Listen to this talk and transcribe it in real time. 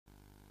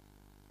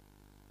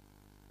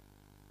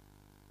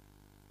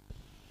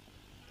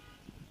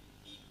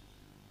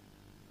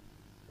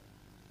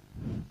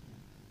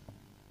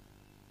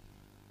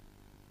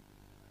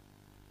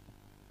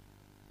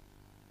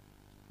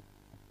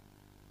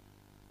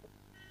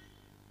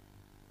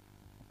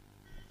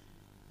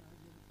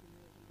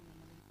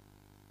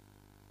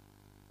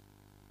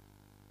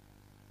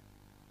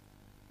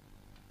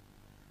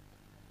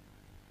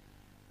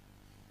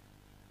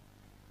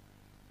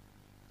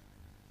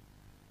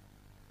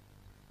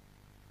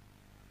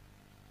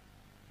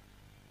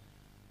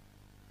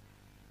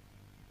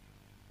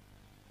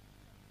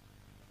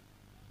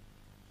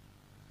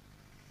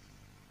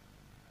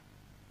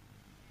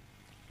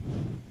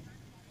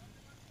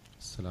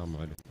السلام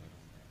عليكم.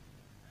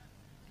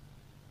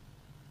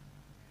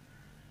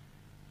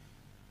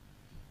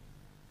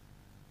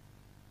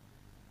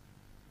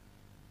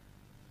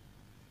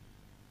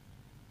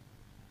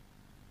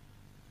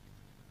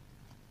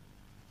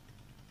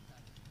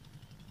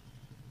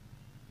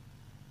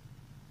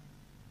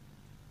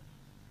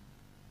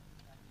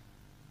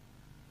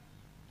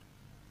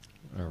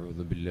 أعوذ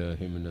بالله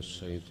من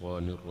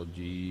الشيطان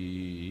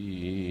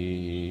الرجيم.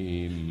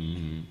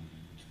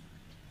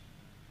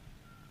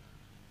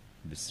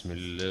 بسم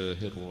الله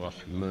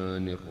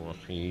الرحمن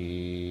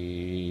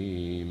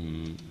الرحيم.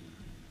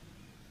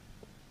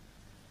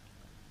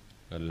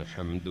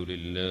 الحمد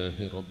لله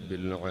رب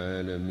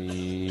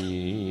العالمين.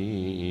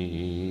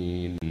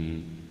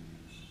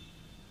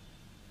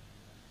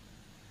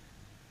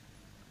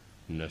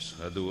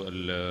 نشهد أن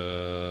لا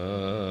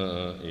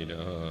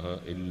إله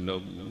إلا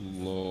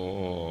الله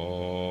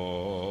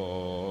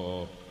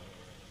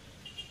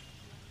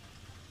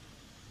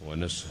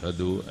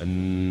ونشهد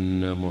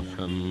أن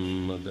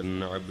محمدًا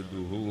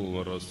عبده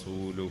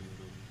ورسوله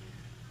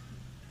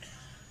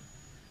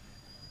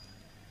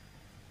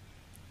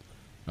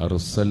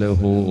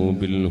أرسله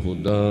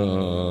بالهدى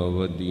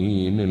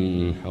ودين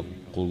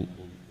الحق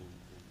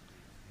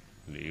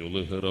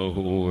ليظهره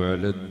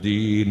على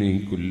الدين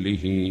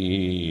كله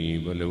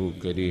ولو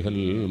كره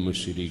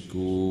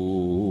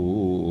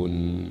المشركون.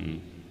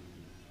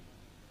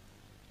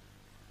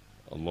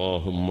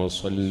 اللهم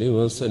صل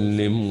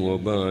وسلم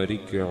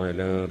وبارك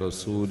على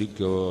رسولك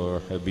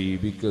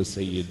وحبيبك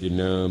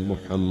سيدنا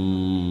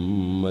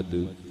محمد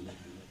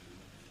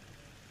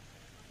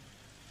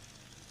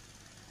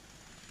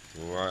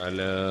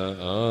وعلى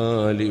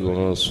آل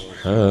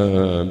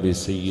وأصحاب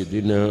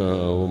سيدنا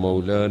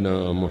ومولانا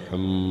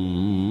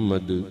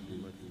محمد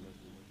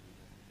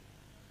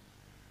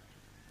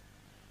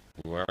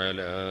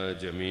وعلى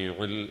جميع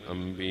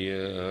الأنبياء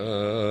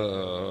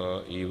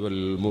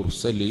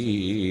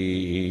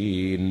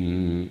والمرسلين.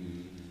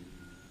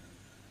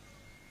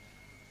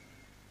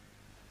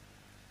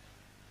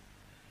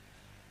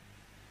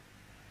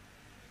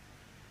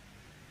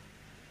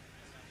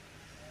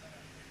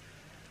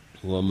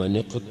 ومن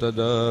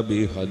اقتدى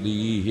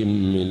بهديهم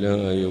إلى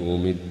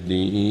يوم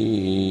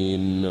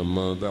الدين.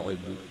 أما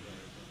بعد،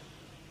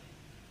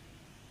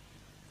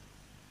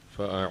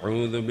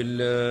 فأعوذ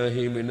بالله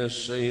من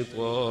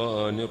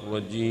الشيطان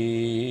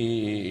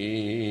الرجيم.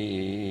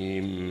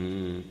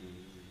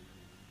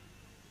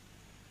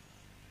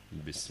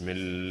 بسم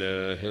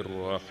الله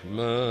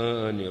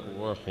الرحمن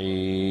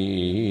الرحيم.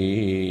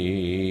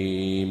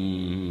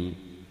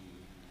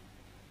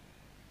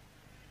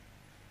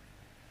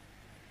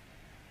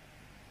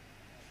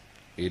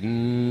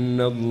 إن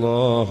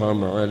الله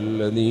مع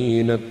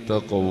الذين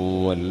اتقوا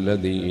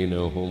والذين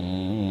هم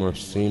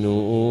محسنون.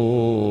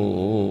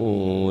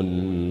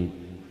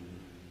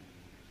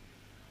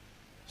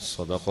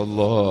 صدق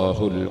الله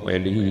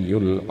العلي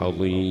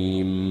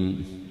العظيم.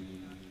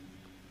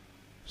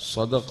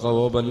 صدق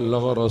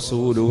وبلغ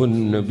رسوله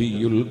النبي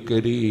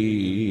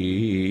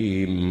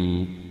الكريم،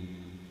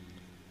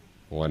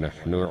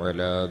 ونحن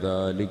على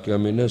ذلك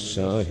من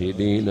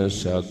الشاهدين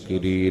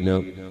الشاكرين،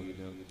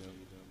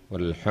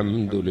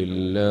 والحمد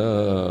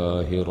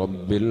لله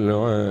رب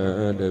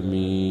العالمين.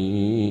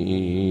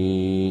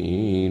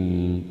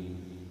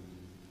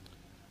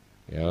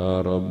 يا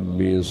رب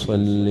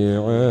صل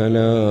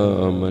على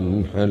من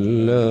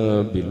حل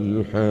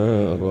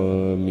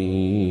بالحرم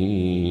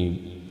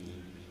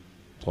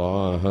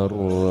طه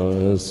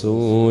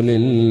الرسول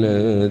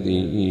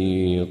الذي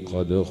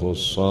قد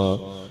خص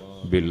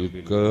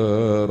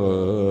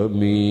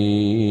بالكرم.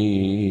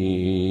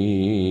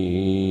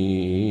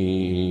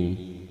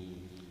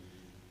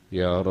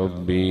 يا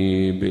ربي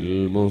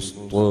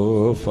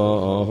بالمصطفى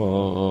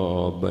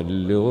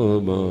بلغ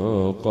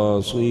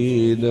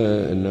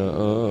مقاصدنا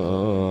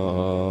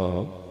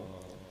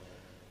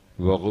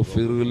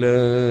واغفر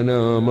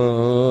لنا ما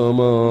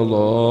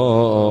مضى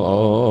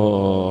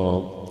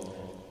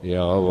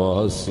يا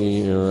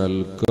واسع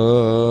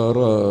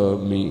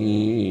الكرم.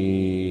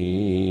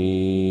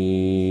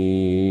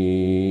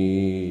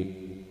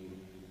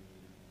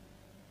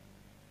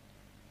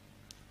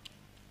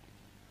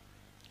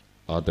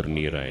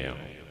 ആദരണീയരായ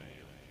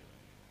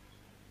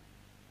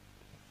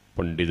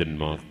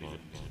പണ്ഡിതന്മാർ,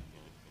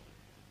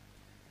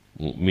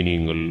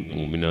 മുഅ്മിനീങ്ങൾ,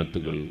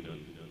 മുഅ്മിനാത്തുകൾ,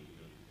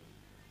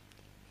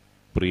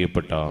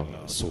 പ്രിയപ്പെട്ട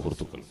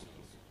സുഹൃത്തുക്കൾ,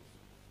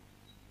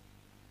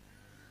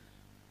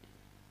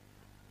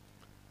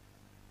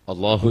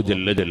 അല്ലാഹു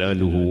ജല്ല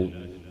ജലാലുഹു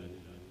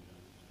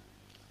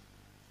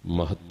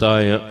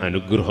മഹത്തായ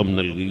അനുഗ്രഹം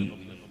നൽകി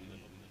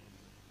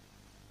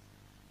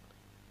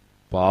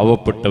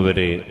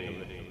പാവപ്പെട്ടവരെ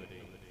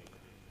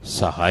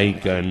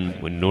സഹായിക്കാൻ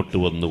മുന്നോട്ട്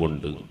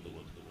വന്നുകൊണ്ട്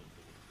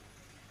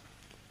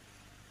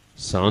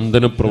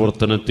സാന്ത്വന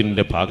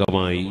പ്രവർത്തനത്തിൻ്റെ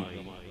ഭാഗമായി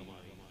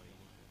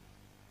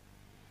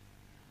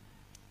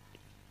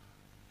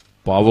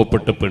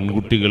പാവപ്പെട്ട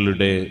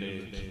പെൺകുട്ടികളുടെ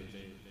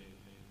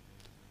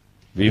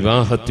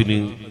വിവാഹത്തിന്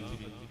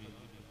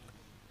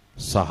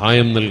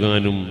സഹായം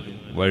നൽകാനും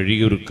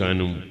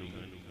വഴിയൊരുക്കാനും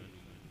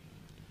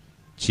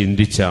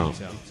ചിന്തിച്ച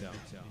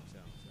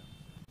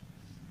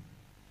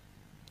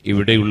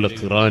ഇവിടെയുള്ള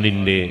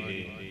ഖുർആനിന്റെ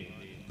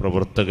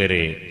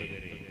പ്രവർത്തകരെ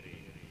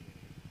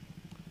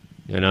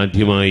ഞാൻ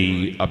ആദ്യമായി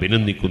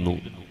അഭിനന്ദിക്കുന്നു.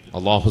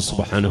 അല്ലാഹു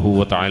സുബ്ഹാനഹു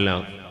വ തആല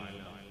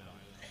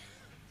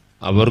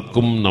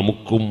അവർക്കും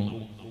നമുക്കും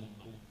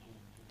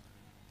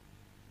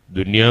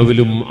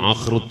ദുനിയാവിലും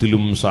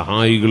ആഖിറത്തിലും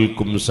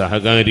സഹായികൾക്കും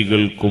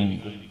സഹകാരികൾക്കും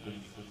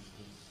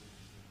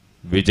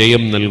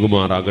വിജയം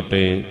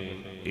നൽകുമാറാകട്ടെ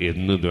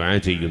എന്ന് ദുആ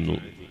ചെയ്യുന്നു.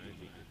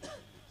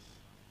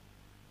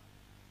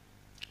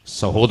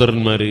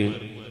 സഹോദരന്മാരെ,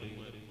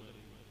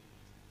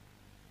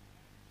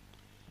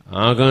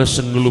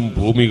 ആകാശങ്ങളും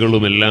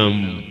ഭൂമികളുമെല്ലാം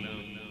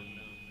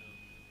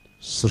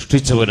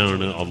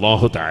സൃഷ്ടിച്ചവനാണ്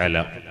അല്ലാഹു തആല.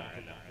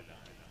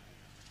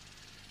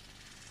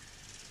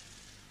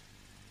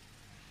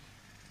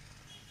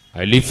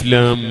 അലിഫ്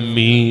ലാം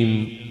മീം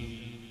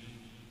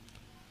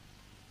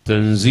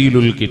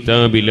തൻസീലുൽ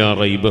കിതാബി ലാ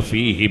റൈബ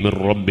ഫീഹി മിർ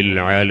റബ്ബിൽ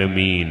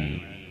ആലമീൻ.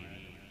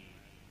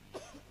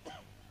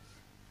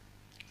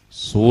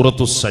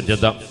 സൂറത്തു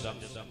സജദ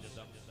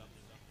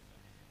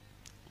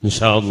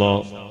ഇൻഷാ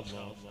അല്ലാഹ്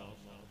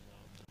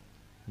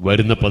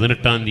വരുന്ന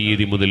 18-ാം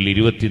തീയതി മുതൽ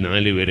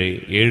 24 വരെ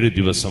 7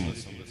 ദിവസം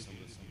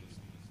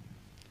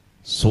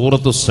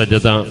സൂറത്തു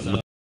സജദ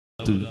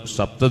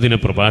സപ്തദിന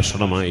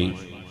പ്രഭാഷണമായി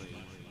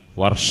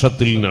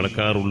വർഷത്തിൽ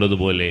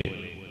നടക്കാറുള്ളതുപോലെ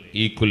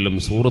ഈ കൊല്ലം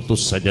സൂറത്തു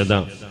സജദ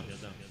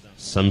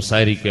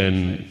സംസാരിക്കാൻ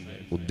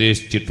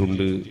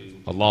ഉദ്ദേശിച്ചിട്ടുണ്ട്.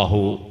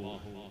 അല്ലാഹു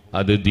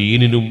അത്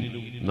ദീനിനും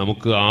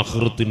നമുക്ക്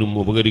ആഖിറത്തിനും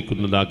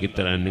ഉപകരിക്കുന്നതാക്കി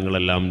തരാൻ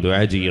നിങ്ങളെല്ലാം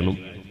ദുആ ചെയ്യണം.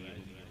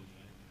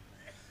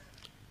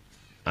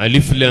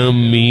 അലിഫ് ലാം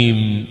മീം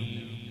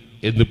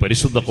എന്ന്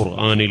പരിശുദ്ധ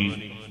ഖുർആനിൽ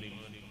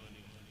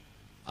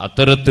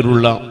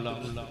അത്തരത്തിലുള്ള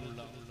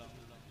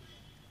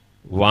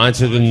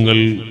വാചകങ്ങൾ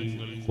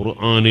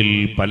ഖുർആനിൽ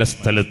പല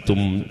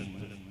സ്ഥലത്തും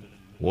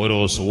ഓരോ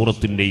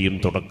സൂറത്തിന്റെയും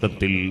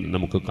തുടക്കത്തിൽ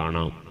നമുക്ക്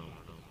കാണാം.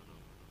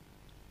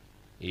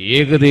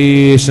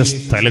 ഏകദേശ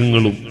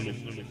സ്ഥലങ്ങളും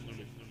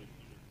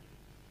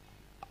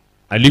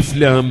അലിഫ്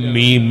ലാം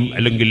മീം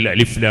അല്ലെങ്കിൽ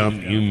അലിഫ് ലാം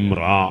മീം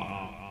റാ,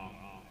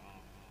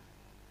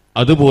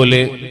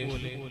 അതുപോലെ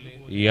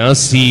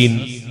യാസീൻ,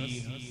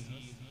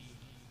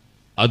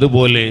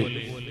 അതുപോലെ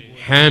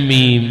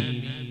ഹാമീം,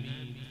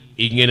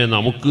 ഇങ്ങനെ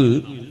നമുക്ക്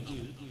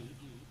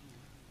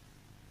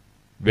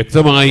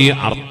വ്യക്തമായി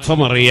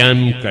അർത്ഥമറിയാൻ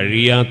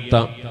കഴിയാത്ത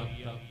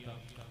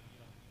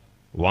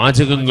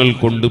വാചകങ്ങൾ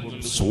കൊണ്ട്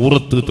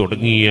സൂറത്ത്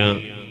തുടങ്ങിയ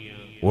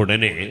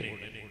ഉടനെ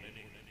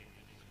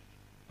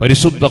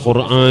പരിശുദ്ധ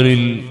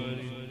ഖുർആനിൽ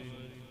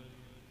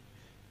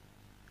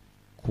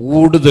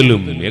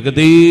കൂടുതലും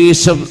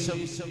ഏകദേശം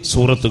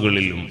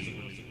സൂറത്തുകളിലും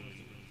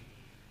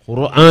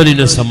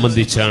ഖുർആനിനെ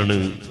സംബന്ധിച്ചാണ്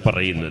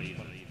പറയുന്നത്.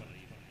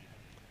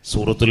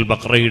 സൂറത്തുൽ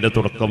ബഖറയുടെ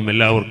തുടക്കം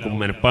എല്ലാവർക്കും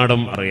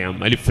മനപ്പാഠം അറിയാം.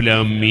 അലിഫ്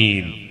ലാം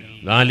മീം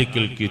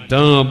ദാലിക്കൽ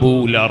കിതാബു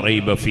ലാ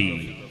റൈബ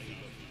ഫീഹി.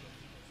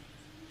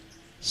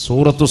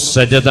 സൂറത്തു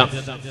സജദ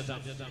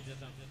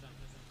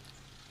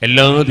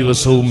എല്ലാ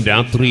ദിവസവും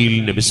രാത്രിയിൽ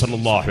നബി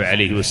സല്ലല്ലാഹു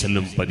അലൈഹി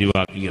വസല്ലം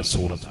പതിവാക്കിയ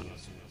സൂറത്താണ്.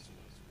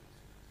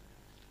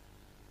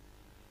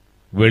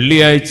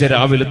 വെള്ളിയാഴ്ച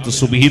രാവിലത്തെ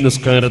സുബ്ഹി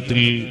നിസ്കാരത്തിൽ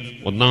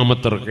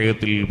ഒന്നാമത്തെ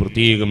റകഅത്തിൽ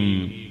പ്രത്യേകം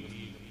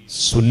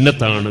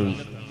സുന്നത്താണ്.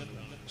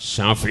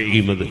 ശാഫിഈ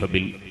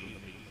മദ്ഹബിൽ,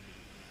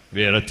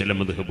 വേറെ ചില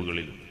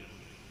മദ്ഹബുകളിൽ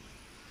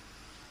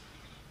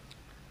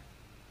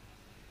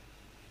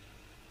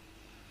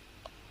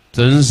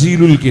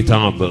തൻസീലുൽ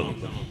കിതാബ്,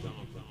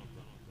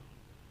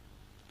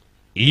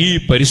 ഈ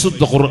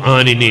പരിശുദ്ധ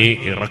ഖുർആനിനെ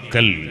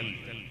ഇറക്കൽ,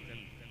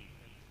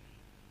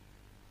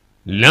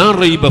 ലാ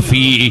റൈബ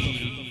ഫീഹി,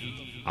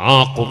 ആ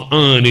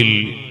ഖുർആനിൽ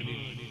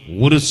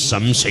ഒരു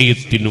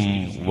സംശയത്തിനും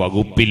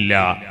വകുപ്പില്ല,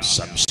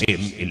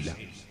 സംശയം ഇല്ല.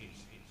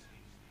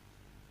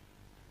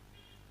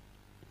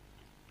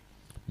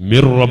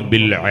 മിർ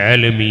റബ്ബിൽ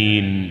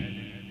ആലമീൻ,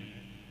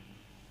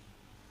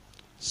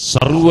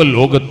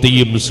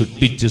 സർവലോകത്തെയും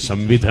സൃഷ്ടിച്ച്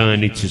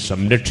സംവിധാനിച്ച്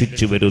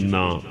സംരക്ഷിച്ചു വരുന്ന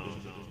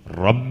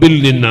റബ്ബിൽ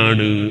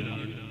നിന്നാണ്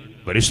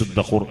പരിശുദ്ധ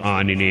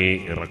ഖുർആനിനെ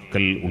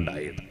ഇറക്കൽ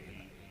ഉണ്ടായത്.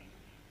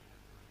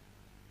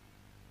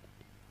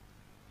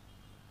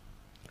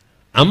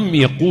 അം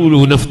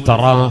യഖൂലൂന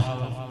ഇഫ്തറാ,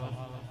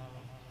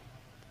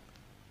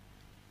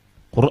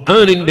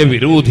 ഖുർആനിന്റെ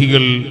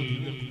വിരോധികൾ,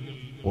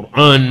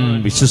 ഖുർആൻ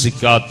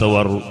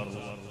വിശ്വസിക്കാത്തവർ,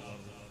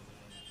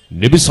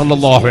 നബി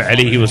സല്ലല്ലാഹു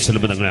അലൈഹി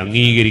വസല്ലം തങ്ങളെ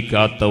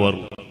അംഗീകരിക്കാത്തവർ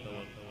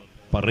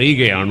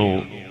പറയുകയാണോ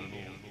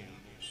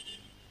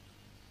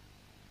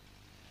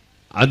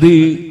അത്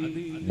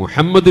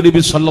മുഹമ്മദ്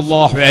നബി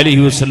സല്ലല്ലാഹു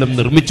അലൈഹി വസല്ലം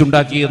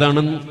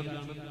നിർമ്മിച്ചുണ്ടാക്കിയതാണെന്ന്?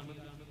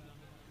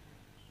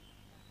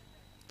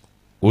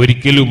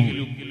 ഒരിക്കലും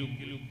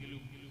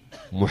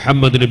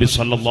മുഹമ്മദ് നബി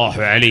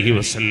സല്ലല്ലാഹു അലൈഹി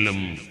വസല്ലം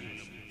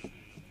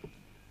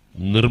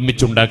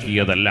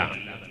നിർമ്മിച്ചുണ്ടാക്കിയതല്ല,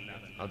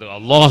 അത്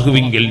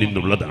അല്ലാഹുവിങ്കിൽ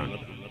നിന്നുള്ളതാണ്.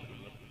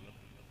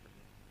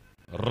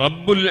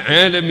 റബ്ബുൽ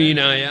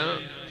ആലമീനായ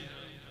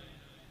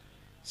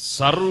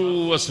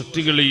സർവ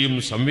സൃഷ്ടികളെയും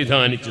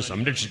സംവിധാനിച്ച്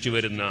സംരക്ഷിച്ചു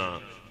വരുന്ന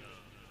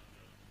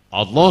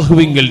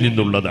അല്ലാഹുവിങ്കിൽ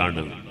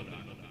നിന്നുള്ളതാണ്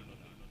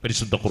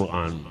പരിശുദ്ധ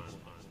ഖുർആൻ.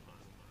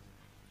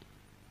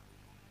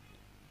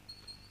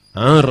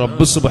 ആ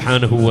റബ്ബ്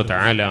സുബ്ഹാനഹു വ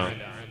തആല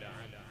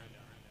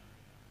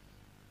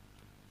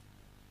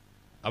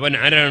അവൻ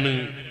ആരാണ്?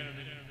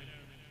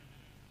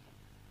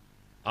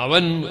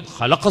 അവൻ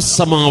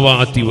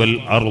ഖലഖസ്സമാവാതി വൽ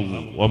അർദ്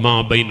വമാ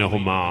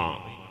ബൈനഹുമാ,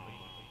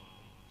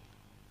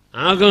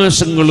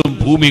 ആകാശങ്ങളും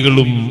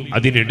ഭൂമികളും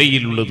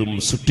അതിനിടയിലുള്ളതും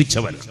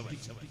സൃഷ്ടിച്ചവൻ.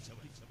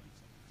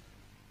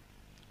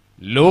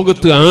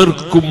 ലോകത്ത്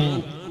ആർക്കും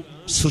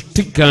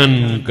സൃഷ്ടിക്കാൻ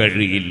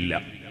കഴിയില്ല.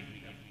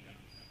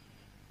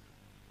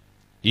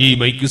 ഈ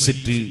മൈക്ക്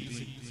സെറ്റ്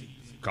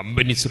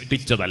കമ്പനി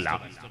സൃഷ്ടിച്ചതല്ല,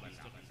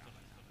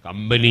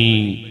 കമ്പനി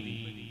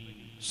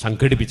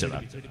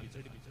സംഘടിപ്പിച്ചതാണ്.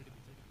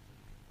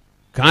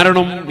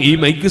 കാരണം ഈ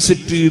മൈക്ക്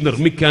സെറ്റ്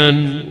നിർമ്മിക്കാൻ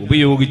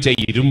ഉപയോഗിച്ച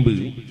ഇരുമ്പ്,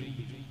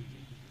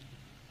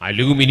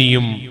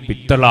 അലൂമിനിയം,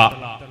 പിത്തള,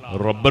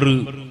 റബ്ബർ,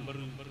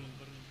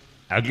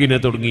 അഗ്നി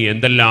തുടങ്ങി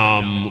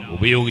എന്തെല്ലാം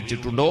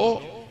ഉപയോഗിച്ചിട്ടുണ്ടോ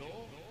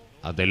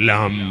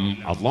അതെല്ലാം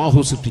അല്ലാഹു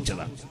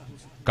സൃഷ്ടിച്ചതാണ്,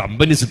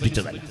 കമ്പനി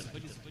സൃഷ്ടിച്ചതല്ല.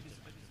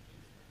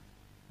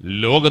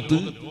 ലോകത്ത്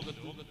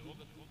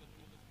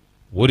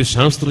ഒരു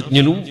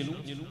ശാസ്ത്രജ്ഞനും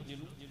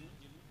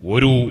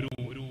ഒരു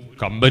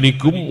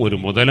കമ്പനിക്കും ഒരു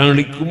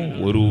മുതലാളിക്കും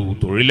ഒരു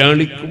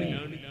തൊഴിലാളിക്കും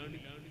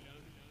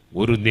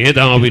ഒരു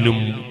നേതാവിനും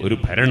ഒരു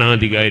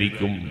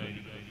ഭരണാധികാരിക്കും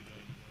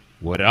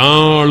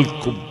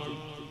ഒരാൾക്കും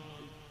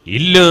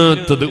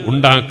ഇല്ലാത്തത്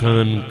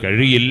ഉണ്ടാക്കാൻ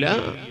കഴിയില്ല.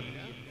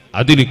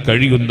 അതിന്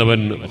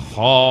കഴിയുന്നവൻ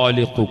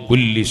ഖാലിഖു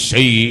കുല്ലി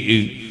ശൈഇ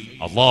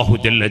അല്ലാഹു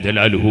ജല്ല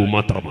ജലാലുഹു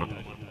മാത്രമാണ്.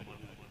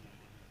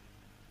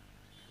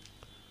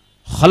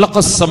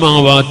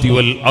 ഖലഖസ്സമാവാതി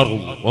വൽ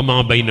അർദ് വമാ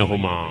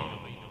ബൈനഹുമാ,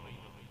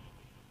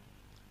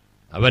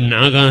 അവൻ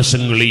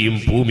ആകാശങ്ങളെയും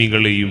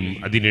ഭൂമികളെയും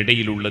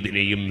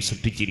അതിനിടയിലുള്ളതിനെയും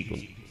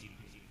സൃഷ്ടിച്ചിരിക്കുന്നു.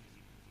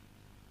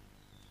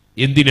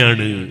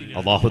 എന്തിനാണ്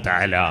അല്ലാഹു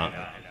തആല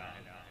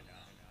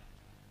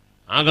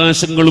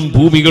ആകാശങ്ങളും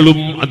ഭൂമികളും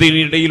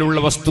അതിനിടയിലുള്ള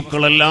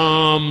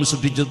വസ്തുക്കളെല്ലാം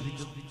സൃഷ്ടിച്ചത്?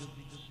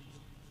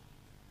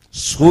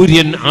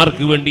 സൂര്യൻ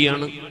ആർക്ക്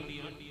വേണ്ടിയാണ്?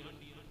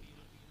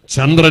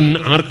 ചന്ദ്രൻ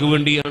ആർക്ക്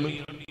വേണ്ടിയാണ്?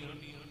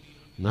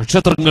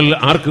 നക്ഷത്രങ്ങൾ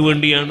ആർക്ക്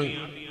വേണ്ടിയാണ്?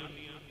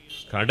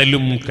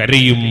 കടലും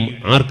കരയും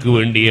ആർക്ക്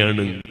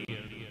വേണ്ടിയാണ്?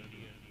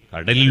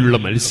 കടലിലുള്ള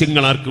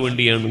മത്സ്യങ്ങൾ ആർക്ക്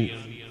വേണ്ടിയാണ്?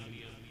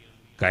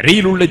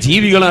 കരയിലുള്ള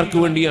ജീവികൾ ആർക്ക്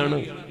വേണ്ടിയാണ്?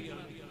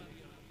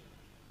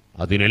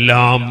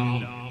 അതിനെല്ലാം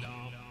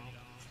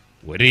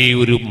ഒരേ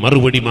ഒരു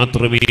മറുപടി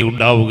മാത്രമേ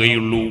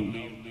ഉണ്ടാവുകയുള്ളൂ.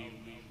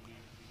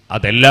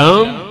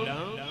 അതെല്ലാം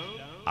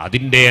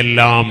അതിൻ്റെ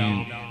എല്ലാം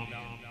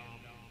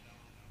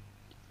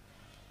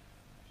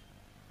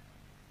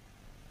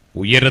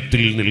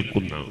ഉയരത്തിൽ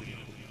നിൽക്കുന്ന,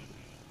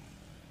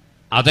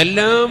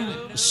 അതെല്ലാം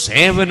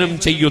സേവനം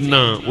ചെയ്യുന്ന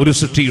ഒരു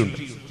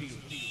സൃഷ്ടിയുണ്ട്.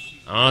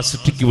 ആ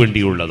സൃഷ്ടിക്ക്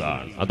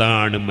വേണ്ടിയുള്ളതാണ്.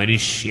 അതാണ്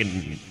മനുഷ്യൻ.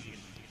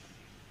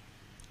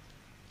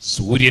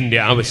 സൂര്യന്റെ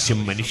ആവശ്യം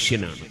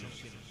മനുഷ്യനാണ്,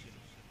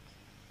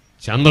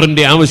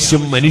 ചന്ദ്രന്റെ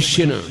ആവശ്യം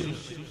മനുഷ്യനാണ്,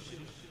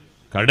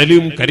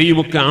 കടലും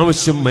കരയുമൊക്കെ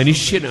ആവശ്യം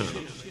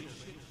മനുഷ്യനാണ്.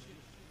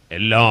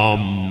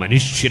 എല്ലാം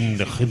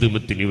മനുഷ്യന്റെ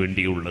ഖിദ്മത്തിന്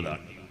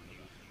വേണ്ടിയുള്ളതാണ്,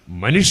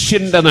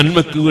 മനുഷ്യന്റെ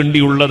നന്മക്ക്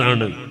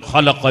വേണ്ടിയുള്ളതാണ്.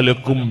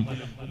 ഖലഖലക്കും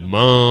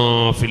മാ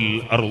ഫിൽ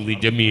അർളി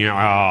ജമീഅ,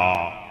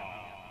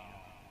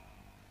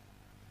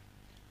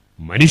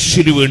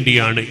 മനുഷ്യന്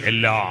വേണ്ടിയാണ്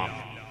എല്ലാം.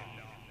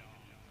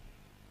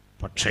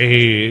 പക്ഷേ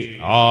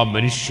ആ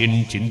മനുഷ്യൻ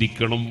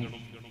ചിന്തിക്കണം,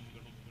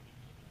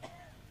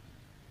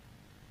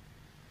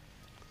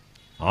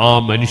 ആ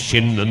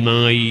മനുഷ്യൻ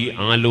നന്നായി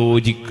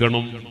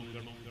ആലോചിക്കണം.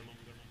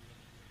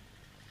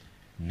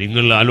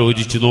 നിങ്ങൾ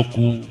ആലോചിച്ചു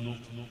നോക്കൂ.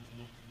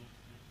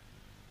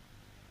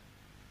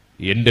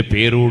 എന്റെ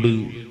പേരോട്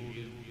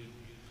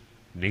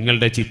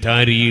നിങ്ങളുടെ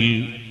ചിറ്റാരിയിൽ,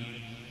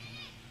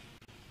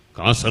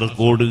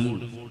 കാസർഗോഡ്,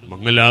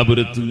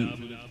 മംഗലാപുരത്ത്,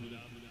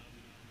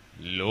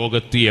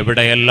 ലോകത്ത്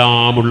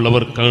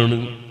എവിടെയെല്ലാമുള്ളവർക്കാണ്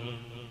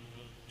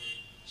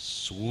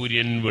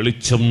സൂര്യൻ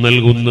വെളിച്ചം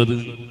നൽകുന്നത്?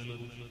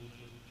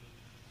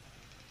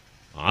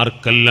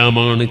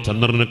 ആർക്കെല്ലാമാണ്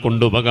ചന്ദ്രനെ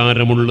കൊണ്ട്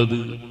ഉപകാരമുള്ളത്?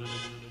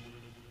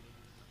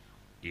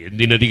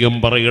 എന്തിനധികം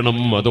പറയണം,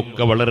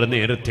 അതൊക്കെ വളരെ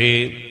നേരത്തെ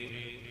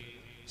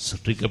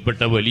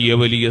സൃഷ്ടിക്കപ്പെട്ട വലിയ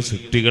വലിയ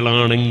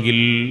സൃഷ്ടികളാണെങ്കിൽ,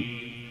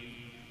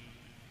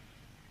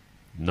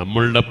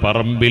 നമ്മളുടെ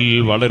പറമ്പിൽ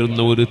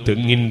വളരുന്ന ഒരു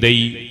തെങ്ങിൻ തൈ,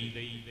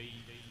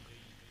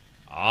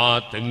 ആ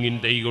തെങ്ങിൻ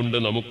തൈ കൊണ്ട്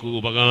നമുക്ക്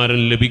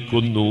ഉപകാരം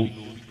ലഭിക്കുന്നു.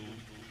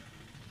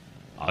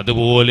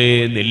 അതുപോലെ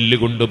നെല്ല്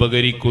കൊണ്ട്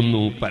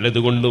ഉപകരിക്കുന്നു,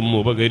 പലതുകൊണ്ടും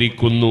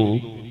ഉപകരിക്കുന്നു.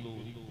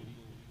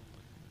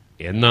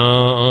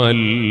 എന്നാൽ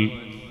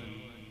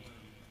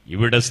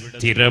ഇവിടെ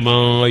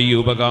സ്ഥിരമായി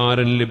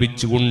ഉപകാരം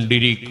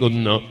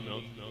ലഭിച്ചുകൊണ്ടിരിക്കുന്ന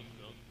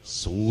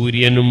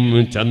സൂര്യനും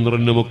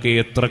ചന്ദ്രനുമൊക്കെ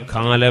എത്ര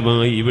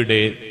കാലമായി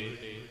ഇവിടെ?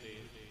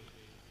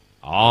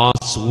 ആ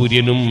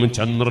സൂര്യനും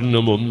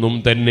ചന്ദ്രനും ഒന്നും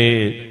തന്നെ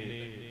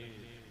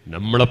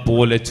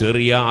നമ്മളെപ്പോലെ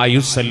ചെറിയ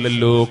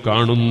ആയുസ്സല്ലല്ലോ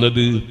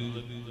കാണുന്നത്.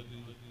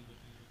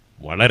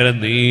 വളരെ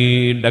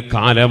നീണ്ട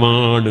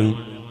കാലമാണ്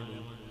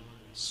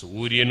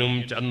സൂര്യനും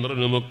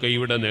ചന്ദ്രനുമൊക്കെ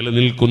ഇവിടെ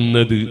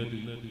നിലനിൽക്കുന്നത്.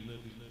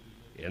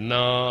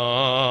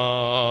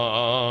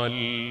 എന്നാൽ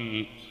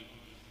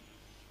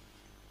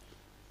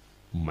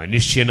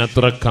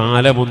മനുഷ്യനത്ര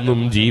കാലമൊന്നും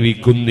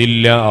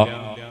ജീവിക്കുന്നില്ല.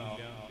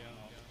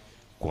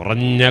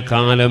 കുറഞ്ഞ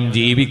കാലം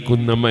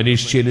ജീവിക്കുന്ന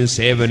മനുഷ്യന്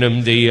സേവനം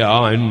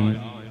ചെയ്യാൻ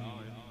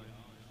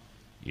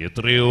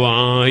എത്രയോ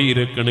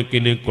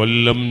ആയിരക്കണക്കിന്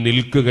കൊല്ലം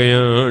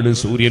നിൽക്കുകയാണ്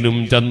സൂര്യനും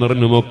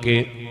ചന്ദ്രനുമൊക്കെ.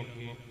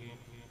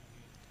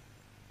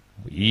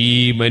 ഈ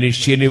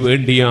മനുഷ്യന്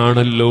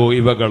വേണ്ടിയാണല്ലോ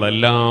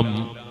ഇവകളെല്ലാം.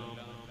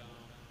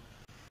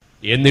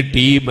 എന്നിട്ട്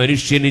ഈ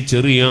മനുഷ്യന്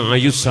ചെറിയ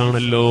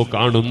ആയുസ്സാണല്ലോ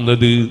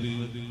കാണുന്നത്.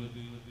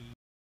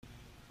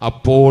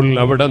 അപ്പോൾ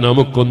അവിടെ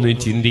നമുക്കൊന്ന്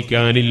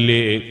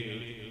ചിന്തിക്കാനില്ലേ?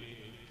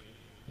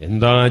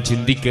 എന്താ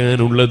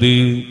ചിന്തിക്കാനുള്ളത്?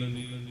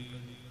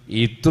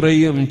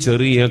 ഇത്രയും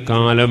ചെറിയ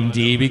കാലം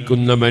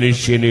ജീവിക്കുന്ന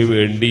മനുഷ്യന്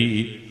വേണ്ടി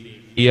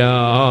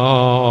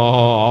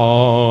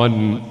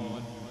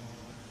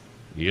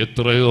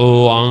എത്രയോ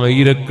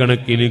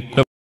ആയിരക്കണക്കിന്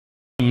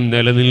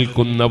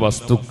നിലനിൽക്കുന്ന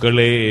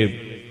വസ്തുക്കളെ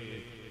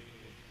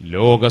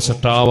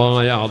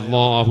ലോകസട്ടാവായ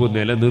അല്ലാഹു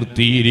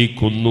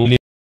നിലനിർത്തിയിരിക്കുന്നു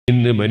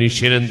എന്ന്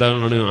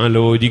മനുഷ്യനെന്താണ്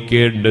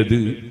ആലോചിക്കേണ്ടത്?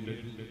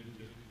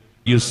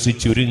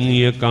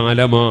 ചുരുങ്ങിയ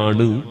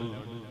കാലമാണ്.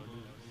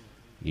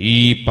 ഈ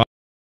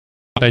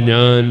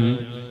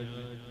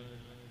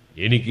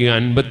എനിക്ക്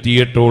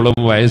 58ഓളം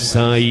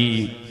വയസ്സായി.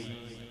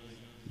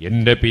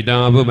 എന്റെ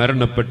പിതാവ്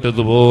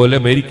മരണപ്പെട്ടതുപോലെ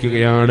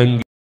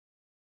മരിക്കുകയാണെങ്കിൽ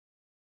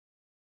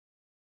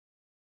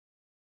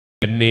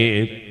എന്നെ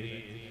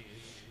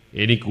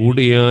എനിക്ക്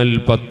കൂടിയാൽ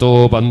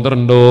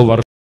 10-12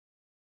 വർഷം,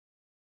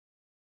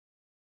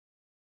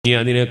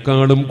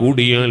 അതിനേക്കാളും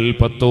കൂടിയാൽ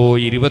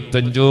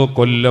 10-25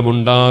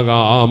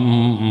 കൊല്ലമുണ്ടാകാം.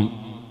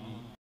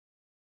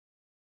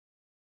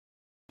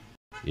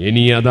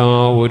 ഇനി അതാ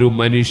ഒരു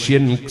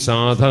മനുഷ്യൻ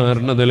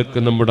സാധാരണ നിലക്ക്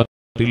നമ്മുടെ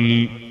നാട്ടിൽ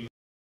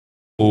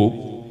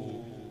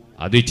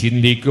അത്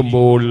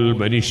ചിന്തിക്കുമ്പോൾ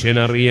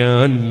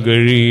മനുഷ്യനറിയാൻ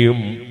കഴിയും,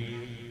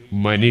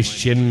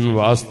 മനുഷ്യൻ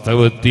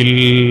വാസ്തവത്തിൽ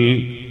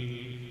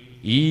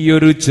ഈ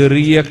ഒരു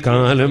ചെറിയ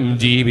കാലം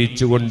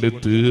ജീവിച്ചുകൊണ്ട്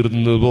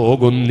തീർന്നു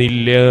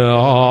പോകുന്നില്ല.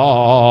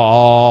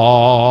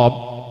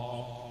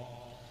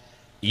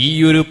 ഈ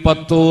ഒരു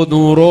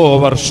 10-100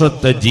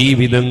 വർഷത്തെ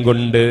ജീവിതം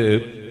കൊണ്ട്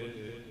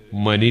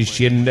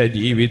മനുഷ്യന്റെ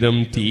ജീവിതം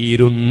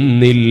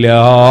തീരുന്നില്ല.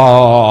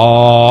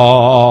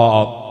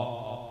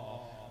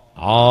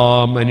 ആ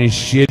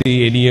മനുഷ്യന്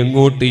ഇനി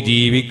അങ്ങോട്ട്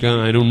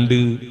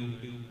ജീവിക്കാനുണ്ട്.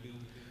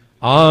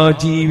 ആ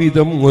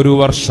ജീവിതം 1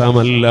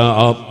 വർഷമല്ല,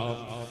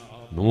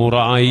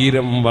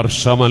 100,000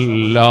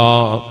 വർഷമല്ല,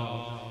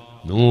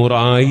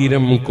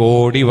 100,000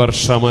 കോടി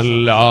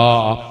വർഷമല്ല,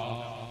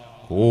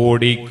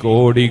 കോടി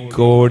കോടി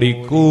കോടി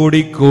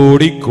കോടി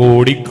കോടി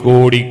കോടി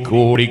കോടി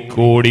കോടി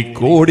കോടി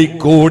കോടി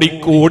കോടി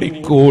കോടി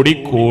കോടി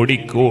കോടി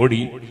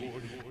കോടി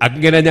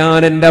അങ്ങനെ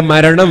ഞാൻ എന്റെ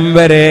മരണം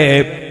വരെ,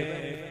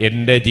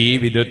 എന്റെ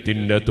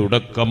ജീവിതത്തിന്റെ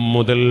തുടക്കം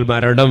മുതൽ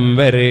മരണം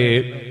വരെ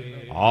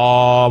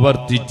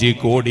ആവർത്തിച്ച്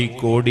കോടി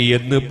കോടി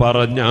എന്ന്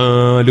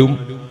പറഞ്ഞാലും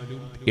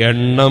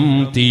എണ്ണം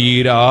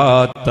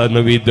തീരാത്ത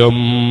വിധം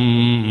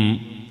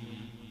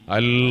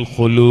അൽ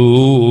ഖുലൂദ്,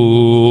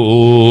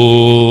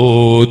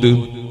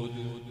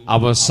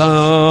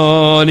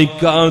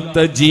 അവസാനിക്കാത്ത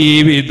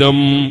ജീവിതം,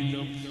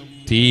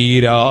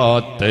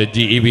 തീരാത്ത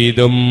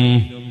ജീവിതം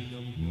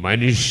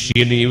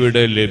മനുഷ്യന്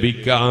ഇവിടെ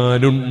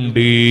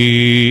ലഭിക്കാനുണ്ട്.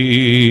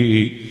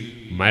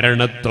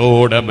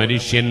 മരണത്തോടെ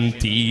മനുഷ്യൻ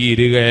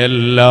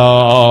തീരുകയല്ല,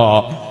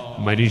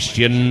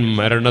 മനുഷ്യൻ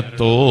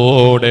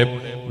മരണത്തോടെ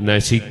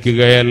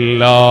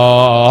നശിക്കുകയല്ല.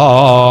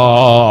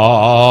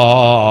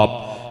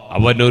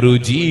 അവനൊരു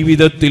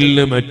ജീവിതത്തിൽ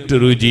നിന്ന്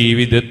മറ്റൊരു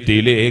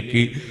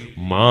ജീവിതത്തിലേക്ക്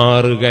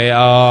മാറുകയാണ്.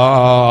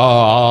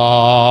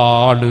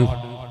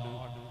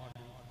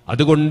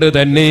 അതുകൊണ്ട്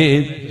തന്നെ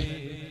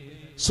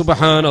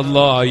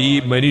സുബ്ഹാനല്ലാഹ്, ഈ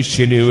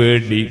മനുഷ്യന്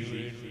വേണ്ടി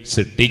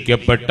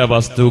സൃഷ്ടിക്കപ്പെട്ട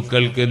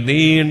വസ്തുക്കൾക്ക്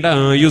നീണ്ട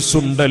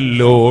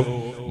ആയുസ്സുണ്ടല്ലോ,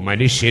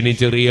 മനുഷ്യന്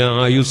ചെറിയ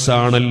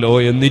ആയുസ്സാണല്ലോ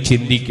എന്ന്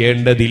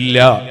ചിന്തിക്കേണ്ടതില്ല.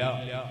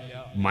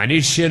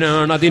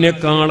 മനുഷ്യനാണ്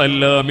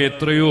അതിനേക്കാളെല്ലാം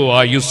എത്രയോ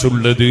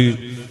ആയുസ്സുള്ളത്.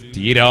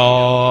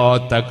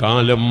 തീരാത്ത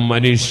കാലം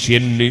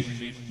മനുഷ്യന്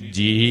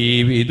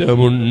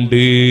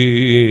ജീവിതമുണ്ട്.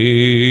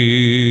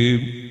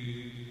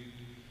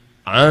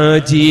 ആ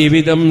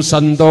ജീവിതം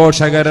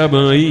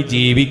സന്തോഷകരമായി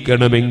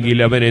ജീവിക്കണമെങ്കിൽ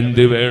അവൻ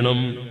എന്ത് വേണം?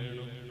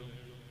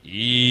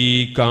 ഈ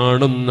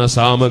കാണുന്ന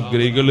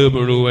സാമഗ്രികൾ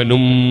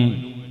മുഴുവനും,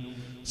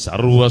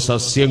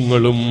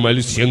 സർവസസ്യങ്ങളും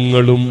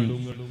മത്സ്യങ്ങളും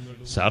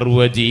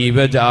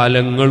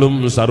സർവജീവജാലങ്ങളും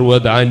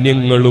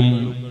സർവധാന്യങ്ങളും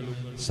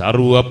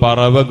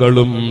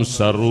സർവപറവകളും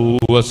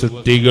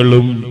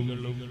സർവസൃഷ്ടികളും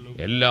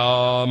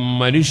എല്ലാം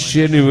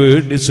മനുഷ്യന്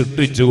വേണ്ടി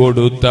സൃഷ്ടിച്ചു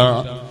കൊടുത്ത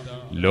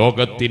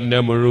ലോകത്തിന്റെ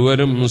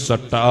മുഴുവനും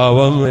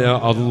സട്ടാവായ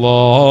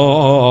അല്ലാഹ്,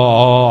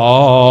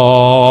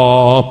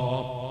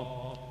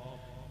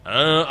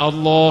 ആ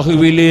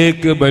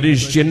അല്ലാഹുവിലേക്ക്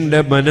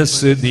മനുഷ്യന്റെ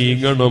മനസ്സ്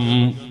നീങ്ങണം.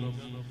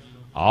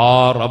 ആ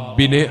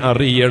റബ്ബിനെ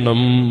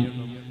അറിയണം,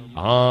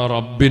 ആ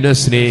റബ്ബിനെ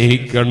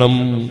സ്നേഹിക്കണം,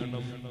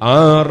 ആ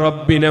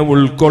റബ്ബിനെ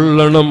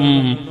ഉൾക്കൊള്ളണം,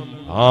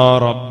 ആ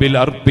റബ്ബിൽ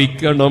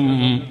അർപ്പിക്കണം,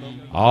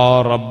 ആ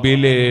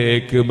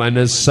റബ്ബിലേക്ക്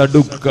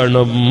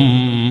മനസ്സടുക്കണം.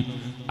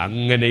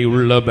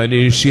 അങ്ങനെയുള്ള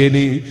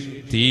മനുഷ്യന്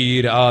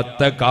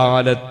തീരാത്ത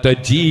കാലത്തെ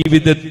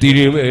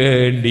ജീവിതത്തിന്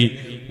വേണ്ടി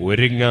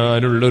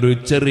ഒരുങ്ങാനുള്ളൊരു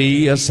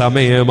ചെറിയ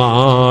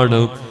സമയമാണ്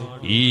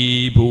ഈ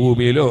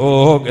ഭൂമി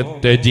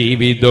ലോകത്തെ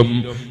ജീവിതം.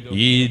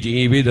 ഈ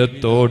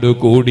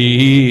ജീവിതത്തോടുകൂടി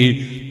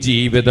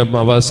ജീവിതം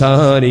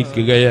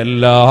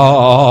അവസാനിക്കുകയല്ല,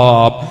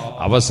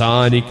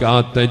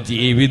 അവസാനിക്കാത്ത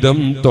ജീവിതം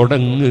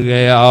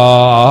തുടങ്ങുകയാണ്.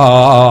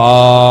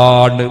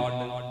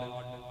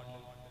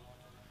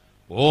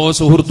 ഓ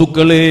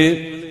സുഹൃത്തുക്കളെ,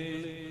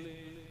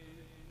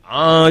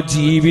 ആ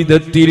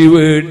ജീവിതത്തിന്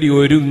വേണ്ടി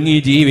ഒരുങ്ങി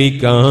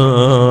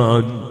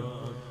ജീവിക്കാൻ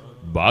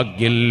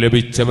ഭാഗ്യം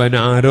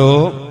ലഭിച്ചവനാരോ,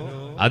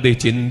 അത്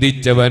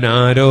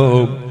ചിന്തിച്ചവനാരോ,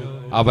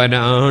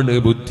 അവനാണ്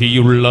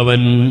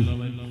ബുദ്ധിയുള്ളവൻ.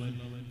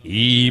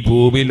 ഈ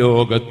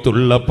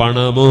ഭൂമിലോകത്തുള്ള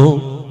പണമോ,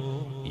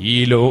 ഈ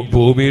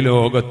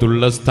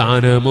ഭൂമിലോകത്തുള്ള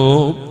സ്ഥാനമോ,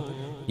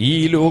 ഈ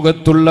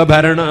ലോകത്തുള്ള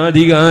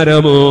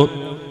ഭരണാധികാരമോ,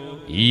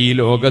 ഈ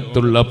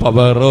ലോകത്തുള്ള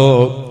പവറോ,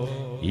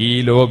 ഈ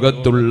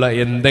ലോകത്തുള്ള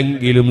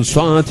എന്തെങ്കിലും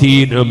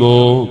സ്വാധീനമോ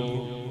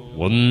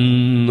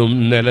ഒന്നും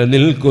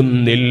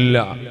നിലനിൽക്കുന്നില്ല.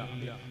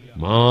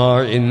 മാ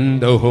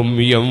ഇൻദഹും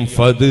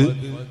യൻഫദ്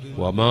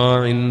വമാ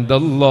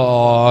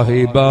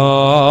ഇൻദല്ലാഹി ബാഖ്.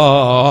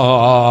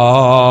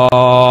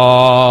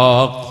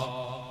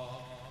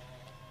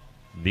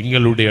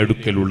 നിങ്ങളുടെ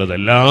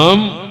അടുക്കലുള്ളതെല്ലാം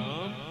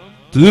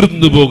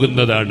തീർന്നു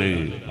പോകുന്നതാണ്.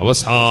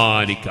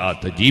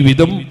 അവസാനിക്കാത്ത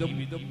ജീവിതം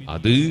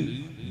അത്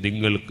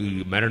നിങ്ങൾക്ക്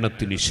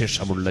മരണത്തിന്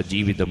ശേഷമുള്ള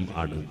ജീവിതം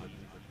ആണ്.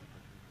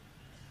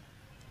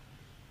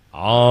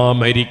 ആ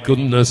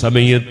മരിക്കുന്ന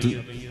സമയത്ത്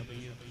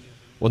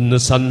ഒന്ന്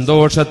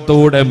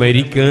സന്തോഷത്തോടെ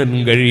മരിക്കാൻ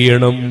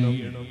കഴിയണം.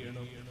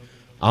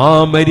 ആ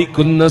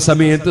മരിക്കുന്ന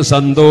സമയത്ത്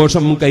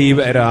സന്തോഷം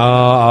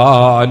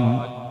കൈവരാൻ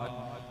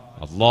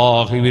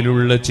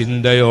അല്ലാഹുവിലുള്ള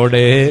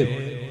ചിന്തയോടെ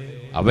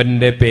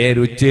അവന്റെ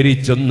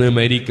പേരുച്ചരിച്ചൊന്ന്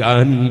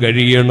മരിക്കാൻ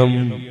കഴിയണം.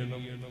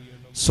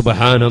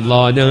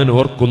 സുബ്ഹാനല്ലാഹ്, ഞാൻ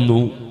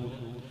ഓർക്കുന്നു,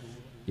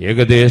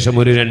 ഏകദേശം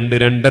ഒരു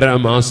 2-2.5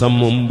 മാസം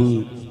മുമ്പ്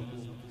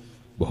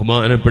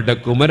ബഹുമാനപ്പെട്ട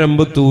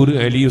കുമരമ്പത്തൂർ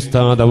അലി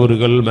ഉസ്താദ്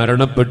അവറുകൾ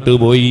മരണപ്പെട്ടു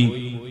പോയി.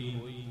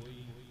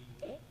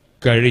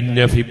 കഴിഞ്ഞ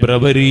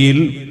ഫെബ്രുവരിയിൽ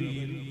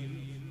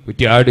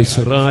കുറ്റ്യാടി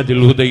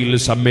സിറാജുൽ ഹുദയിൽ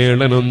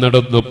സമ്മേളനം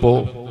നടന്നപ്പോ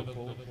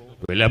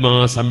ഉലമാ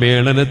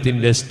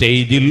സമ്മേളനത്തിന്റെ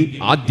സ്റ്റേജിൽ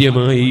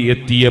ആദ്യമായി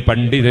എത്തിയ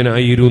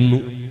പണ്ഡിതനായിരുന്നു.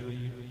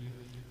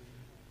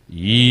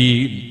 ഈ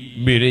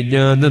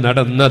മിനിഞ്ഞാന്ന്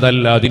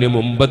നടന്നതല്ല, അതിനു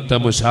മുമ്പത്തെ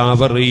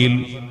മുശാവറയിൽ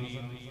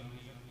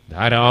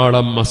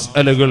ധാരാളം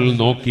മസ്അലകൾ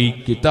നോക്കി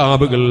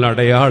കിതാബുകൾ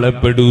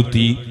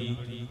അടയാളപ്പെടുത്തി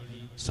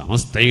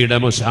സമസ്തയുടെ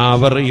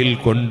മുശാവറയിൽ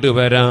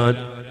കൊണ്ടുവരാൻ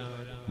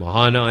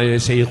മഹാനായ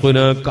ശൈഖുന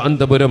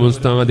കാന്തപുരം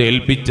ഉസ്താദ്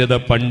ഏൽപ്പിച്ചത്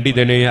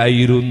പണ്ഡിതനെ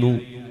ആയിരുന്നു.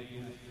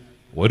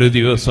 ഒരു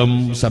ദിവസം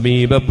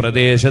സമീപ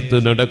പ്രദേശത്ത്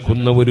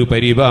നടക്കുന്ന ഒരു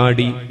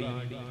പരിപാടി,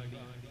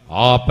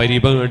 ആ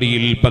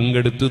പരിപാടിയിൽ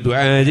പങ്കെടുത്ത്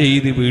ദുആ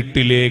ചെയ്ത്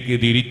വീട്ടിലേക്ക്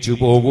തിരിച്ചു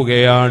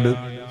പോകുകയാണ്.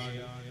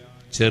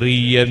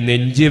 ചെറിയ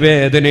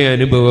നെഞ്ചുവേദന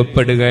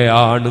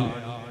അനുഭവപ്പെടുകയാണ്.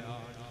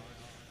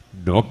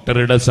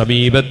 ഡോക്ടറുടെ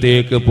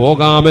സമീപത്തേക്ക്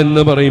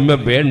പോകാമെന്ന് പറയുമ്പോൾ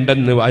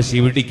വേണ്ടെന്ന് വാശി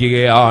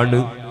പിടിക്കുകയാണ്.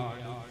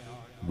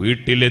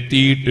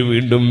 വീട്ടിലെത്തിയിട്ട്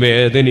വീണ്ടും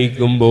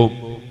വേദനിക്കുമ്പോൾ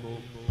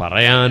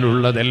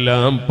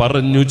പറയാനുള്ളതെല്ലാം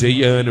പറഞ്ഞു,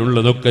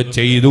 ചെയ്യാനുള്ളതൊക്കെ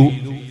ചെയ്തു.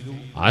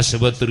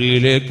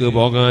 ആശുപത്രിയിലേക്ക്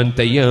പോകാൻ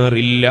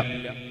തയ്യാറില്ല.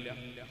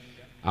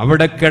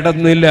 അവിടെ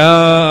കിടന്ന് ലാ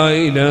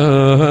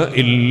ഇലാഹ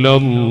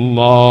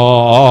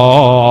ഇല്ലല്ലാഹ്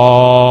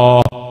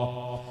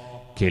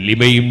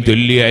കലിമയും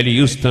ചൊല്ലി അലി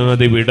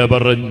ഉസ്താദ് വിട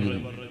പറഞ്ഞു.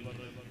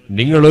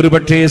 നിങ്ങൾ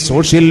ഒരുപക്ഷെ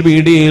സോഷ്യൽ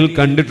മീഡിയയിൽ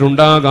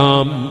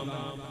കണ്ടിട്ടുണ്ടാകാം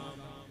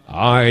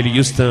ആ അലി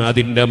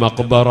ഉസ്താദിന്റെ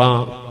മഖ്ബറ.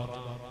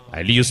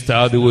 അലി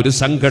ഉസ്താദ് ഒരു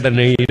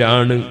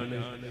സംഘടനയിലാണ്,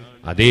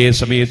 അതേ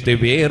സമയത്ത്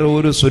വേറെ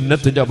ഒരു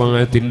സുന്നത്ത്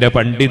ജമാഅത്തിന്റെ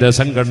പണ്ഡിത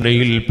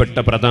സംഘടനയിൽപ്പെട്ട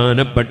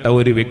പ്രധാനപ്പെട്ട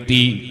ഒരു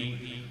വ്യക്തി.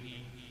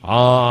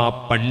 ആ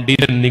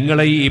പണ്ഡിതൻ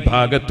നിങ്ങളെ ഈ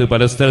ഭാഗത്ത്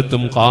പല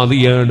സ്ഥലത്തും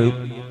ഖാദിയാണ്.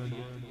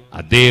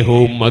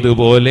 അദ്ദേഹവും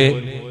അതുപോലെ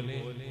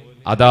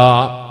അതാ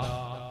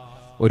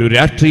ഒരു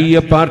രാഷ്ട്രീയ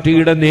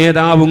പാർട്ടിയുടെ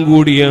നേതാവും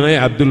കൂടിയായ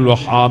അബ്ദുൽ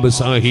വഹാബ്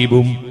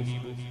സാഹിബും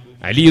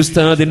അലി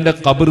ഉസ്താദിന്റെ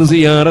ഖബർ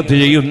സിയാറത്ത്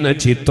ചെയ്യുന്ന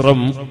ചിത്രം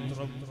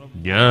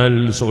ഞാൻ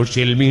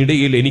സോഷ്യൽ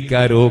മീഡിയയിൽ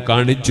എനിക്കാരോ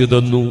കാണിച്ചു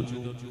തന്നു.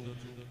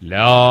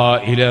 ലാ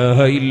ഇലാഹ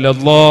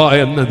ഇല്ലല്ലാഹ്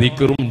എന്ന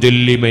ദിക്റും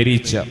ചൊല്ലി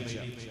മരിച്ച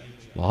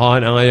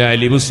മഹാനായ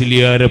അലി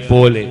മുസ്ലിയാരെ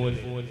പോലെ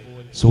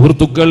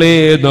സുഹൃത്തുക്കളെ,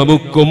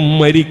 നമുക്കും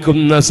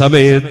മരിക്കുന്ന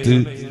സമയത്ത്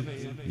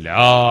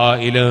ലാ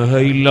ഇലാഹ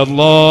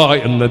ഇല്ലല്ലാഹ്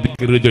എന്ന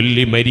ദിക്ർ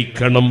ചൊല്ലി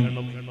മരിക്കണം.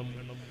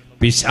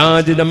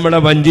 പിശാച് നമ്മളെ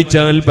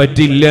വഞ്ചിച്ചാൽ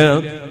പറ്റില്ല,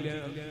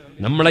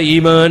 നമ്മളെ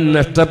ഈമാൻ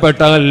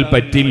നഷ്ടപ്പെട്ടാൽ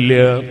പറ്റില്ല.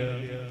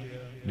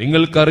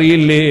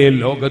 നിങ്ങൾക്കറിയില്ലേ,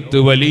 ലോകത്ത്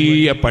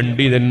വലിയ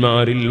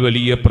പണ്ഡിതന്മാരിൽ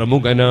വലിയ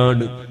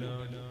പ്രമുഖനാണ്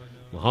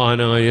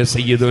മഹാനായ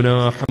സയ്യിദുനാ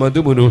അഹ്മദ്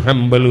ഇബ്നു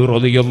ഹംബൽ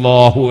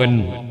റളിയല്ലാഹു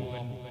അൻഹു.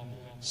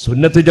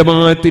 സുന്നത്ത്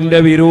ജമാഅത്തിന്റെ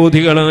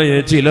വിരോധികളായ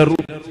ചിലർ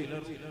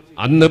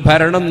അന്ന്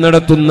ഭരണം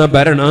നടത്തുന്ന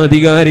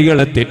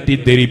ഭരണാധികാരികളെ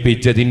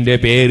തെറ്റിദ്ധരിപ്പിച്ചതിന്റെ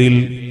പേരിൽ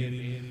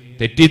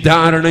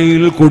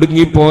തെറ്റിദ്ധാരണയിൽ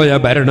കുടുങ്ങിപ്പോയ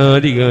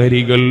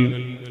ഭരണാധികാരികൾ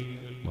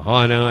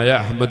മഹാനായ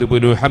അഹ്മദ്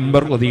ഇബ്നു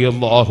ഹംബൽ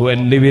റളിയല്ലാഹു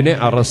അൻഹുവിനെ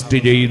അറസ്റ്റ്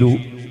ചെയ്തു.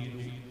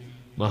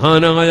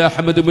 മഹാനായ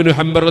അഹ്മദ് ഇബ്നു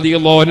ഹംബൽ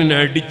റളിയല്ലാഹു അൻഹുവിനെ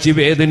അടിച്ച്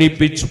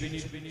വേദനിപ്പിച്ചു,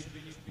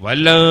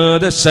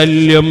 വല്ലാതെ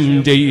ശല്യം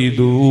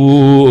ചെയ്തു.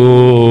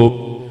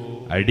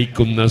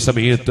 അടിക്കുന്ന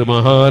സമയത്ത്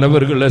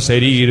മഹാനവറുകളുടെ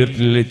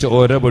ശരീരത്തിൽ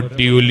ചോര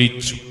പൊട്ടി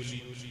ഒലിച്ചു.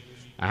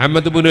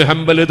 അഹ്മദ് ഇബ്നു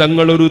ഹംബൽ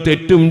തങ്ങൾ ഒരു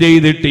തെറ്റും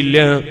ചെയ്തിട്ടില്ല.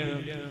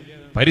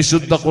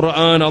 പരിശുദ്ധ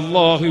ഖുർആൻ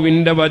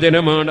അല്ലാഹുവിന്റെ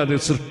വചനമാണ്, അത്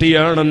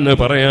സൃഷ്ടിയാണെന്ന്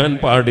പറയാൻ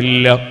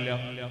പാടില്ല.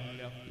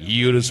 ഈ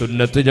ഒരു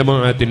സുന്നത്ത്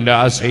ജമാഅത്തിന്റെ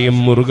ആശയം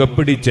മുറുകെ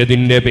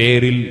പിടിച്ചതിന്റെ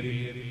പേരിൽ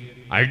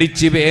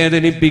അടിച്ച്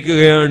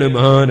വേദനിപ്പിക്കുകയാണ്,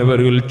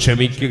 മാനവരുകൾ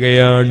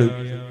ക്ഷമിക്കുകയാണ്.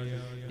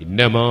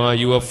 ഇന്നമാ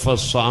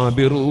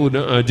യുവഫസ്സാബിറൂന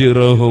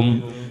അജ്റഹും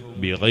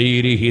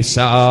ബിഗൈരി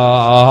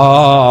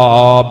ഹിസാബ്.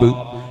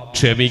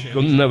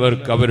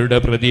 ക്ഷമിക്കുന്നവർക്ക് അവരുടെ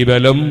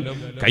പ്രതിഫലം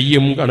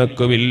കയ്യും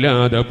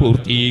കണക്കുമില്ലാതെ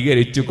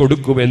പൂർത്തീകരിച്ചു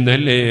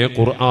കൊടുക്കുമെന്നല്ലേ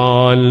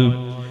ഖുർആൻ.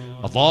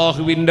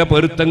 അല്ലാഹുവിന്റെ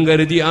പൊരുത്തം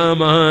കരുതി ആ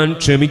മഹാൻ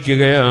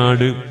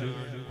ക്ഷമിക്കുകയാണ്.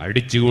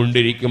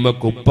 അടിച്ചുകൊണ്ടിരിക്കുമ്പോ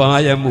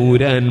കുപ്പായം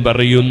ഊരാൻ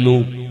പറയുന്നു.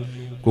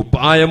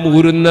 കുപ്പായം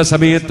ഊരുന്ന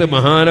സമയത്ത്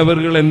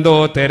മഹാനവറുകൾ എന്തോ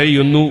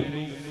തെരയുന്നു.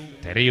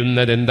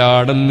 തെരയുന്നത്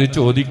എന്താണെന്ന്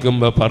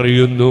ചോദിക്കുമ്പോ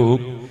പറയുന്നു,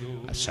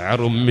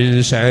 അശഅറും മിൻ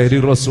ശഅരി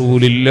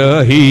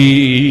റസൂലില്ലാഹി.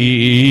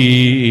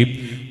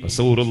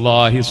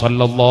 റസൂലുള്ളാഹി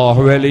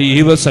സ്വല്ലല്ലാഹു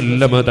അലൈഹി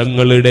വസല്ലമ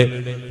തങ്ങളുടെ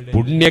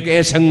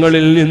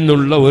പുണ്യകേശങ്ങളിൽ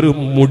നിന്നുള്ള ഒരു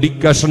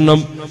മുടിക്കഷ്ണം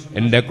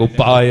എന്റെ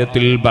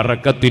കുപ്പായത്തിൽ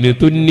ബറക്കത്തിന്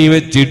തുന്നി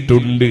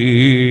വെച്ചിട്ടുണ്ട്.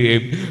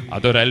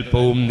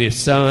 അതൊരൽപ്പവും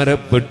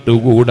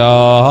നിസ്സാരപ്പെട്ടുകൂടാ,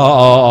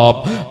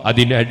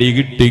 അതിനടി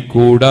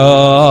കിട്ടിക്കൂടാ,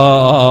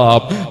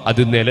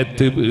 അത്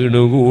നിലത്ത്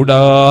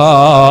വീണുകൂടാ.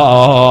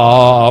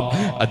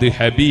 അത്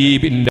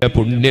ഹബീബിന്റെ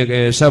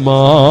പുണ്യകേശമാണ്.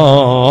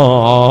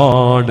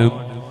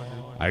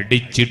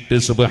 അടിച്ചിട്ട്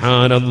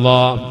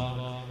സുബ്ഹാനല്ലാഹ്,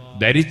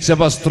 ധരിച്ച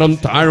വസ്ത്രം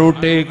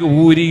താഴോട്ടേക്ക്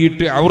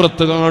ഊരിയിട്ട്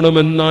ഔറത്ത്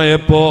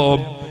കാണുമെന്നായപ്പോ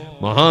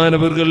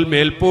മഹാനവറുകൾ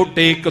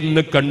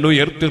മേൽപോട്ടേക്കൊന്ന്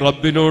കണ്ണുയർത്തി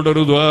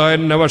റബ്ബിനോടൊരു ദുആ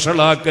എന്നെ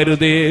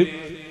വഷളാക്കരുതേ.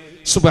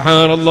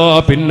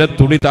 സുബ്ഹാനല്ലാഹ്, പിന്നെ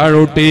തുണി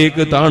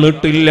താഴോട്ടേക്ക്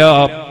താണിട്ടില്ല.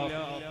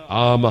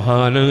 ആ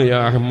മഹാനായ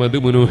അഹ്മദ്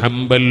ഇബ്നു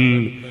ഹംബൽ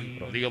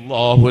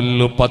റളിയല്ലാഹു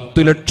അൻഹു 10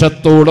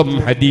 ലക്ഷത്തോളം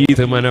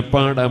ഹദീസ്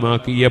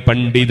മനപ്പാഠമാക്കിയ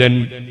പണ്ഡിതൻ.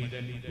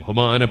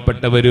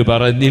 ബഹുമാനപ്പെട്ടവര്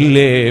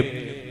പറഞ്ഞില്ലേ,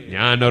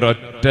 ഞാൻ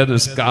ഒരൊറ്റ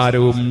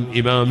നിസ്കാരവും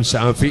ഇമാം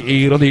ശാഫിഈ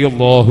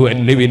റളിയല്ലാഹു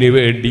അൻഹുവിന്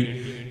വേണ്ടി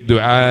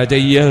ദുആ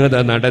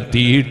ചെയ്യാതെ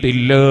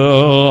നടത്തിയിട്ടില്ല.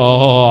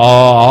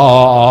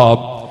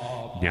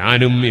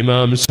 ഞാനും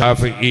ഇമാം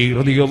ശാഫിഈ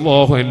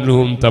റളിയല്ലാഹു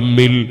അൻഹുവും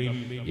തമ്മിൽ,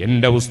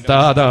 എന്റെ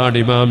ഉസ്താദാണ്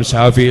ഇമാം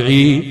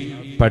ശാഫിഈ.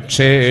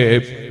 പക്ഷേ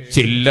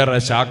ചില്ലറ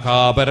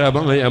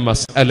ശാഖാപരമായ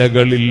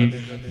മസ്അലകളിൽ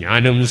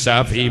ഞാനും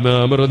ശാഫിഈ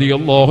ഇമാം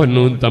റളിയല്ലാഹു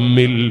അൻഹുവും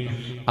തമ്മിൽ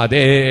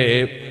അതേ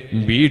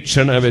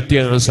വീക്ഷണ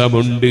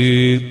വ്യത്യാസമുണ്ട്.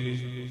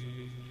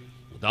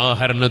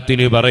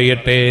 ഉദാഹരണത്തിന്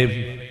പറയട്ടെ,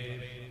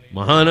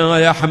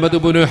 മഹാനായ അഹ്മദ്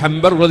ഇബ്നു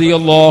ഹംബൽ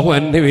റളിയല്ലാഹു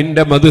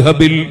അൻഹുവിന്റെ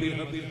മദ്ഹബിൽ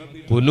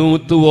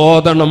ഖുനൂത്ത്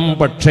ഓതണം,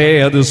 പക്ഷേ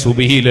അത്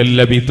സുബ്ഹിയിലല്ല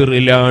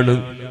വിത്റിലാണ്.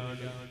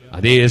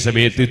 അതേ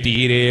സമയത്ത്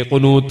തീരെ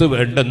ഖുനൂത്ത്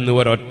വേണ്ടെന്ന്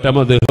ഒരൊറ്റ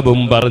മദ്ഹബും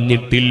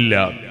പറഞ്ഞിട്ടില്ല.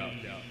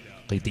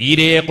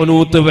 തീരെ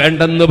ഖുനൂത്ത്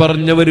വേണ്ടെന്ന്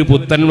പറഞ്ഞവര്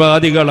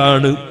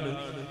പുത്തൻവാദികളാണ്.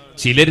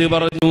 ചിലര്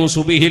പറഞ്ഞു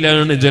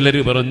സുബ്ഹിയിലാണ്,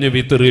 ചിലര് പറഞ്ഞു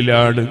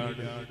വിത്റിലാണ്.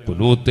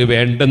 ഖുനൂത്ത്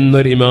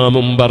വേണ്ടെന്നൊരു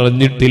ഇമാമും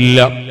പറഞ്ഞിട്ടില്ല.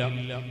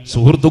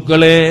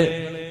 സുഹൃത്തുക്കളെ,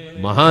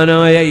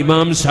 മഹാനായ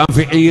ഇമാം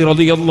ശാഫിഈ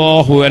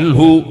റളിയല്ലാഹു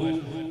അൻഹു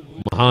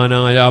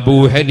മഹാനായ അബൂ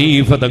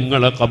ഹനീഫ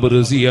തങ്ങളെ ഖബർ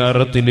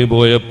സിയാറത്തിന്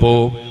പോയപ്പോ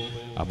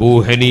അബൂ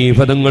ഹനീഫ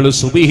തങ്ങൾ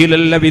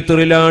സുബ്ഹിയിലല്ല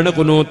വിത്റിലാണ്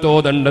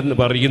ഖുനൂത്തോദണ്ടെന്ന്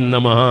പറയുന്ന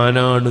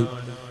മഹാനാണ്.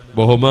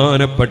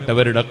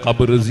 ബഹുമാനപ്പെട്ടവരുടെ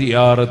ഖബർ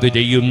സിയാറത്ത്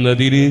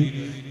ചെയ്യുന്നതിന്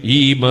ഈ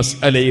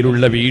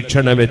മസ്അലയിലുള്ള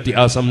വീക്ഷണ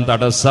വ്യത്യാസം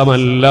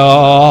തടസ്സമല്ല.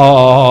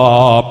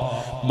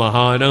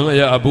 മഹാനായ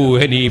അബൂ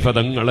ഹനീഫ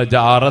തങ്ങളെ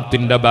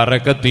ജാറത്തിന്റെ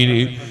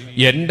ബറക്കത്തിന്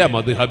എന്റെ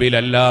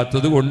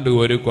മദ്ഹബിലല്ലാത്തത് കൊണ്ട്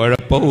ഒരു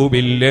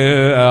കുഴപ്പവുമില്ല.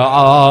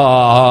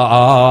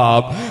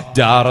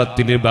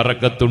 ജാറത്തിന്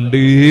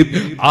ബറക്കത്തുണ്ട്,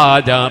 ആ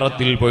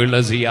ജാറത്തിൽ പോയുള്ള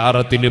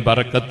സിയാറത്തിന്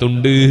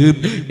ബറക്കത്തുണ്ട്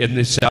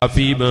എന്ന്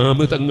ശാഫി ഇമാം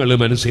തങ്ങൾ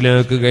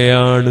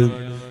മനസ്സിലാക്കുകയാണ്.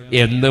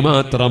 എന്ന്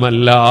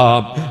മാത്രമല്ല,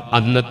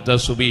 അന്നത്തെ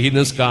സുബ്ഹി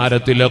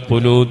നിസ്കാരത്തിലെ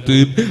ഖുനൂത്ത്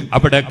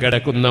അവിടെ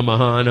കിടക്കുന്ന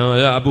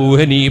മഹാനായ അബൂ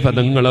ഹനീഫ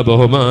തങ്ങളെ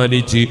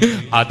ബഹുമാനിച്ച്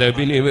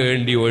അദബിന്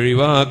വേണ്ടി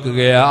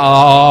ഒഴിവാക്കുകയാണ്.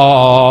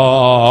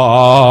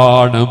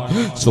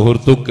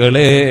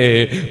 സുഹൃത്തുക്കളെ,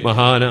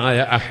 മഹാനായ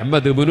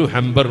അഹ്മദ് ഇബ്നു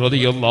ഹംബൽ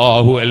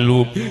റളിയല്ലാഹു അൻഹു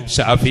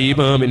ശാഫി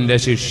ഇമാമിന്റെ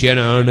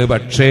ശിഷ്യനാണ്.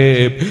 പക്ഷേ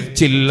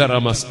ചില്ലറ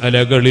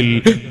മസ്അലകളിൽ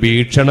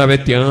വീക്ഷണ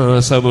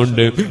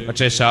വ്യത്യാസമുണ്ട്.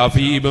 പക്ഷെ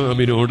ശാഫി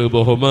ഇമാമിനോട്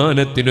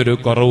ബഹുമാനത്തിനൊരു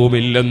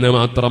കുറവുമില്ലെന്ന്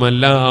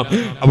മാത്രമല്ല,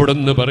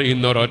 അവിടുന്ന്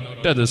പറയുന്ന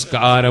ഒരൊറ്റ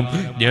നിസ്കാരം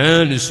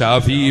ഞാൻ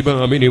ശാഫി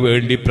ഇമാമിന്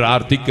വേണ്ടി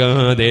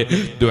പ്രാർത്ഥിക്കാതെ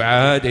ദുആ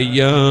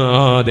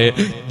ചെയ്യാതെ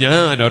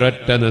ഞാൻ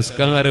ഒരൊറ്റ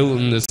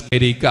നിസ്കാരവും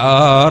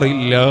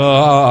നിസ്കരിക്കാറില്ല.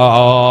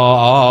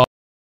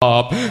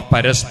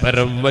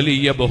 പരസ്പരം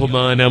വലിയ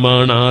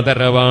ബഹുമാനമാണ്,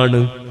 ആദരവാണ്.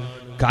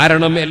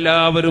 കാരണം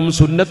എല്ലാവരും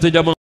സുന്നത്ത്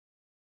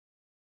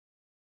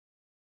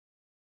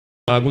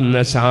ജമാഅത്താകുന്ന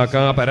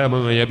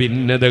ശാഖാപരമായ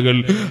ഭിന്നതകൾ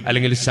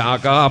അല്ലെങ്കിൽ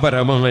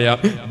ശാഖാപരമായ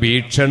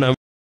വീക്ഷണ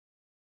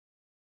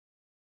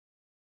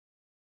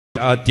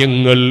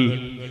ങ്ങൾ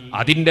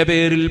അതിന്റെ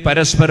പേരിൽ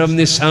പരസ്പരം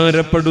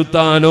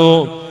നിസ്സാരപ്പെടുത്താനോ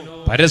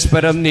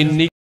പരസ്പരം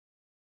നിന്ദിക്കാനോ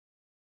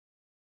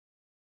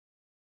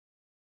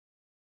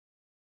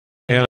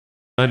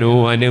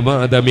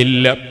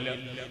അനുവാദമില്ല.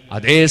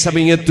 അതേ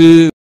സമയത്ത്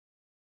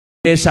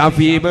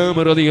ഷാഫി ഇമാം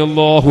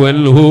റളിയല്ലാഹു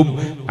അൻഹും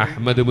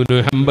അഹ്മദ് ഇബ്നു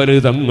ഹംബൽ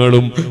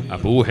തങ്ങളും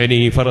അബൂ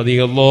ഹനീഫ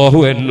റളിയല്ലാഹു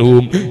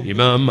അൻഹും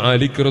ഇമാം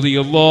മാലിക്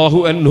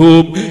റളിയല്ലാഹു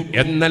അൻഹും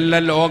എന്നല്ല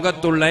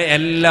ലോകത്തുള്ള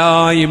എല്ലാ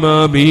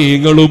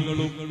ഇമാമീങ്ങളും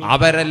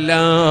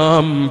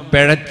അവരെല്ലാം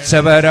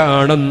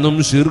പിഴച്ചവരാണെന്നും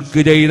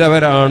ശിർക്ക്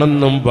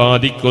ചെയ്തവരാണെന്നും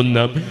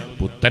വാദിക്കുന്ന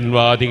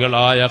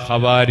പുത്തൻവാദികളായ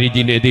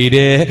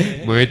ഖവാരിജിനെതിരെ,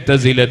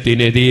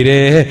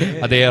 മുഅ്തസിലത്തിനെതിരെ,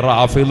 അതേ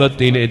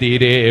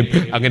റാഫിളത്തിനെതിരെ,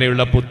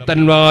 അങ്ങനെയുള്ള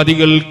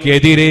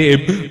പുത്തൻവാദികൾക്കെതിരെ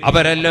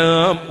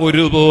അവരെല്ലാം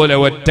ഒരുപോലെ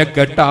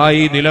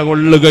ഒറ്റക്കെട്ടായി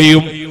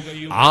നിലകൊള്ളുകയും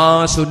ആ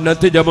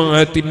സുന്നത്ത്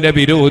ജമാഅത്തിന്റെ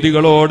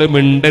വിരോധികളോട്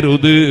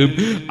മിണ്ടരുത്,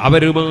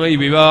 അവരുമായി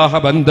വിവാഹ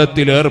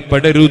ബന്ധത്തിൽ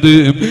ഏർപ്പെടരുത്,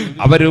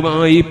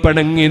 അവരുമായി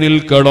പിണങ്ങി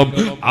നിൽക്കണം,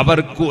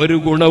 അവർക്ക് ഒരു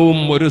ഗുണവും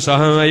ഒരു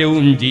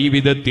സഹായവും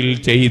ജീവിതത്തിൽ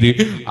ചെയ്ത്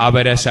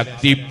അവരെ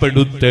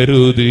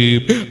ശക്തിപ്പെടുത്തരുത്.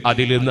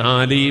 അതിൽ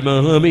 4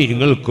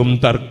 ഇമാമിങ്ങൾക്കും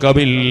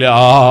തർക്കമില്ല,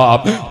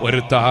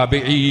 ഒരു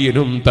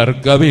താബിഈനും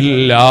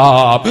തർക്കമില്ല,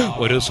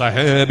 ഒരു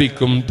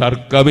സഹാബിക്കും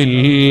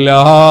തർക്കമില്ല.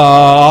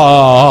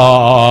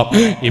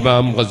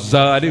 ഇമാം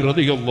ഗസ്സാലി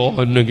റളിയല്ലാഹു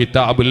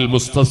കിതാബുൽ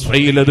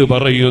മുസ്തസ്ഫയിൽ അത്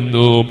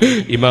പറയുന്നു,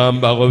 ഇമാം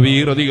ബഗവി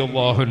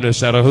റളിയല്ലാഹു അൻഹു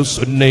ശർഹ്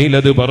സുന്നയിൽ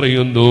അത്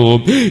പറയുന്നു.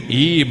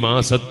 ഈ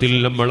മാസത്തിൽ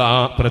നമ്മൾ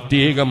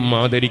പ്രത്യേകം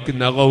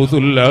ആദരിക്കുന്ന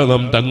ഗൗസുൽ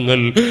ആദം തങ്ങൾ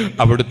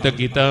അവിടുത്തെ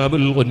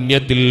കിതാബുൽ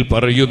ഗുന്യത്തിൽ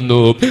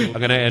പറയുന്നു.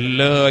 അങ്ങനെ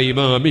എല്ലാ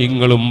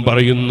ഇമാമിങ്ങളും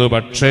പറയുന്നു.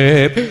 പക്ഷേ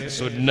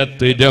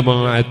സുന്നത്ത്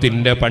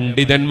ജമാഅത്തിന്റെ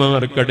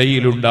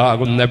പണ്ഡിതന്മാർക്കിടയിൽ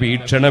ഉണ്ടാകുന്ന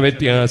വീക്ഷണ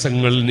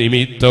വ്യത്യാസങ്ങൾ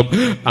നിമിത്തം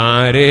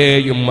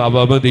ആരെയും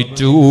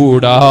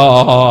അവമതിച്ചുകൂടാ,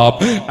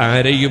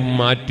 ആരെയും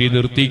മാറ്റി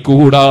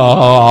നിർത്തിക്കൂടാ,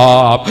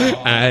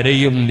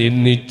 ആരെയും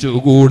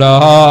നിന്ദിച്ചുകൂടാ.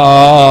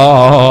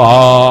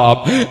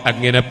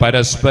 അങ്ങനെ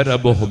പരസ്പര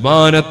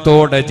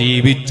ബഹുമാനത്തോടെ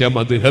ജീവിച്ച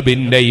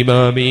മദ്ഹബിന്റെ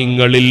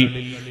ഇമാമിങ്ങളിൽ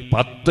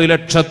 10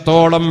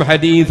 ലക്ഷത്തോളം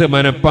ഹദീസ്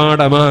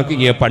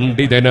മനപ്പാടമാക്കിയ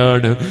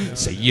പണ്ഡിതനാണ്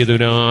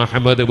സയ്യിദുനാ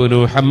അഹ്മദ് ഇബ്നു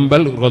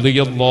ഹംബൽ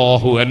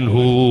റളിയല്ലാഹു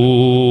അൻഹു.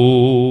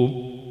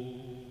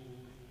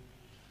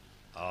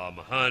 ആ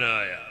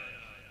മഹാനായ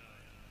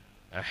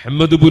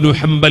അഹ്മദ് ഇബ്നു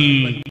ഹംബൽ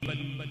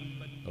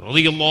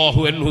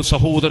റളിയല്ലാഹു അൻഹു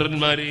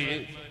സഹോദരന്മാരെ,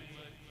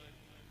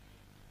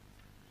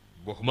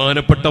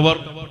 ബഹുമാനപ്പെട്ടവർ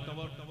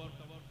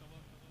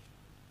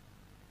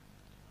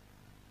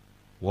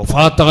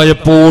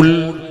വഫാത്തായപ്പോൾ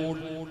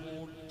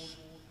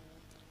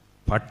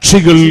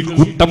പക്ഷികൾ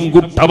കൂട്ടം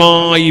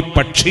കൂട്ടമായി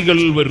പക്ഷികൾ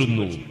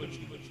വരുന്നു.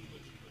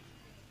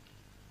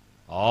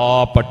 ആ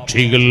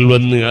പക്ഷികൾ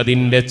വന്ന്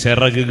അതിന്റെ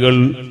ചിറകുകൾ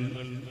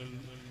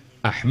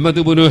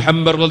അഹ്മദ് ഇബ്നു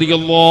ഹംബൽ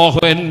റളിയല്ലാഹു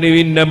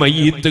അൻഹുവിന്റെ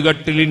മയ്യിത്ത്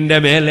കട്ടിലിന്റെ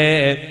മേലെ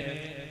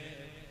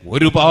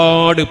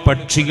ഒരുപാട്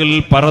പക്ഷികൾ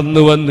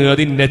പറന്നു വന്ന്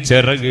അതിന്റെ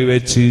ചിറക്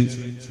വെച്ച്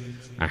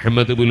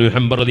അഹ്മദ് ഇബ്നു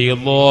ഹംബൽ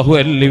റളിയല്ലാഹു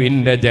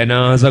അൻഹുവിന്റെ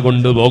ജനാസ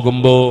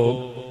കൊണ്ടുപോകുമ്പോ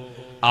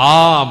ആ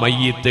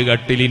മയ്യിത്ത്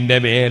കട്ടിലിന്റെ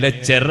മേലെ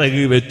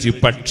ചിറക് വെച്ച്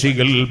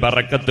പക്ഷികൾ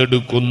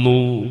ബറക്കത്തെടുക്കുന്നു.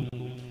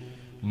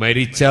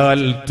 മരിച്ചാൽ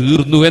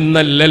തീർന്നു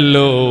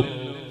എന്നല്ലല്ലോ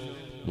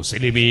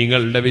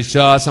മുസ്ലിമീങ്ങളുടെ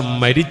വിശ്വാസം,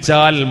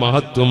 മരിച്ചാൽ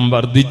മഹത്വം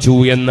വർദ്ധിച്ചു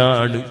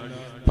എന്നാണ്.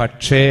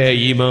 പക്ഷേ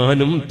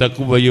ഈമാനും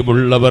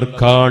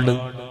തഖ്വയുമുള്ളവർക്കാണ്.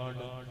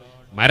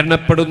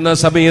 മരണപ്പെടുന്ന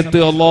സമയത്ത്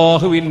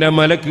അല്ലാഹുവിന്റെ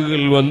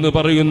മലക്കുകൾ വന്ന്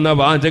പറയുന്ന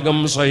വാചകം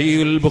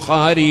സഹീഹുൽ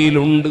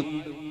ബുഖാരിയിലുണ്ട്,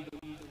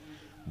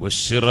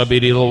 ബുശ്റ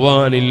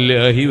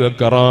ബിറിദ്വാനില്ലാഹി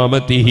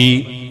വകറാമതിഹി.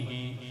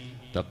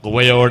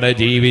 തഖ്വയോടെ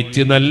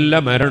ജീവിച്ച് നല്ല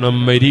മരണം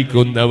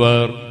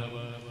മരിക്കുന്നവർ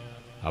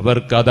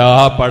അവർക്കതാ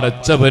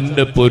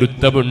പടച്ചവന്റെ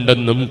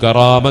പൊരുത്തമുണ്ടെന്നും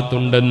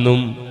കറാമത്തുണ്ടെന്നും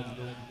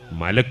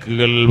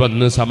മലക്കുകൾ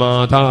വന്ന്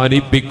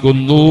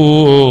സമാധാനിപ്പിക്കുന്നു.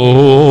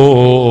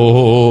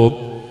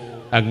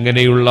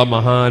 അങ്ങനെയുള്ള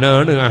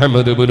മഹാനാണ്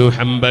അഹ്മദ് ഇബ്നു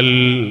ഹംബൽ.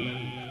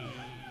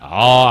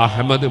 ആ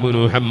അഹ്മദ്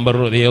ഇബ്നു ഹംബൽ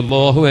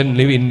റളിയല്ലാഹു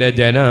അൻഹുവിന്റെ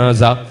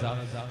ജനാസ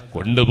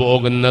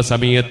കൊണ്ടുപോകുന്ന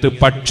സമയത്ത്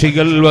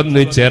പക്ഷികൾ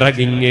വന്ന്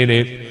ചിറകിങ്ങനെ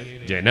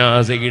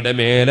ജനാസയുടെ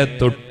മേലെ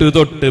തൊട്ട്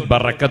തൊട്ട്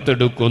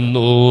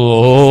ബറക്കത്തെടുക്കുന്നു.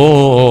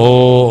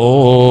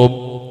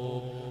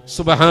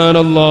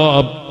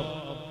 സുബ്ഹാനല്ലാഹ്.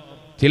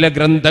 ചില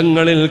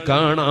ഗ്രന്ഥങ്ങളിൽ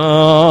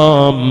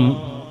കാണാം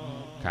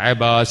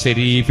കഅബ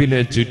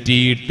ശരീഫിനെ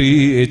ചുറ്റിയിട്ട്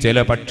ചില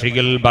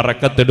പക്ഷികൾ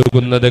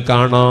ബറക്കത്തെടുക്കുന്നത്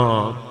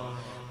കാണാം.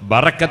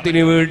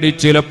 ബറക്കത്തിന് വേണ്ടി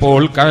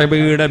ചിലപ്പോൾ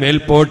കഅബയുടെ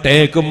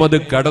മേൽപോട്ടേക്കും അത്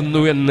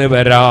കടന്നു എന്ന്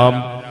വരാം.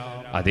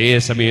 അതേ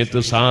സമയത്ത്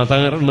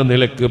സാധാരണ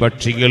നിലക്ക്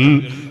പക്ഷികൾ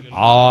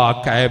ആ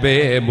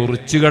കഅബയെ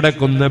മുറിച്ചു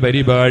കടക്കുന്ന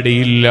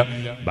പരിപാടിയില്ല.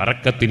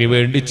 ബറക്കത്തിന്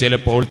വേണ്ടി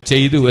ചിലപ്പോൾ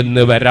ചെയ്തു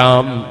എന്ന്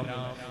വരാം.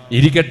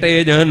 ഇരിക്കട്ടെ,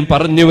 ഞാൻ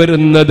പറഞ്ഞു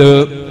വരുന്നത്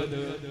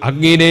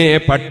അങ്ങനെ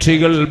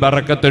പക്ഷികൾ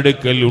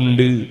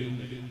ബറക്കത്തെടുക്കലുണ്ട്,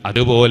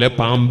 അതുപോലെ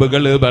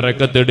പാമ്പുകൾ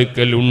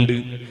ബറക്കത്തെടുക്കലുണ്ട്,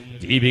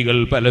 ജീവികൾ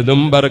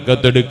പലതും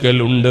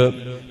ബറക്കത്തെടുക്കലുണ്ട്.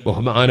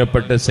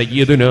 ബഹുമാനപ്പെട്ട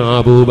സയ്യിദുനാ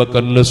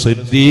അബൂബക്കർ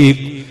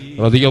സിദ്ദീഖ്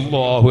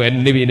റളിയല്ലാഹു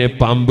അൻഹുവിനെ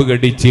പാമ്പ്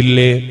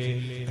കടിച്ചില്ലേ?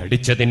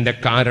 കടിച്ചതിന്റെ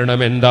കാരണം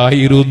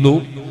എന്തായിരുന്നു?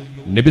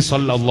 നബി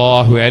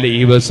സല്ലല്ലാഹു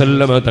അലൈഹി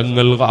വസല്ലമ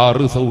തങ്ങൾ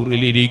ഗാറു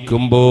സൗറിൽ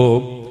ഇരിക്കുമ്പോ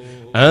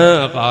ആ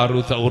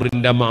ഗാറു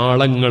സൗറിന്റെ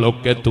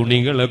മാളങ്ങളൊക്കെ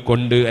തുണികളെ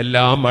കൊണ്ട്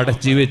എല്ലാം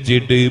അടച്ചു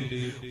വെച്ചിട്ട്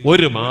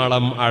ഒരു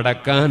മാളം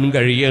അടക്കാൻ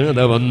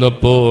കഴിയാതെ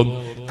വന്നപ്പോ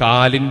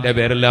കാലിന്റെ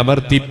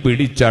വിരലമർത്തി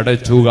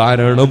പിടിച്ചടച്ചു.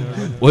 കാരണം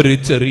ഒരു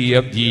ചെറിയ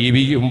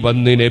ജീവിയും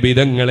വന്ന് നബി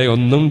തങ്ങളെ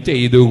ഒന്നും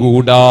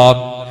ചെയ്തുകൂടാ.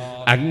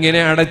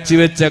 അങ്ങനെ അടച്ചു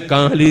വെച്ച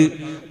കാല്,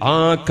 ആ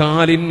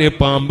കാലിന്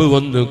പാമ്പ്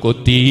വന്ന്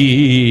കൊത്തി.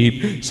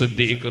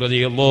 സിദ്ദീഖ്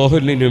റളിയല്ലാഹു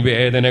അൻഹു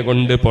വേദന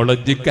കൊണ്ട്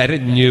പൊളച്ച്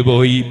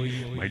കരഞ്ഞുപോയി.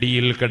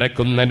 മടിയിൽ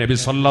കിടക്കുന്ന നബി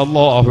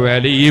സല്ലല്ലാഹു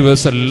അലൈഹി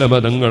വസല്ലമ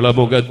തങ്ങളുടെ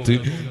മുഖത്ത്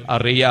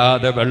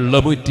അറിയാതെ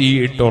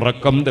വെള്ളമുറ്റിയിട്ട്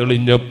ഉറക്കം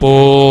തെളിഞ്ഞപ്പോൾ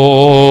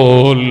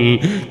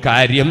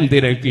കാര്യം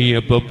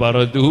തിരക്കിയപ്പോ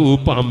പറഞ്ഞു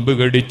പാമ്പ്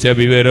കടിച്ച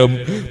വിവരം.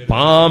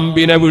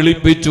 പാമ്പിനെ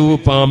വിളിപ്പിച്ചു.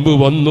 പാമ്പ്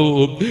വന്നു.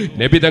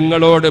 നബി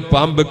തങ്ങളോട്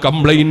പാമ്പ്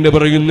കംപ്ലൈന്റ്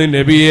പറയുന്നു,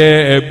 നബിയെ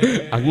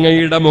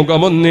അങ്ങയുടെ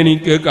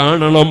മുഖമൊന്നെനിക്ക്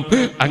കാണണം,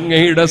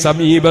 അങ്ങയുടെ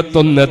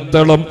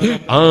സമീപത്തൊന്നെത്തണം.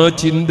 ആ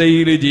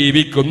ചിന്തയിൽ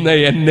ജീവിക്കുന്ന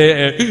എന്നെ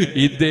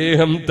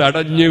ഇദ്ദേഹം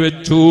തടഞ്ഞു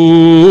വെച്ചു.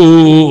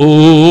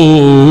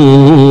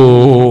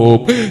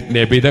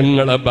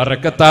 നബിതങ്ങളെ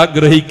ബറക്കത്ത്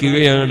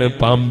ആഗ്രഹിക്കുകയാണ്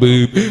പാമ്പ്.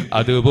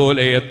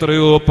 അതുപോലെ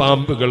എത്രയോ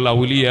പാമ്പുകൾ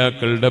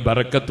ഔലിയാക്കളുടെ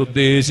ബറക്കത്ത്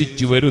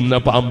ഉദ്ദേശിച്ചു വരുന്ന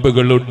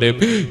പാമ്പുകളുണ്ട്.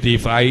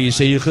 റിഫായി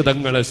ശൈഖ്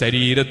തങ്ങളെ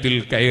ശരീരത്തിൽ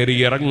കയറി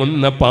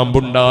ഇറങ്ങുന്ന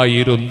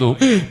പാമ്പുണ്ടായിരുന്നു.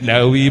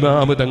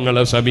 നവീമാമ്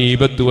തങ്ങളെ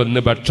സമീപത്ത് വന്ന്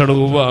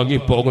ഭക്ഷണവും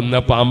വാങ്ങിപ്പോകുന്ന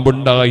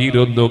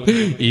പാമ്പുണ്ടായിരുന്നു.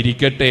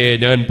 ഇരിക്കട്ടെ,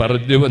 ഞാൻ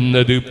പറഞ്ഞു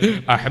വന്നത്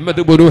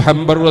അഹ്മദ് ഇബ്നു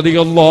ഹംബൽ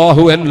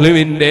റളിയല്ലാഹു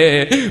അൻഹുവിന്റെ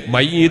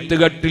മയ്യിത്ത്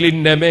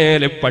കട്ടിലിന്റെ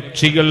മേലെ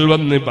പക്ഷികൾ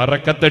വന്ന്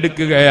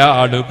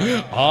ബറക്കത്തെടുക്കുകയാണ്.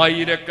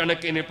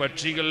 ആയിരക്കണക്കിന്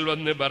പക്ഷികൾ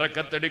വന്ന്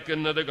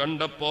ബറക്കത്തെടുക്കുന്നത്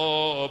കണ്ടപ്പോ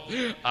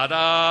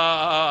അതാ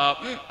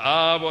ആ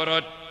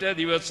ഒരൊറ്റ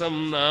ദിവസം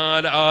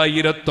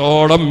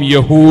 4000-ഓളം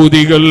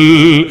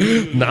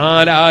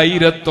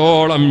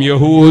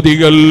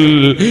യഹൂദികൾ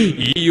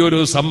ഈ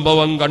ഒരു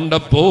സംഭവം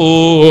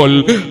കണ്ടപ്പോൾ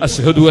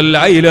അശ്ഹദു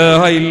അല്ലാ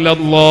ഇലാഹ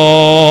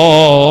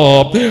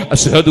ഇല്ലല്ലാഹ്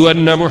അശ്ഹദു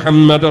അന്ന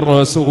മുഹമ്മദർ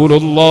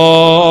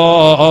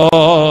റസൂലുള്ളാഹ്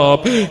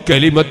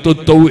കലിമത്തു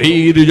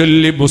തൗഹീദ്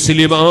ചൊല്ലി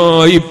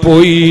മുസ്ലിമായി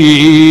പോയി.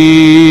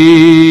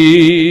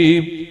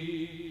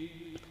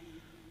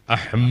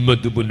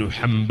 അഹ്മദ് ഇബ്നു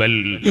ഹംബൽ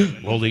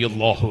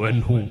റളിയല്ലാഹു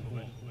അൻഹു,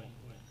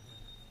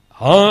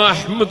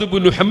 അഹ്മദ്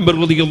ഇബ്നു ഹംബൽ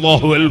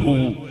റളിയല്ലാഹു അൻഹു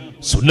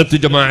സുന്നത്ത്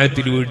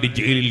ജമാഅത്തിന് വേണ്ടി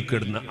ജയിലിൽ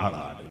കിടന്ന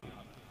ആളാണ്.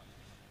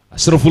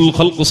 അഷ്റഫുൽ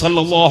ഖൽഖ്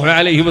സല്ലല്ലാഹു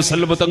അലൈഹി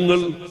വസല്ലം തങ്ങൾ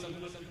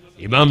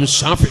ഇമാം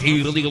ഷാഫിഈ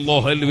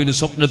റളിയല്ലാഹു അൻഹുവിന്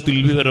സ്വപ്നത്തിൽ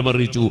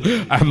വിവരമറിയിച്ചു,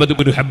 അഹ്മദ്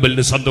ഇബ്നു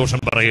ഹംബലിന് സന്തോഷം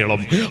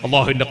പറയണം,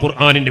 അല്ലാഹുവിന്റെ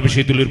ഖുർആനിന്റെ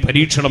വിഷയത്തിൽ ഒരു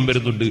പരീക്ഷണം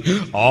വരുന്നുണ്ട്.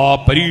 ആ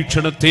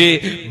പരീക്ഷണത്തെ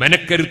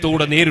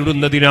മനക്കരുത്തോടെ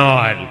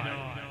നേരിടുന്നതിനാൽ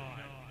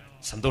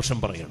സന്തോഷം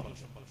പറയണം.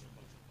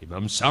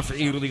 ഇമാം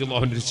ഷാഫിഈ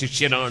റളിയല്ലാഹു അൻഹു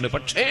ശിഷ്യനാണ്.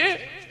 പക്ഷേ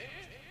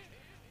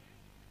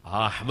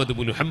അഹ്മദ്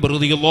ഇബ്നു ഹംബൽ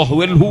റളിയല്ലാഹു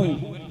അൻഹു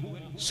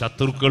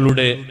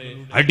ശത്രുക്കളുടെ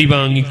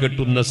അടിവാങ്ങി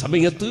കെട്ടുന്ന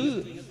സമയത്ത്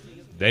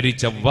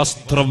ധരിച്ച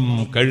വസ്ത്രം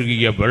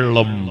കഴുകിയ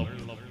വെള്ളം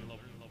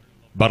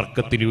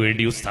ബർക്കത്തിന്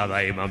വേണ്ടി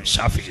ഉസ്താദായ ഇമാം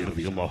ഷാഫിഈ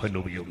റളിയല്ലാഹു അൻഹു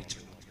ഉപയോഗിച്ചു.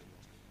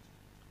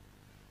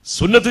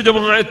 സുന്നത്ത്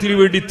ജമാഅത്തിന്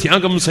വേണ്ടി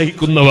ത്യാഗം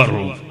സഹിക്കുന്നവർ,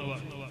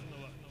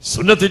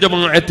 സുന്നത്ത്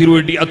ജമാഅത്തിന്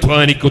വേണ്ടി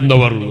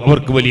അധ്വാനിക്കുന്നവർ,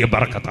 അവർക്ക് വലിയ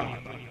ബർക്കത്താണ്.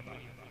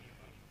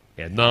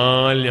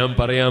 എന്നാൽ ഞാൻ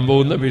പറയാൻ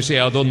പോകുന്ന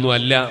വിഷയം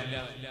അതൊന്നുമല്ല.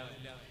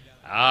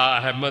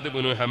 അഹ്മദ്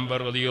ഇബ്നു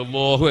ഹംബൽ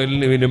റളിയല്ലാഹു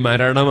അൻഹുവിന്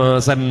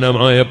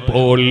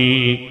മരണമാസന്നമായപ്പോൾ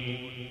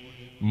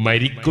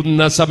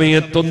മരിക്കുന്ന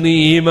സമയത്തൊന്ന്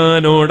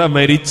ഈമാനോടെ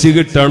മരിച്ചു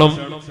കിട്ടണം.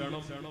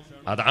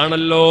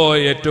 അതാണല്ലോ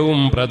ഏറ്റവും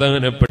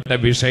പ്രധാനപ്പെട്ട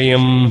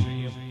വിഷയം.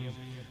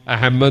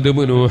 അഹ്മദ്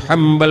ഇബ്നു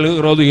ഹംബൽ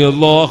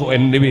റളിയല്ലാഹു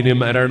അൻഹുവിന്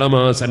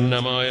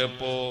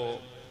മരണമാസന്നമായപ്പോ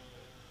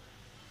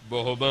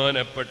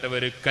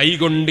ബഹുമാനപ്പെട്ടവര്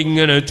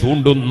കൈകൊണ്ടിങ്ങനെ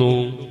ചൂണ്ടുന്നു,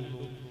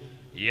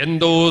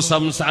 എന്തോ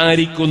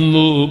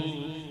സംസാരിക്കുന്നു,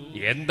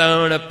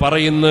 എന്താണ്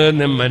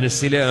പറയുന്നതെന്ന്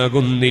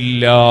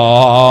മനസ്സിലാകുന്നില്ല.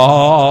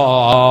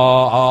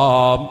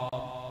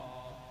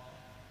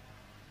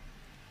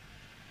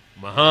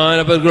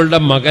 മഹാനവറുകളുടെ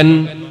മകൻ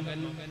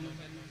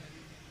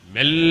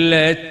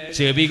മെല്ലെ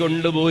ചെവി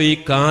കൊണ്ടുപോയി,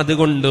 കാത്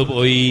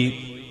കൊണ്ടുപോയി.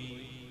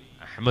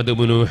 അഹ്മദ്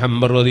ഇബ്നു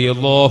ഹംബൽ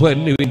റളിയല്ലാഹു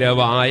അൻഹുവിന്റെ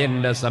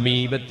വായന്റെ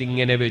സമീപത്ത്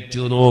ഇങ്ങനെ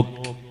വെച്ചു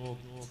നോക്കി.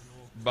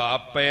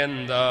 ബാപ്പ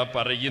എന്താ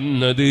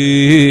പറയുന്നത്?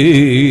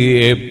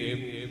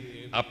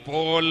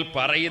 അപ്പോൾ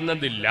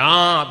പറയുന്നത് ലാ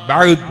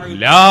ബഅദ്,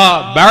 ലാ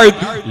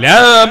ബഅദ്, ലാ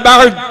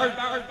ബഅദ്.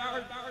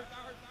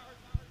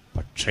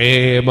 പക്ഷേ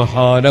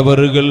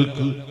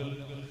മഹാനവറുകൾക്ക്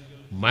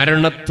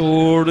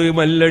മരണത്തോട്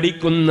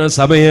മല്ലടിക്കുന്ന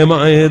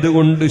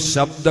സമയമായതുകൊണ്ട്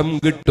ശബ്ദം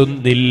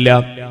കിട്ടുന്നില്ല.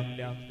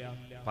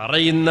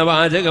 പറയുന്ന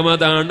വാചകം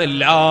അതാണ്,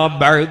 ലാ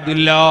ബഅദ്,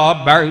 ലാ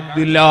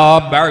ബഅദ്, ലാ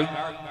ബഅദ്.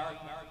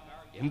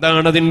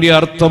 എന്താണ് അതിന്റെ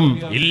അർത്ഥം?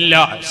 ഇല്ല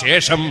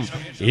ശേഷം,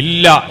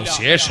 ഇല്ല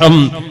ശേഷം,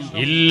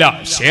 ഇല്ല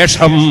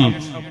ശേഷം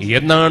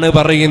എന്നാണ്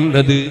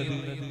പറയുന്നത്.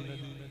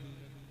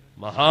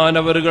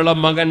 മഹാനവറുകളെ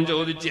മകൻ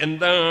ചോദിച്ച്,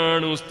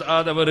 എന്താണ്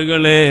ഉസ്താദ്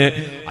അവറുകളെ?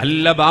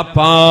 അല്ല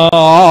ബാപ്പാ,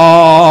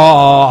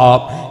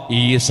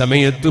 ഈ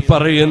സമയത്ത്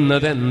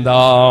പറയുന്നത് എന്താണ്?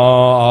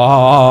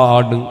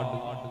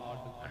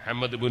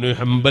 അഹ്മദ് ഇബ്നു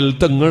ഹംബൽ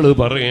തങ്ങൾ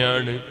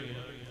പറയാണ്,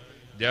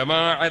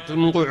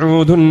 ജമാഅത്തുൻ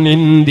ഖുഊദുൻ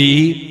ഇൻദി,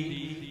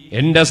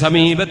 എന്റെ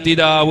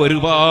സമീപത്തിതാ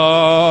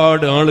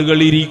ഒരുപാട് ആളുകൾ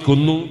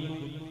ഇരിക്കുന്നു.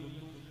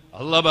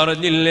 അല്ലാഹ്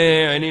പറഞ്ഞില്ലേ,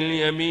 അനിൽ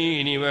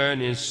യമീനി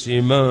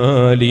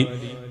വനിസ്സിമാലി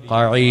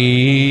ഖഈദ്.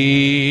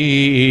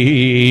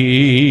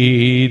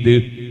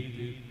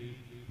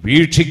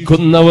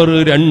 വീക്ഷിക്കുന്നവർ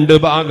രണ്ട്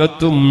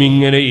ഭാഗത്തും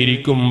ഇങ്ങനെ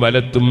ഇരിക്കും,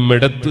 വലത്തും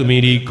ഇടത്തും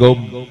ഇരിക്കും.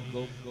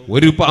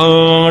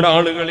 ഒരുപാട്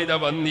ആളുകൾ ഇതാ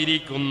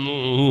വന്നിരിക്കുന്നു.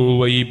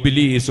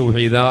 ഇബ്ലീസു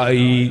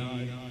ഹിദായി,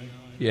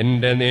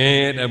 എന്റെ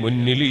നേരെ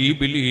മുന്നിൽ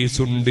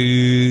ഇബ്ലീസുണ്ട്.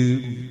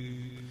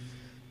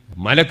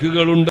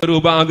 മലക്കുകളുണ്ടൊരു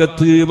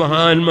ഭാഗത്ത്,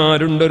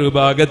 മഹാന്മാരുണ്ടൊരു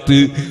ഭാഗത്ത്,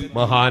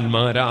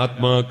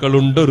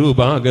 മഹാന്മാരാത്മാക്കളുണ്ടൊരു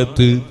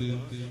ഭാഗത്ത്.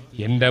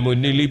 എന്റെ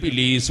മുന്നിൽ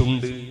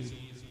ഇബ്ലീസുണ്ട്.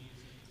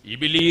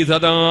 ഇബ്ലീസ്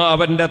അതാ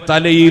അവന്റെ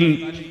തലയിൽ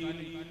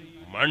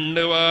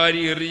മണ്ണ്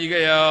വാരി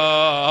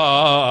എറിയുകയാണ്.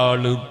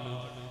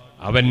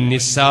 അവൻ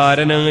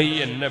നിസ്സാരനായി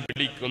എന്നെ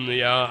വിളിക്കുന്നു,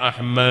 യാ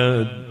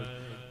അഹ്മദ്,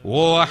 ഓ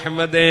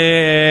അഹ്മദേ.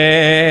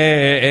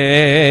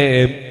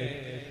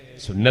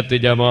 സുന്നത്ത്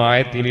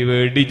ജമാഅത്തിന്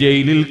വേണ്ടി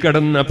ജയിലിൽ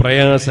കിടന്ന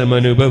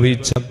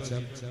പ്രയാസമനുഭവിച്ച,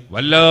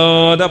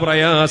 വല്ലാതെ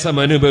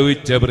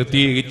പ്രയാസമനുഭവിച്ച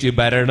പ്രത്യേകിച്ച്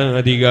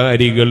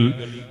ഭരണാധികാരികൾ,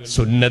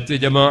 സുന്നത്ത്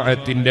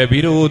ജമാഅത്തിന്റെ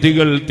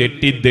വിരോധികൾ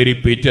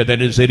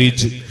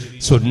തെറ്റിദ്ധരിപ്പിച്ചതനുസരിച്ച്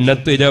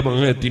സുന്നത്ത്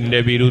ജമാഅത്തിന്റെ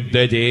വിരുദ്ധ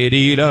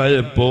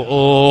ചേരിയിലായപ്പോൾ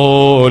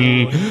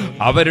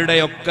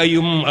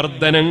അവരുടെയൊക്കെയും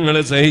മർദ്ദനങ്ങൾ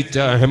സഹിച്ച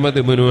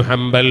അഹ്മദ് ഇബ്നു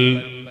ഹംബൽ,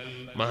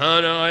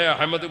 മഹാനായ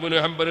അഹ്മദ് ഇബ്നു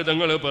ഹംബൽ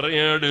തങ്ങൾ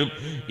പറയാണ്,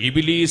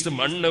 ഇബ്ലീസ്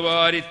മണ്ണ്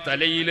വാരി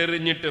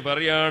തലയിലെറിഞ്ഞിട്ട്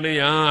പറയാണ്,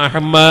 യാ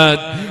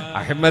അഹ്മദ്,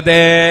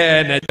 അഹ്മദേ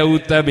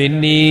നജൗത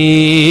മിന്നീ,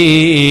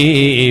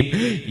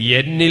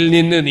 എന്നിൽ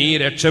നിന്ന് നീ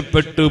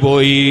രക്ഷപ്പെട്ടു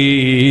പോയി.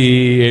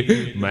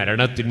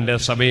 മരണത്തിന്റെ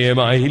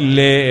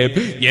സമയമായില്ലേ,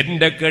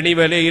 എന്റെ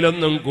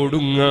കണിവലയിലൊന്നും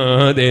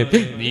കൊടുങ്ങാതെ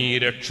നീ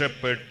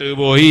രക്ഷപ്പെട്ടു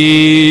പോയി.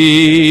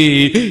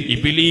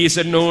 ഇബ്ലീസ്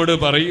എന്നോട്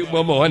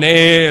പറയുമ്പോ, മോനെ,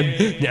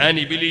 ഞാൻ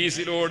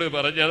ഇബ്ലീസിനോട്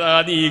പറഞ്ഞതാ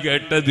നീ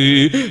കേട്ടത്,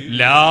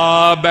 ലാ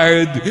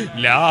ബഅദ്,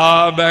 ലാ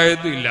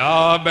ബഅദ്, ലാ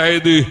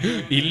ബഅദ്.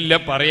 ഇല്ല,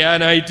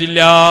 പറയാനായിട്ടില്ല,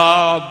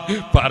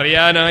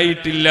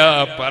 പറയാനായിട്ടില്ല,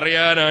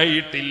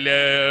 പറയാനായിട്ടില്ല.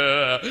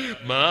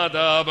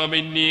 മാദാബ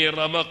മിന്നി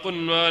റമഖുൻ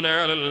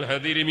വനഅലൽ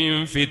ഹദിരി മിൻ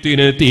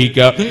ഫിത്നതിക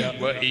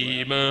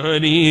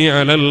വഈമാനി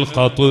അലൽ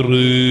ഖത്ർ.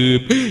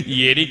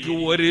 എനിക്ക്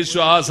ഒരു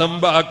ശ്വാസം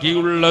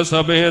ബാക്കിയുള്ള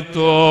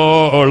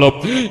സമയത്തോളം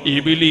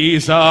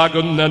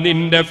ഇബ്ലീസാകുന്ന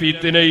നിന്റെ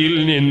ഫിത്നയിൽ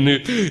നിന്ന്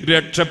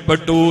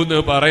രക്ഷപ്പെട്ടു എന്ന്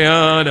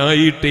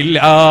പറയാനായിട്ടില്ല.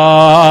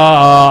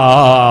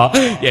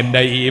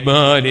 എന്റെ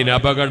ഈമാനിന്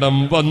അപകടം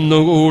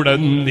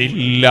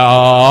വന്നുകൂടുന്നില്ല.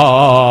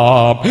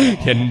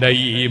 എന്റെ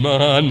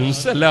ഈമാൻ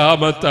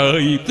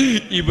സലാമത്തായി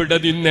ഇവിടെ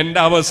നിന്ന് എന്റെ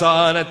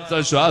അവസാനത്തെ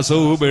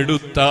ശ്വാസവും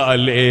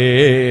എടുത്താലേ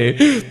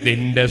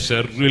നിന്റെ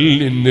ഷർറിൽ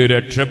നിന്ന്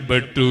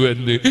രക്ഷപ്പെട്ടു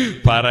എന്ന്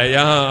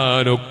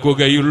പറയാനൊക്കുകയുള്ളൂ.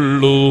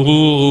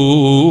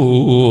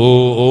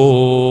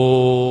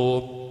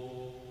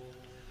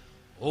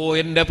 ഓ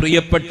എന്റെ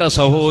പ്രിയപ്പെട്ട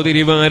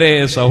സഹോദരിമാരെ,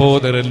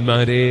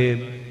 സഹോദരന്മാരെ,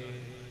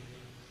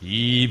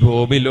 ഈ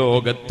ഭൂമി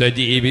ലോകത്തെ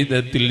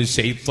ജീവിതത്തിൽ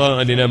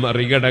ശൈത്താനിനെ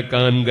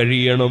മറികടക്കാൻ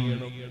കഴിയണം.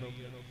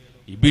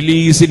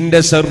 ഇബ്ലീസിന്റെ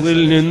ഷർറിൽ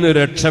നിന്ന്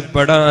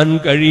രക്ഷപ്പെടാൻ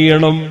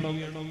കഴിയണം.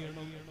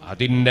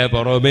 അതിന്റെ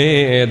പുറമേ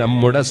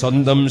നമ്മുടെ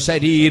സ്വന്തം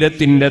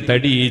ശരീരത്തിന്റെ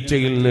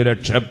തടീച്ചയിൽ നിന്ന്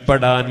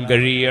രക്ഷപ്പെടാൻ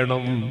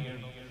കഴിയണം.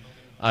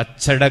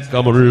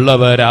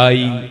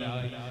 അച്ചടക്കമുള്ളവരായി,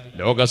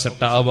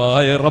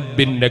 ലോകസട്ടാവായ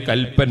റബ്ബിന്റെ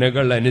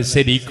കൽപ്പനകൾ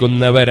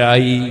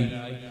അനുസരിക്കുന്നവരായി,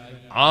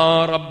 ആ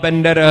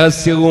റബ്ബന്റെ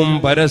രഹസ്യവും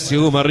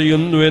പരസ്യവും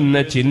അറിയുന്നു എന്ന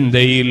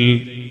ചിന്തയിൽ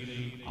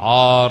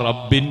ആ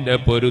റബ്ബിന്റെ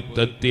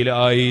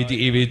പൊരുത്തത്തിലായി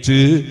ജീവിച്ച്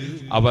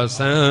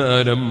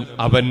അവസാനം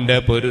അവന്റെ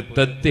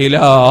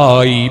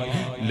പൊരുത്തത്തിലായി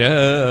ലാ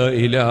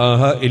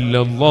ഇലാഹ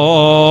ഇല്ലല്ലാഹ്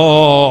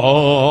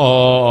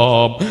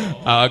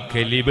ആ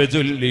കലിമ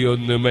ചൊല്ലി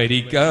ഒന്ന്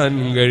മരിക്കാൻ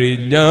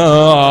കഴിഞ്ഞാൽ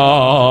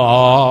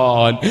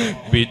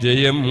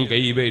വിജയം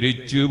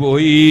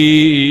കൈവരിച്ചുപോയി.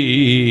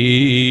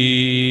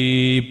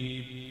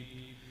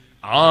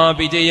 ആ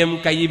വിജയം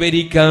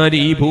കൈവരിക്കാൻ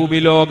ഈ ഭൂമി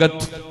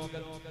ലോകത്ത്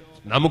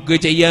നമുക്ക്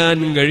ചെയ്യാൻ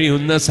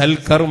കഴിയുന്ന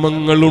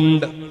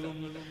സൽക്കർമ്മങ്ങളുണ്ട്.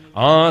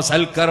 ആ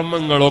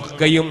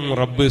സൽക്കർമ്മങ്ങളൊക്കെയും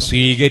റബ്ബ്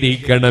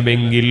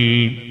സ്വീകരിക്കണമെങ്കിൽ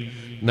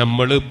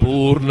നമ്മൾ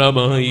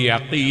പൂർണ്ണമായി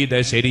അഖീദ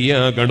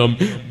ശരിയാകണം,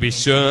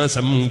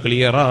 വിശ്വാസം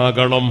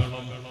ക്ലിയറാകണം.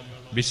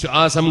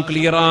 വിശ്വാസം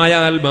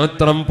ക്ലിയറായാൽ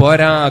മാത്രം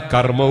പോരാ,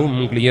 കർമ്മവും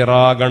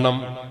ക്ലിയറാകണം.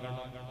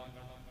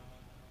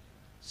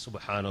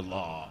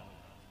 സുബ്ഹാനല്ലാഹ്.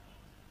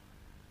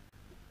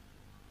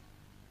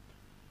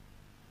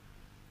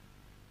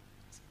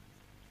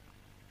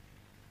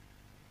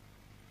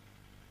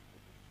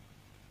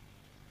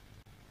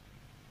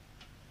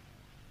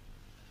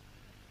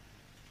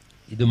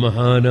 ഇത്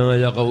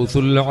മഹാനായ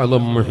ഗൗസുൽ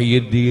അളം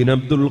മുഹയ്യിദ്ദീൻ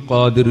അബ്ദുൽ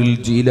ഖാദിറുൽ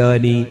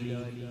ജീലാനി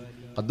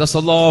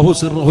ഖദ്ദസല്ലാഹു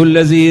സിർറുൽ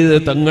അസീസ്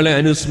തങ്ങളെ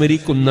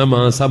അനുസ്മരിക്കുന്ന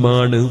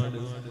മാസമാണ്.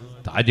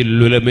 താജുൽ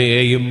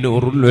ഉലമയെയും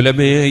നൂറുൽ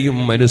ഉലമയെയും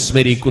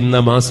അനുസ്മരിക്കുന്ന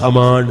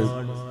മാസമാണ്.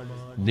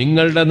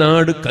 നിങ്ങളുടെ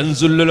നാട്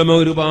കൻസുൽ ഉലമ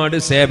ഒരുപാട്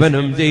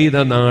സേവനം ചെയ്ത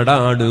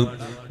നാടാണ്.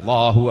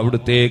 അല്ലാഹു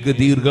അവിടുത്തേക്ക്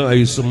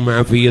ദീർഘായുസ്സും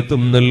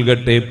ആഫിയത്തും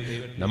നൽകട്ടെ.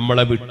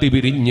 നമ്മളെ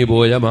വിട്ടുപിരിഞ്ഞു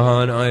പോയ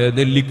മഹാനായ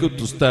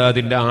നെല്ലിക്കുത്ത്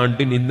ഉസ്താദിന്റെ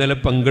ആണ്ടിന് ഇന്നലെ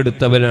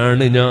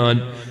പങ്കെടുത്തവനാണ് ഞാൻ.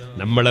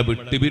 നമ്മളെ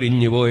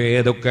വിട്ടുപിരിഞ്ഞു പോയ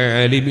ഏതൊക്കെ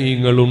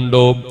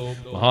ആലിമീങ്ങളുണ്ടോ,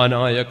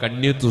 മഹാനായ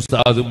കണ്യത്ത്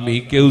ഉസ്താദും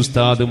ഇ.കെ.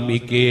 ഉസ്താദും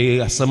ഇ.കെ.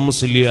 ഹസൻ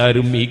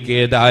മുസ്ലിയാരും ഇ.കെ.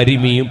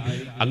 ദാരിമിയും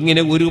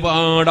അങ്ങനെ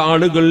ഒരുപാട്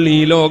ആളുകൾ ഈ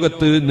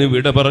ലോകത്ത് നിന്ന്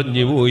വിട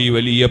പറഞ്ഞു പോയി.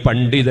 വലിയ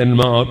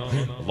പണ്ഡിതന്മാർ,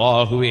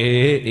 അല്ലാഹുവേ,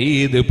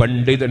 ഏത്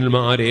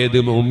പണ്ഡിതന്മാർ, ഏത്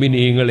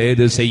മുഅ്മിനീങ്ങൾ,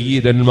 ഏത്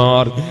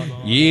സയ്യിദന്മാർ,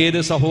 ഏത്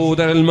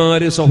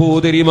സഹോദരന്മാര്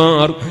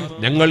സഹോദരിമാർ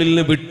ഞങ്ങളിൽ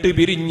നിന്ന്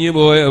വിട്ടുപിരിഞ്ഞു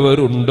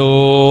പോയവരുണ്ടോ,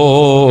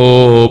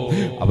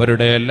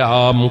 അവരുടെ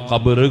എല്ലാം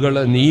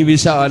ഖബറുകളെ നീ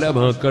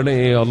വിശാലമാക്കണേ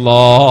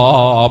അല്ലാ.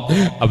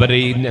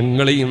 അവരെയും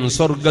ഞങ്ങളെയും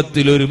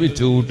സ്വർഗത്തിൽ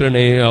ഒരുമിച്ച്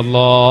കൂട്ടണേ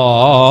അല്ലാ.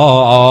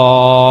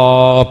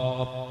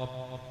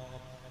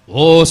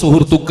 ഓ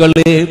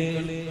സുഹൃത്തുക്കളെ,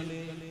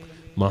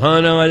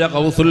 മഹാനായ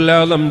ഖൗസുൽ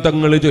ആലം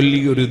തങ്ങൾ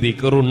ചൊല്ലിയൊരു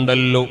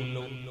ദിക്റുണ്ടല്ലോ,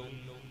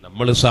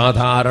 നമ്മൾ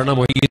സാധാരണ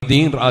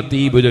മൊയ്യീൻ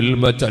റാത്തീബ്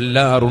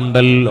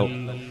ചൊല്ലാറുണ്ടല്ലോ.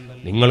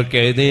 നിങ്ങൾക്ക്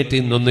എഴുന്നേറ്റ്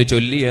ഇന്നൊന്ന്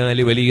ചൊല്ലിയാൽ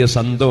വലിയ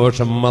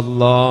സന്തോഷം.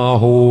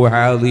 അല്ലാഹു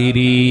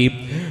ഹാദിരി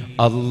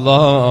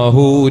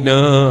അല്ലാഹു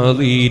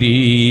നാദിരി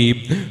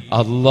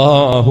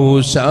അല്ലാഹു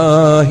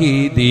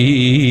ഷാഹിദി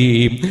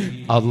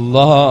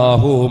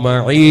അല്ലാഹു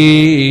മഈ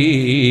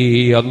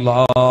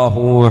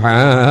അല്ലാഹു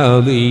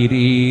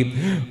ഹാദിരി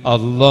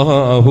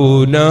അല്ലാഹു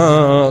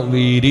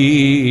നാദിരി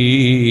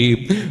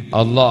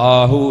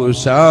അല്ലാഹു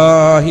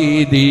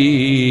ഷാഹിദി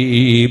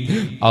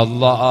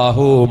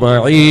അല്ലാഹു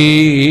മഈ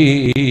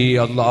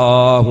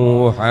അല്ലാഹു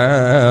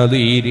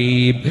ഹാദിരി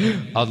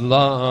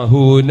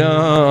അല്ലാഹു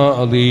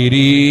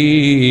നാദിരി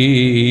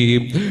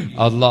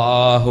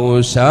അല്ലാഹു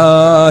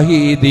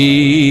ഷാഹിദി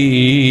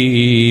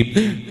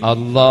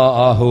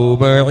അല്ലാഹു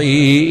മഈ.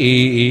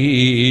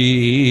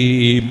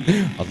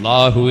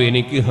 അല്ലാഹു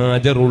എനിക്ക്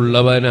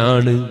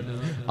ഹാജറുള്ളവനാണ്,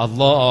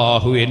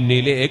 അല്ലാഹു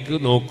എന്നിലേക്ക്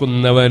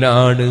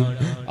നോക്കുന്നവനാണ്,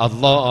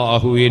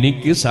 അല്ലാഹു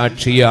എനിക്ക്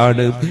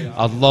സാക്ഷിയാണ്,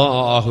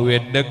 അല്ലാഹു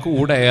എന്റെ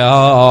കൂടെയാണ്.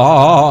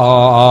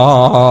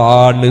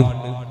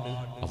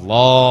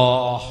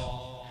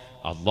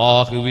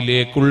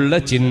 അല്ലാഹുവിലേക്കുള്ള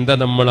ചിന്ത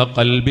നമ്മളെ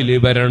ഖൽബിൽ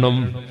വരണം.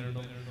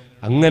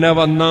 അങ്ങനെ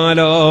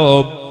വന്നാലോ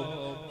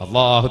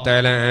അല്ലാഹു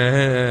തആല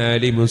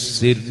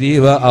ആലിമുസ്സിർരി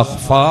വ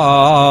അഖ്ഫാ,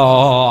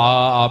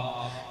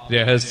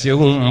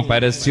 രഹസ്യവും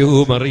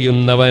പരസ്യവും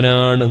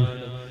അറിയുന്നവനാണ്.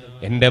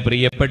 എന്റെ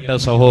പ്രിയപ്പെട്ട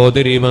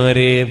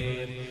സഹോദരിമാരെ,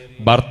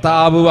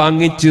 ഭർത്താവ്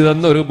വാങ്ങിച്ചു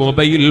തന്നൊരു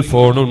മൊബൈൽ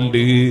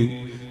ഫോണുണ്ട്,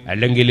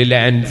 അല്ലെങ്കിൽ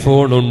ലാൻഡ്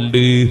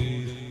ഫോണുണ്ട്.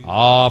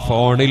 ആ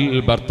ഫോണിൽ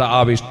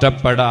ഭർത്താവ്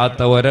ഇഷ്ടപ്പെടാത്ത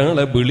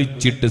ഒരാളെ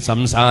വിളിച്ചിട്ട്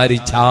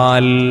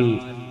സംസാരിച്ചാൽ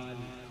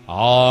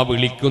ആ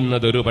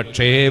വിളിക്കുന്നതൊരു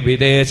പക്ഷേ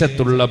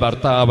വിദേശത്തുള്ള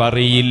ഭർത്താവ്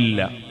അറിയില്ല.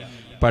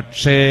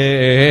 പക്ഷേ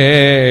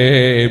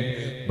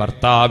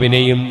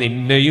ഭർത്താവിനെയും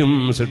നിന്നെയും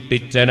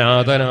സൃഷ്ടിച്ച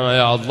നാഥനായ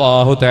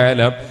അല്ലാഹു തആല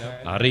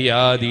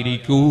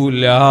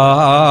അറിയാതിരിക്കൂല.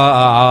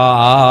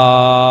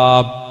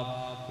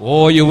 ഓ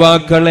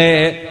യുവാക്കളെ,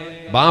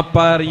 ബാപ്പ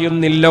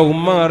അറിയുന്നില്ല,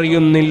 ഉമ്മ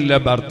അറിയുന്നില്ല,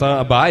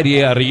 ഭാര്യ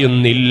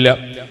അറിയുന്നില്ല,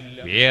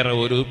 വേറെ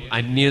ഒരു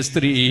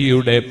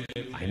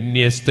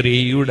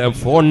അന്യസ്ത്രീയുടെ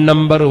ഫോൺ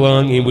നമ്പർ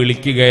വാങ്ങി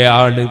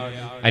വിളിക്കുകയാണ്,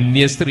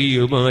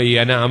 അന്യസ്ത്രീയുമായി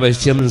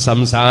അനാവശ്യം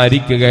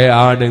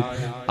സംസാരിക്കുകയാണ്.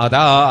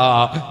 അതാ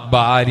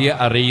ഭാര്യ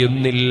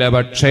അറിയുന്നില്ല.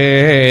 പക്ഷേ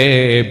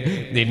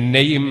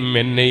നിന്നെയും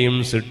എന്നെയും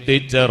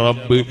സൃഷ്ടിച്ച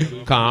റബ്ബ്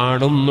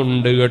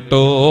കാണുന്നുണ്ട്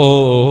കേട്ടോ,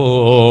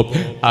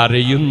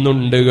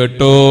 അറിയുന്നുണ്ട്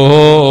കേട്ടോ.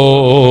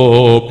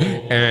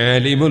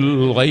 ആലിമുൽ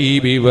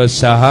ഗൈബി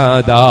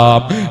വശഹാദ,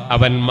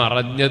 അവൻ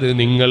മറഞ്ഞത്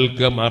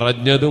നിങ്ങൾക്ക്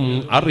മറഞ്ഞതും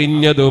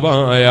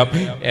അറിഞ്ഞതുമായ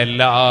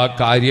എല്ലാ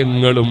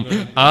കാര്യങ്ങളും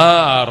ആ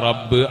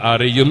റബ്ബ്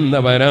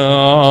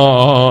അറിയുന്നവനാണ്,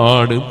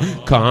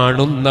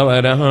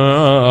 കാണുന്നവനാണ്.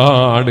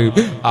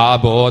 ആ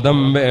ബോധം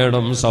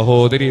വേണം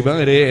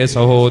സഹോദരിമാരെ,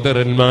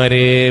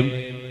 സഹോദരന്മാരെ.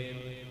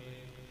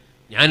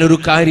 ഞാനൊരു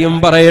കാര്യം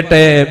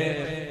പറയട്ടെ.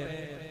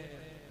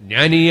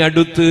 ഞാൻ ഈ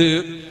അടുത്ത്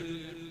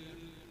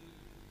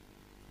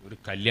ഒരു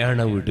കല്യാണ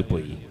വീട്ടിൽ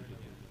പോയി.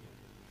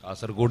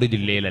 കാസർഗോഡ്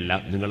ജില്ലയിലല്ല,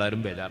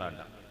 നിങ്ങളാരും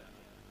ബേജാറാണ്ട.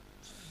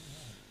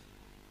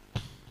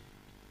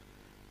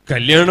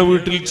 കല്യാണ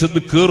വീട്ടിൽ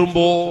ചെന്ന്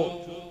കേറുമ്പോ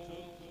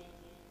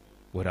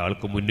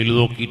ഒരാൾക്ക് മുന്നിൽ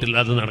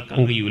നോക്കിയിട്ടില്ലാതെ നടക്കാൻ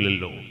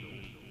കഴിയൂലല്ലോ.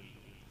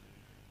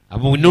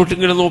 അപ്പൊ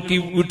മുന്നോട്ടിങ്ങനെ നോക്കി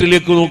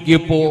വീട്ടിലേക്ക്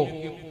നോക്കിയപ്പോ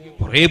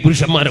കുറെ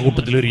പുരുഷന്മാരെ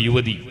കൂട്ടത്തിലൊരു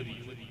യുവതി.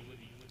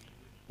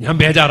 ഞാൻ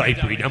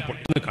ബേജാറായിപ്പോയി. ഞാൻ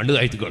പെട്ടെന്ന് കണ്ണു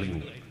താഴ്ത്തി കളഞ്ഞു.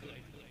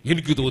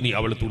 എനിക്ക് തോന്നി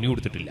അവൾ തുണി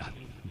ഉടുത്തിട്ടില്ല,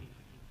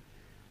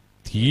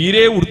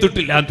 തീരെ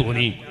ഉടുത്തിട്ടില്ല എന്ന്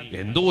തോന്നി.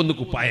 എന്തോ ഒന്ന്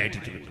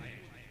കുപ്പായിട്ടിട്ടുണ്ട്.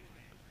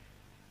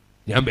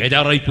 ഞാൻ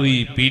ബേജാറായിപ്പോയി.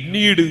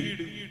 പിന്നീട്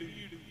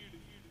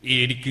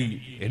എനിക്ക്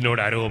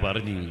എന്നോട് ആരോ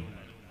പറഞ്ഞു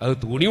അത്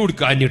തുണി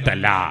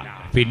ഉടുക്കാഞ്ഞിട്ടല്ല,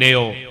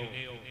 പിന്നെയോ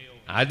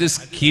അത്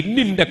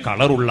സ്കിന്നിന്റെ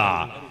കളറുള്ള,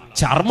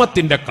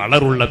 ചർമ്മത്തിന്റെ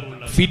കളറുള്ള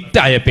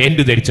ഫിറ്റായ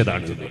പാന്റ്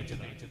ധരിച്ചതാണ്.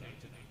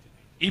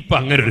 ഇപ്പൊ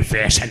അങ്ങനെ ഒരു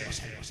ഫാഷൻ.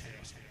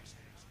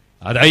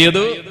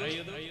 അതായത്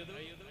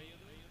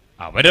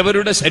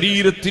അവരവരുടെ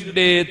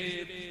ശരീരത്തിന്റെ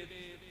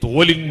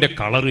തോലിന്റെ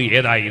കളർ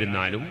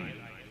ഏതായിരുന്നാലും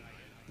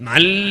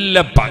നല്ല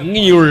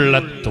ഭംഗിയുള്ള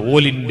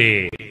തോലിന്റെ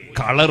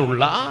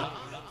കളറുള്ള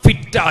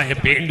ഫിറ്റായ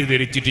പാന്റ്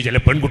ധരിച്ചിട്ട് ചില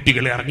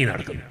പെൺകുട്ടികൾ ഇറങ്ങി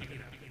നടക്കുന്നു.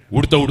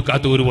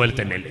 ഉടുക്കാത്ത ഒരുപോലെ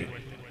തന്നെയല്ലേ?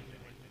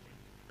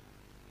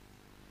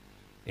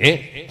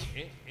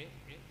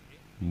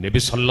 നബി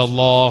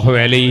സല്ലല്ലാഹു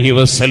അലൈഹി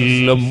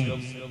വസല്ലം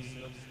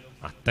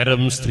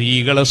അത്തരം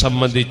സ്ത്രീകളെ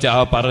സംബന്ധിച്ച്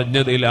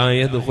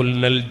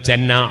പറഞ്ഞതിലായദ്ഖുൽനൽ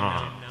ജന്ന,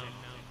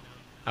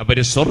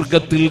 അവര്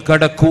സ്വർഗത്തിൽ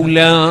കടക്കൂല.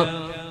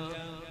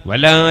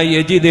 വലാ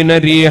യജിദ്ന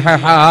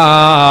റീഹഹാ,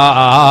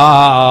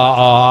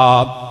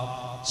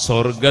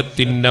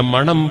 സ്വർഗത്തിന്റെ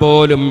മണം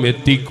പോലും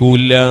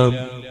എത്തിക്കൂല.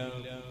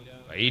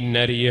 ഇന്ന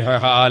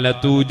റീഹഹാ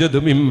ലതൂജദു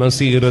മിൻ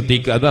മസീറതി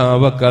കദാ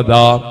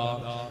വകദാ,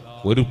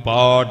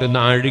 ഒരുപാട്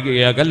നാഴിക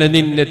അകലെ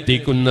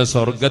നിന്നെത്തിക്കുന്ന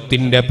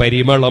സ്വർഗത്തിന്റെ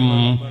പരിമളം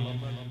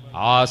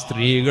ആ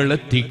സ്ത്രീകൾ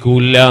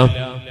എത്തിക്കൂല.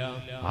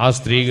 ആ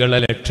സ്ത്രീകളുടെ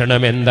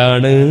ലക്ഷണം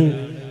എന്താണ്?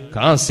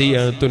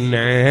 കാസിയത്തുൻ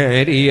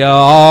ആരിയാത്ത്,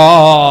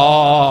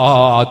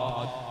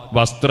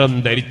 വസ്ത്രം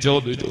ധരിച്ചോ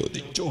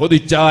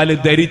ചോദിച്ചാൽ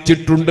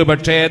ധരിച്ചിട്ടുണ്ട്,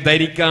 പക്ഷേ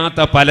ധരിക്കാത്ത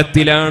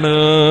ഫലത്തിലാണ്.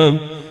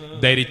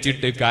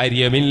 ധരിച്ചിട്ട്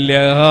കാര്യമില്ല.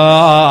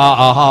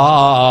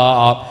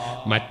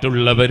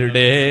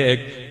 മറ്റുള്ളവരുടെ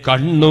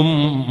കണ്ണും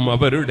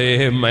അവരുടെ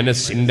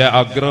മനസ്സിന്റെ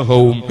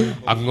ആഗ്രഹവും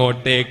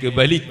അങ്ങോട്ടേക്ക്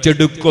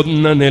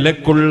വലിച്ചെടുക്കുന്ന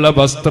നിലക്കുള്ള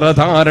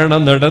വസ്ത്രധാരണ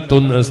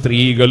നടത്തുന്ന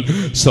സ്ത്രീകൾ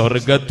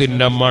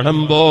സ്വർഗത്തിന്റെ മണം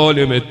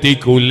പോലും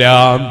എത്തിക്കൂല.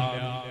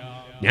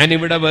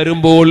 ഞാനിവിടെ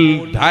വരുമ്പോൾ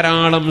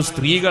ധാരാളം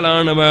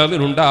സ്ത്രീകളാണ്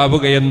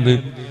അതിനുണ്ടാവുകയെന്ന്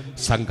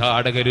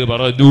സംഘാടകര്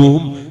പറഞ്ഞു.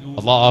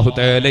 അല്ലാഹു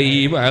തആല ഈ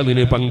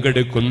വാളിന്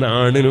പങ്കെടുക്കുന്ന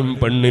ആണിനും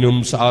പെണ്ണിനും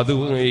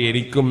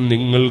സാധുവായിരിക്കും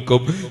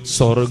നിങ്ങൾക്കും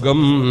സ്വർഗം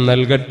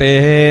നൽകട്ടെ.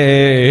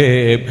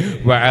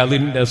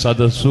 വാളിന്റെ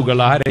സദസ്സുകൾ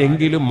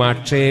ആരെങ്കിലും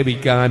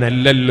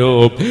ആക്ഷേപിക്കാനല്ലല്ലോ,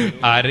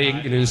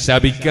 ആരെങ്കിലും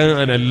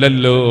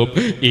ശപിക്കാനല്ലല്ലോ.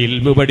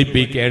 ഇൽമു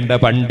പഠിപ്പിക്കേണ്ട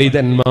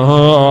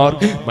പണ്ഡിതന്മാർ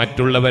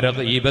മറ്റുള്ളവരെ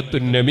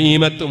ഗീബത്തും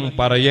നമീമത്തും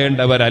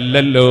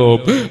പറയേണ്ടവരല്ലല്ലോ.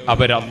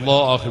 അവർ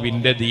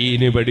അല്ലാഹുവിന്റെ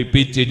ദീന്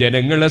പഠിപ്പിച്ച്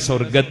ജനങ്ങളെ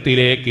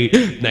സ്വർഗത്തിലേക്ക്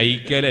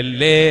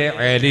നയിക്കലല്ലേ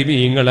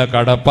ആലിമീങ്ങളെ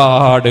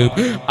കടപ്പാട്.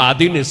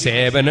 അതിന്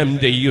സേവനം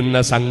ചെയ്യുന്ന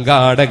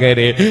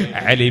സംഘാടകരെ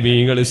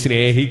ആലിമീങ്ങൾ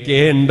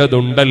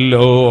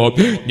സ്നേഹിക്കേണ്ടതുണ്ടല്ലോ.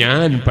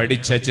 ഞാൻ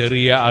പഠിച്ച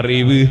ചെറിയ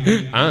അറിവ്,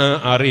 ആ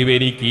അറിവ്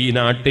എനിക്ക് ഈ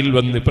നാട്ടിൽ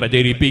വന്ന്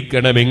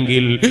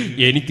പ്രചരിപ്പിക്കണമെങ്കിൽ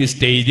എനിക്ക്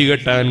സ്റ്റേജ്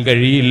കെട്ടാൻ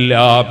കഴിയില്ല,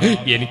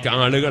 എനിക്ക്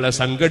ആളുകളെ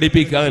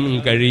സംഘടിപ്പിക്കാൻ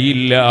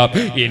കഴിയില്ല,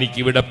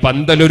 എനിക്കിവിടെ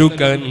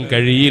പന്തലൊരുക്കാൻ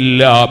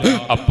കഴിയില്ല.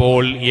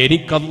 അപ്പോൾ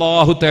എനിക്ക്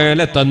അല്ലാഹു തആല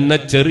തന്ന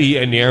ചെറിയ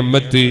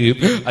നിഅമത്ത്,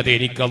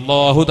 അതെനിക്ക്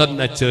അല്ലാഹു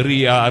തന്ന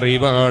ചെറിയ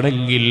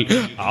അറിവാണെങ്കിൽ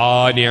ആ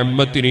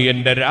നിഅമത്തിന്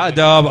എന്റെ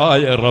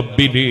രാജാവായ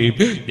റബ്ബിന്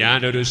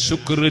ഞാനൊരു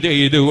ശുക്ർ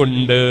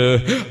ചെയ്തുകൊണ്ട്,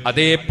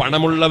 അതേ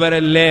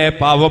പണമുള്ളവരല്ലേ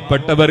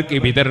പാവപ്പെട്ടവർക്ക്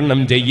വിതരണം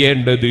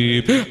ചെയ്യേണ്ടത്,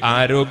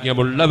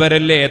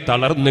 ആരോഗ്യമുള്ളവരല്ലേ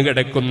തളർന്നു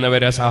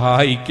കിടക്കുന്നവരെ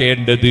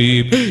സഹായിക്കേണ്ടത്,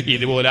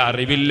 ഇതുപോലെ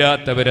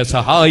അറിവില്ലാത്തവരെ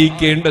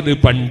സഹായിക്കേണ്ടത്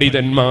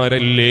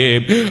പണ്ഡിതന്മാരല്ലേ.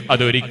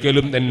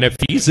 അതൊരിക്കലും തന്നെ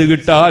ഫീസ്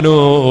കിട്ടാനോ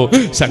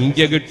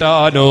സംഖ്യ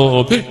കിട്ടാനോ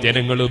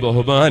ജനങ്ങൾ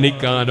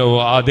ബഹുമാനിക്കാനോ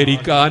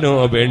ആദരിക്കാനോ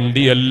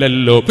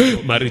വേണ്ടിയല്ലല്ലോ,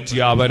 മറിച്ച്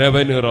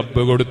അവനവന്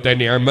റബ്ബ് കൊടുത്ത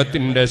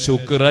നിഅമത്തിന്റെ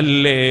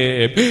ശുക്റല്ലേ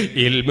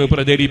ഇൽമു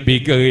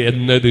പ്രചരിപ്പിക്കുക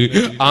എന്നത്.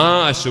 ആ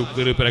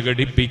ശുക്ർ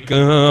പ്രകടിപ്പിക്കാൻ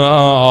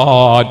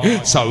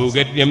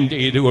സൗകര്യം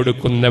ചെയ്തു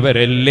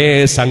കൊടുക്കുന്നവരല്ലേ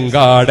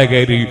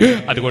സംഘാടകര്.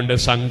 അതുകൊണ്ട്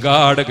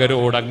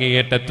സംഘാടകരോട്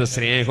അങ്ങേയറ്റത്തെ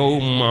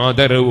സ്നേഹവും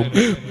ആദരവും,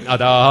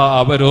 അതാ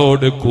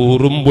അവരോട്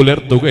കൂറും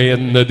പുലർത്തുക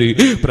എന്നത്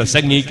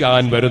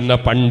പ്രസംഗിക്കാൻ വരുന്ന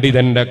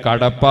പണ്ഡിതന്റെ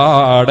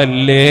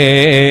കടപ്പാടല്ലേ.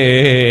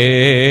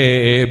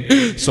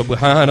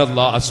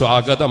 സുബ്ഹാനല്ലാഹ്,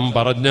 സ്വാഗതം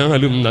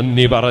പറഞ്ഞാലും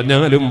നന്ദി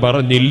പറഞ്ഞാലും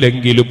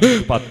പറഞ്ഞില്ലെങ്കിലും,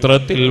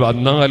 പത്രത്തിൽ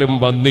വന്നാലും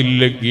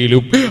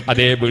വന്നില്ലെങ്കിലും,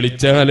 അതേ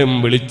വിളിച്ചാലും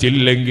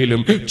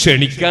വിളിച്ചില്ലെങ്കിലും,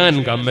 ക്ഷണിക്കാൻ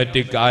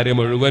കമ്മിറ്റിക്കാര്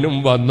മുഴുവനും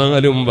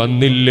വന്നാലും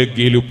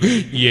വന്നില്ലെങ്കിലും,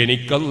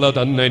 എനിക്കല്ല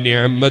തന്ന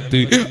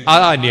നിഅമത്ത്, ആ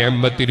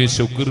നിഅമത്തിന്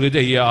ശുക്ർ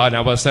ചെയ്യാൻ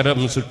അവസരം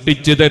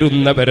സൃഷ്ടിച്ചു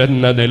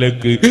തരുന്നവരെന്ന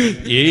നിലക്ക്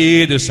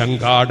ഏത്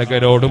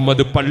സംഘാടകരോടും,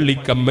 അത് പള്ളി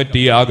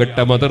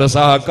കമ്മിറ്റിയാകട്ടെ, മദ്രസ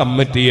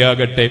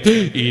കമ്മിറ്റിയാകട്ടെ,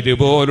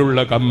 ഇതുപോലുള്ള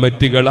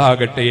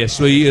കമ്മിറ്റികളാകട്ടെ,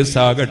 SYS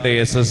ആകട്ടെ,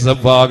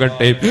 SSF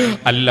ആകട്ടെ,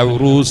 അല്ല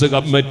ഉറൂസ്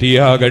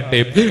കമ്മിറ്റിയാകട്ടെ,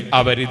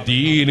 അവര്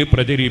ദീന്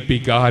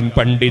പ്രചരിപ്പിക്കാൻ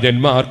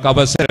പണ്ഡിതന്മാർക്ക്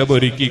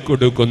അവസരമൊരുക്കി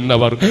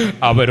കൊടുക്കുന്നവർ,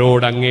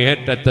 അവരോട്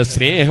അങ്ങേയറ്റത്തെ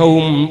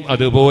സ്നേഹവും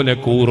അതുപോലെ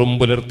കൂറും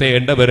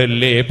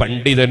പുലർത്തേണ്ടവരല്ലേ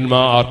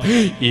പണ്ഡിതന്മാർ.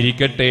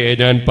 ഇരിക്കട്ടെ,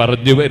 ഞാൻ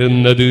പറഞ്ഞു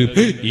വരുന്നത്,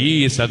 ഈ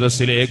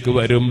സദസ്സിലേക്ക്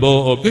വരുമ്പോ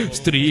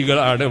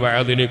സ്ത്രീകളാണ്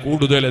വഅദിന്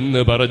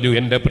കൂടുതലെന്ന് പറഞ്ഞു.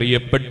 എന്റെ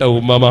പ്രിയപ്പെട്ട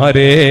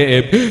ഉമ്മമാരെ,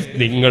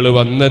 നിങ്ങൾ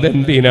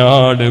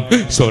വന്നതെന്തിനാണ്?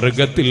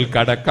 സ്വർഗത്തിൽ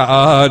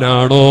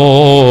കടക്കാനാണോ?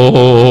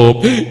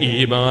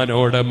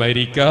 ഈമാനോടെ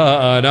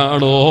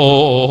മരിക്കാനാണോ?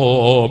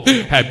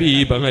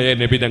 ഹബീബായ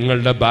നബി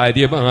തങ്ങളുടെ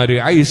ഭാര്യമാര്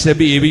ഐഷ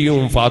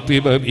ബീവിയും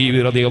ഫാത്തിമ ബീവി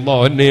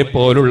റളിയല്ലാഹു അൻഹയെ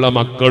പോലുള്ള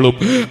മക്കളും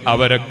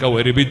അവരൊക്കെ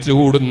ഒരുമിച്ച്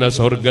കൂടുന്ന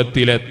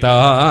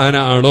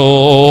സ്വർഗത്തിലെത്താനാണോ?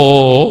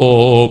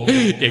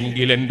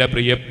 എങ്കിൽ എന്റെ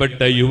പ്രിയപ്പെട്ട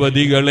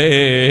യുവതികളെ,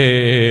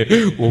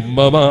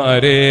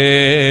 ഉമ്മമാരെ,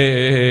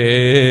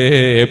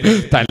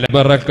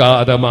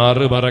 തലമറക്കാതെ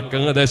മാറ്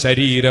മറക്കാതെ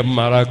ശരീരം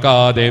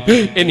മറക്കാതെ,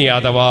 ഇനി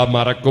അഥവാ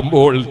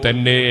മറക്കുമ്പോൾ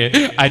തന്നെ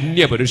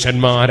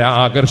അന്യപുരുഷന്മാരെ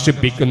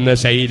ആകർഷിപ്പിക്കുന്ന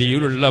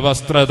ശൈലിയിലുള്ള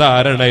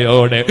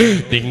വസ്ത്രധാരണയോടെ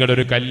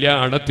നിങ്ങളൊരു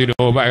കല്യാണത്തിനോ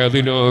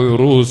വയതിനോ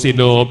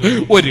റൂസിനോ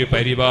ഒരു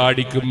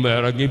പരിപാടിക്കും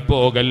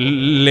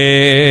ഇറങ്ങിപ്പോകല്ലേ.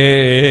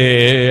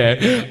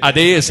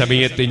 അതേ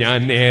സമയത്ത് ഞാൻ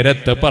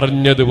നേരത്തെ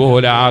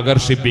പറഞ്ഞതുപോലെ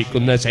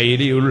ആകർഷിപ്പിക്കുന്ന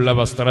ശൈലിയുള്ള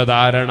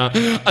വസ്ത്രധാരണ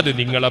അത്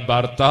നിങ്ങളെ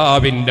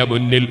ഭർത്താവിന്റെ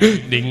മുന്നിൽ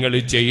നിങ്ങൾ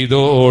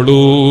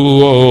ചെയ്തോളൂ,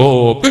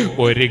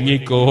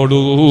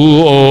 ഒരുങ്ങിക്കോളൂ,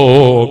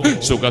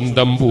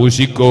 സുഗന്ധം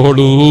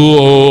പൂശിക്കോളൂ.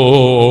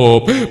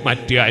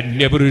 മറ്റ്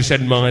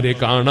അന്യപുരുഷന്മാരെ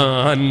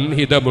കാണാൻ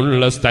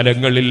ഹിതമുള്ള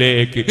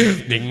സ്ഥലങ്ങളിലേക്ക്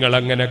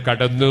നിങ്ങളങ്ങനെ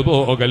കടന്നു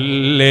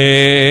പോകല്ലേ.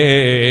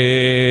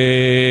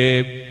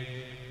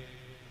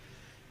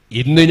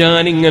 ഇന്ന്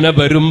ഞാനിങ്ങനെ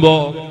വരുമ്പോ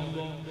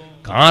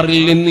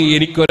കാറിൽ നിന്ന്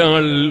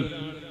എനിക്കൊരാൾ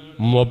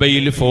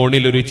മൊബൈൽ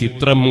ഫോണിൽ ഒരു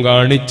ചിത്രം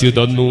കാണിച്ചു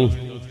തന്നു.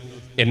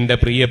 എന്റെ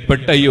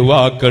പ്രിയപ്പെട്ട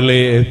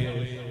യുവാക്കളെ,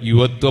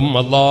 യുവത്വം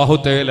അല്ലാഹു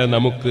തആല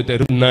നമുക്ക്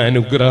തരുന്ന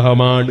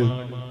അനുഗ്രഹമാണ്.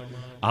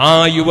 ആ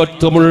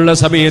യുവത്വമുള്ള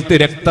സമയത്ത്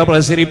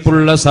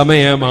രക്തപ്രസരിപ്പുള്ള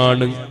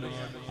സമയമാണ്.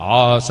 ആ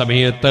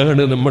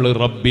സമയത്താണ് നമ്മൾ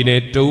റബ്ബിനെ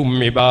ഏറ്റവും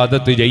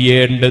ഇബാദത്ത്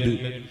ചെയ്യേണ്ടത്.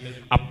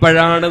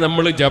 അപ്പോഴാണ്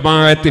നമ്മൾ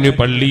ജമാഅത്തിന്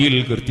പള്ളിയിൽ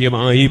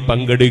കൃത്യമായി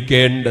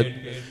പങ്കെടുക്കേണ്ടത്.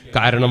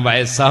 കാരണം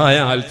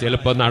വയസ്സായാൽ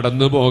ചിലപ്പോൾ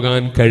നടന്നു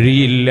പോകാൻ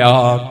കഴിയില്ല,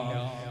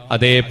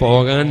 അതേ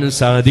പോകാൻ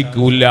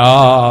സാധിക്കൂല.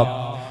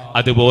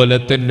 അതുപോലെ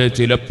തന്നെ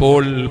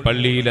ചിലപ്പോൾ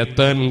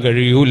പള്ളിയിലെത്താൻ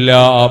കഴിയൂല,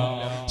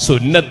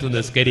 സുന്നത്ത്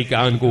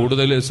നിസ്കരിക്കാൻ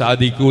കൂടുതൽ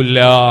സാധിക്കൂല,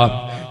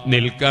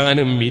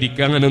 നിൽക്കാനും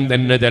ഇരിക്കാനും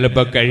തന്നെ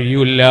ചിലപ്പോൾ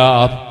കഴിയൂല.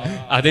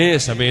 അതേ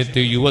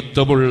സമയത്ത്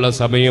യുവത്വമുള്ള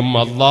സമയം,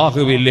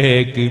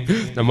 അള്ളാഹുവിലേക്ക്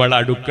നമ്മൾ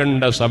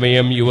അടുക്കേണ്ട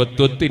സമയം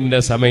യുവത്വത്തിന്റെ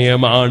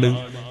സമയമാണ്.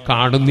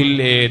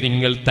 കാണുന്നില്ലേ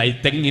നിങ്ങൾ,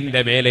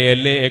 തൈത്തെങ്ങിന്റെ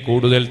മേലെയല്ലേ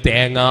കൂടുതൽ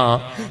തേങ്ങ,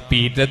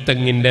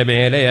 പീറ്റത്തെങ്ങിന്റെ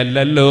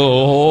മേലെയല്ലല്ലോ.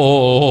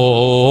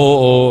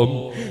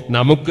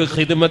 നമുക്ക്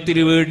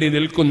ഖിദ്മത്തിന് വേണ്ടി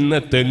നിൽക്കുന്ന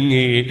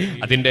തെങ്ങ്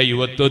അതിന്റെ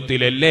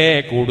യുവത്വത്തിലല്ലേ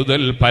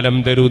കൂടുതൽ ഫലം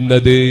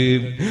തരുന്നത്.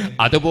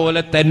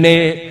 അതുപോലെ തന്നെ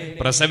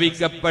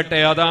പ്രസവിക്കപ്പെട്ട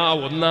അതാ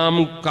ഒന്നാം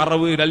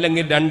കറവ്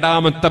അല്ലെങ്കിൽ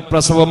രണ്ടാമത്തെ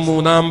പ്രസവം,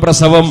 മൂന്നാം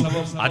പ്രസവം,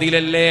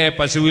 അതിലല്ലേ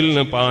പശുവിൽ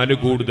നിന്ന് പാല്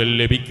കൂടുതൽ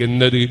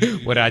ലഭിക്കുന്നത്.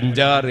 ഒരു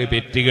 5-6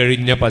 പെറ്റ്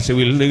കഴിഞ്ഞ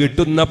പശുവിൽ നിന്ന്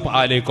കിട്ടുന്ന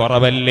പാല്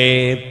കുറവല്ലേ?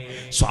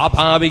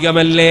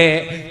 സ്വാഭാവികമല്ലേ?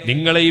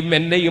 നിങ്ങളെയും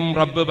എന്നെയും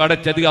റബ്ബ്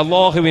പടച്ചത്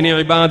അല്ലാഹുവിനെ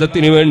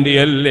ഇബാദത്തിന്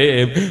വേണ്ടിയല്ലേ?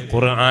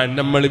 ഖുർആൻ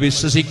നമ്മൾ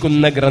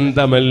വിശ്വസിക്കുന്ന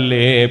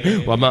ഗ്രന്ഥമല്ലേ?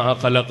 വമാ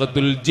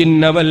ഖലഖതുൽ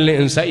ജിന്ന വൽ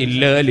ഇൻസ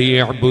ഇല്ലാ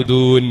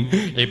ലിയഅ്ബുദൂൻ.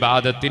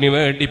 ഇബാദത്തിന്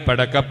വേണ്ടി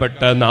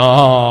പടക്കപ്പെട്ട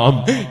നാം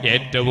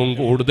ഏറ്റവും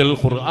കൂടുതൽ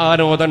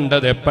ഖുർആൻ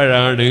ഓതേണ്ടത്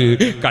എപ്പോഴാണ്?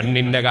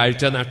 കണ്ണിന്റെ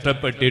കാഴ്ച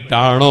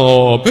നഷ്ടപ്പെട്ടിട്ടാണോ?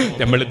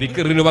 നമ്മൾ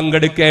ദിക്റിന്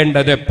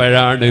പങ്കെടുക്കേണ്ടത്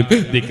എപ്പോഴാണ്?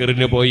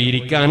 ദിക്റിന് പോയി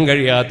ഇരിക്കാൻ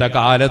കഴിയാത്ത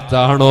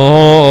കാലത്താണോ?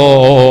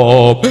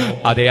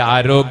 അതേ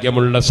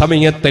ആരോഗ്യമുള്ള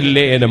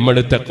സമയത്തല്ലേ നമ്മൾ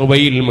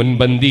തഖ്വയിൽ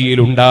മുൻപന്തിയിൽ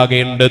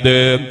ഉണ്ടാകേണ്ടത്.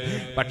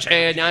 പക്ഷേ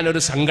ഞാനൊരു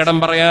സങ്കടം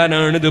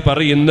പറയാനാണിത്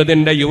പറയുന്നത്.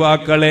 എന്റെ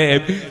യുവാക്കളെ,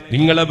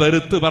 നിങ്ങളെ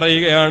വെറുത്ത്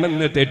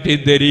പറയുകയാണെന്ന്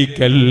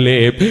തെറ്റിദ്ധരിക്കല്ലേ.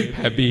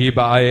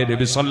 ഹബീബായ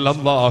നബി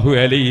സല്ലല്ലാഹു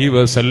അലൈഹി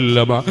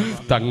വസല്ലമ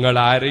തങ്ങൾ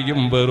ആരെയും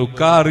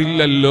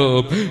വെറുക്കാറില്ലല്ലോ,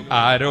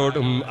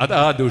 ആരോടും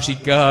അതാ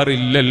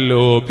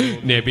ദുഷിക്കാറില്ലല്ലോ.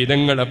 നബി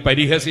തങ്ങളെ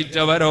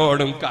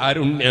പരിഹസിച്ചവരോടും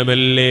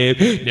കാരുണ്യമല്ലേ,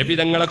 നബി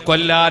തങ്ങളെ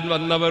കൊല്ലാൻ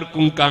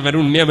വന്നവർക്കും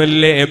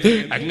കാരുണ്യമല്ലേ.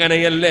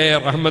 അങ്ങനെയല്ലേ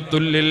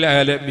റഹ്മത്തുൽ ലിൽ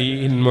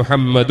ആലമീൻ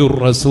മുഹമ്മദുർ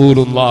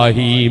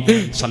റസൂലുള്ളാഹി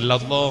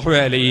സല്ലല്ലാഹു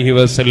അലൈഹി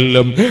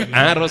വസല്ലം.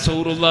 ആ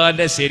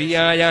റസൂലുള്ളാഹിന്റെ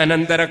ശരിയായ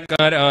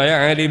അനന്തരക്കാരായ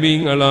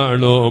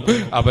ആലിമീങ്ങളാണോ?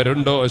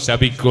 അവരുണ്ടോ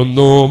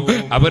ശപിക്കുന്നു?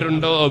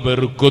 അവരുണ്ടോ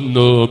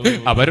വെറുക്കുന്നു?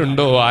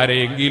 അവരുണ്ടോ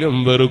ആരെങ്കിലും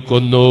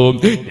വെറുക്കുന്നു?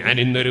 ഞാൻ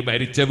ഇന്നൊരു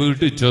മരിച്ച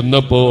വീട്ടിൽ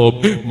ചെന്നപ്പോ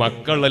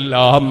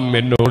മക്കളെല്ലാം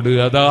എന്നോട്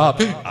അതാ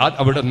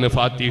അവിടെ നിന്ന്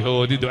ഫാത്തിഹ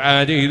ഓതി ദുആ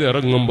ചെയ്ത്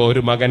ഇറങ്ങുമ്പോ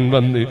ഒരു മകൻ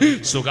വന്ന്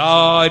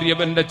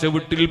സ്വകാര്യവന്റെ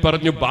ചവിട്ടിൽ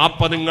പറഞ്ഞു, ബാപ്പ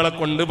നിങ്ങളെ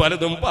കൊണ്ട്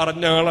പലതും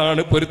പറഞ്ഞ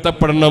ആളാണ്,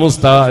 പൊരുത്തപ്പെടണം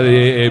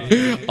ഉസ്താദേ.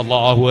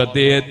 അല്ലാഹു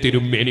അദ്ദേഹത്തിനും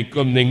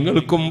എനിക്കും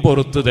നിങ്ങൾക്കും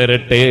പുറത്തു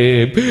തരട്ടെ.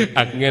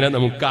 അങ്ങനെ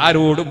നമുക്ക്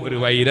ആരോടും ഒരു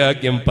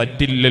വൈരാഗ്യം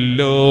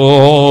പറ്റില്ലല്ലോ.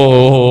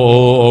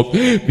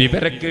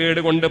 വിവരക്കേട്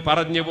കൊണ്ട്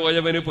പറഞ്ഞു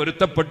പോയവന്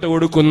പൊരുത്തപ്പെട്ടു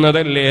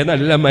കൊടുക്കുന്നതല്ലേ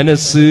നല്ല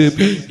മനസ്സ്.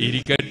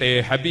 ഇരിക്കട്ടെ,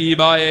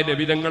 ഹബീബായ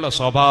നബി തങ്ങളുടെ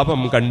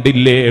സ്വഭാവം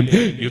കണ്ടില്ലേ?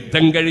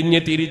 യുദ്ധം കഴിഞ്ഞ്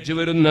തിരിച്ചു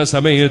വരുന്ന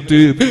സമയത്ത്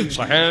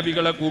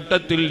സഹാബികളെ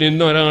കൂട്ടത്തിൽ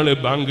നിന്നൊരാള്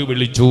ബാങ്ക്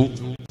വിളിച്ചു.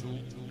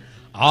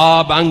 ആ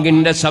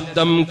ബാങ്കിന്റെ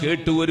ശബ്ദം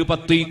കേട്ടു ഒരു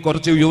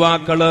കുറച്ച്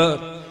യുവാക്കള്,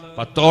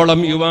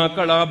 10ഓളം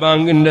യുവാക്കൾ ആ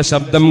ബാങ്കിന്റെ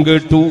ശബ്ദം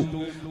കേട്ടു.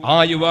 ആ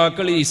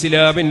യുവാക്കൾ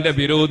ഇസ്ലാമിന്റെ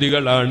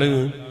വിരോധികളാണ്.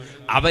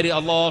 അവര്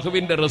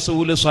അല്ലാഹുവിന്റെ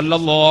റസൂല്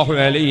സല്ലല്ലാഹു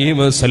അലൈഹി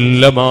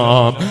വസല്ലമ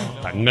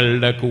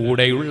തങ്ങളുടെ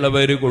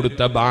കൂടെയുള്ളവര്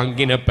കൊടുത്ത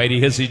ബാങ്കിനെ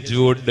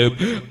പരിഹസിച്ചുകൊണ്ട്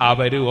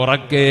അവര്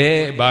ഉറക്കെ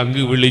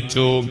ബാങ്ക്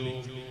വിളിച്ചു.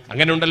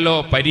 അങ്ങനെ ഉണ്ടല്ലോ,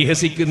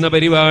 പരിഹസിക്കുന്ന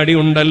പരിപാടി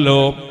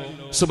ഉണ്ടല്ലോ.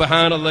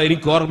 സുബ്ഹാനല്ലാഹ്,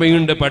 എനിക്ക്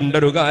ഓർമ്മയുണ്ട്,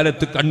 പണ്ടൊരു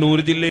കാലത്ത് കണ്ണൂർ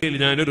ജില്ലയിൽ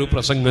ഞാനൊരു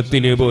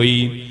പ്രസംഗത്തിന്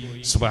പോയി.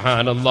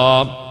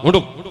 സുബ്ഹാനല്ലാഹ്,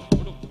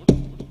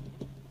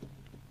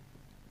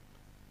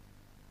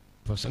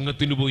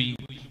 പ്രസംഗത്തിന് പോയി.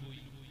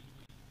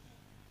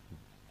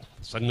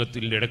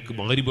 പ്രസംഗത്തിന്റെ ഇടക്ക്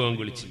മഗ്‌രിബ് ബാങ്ക്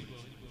വിളിച്ച്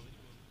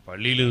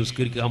പള്ളിയിൽ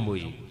നിസ്കരിക്കാൻ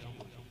പോയി.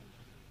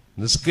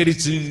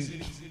 നിസ്കരിച്ച്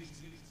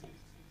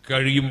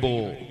കഴിയുമ്പോ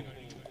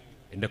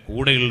എൻ്റെ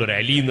കൂടെയുള്ള ഒരു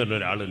അലി എന്നുള്ള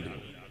ഒരാളുണ്ട്,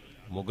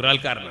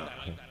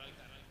 മുഗ്രാൽക്കാരനാണ്.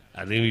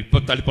 അത് ഇപ്പൊ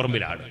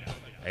തളിപ്പറമ്പിലാണ്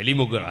അലി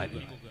മുഗ്രാൽ.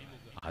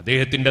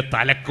 അദ്ദേഹത്തിന്റെ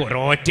തലക്ക്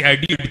ഒരൊറ്റ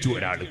അടി അടിച്ചു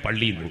ഒരാൾ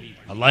പള്ളിയിൽ നിന്ന്,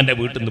 അള്ളാന്റെ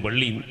വീട്ടിൽ നിന്ന്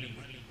പള്ളിയിൽ നിന്ന്.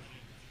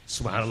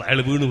 സുബ്ഹാനല്ലാഹ്, അയാൾ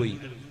വീണുപോയി.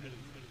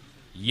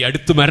 ഈ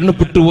അടുത്ത്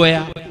മരണപ്പെട്ടുപോയ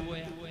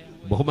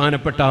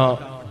ബഹുമാനപ്പെട്ട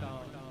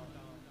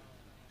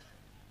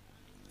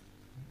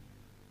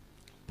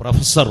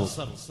പ്രൊഫസർ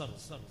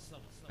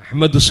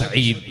അഹമ്മദ്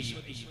സഈദ്,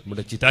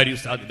 നമ്മുടെ ചിത്താരി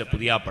ഉസ്താദിന്റെ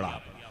പുതിയാപ്പള,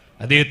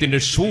 അദ്ദേഹത്തിന്റെ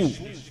ഷൂ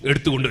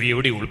എടുത്തുകൊണ്ട്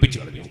എവിടെ ഒളിപ്പിച്ചു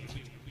കളഞ്ഞു.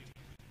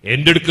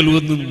 എന്റെ അടുക്കൽ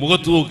വന്ന്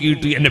മുഖത്ത്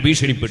നോക്കിയിട്ട് എന്നെ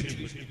ഭീഷണിപ്പെടുത്തി.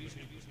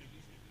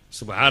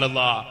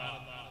 സുബ്ഹാനല്ലാഹ്,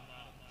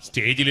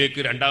 സ്റ്റേജിലേക്ക്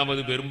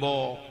രണ്ടാമത് വരുമ്പോ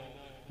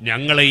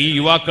ഞങ്ങളെ ഈ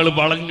യുവാക്കൾ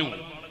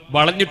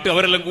വളഞ്ഞിട്ട്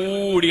അവരെല്ലാം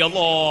കൂടി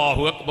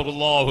അല്ലാഹു അക്ബർ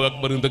അല്ലാഹു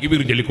അക്ബർ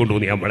തക്ബീർ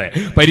ചൊല്ലിക്കൊണ്ടുവന്ന് നമ്മളെ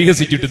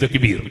പരിഹസിച്ചിട്ട്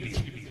തക്ബീർ.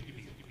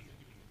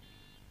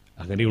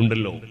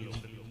 അങ്ങനെയുണ്ടല്ലോ.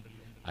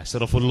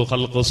 അഷ്റഫുൽ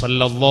ഖൽഖ്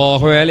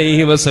സല്ലല്ലാഹു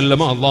അലൈഹി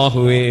വസല്ലം,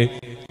 അല്ലാഹുവേ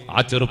ആ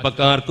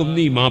ചെറുപ്പക്കാർക്കും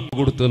നീ മാപ്പ്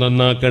കൊടുത്ത്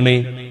നന്നാക്കണേ.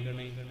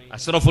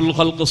 അഷ്റഫുൽ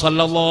ഖൽഖ്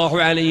സല്ലല്ലാഹു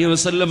അലൈഹി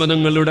വസല്ലം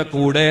നിങ്ങളുടെ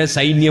കൂടെ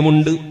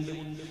സൈന്യമുണ്ട്.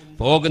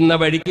 പോകുന്ന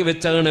വഴിക്ക്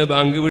വെച്ചാണ്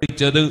ബാങ്ക്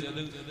വിളിച്ചത്.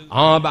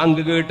 ആ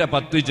ബാങ്ക് കേട്ട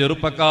 10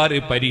 ചെറുപ്പക്കാര്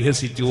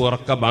പരിഹസിച്ചു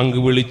ഉറക്ക ബാങ്ക്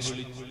വിളിച്ചു.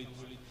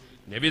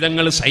 നബി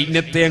തങ്ങൾ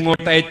സൈന്യത്തെ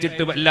അങ്ങോട്ട്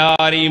അയച്ചിട്ട്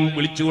എല്ലാരെയും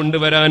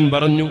വിളിച്ചുകൊണ്ടുവരാൻ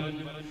പറഞ്ഞു.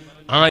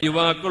 ആ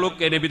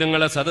യുവാക്കളൊക്കെ നബി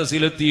തങ്ങളെ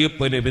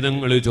സദസ്സിലെത്തിയപ്പോ നബി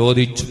തങ്ങൾ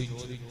ചോദിച്ചു,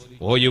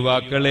 ഓ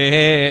യുവാക്കളെ,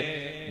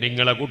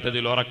 നിങ്ങളെ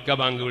കൂട്ടത്തിൽ ഉറക്ക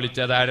ബാങ്ക്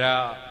വിളിച്ചതാരാ?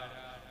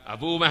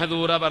 അബൂ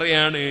മഹദൂറ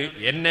പറയാണ്,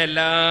 എന്നെ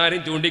എല്ലാരും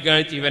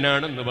ചൂണ്ടിക്കാണിച്ച്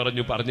ഇവനാണെന്ന്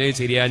പറഞ്ഞു. പറഞ്ഞത്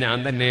ശരിയാ, ഞാൻ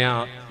തന്നെയാ.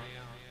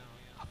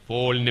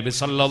 അപ്പോൾ നബി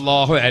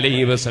സല്ലല്ലാഹു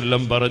അലൈഹി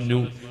വസല്ലം പറഞ്ഞു,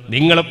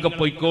 നിങ്ങളൊക്കെ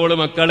പൊയ്ക്കോളൂ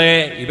മക്കളെ,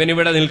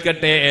 ഇവനിവിടെ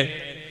നിൽക്കട്ടെ.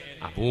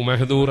 അബൂ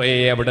മഹദൂറയെ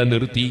അവിടെ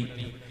നിർത്തി.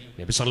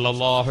 നബി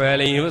സല്ലല്ലാഹു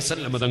അലൈഹി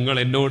വസല്ലം തങ്ങൾ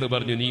എന്നോട്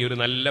പറഞ്ഞു, നീ ഒരു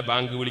നല്ല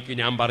ബാങ്ക് വിളിക്ക്,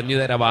 ഞാൻ പറഞ്ഞു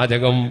തരാം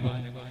വാചകം.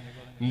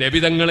 നബി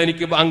തങ്ങൾ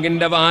എനിക്ക്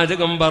ബാങ്കിന്റെ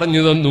വാചകം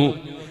പറഞ്ഞു തന്നു.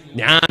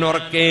 ഞാൻ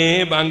ഉറക്കെ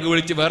ബാങ്ക്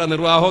വിളിച്ച്, വേറെ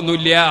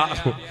നിർവാഹമൊന്നുമില്ല.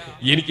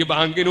 എനിക്ക്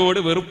ബാങ്കിനോട്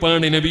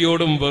വെറുപ്പാണ്,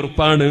 നബിയോടും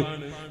വെറുപ്പാണ്.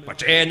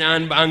 പക്ഷേ ഞാൻ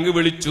ബാങ്ക്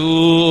വിളിച്ചു.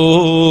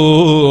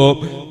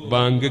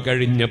 ബാങ്ക്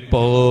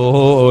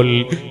കഴിഞ്ഞപ്പോൾ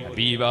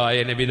ഹബീബായ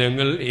നബി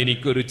തങ്ങൾ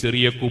എനിക്കൊരു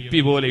ചെറിയ കുപ്പി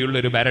പോലെയുള്ള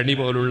ഒരു ഭരണി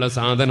പോലുള്ള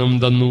സാധനം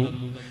തന്നു.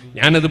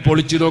 ഞാനത്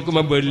പൊളിച്ചു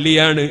നോക്കുമ്പോ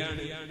വെള്ളിയാണ്.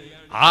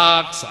 ആ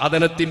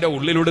സാധനത്തിന്റെ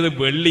ഉള്ളിലുള്ളത്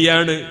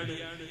വെള്ളിയാണ്.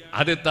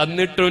 അത്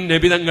തന്നിട്ടും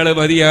നബി തങ്ങൾ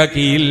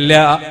മതിയാക്കിയില്ല.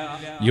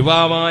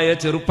 യുവാവായ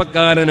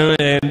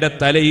ചെറുപ്പക്കാരനായ എന്റെ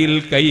തലയിൽ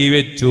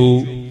കൈവച്ചു.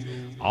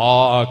 ആ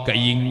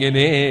കൈ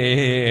ഇങ്ങനെ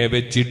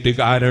വെച്ചിട്ട്,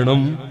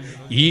 കാരണം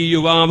ഈ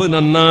യുവാവ്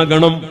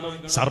നന്നാകണം,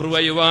 സർവ്വ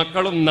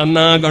യുവാക്കളും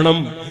നന്നാകണം,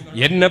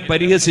 എന്നെ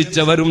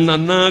പരിഹസിച്ചവരും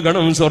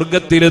നന്നാകണം,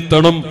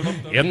 സ്വർഗത്തിലെത്തണം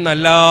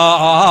എന്നല്ലാതെ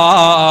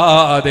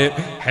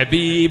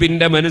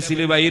ഹബീബിന്റെ മനസ്സിൽ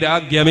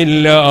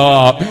വൈരാഗ്യമില്ല,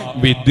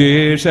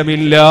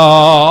 വിദ്വേഷമില്ല.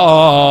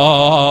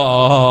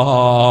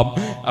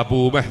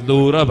 അബൂ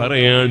മഹ്ദൂറ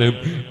പറയാണ്,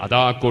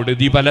 അതാ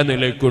കൊടുതി പല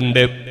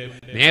നിലക്കുണ്ട്.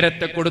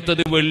 നേരത്തെ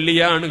കൊടുത്തത്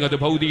വെള്ളിയാണ്, അത്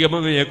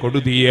ഭൗതികമായ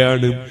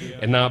കൊടുതിയാണ്.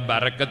 എന്നാ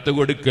ബറക്കത്ത്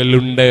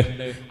കൊടുക്കലുണ്ട്,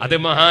 അത്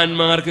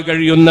മഹാന്മാർക്ക്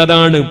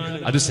കഴിയുന്നതാണ്.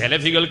 അത്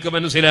സെലഫികൾക്ക്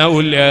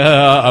മനസ്സിലാവൂല,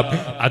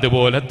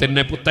 അതുപോലെ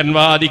തന്നെ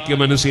പുത്തൻവാദിക്ക്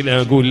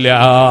മനസ്സിലാകൂല.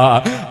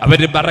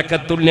 അവര്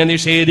ബറക്കത്തുള്ള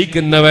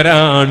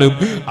നിഷേധിക്കുന്നവരാണ്,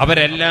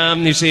 അവരെല്ലാം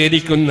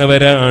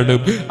നിഷേധിക്കുന്നവരാണ്.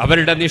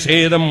 അവരുടെ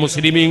നിഷേധം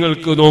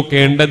മുസ്ലിമീങ്ങൾക്ക്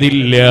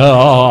നോക്കേണ്ടതില്ല.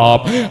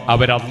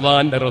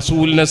 അവരല്ലാന്റെ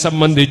റസൂലിനെ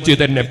സംബന്ധിച്ച്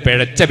തന്നെ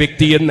പിഴച്ച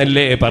വ്യക്തി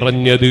എന്നല്ലേ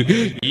പറഞ്ഞത്.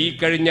 ഈ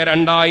കഴിഞ്ഞ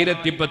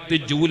 2010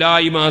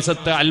 ജൂലൈ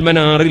മാസത്തെ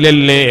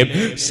അൽമനാറിലല്ലേ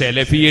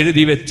സെലഫി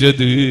എഴുതി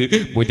വെച്ചത്,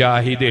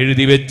 മുജാഹിദ്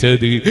എഴുതി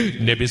വെച്ചത്.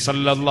 നബി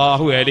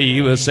സല്ലല്ലാഹു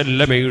അലൈഹി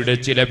വസല്ലമയുടെ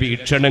ചില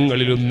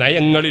വീക്ഷണങ്ങളിലും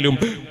നയങ്ങളിലും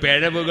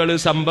പിഴവുകൾ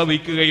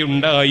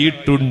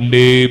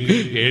സംഭവിക്കുകയുണ്ടായിട്ടുണ്ട്.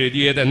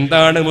 എഴുതിയത്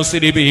എന്താണ്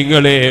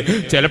മുസ്ലിമീങ്ങളെ?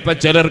 ചിലപ്പോ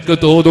ചിലർക്ക്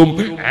തോന്നും,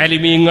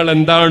 ആലിമീങ്ങൾ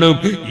എന്താണ്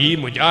ഈ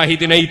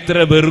മുജാഹിദിനെ ഇത്ര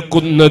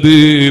വെറുക്കുന്നത്?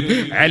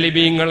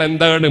 ആലിമീങ്ങൾ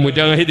എന്താണ്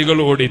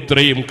മുജാഹിദുകളോട്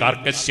ഇത്രയും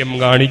കാർക്കശ്യം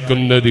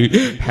കാണിക്കുന്നത്?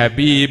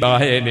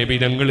 ഹബീബായ നബി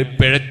തങ്ങൾ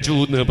പിഴച്ചു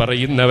എന്ന്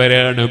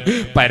പറയുന്നവരാണ്.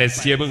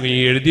 പരസ്യമായി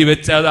എഴുതി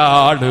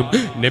വെച്ചതാണ്.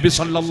 നബി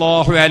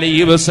സല്ലല്ലാഹു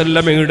അലൈഹി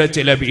വസല്ലമയുടെ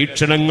ചില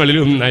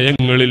വീക്ഷണങ്ങളിലും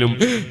നയങ്ങളിലും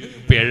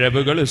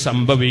പിഴവുകൾ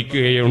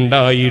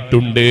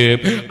സംഭവിക്കുകയുണ്ടായിട്ടുണ്ട്.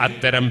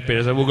 അത്തരം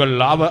പിഴവുകൾ,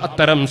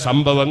 അത്തരം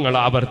സംഭവങ്ങൾ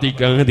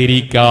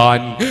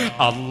ആവർത്തിക്കാതിരിക്കാൻ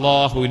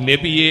അല്ലാഹു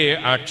നബിയെ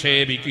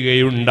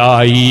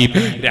ആക്ഷേപിക്കുകയുണ്ടായി.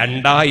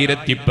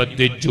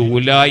 2010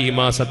 ജൂലൈ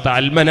മാസത്തെ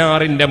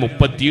അൽമനാറിന്റെ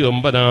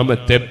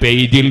 39ാമത്തെ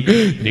പേജിൽ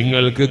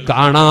നിങ്ങൾക്ക്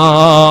കാണാം.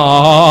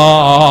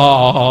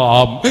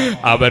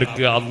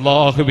 അവർക്ക്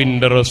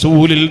അല്ലാഹുവിന്റെ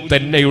റസൂലിൽ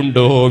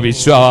തന്നെയുണ്ടോ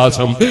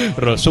വിശ്വാസം?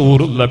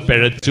 റസൂലുള്ള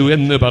പിഴച്ചു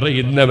എന്ന്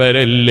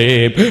പറയുന്നവരല്ലേ?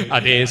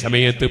 അതേസമയം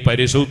സമയത്ത്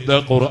പരിശുദ്ധ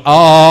ഖുർആൻ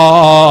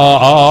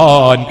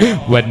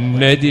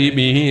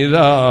വന്നജ്മി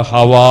ഇദാ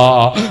ഹവാ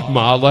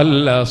മാ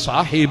ളല്ല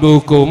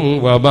സാഹിബുക്കും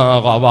വമാ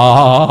ഗവാ.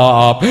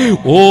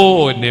 ഓ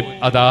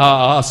അതാ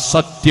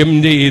സത്യം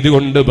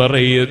ചെയ്തുകൊണ്ട്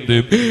പറയുന്നു,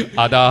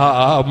 അതാ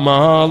മാ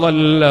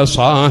ളല്ല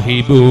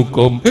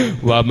സാഹിബുക്കും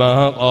വമാ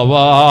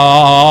ഗവാ.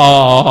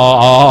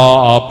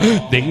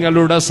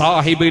 നിങ്ങളുടെ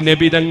സാഹിബ്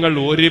നബി തങ്ങൾ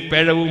ഒരു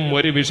പിഴവും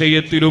ഒരു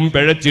വിഷയത്തിലും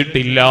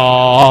പിഴച്ചിട്ടില്ല.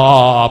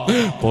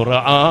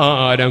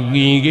 ഖുർആൻ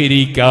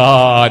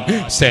അംഗീകരിക്കാൻ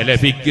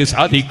സലഫിക്ക്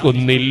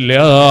സാധിക്കുന്നില്ല,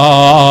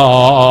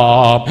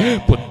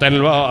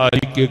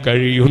 പുത്തൻവാരിക്ക്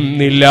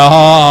കഴിയുന്നില്ല.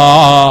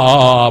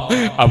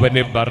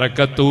 അവന്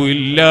ബറക്കത്തും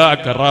ഇല്ല,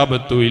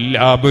 കറാമത്തും ഇല്ല,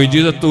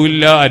 മുജിദത്തും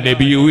ഇല്ല,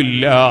 നബിയും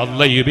ഇല്ല,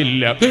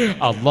 അള്ളയുമില്ല.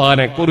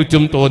 അള്ളാനെ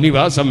കുറിച്ചും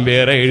തോന്നിവാസം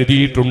വേറെ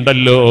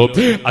എഴുതിയിട്ടുണ്ടല്ലോ.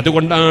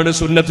 അതുകൊണ്ടാണ്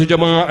സുന്നത്ത്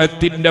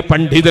ജമാഅത്തിന്റെ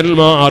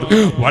പണ്ഡിതന്മാർ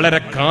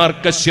വളരെ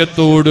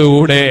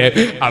കാർക്കശ്യത്തോടുകൂടെ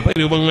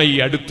അവരുമായി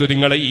അടുത്ത്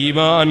നിങ്ങളെ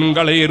ഈമാൻ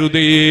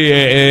കളയരുതേ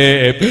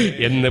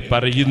എന്ന്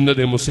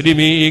പറയുന്നത്.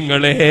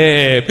 മുസ്ലിമീങ്ങളെ,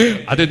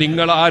 അത്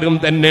നിങ്ങളാരും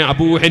തന്നെ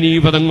അബൂ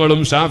ഹനീഫ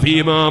തങ്ങളും ശാഫി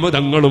ഇമാം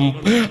തങ്ങളും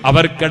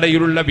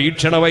അവർക്കിടയിലുള്ള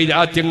വീക്ഷണ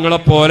വൈരാഗ്യങ്ങളെ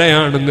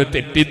പോലെയാണെന്ന്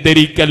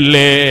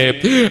തെറ്റിദ്ധരിക്കല്ലേ.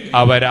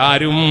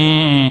 അവരാരും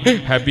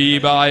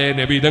ഹബീബായ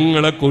നബി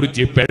തങ്ങളെ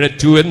കുറിച്ച്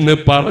പിഴച്ചു എന്ന്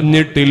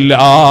പറഞ്ഞിട്ടില്ല.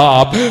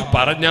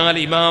 പറഞ്ഞാൽ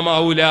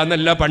ഇമാമാവൂല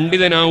എന്നല്ല,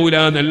 പണ്ഡിതനാവൂല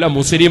എന്നല്ല,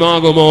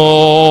 മുസ്ലിമാകുമോ?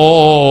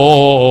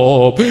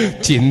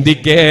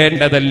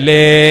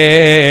 ചിന്തിക്കേണ്ടതല്ലേ.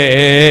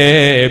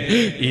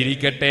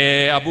 ഇരിക്കട്ടെ,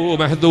 അബൂ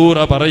മഹ്ദൂറ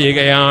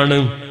പറയുകയാണ്,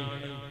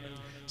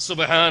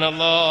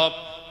 സുബ്ഹാനല്ലാഹ്,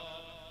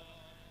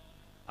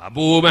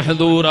 അബൂ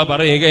മഹ്ദൂറ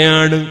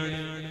പറയുകയാണ്,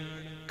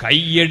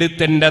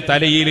 കൈയെടുത്തെന്റെ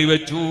തലയിൽ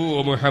വെച്ചു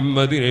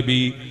മുഹമ്മദ്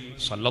നബി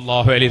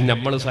സല്ലല്ലാഹു അലൈഹി.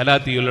 നമ്മൾ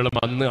സലാത്തിയുള്ള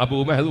അന്ന് അബൂ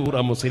മഹ്ദൂറ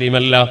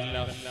മുസ്ലിമല്ല.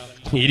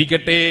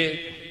 ഇരിക്കട്ടെ,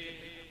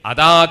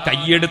 അതാ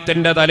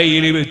കൈയെടുത്തെന്റെ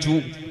തലയിൽ വെച്ചു,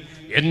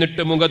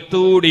 എന്നിട്ട്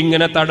മുഖത്തൂടി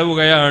ഇങ്ങനെ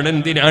തടവുകയാണ്.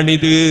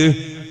 എന്തിനാണിത്?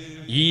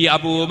 ഈ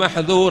അബൂ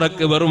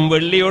മഹ്ദൂറക്ക് വെറും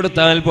വെള്ളി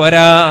കൊടുത്താൽ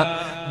പോരാ,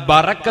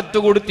 ബറക്കത്ത്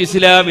കൊടുത്ത്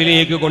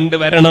ഇസ്ലാമിലേക്ക്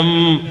കൊണ്ടുവരണം.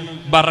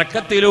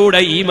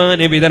 ബറക്കത്തിലൂടെ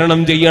ഈമാനെ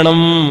വിതരണം ചെയ്യണം.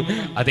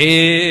 അതേ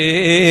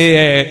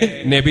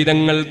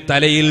നബിതങ്ങൾ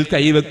തലയിൽ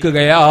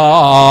കൈവെക്കുകയാണ്.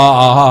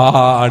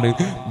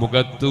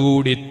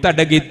 മുഖത്തൂടി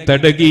തടകി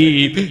തടകി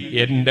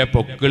എന്റെ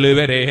പൊക്കിള്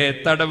വരെ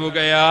തടവുകയാണ്.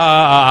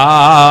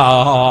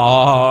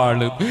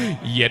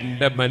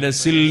 എന്റെ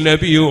മനസ്സിൽ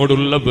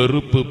നബിയോടുള്ള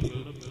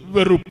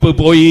വെറുപ്പ്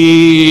പോയി,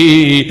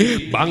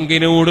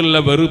 ബാങ്കിനോടുള്ള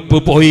വെറുപ്പ്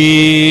പോയി.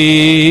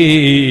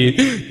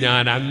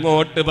 ഞാൻ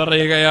അങ്ങോട്ട്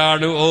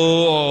പറയുകയാണ്, ഓ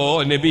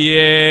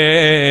നബിയേ,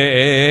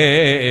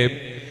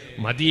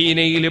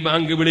 മദീനയിൽ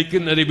ബാങ്ക്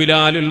വിളിക്കുന്നത്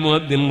ബിലാലുൽ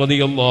മുഅദ്ദിൻ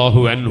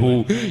റളിയല്ലാഹു അൻഹു,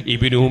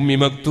 ഇബ്നു ഉമ്മി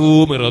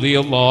മക്തൂം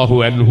റളിയല്ലാഹു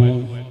അൻഹു.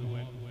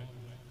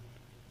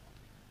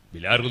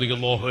 ബിലാൽ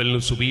റളിയല്ലാഹു അൻഹു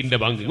സുബീന്റെ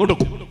ബാങ്ക് ഇങ്ങോട്ട്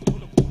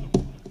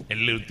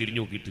എല്ലാവരും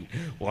തിരിഞ്ഞു നോക്കിയിട്ട്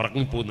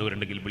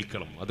ഉറങ്ങിപ്പോകുന്നവരുണ്ടെങ്കിൽ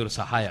വിളിക്കണം. അതൊരു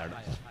സഹായമാണ്.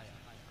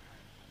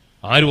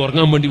 ആരും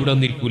ഉറങ്ങാൻ വേണ്ടി ഇവിടെ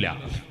വന്നിരിക്കൂല,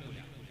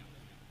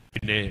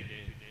 പിന്നെ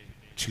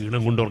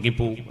ക്ഷീണം കൊണ്ട്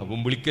ഉറങ്ങിപ്പോവും. അപ്പം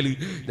വിളിക്കല്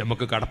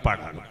നമുക്ക്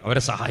കടപ്പാടാണ്,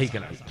 അവരെ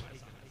സഹായിക്കലാണ്.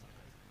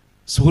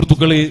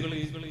 സുഹൃത്തുക്കള്,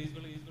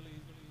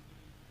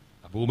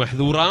 അബൂ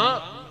മഹ്ദൂറ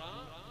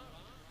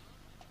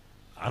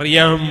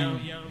അറിയാം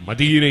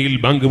മദീനയിൽ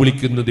ബാങ്ക്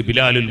വിളിക്കുന്നത്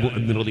ബിലാലുൽ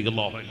മുഅദ്ദിൻ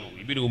റളിയല്ലാഹു അൻഹു,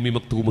 ഇബ്നു ഉമ്മി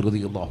മക്തൂം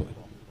റളിയല്ലാഹു അൻഹു.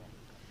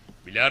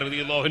 ബിലാൽ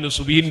റളിയല്ലാഹു അൻഹു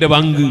സുബീന്റെ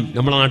ബാങ്ക്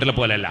നമ്മളെ നാട്ടിലെ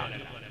പോലെയല്ല.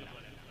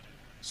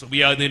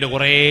 സുബിയാദിന്റെ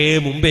കുറെ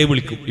മുമ്പേ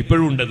വിളിക്കും,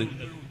 ഇപ്പോഴും ഉണ്ടത്.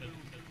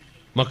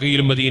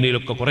 മക്കയിലും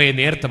മദീനയിലൊക്കെ കുറെ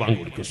നേരത്തെ ബാങ്ക്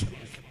വിളിക്കും.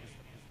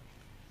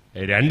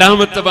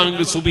 രണ്ടാമത്തെ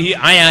ബാങ്ക് സുബ്ഹി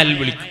ആയാൽ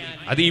വിളിക്കും.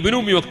 അത് ഇബ്നു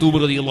ഉമ്മി മക്തൂം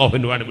റളിയല്ലാഹു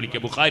അൻഹു ആണ് വിളിക്കുക.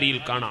 ബുഖാരിയിൽ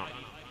കാണാം,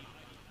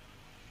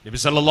 നബി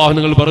സല്ലല്ലാഹു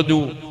അലൈഹി വസല്ലം പറഞ്ഞു,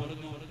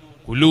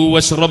 കുലൂ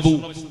വശ്റബു,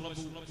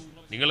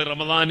 നിങ്ങൾ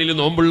റമദാനിൽ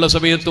നോമ്പുള്ള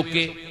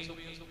സമയത്തൊക്കെ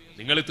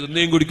നിങ്ങൾ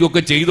തിന്നുകയും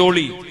കുടിക്കുകയൊക്കെ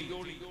ചെയ്തോളി.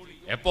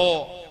 എപ്പോ?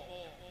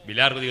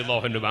 ബിലാൽ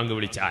റളിയല്ലാഹു അൻഹു ബാങ്ക്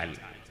വിളിച്ചാൽ.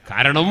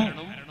 കാരണം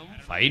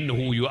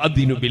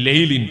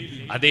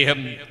അദ്ദേഹം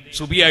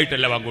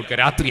സുബിയായിട്ടല്ല ബാങ്ക് കൊടുക്കുക,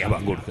 രാത്രിയാ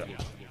ബാങ്ക് കൊടുക്കുക.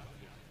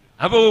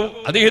 അപ്പോ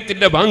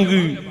അദ്ദേഹത്തിന്റെ ബാങ്ക്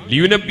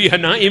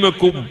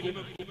ലിയുനബ്ബിഹനായിമക്കും,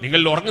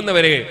 നിങ്ങൾ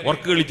ഉറങ്ങുന്നവരെ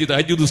ഉറക്ക് കളിച്ച്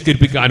തഹജ്ജുദ്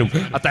നിസ്കരിപ്പിക്കാനും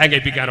അത്താഴം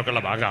കഴിപ്പിക്കാനൊക്കെ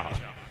ഉള്ള ഭാഗമാണ്.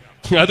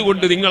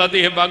 അതുകൊണ്ട് നിങ്ങൾ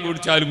അദ്ദേഹം ബാങ്ക്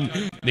വിളിച്ചാലും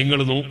നിങ്ങൾ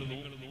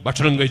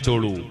ഭക്ഷണം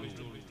കഴിച്ചോളൂ.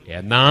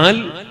 എന്നാൽ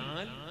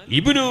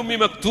ഇബ്നു ഉമ്മി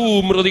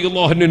മക്തൂം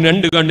റളിയല്ലാഹു അൻഹു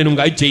രണ്ട് കണ്ണിനും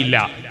കാഴ്ചയില്ല,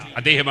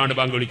 അദ്ദേഹമാണ്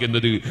ബാങ്ക്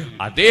വിളിക്കുന്നത്.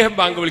 അദ്ദേഹം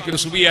ബാങ്ക്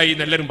വിളിക്കുന്നത് സുബിയായി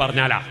എന്നെല്ലാവരും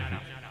പറഞ്ഞാലാ.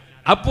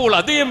 അപ്പോൾ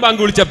അദ്ദേഹം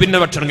ബാങ്ക് വിളിച്ചാൽ പിന്നെ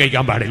ഭക്ഷണം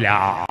കഴിക്കാൻ പാടില്ല.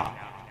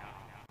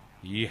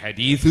 ഈ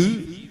ഹദീസ്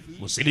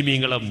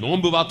മുസ്ലിമീങ്ങളെ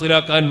നോമ്പ്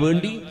ബാത്തിലാക്കാൻ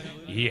വേണ്ടി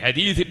ഈ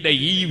ഹദീസിന്റെ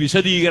ഈ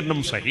വിശദീകരണം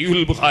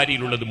സഹീഹുൽ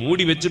ബുഖാരിയിലുള്ളത്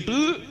മൂടി വെച്ചിട്ട്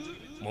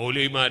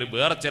മൗലവിമാര്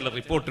വേറെ ചില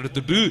റിപ്പോർട്ട്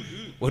എടുത്തിട്ട്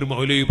ഒരു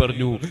മൗലവി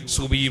പറഞ്ഞു,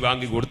 സുബി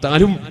ബാങ്ക്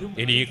കൊടുത്താലും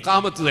ഇനി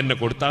ഇഖാമത്ത് തന്നെ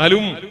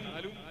കൊടുത്താലും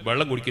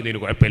വെള്ളം കുടിക്കുന്നതിന്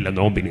കുഴപ്പമില്ല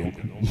നോമ്പിന്.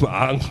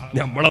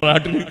 നമ്മളെ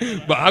നാട്ടിൽ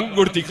ബാങ്ക്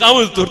കൊടുത്ത്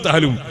ഇഖാമത്ത്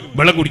കൊടുത്താലും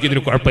വെള്ളം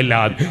കുടിക്കുന്നതിന് കുഴപ്പമില്ല.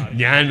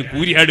 ഞാൻ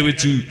കൂരിയാട്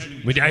വെച്ച്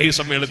മുജാഹിദ്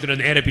സമ്മേളനത്തിന്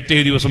നേരെ പിറ്റേ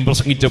ദിവസം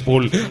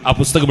പ്രസംഗിച്ചപ്പോൾ ആ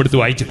പുസ്തകം എടുത്ത്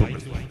വായിച്ചിട്ടുണ്ട്.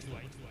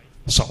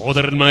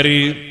 സഹോദരന്മാര്,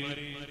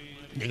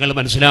 നിങ്ങൾ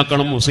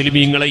മനസ്സിലാക്കണം,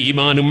 മുസ്ലിമീങ്ങളെ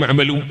ഈമാനും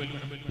അമലും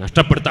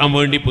നഷ്ടപ്പെടുത്താൻ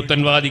വേണ്ടി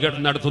പുത്തൻവാദികൾ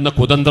നടത്തുന്ന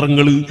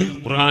കുതന്ത്രങ്ങൾ,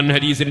 ഖുർആൻ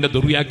ഹദീസിന്റെ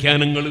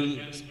ദുർവ്യാഖ്യാനങ്ങൾ.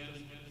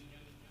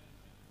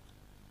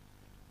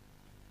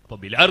 അപ്പൊ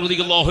ബിലാൽ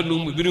റളിയല്ലാഹു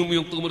അൻഹും ഇബ്നു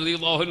മക്തൂം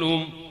റളിയല്ലാഹു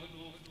അൻഹും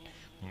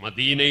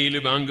മദീനയിൽ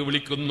ബാങ്ക്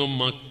വിളിക്കുന്നു,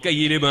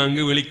 മക്കയിൽ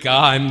ബാങ്ക്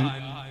വിളിക്കാൻ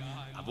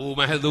അബൂ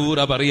മഹദൂറ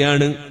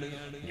പറയാണ്,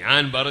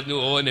 ഞാൻ പറഞ്ഞു,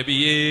 ഓ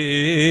നബിയേ,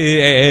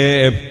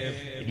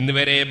 ഇന്ന്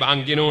വരെ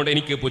ബാങ്കിനോട്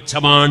എനിക്ക്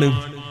പുച്ഛമാണ്,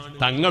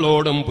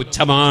 തങ്ങളോടും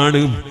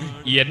പുച്ഛമാണ്.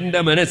 എന്റെ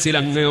മനസ്സിൽ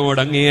അങ്ങയോട്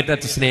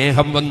അങ്ങേറ്റത്തെ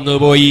സ്നേഹം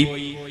വന്നുപോയി,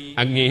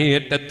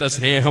 അങ്ങേറ്റത്തെ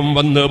സ്നേഹം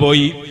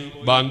വന്നുപോയി,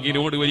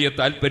 ബാങ്കിനോട് വലിയ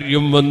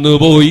താല്പര്യം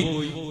വന്നുപോയി.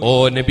 ഓ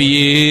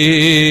നബിയേ,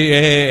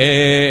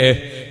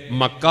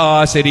 മക്കാ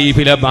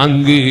ശരീഫിലെ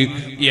ബാങ്ക്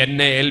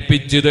എന്നെ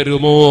ഏൽപ്പിച്ചു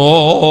തരുമോ?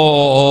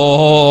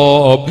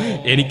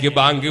 എനിക്ക്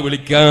ബാങ്ക്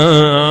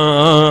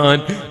വിളിക്കാൻ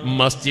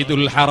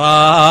മസ്ജിദുൽ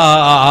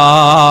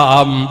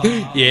ഹറാം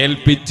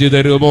ഏൽപ്പിച്ചു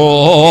തരുമോ?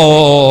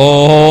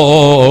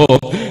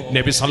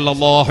 നബി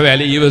സല്ലല്ലാഹു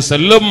അലൈഹി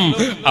വസല്ലം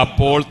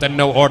അപ്പോൾ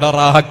തന്നെ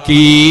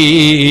ഓർഡറാക്കി.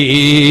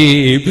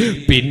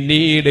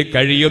 പിന്നീട്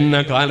കഴിയുന്ന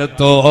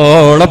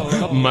കാലത്തോളം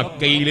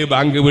മക്കയിൽ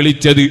ബാങ്ക്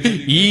വിളിച്ചത്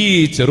ഈ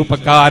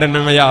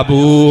ചെറുപ്പക്കാരനായ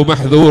അബൂ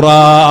മഹ്ദൂറ.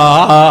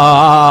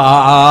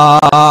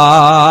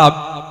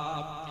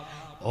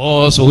 ഓ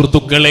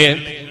സുഹൃത്തുക്കളെ,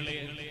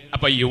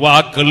 അപ്പൊ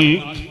യുവാക്കൾ,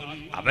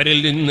 അവരിൽ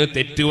നിന്ന്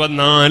തെറ്റ്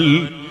വന്നാൽ,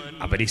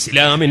 അവർ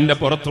ഇസ്ലാമിന്റെ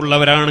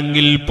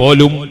പുറത്തുള്ളവരാണെങ്കിൽ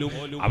പോലും,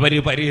 അവര്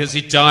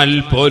പരിഹസിച്ചാൽ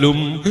പോലും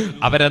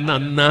അവരെ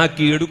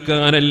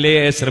നന്നാക്കിയെടുക്കാനല്ലേ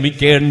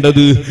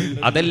ശ്രമിക്കേണ്ടത്?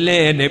 അതല്ലേ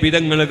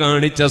നബിതങ്ങൾ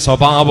കാണിച്ച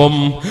സ്വഭാവം.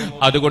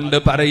 അതുകൊണ്ട്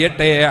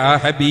പറയട്ടെ, ആ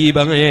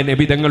ഹബീബായ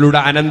നബിതങ്ങളുടെ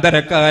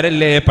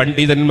അനന്തരക്കാരല്ലേ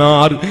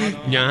പണ്ഡിതന്മാർ.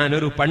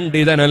 ഞാനൊരു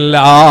പണ്ഡിതനല്ല,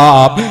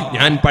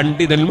 ഞാൻ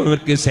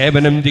പണ്ഡിതന്മാർക്ക്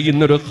സേവനം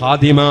ചെയ്യുന്നൊരു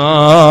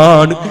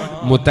ഖാദിമാണ്,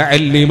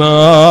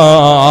 മുതഅല്ലിമാണ്.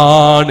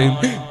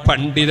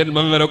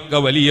 പണ്ഡിതന്മാരൊക്കെ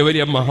വലിയ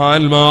വലിയ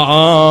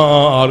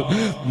മഹാന്മാർ.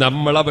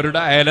 നമ്മൾ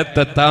അവരുടെ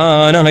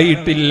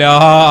അയലത്തെത്താനായിട്ടില്ല.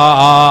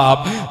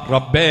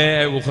 റബ്ബേ,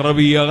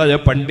 ഉഖ്റവിയായ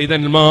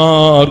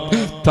പണ്ഡിതന്മാർ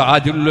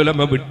താജുൽ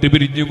ഉലമ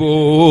വിട്ടുപിരിഞ്ഞു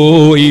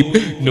പോയി,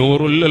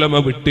 നൂറുൽ ഉലമ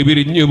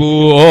വിട്ടുപിരിഞ്ഞു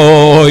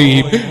പോയി,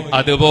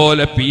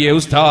 അതുപോലെ പി എ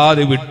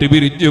ഉസ്താദ്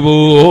വിട്ടുപിരിഞ്ഞു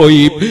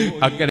പോയി,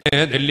 അങ്ങനെ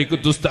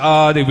നെല്ലിക്കുത്ത്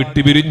ഉസ്താദ്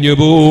വിട്ടുപിരിഞ്ഞു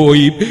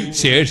പോയി.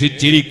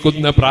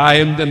 ശേഷിച്ചിരിക്കുന്ന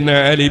പ്രായം തന്നെ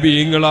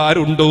ആലിമീങ്ങൾ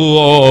ആരുണ്ടോ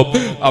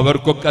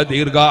അവർക്കൊക്കെ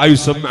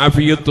ദീർഘായുസ്സും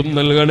ആഫിയത്തും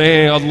നൽകണേ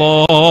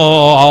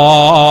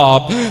അല്ലാഹ്.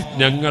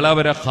 ഞങ്ങൾ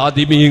അവരെ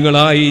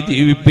ഖാദിമീങ്ങളായി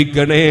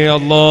ജീവിപ്പിക്കണേ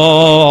അല്ലാഹ്.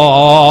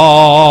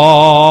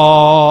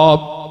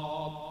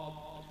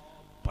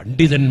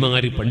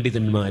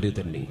 പണ്ഡിതന്മാര്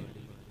തന്നെ.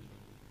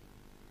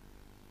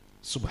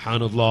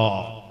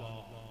 സുബ്ഹാനല്ലാഹ്.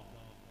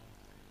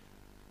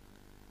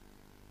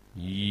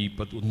 ഈ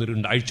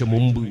 1-2 ആഴ്ച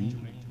മുമ്പ്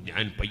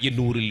ഞാൻ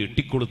പയ്യന്നൂരിൽ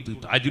എട്ടിക്കുളത്ത്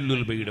താജുൽ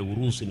ഉലമയുടെ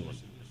ഉറൂസിന്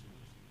വന്നു.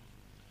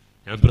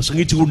 ഞാൻ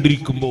പ്രസംഗിച്ചു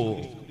കൊണ്ടിരിക്കുമ്പോ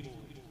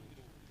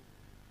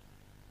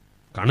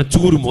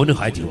കണച്ചൂർ മോനു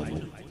ഹാജി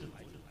വന്നു.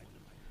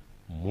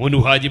 മോനു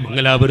ഹാജി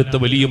മംഗലാപുരത്തെ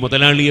വലിയ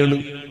മുതലാളിയാണ്.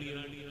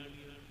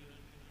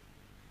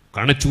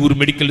 കണച്ചൂർ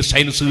മെഡിക്കൽ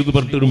സയൻസ് എന്ന്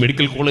പറഞ്ഞിട്ടൊരു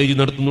മെഡിക്കൽ കോളേജ്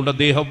നടത്തുന്നുണ്ട്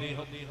അദ്ദേഹം.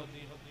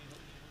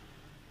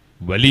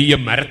 വലിയ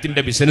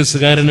മരത്തിന്റെ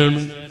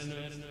ബിസിനസ്സുകാരനാണ്.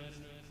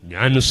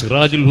 ഞാൻ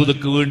സിറാജുൽ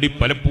ഹുദക്ക് വേണ്ടി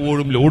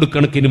പലപ്പോഴും ലോഡ്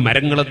കണക്കിന്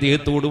മരങ്ങൾ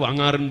അദ്ദേഹത്തോട്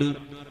വാങ്ങാറുണ്ട്.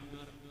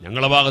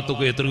 ഞങ്ങളെ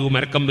ഭാഗത്തൊക്കെ എത്രയോ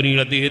മരക്കമ്പനികൾ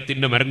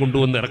അദ്ദേഹത്തിന്റെ മരം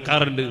കൊണ്ടുവന്ന്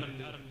ഇറക്കാറുണ്ട്.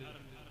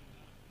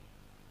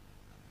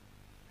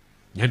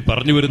 ഞാൻ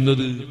പറഞ്ഞു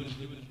വരുന്നത്,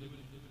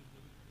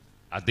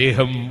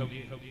 അദ്ദേഹം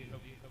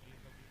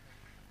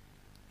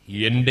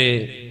എന്റെ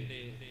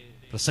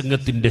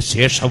പ്രസംഗത്തിന്റെ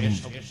ശേഷം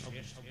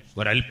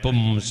ഒരൽപ്പം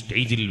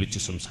സ്റ്റേജിൽ വെച്ച്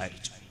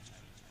സംസാരിച്ചു.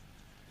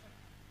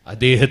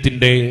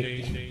 അദ്ദേഹത്തിന്റെ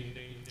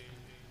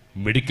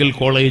മെഡിക്കൽ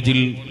കോളേജിൽ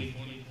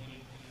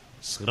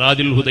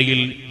സിറാജുൽ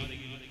ഹുദയിൽ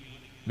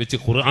വെച്ച്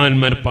ഖുർആൻ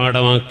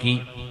മനഃപ്പാഠമാക്കി,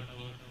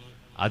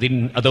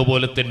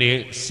 അതുപോലെ തന്നെ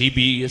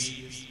CBS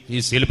ഈ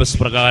സിലബസ്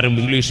പ്രകാരം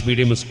ഇംഗ്ലീഷ്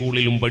മീഡിയം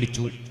സ്കൂളിലും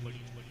പഠിച്ചു.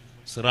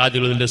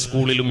 സിറാജുൽ ഹുദയുടെ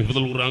സ്കൂളിലും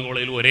ഹിഫ്ദുൽ ഖുർആൻ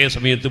കോളേജിലും ഒരേ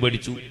സമയത്ത്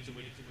പഠിച്ചു.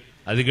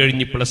 അത്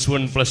കഴിഞ്ഞ്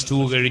 +1 +2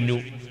 കഴിഞ്ഞു.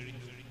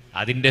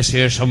 അതിൻ്റെ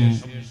ശേഷം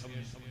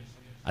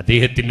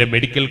അദ്ദേഹത്തിൻ്റെ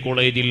മെഡിക്കൽ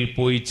കോളേജിൽ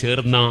പോയി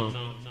ചേർന്ന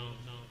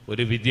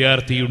ഒരു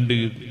വിദ്യാർത്ഥിയുണ്ട്.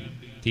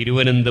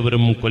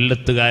 തിരുവനന്തപുരം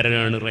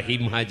കൊല്ലത്തുകാരനാണ്,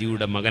 റഹീം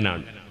ഹാജിയുടെ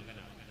മകനാണ്.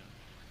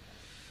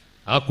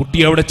 ആ കുട്ടി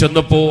അവിടെ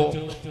ചെന്നപ്പോ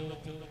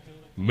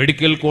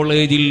മെഡിക്കൽ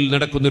കോളേജിൽ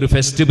നടക്കുന്നൊരു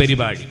ഫെസ്റ്റ്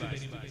പരിപാടി,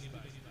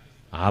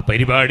 ആ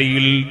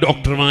പരിപാടിയിൽ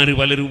ഡോക്ടർമാര്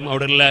പലരും,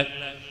 അവിടെയുള്ള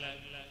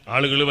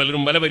ആളുകൾ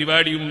പലരും പല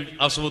പരിപാടിയും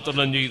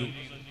ആസൂത്രണം ചെയ്തു.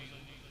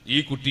 ഈ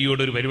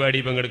കുട്ടിയോട് ഒരു പരിപാടി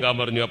പങ്കെടുക്കാൻ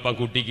പറഞ്ഞു. അപ്പം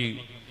കുട്ടിക്ക്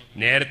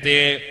നേരത്തെ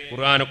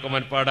ഖുർആനൊക്കെ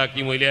മനഃപ്പാടാക്കി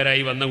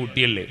മൊയിലാരായി വന്ന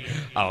കുട്ടിയല്ലേ,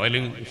 അവന്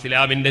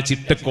ഇസ്ലാമിന്റെ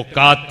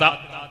ചിട്ടക്കൊക്കാത്ത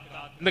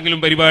എന്തെങ്കിലും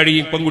പരിപാടി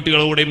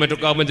പെൺകുട്ടികളോടെയും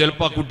മറ്റൊക്കെ ആകുമ്പോൾ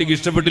ചിലപ്പോൾ ആ കുട്ടിക്ക്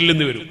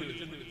ഇഷ്ടപ്പെട്ടില്ലെന്ന് വരും.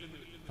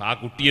 ആ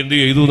കുട്ടി എന്ത്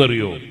ചെയ്തു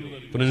എന്നറിയോ?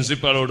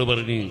 പ്രിൻസിപ്പാളോട്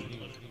പറഞ്ഞ്,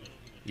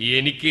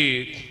 എനിക്ക്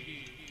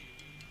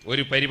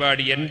ഒരു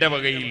പരിപാടി എൻ്റെ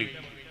വകയിൽ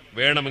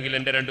വേണമെങ്കിൽ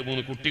എൻ്റെ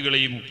 2-3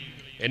 കുട്ടികളെയും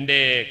എൻ്റെ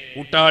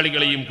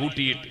കൂട്ടാളികളെയും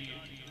കൂട്ടിയിട്ട്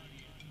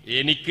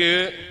എനിക്ക്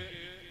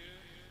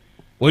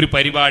ഒരു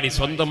പരിപാടി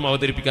സ്വന്തം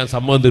അവതരിപ്പിക്കാൻ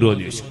സമ്മതം തരുമോ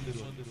എന്ന് ചോദിച്ചു.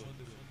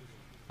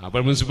 അപ്പോൾ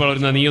പ്രിൻസിപ്പാൾ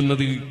പറഞ്ഞാൽ നീ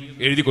ഒന്നത്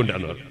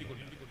എഴുതിക്കൊണ്ടാന്ന് പറഞ്ഞു.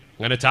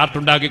 അങ്ങനെ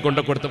ചാർട്ടുണ്ടാക്കി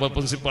കൊണ്ടു കൊടുത്തപ്പോൾ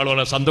പ്രിൻസിപ്പാൾ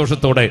വളരെ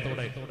സന്തോഷത്തോടെ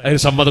അതിന്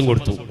സമ്മതം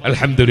കൊടുത്തു.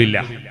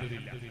 അൽഹംദുലില്ലാഹ്.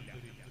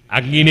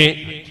 അങ്ങനെ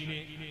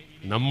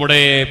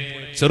നമ്മുടെ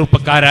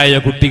ചെറുപ്പക്കാരായ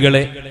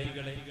കുട്ടികളെ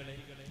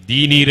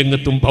ദീനീ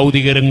രംഗത്തും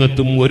ഭൗതിക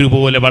രംഗത്തും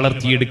ഒരുപോലെ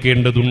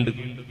വളർത്തിയെടുക്കേണ്ടതുണ്ട്.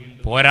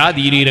 പോരാ,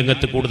 ദീനീ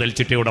രംഗത്ത് കൂടുതൽ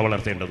ചിട്ടയോടെ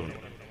വളർത്തേണ്ടതുണ്ട്.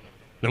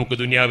 നമുക്ക്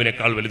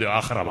ദുനിയാവിനേക്കാൾ വലുത്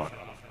ആഖിറമാണ്.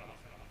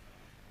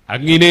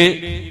 അങ്ങനെ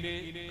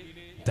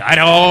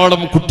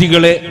ധാരാളം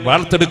കുട്ടികളെ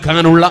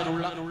വാർത്തെടുക്കാനുള്ള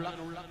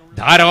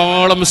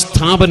ധാരാളം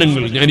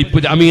സ്ഥാപനങ്ങൾ. ഞാനിപ്പോ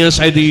ജാമിയ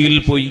സയ്യിദിയിൽ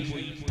പോയി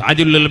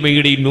താജുൽ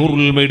ഉലമയുടെയും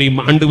നൂറുൽ ഉലമയുടെയും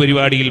ആണ്ട്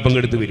പരിപാടിയിൽ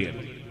പങ്കെടുത്തു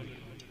വരികയാണ്.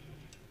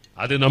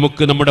 അത്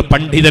നമുക്ക് നമ്മുടെ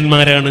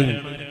പണ്ഡിതന്മാരാണ്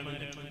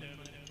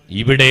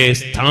ഇവിടെ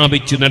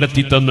സ്ഥാപിച്ചു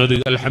നടത്തി തന്നത്.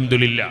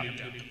 അൽഹംദുലില്ലാഹ്.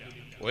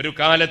 ഒരു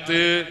കാലത്ത്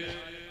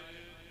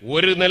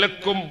ഒരു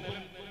നിലക്കും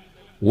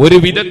ഒരു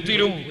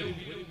വിധത്തിലും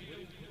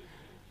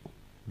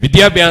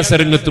വിദ്യാഭ്യാസ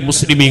രംഗത്ത്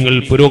മുസ്ലിമീങ്ങൾ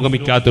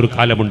പുരോഗമിക്കാത്തൊരു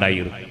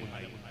കാലമുണ്ടായിരുന്നു.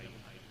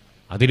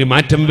 അതിന്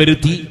മാറ്റം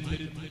വരുത്തി,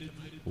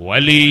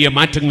 വലിയ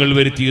മാറ്റങ്ങൾ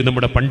വരുത്തി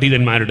നമ്മുടെ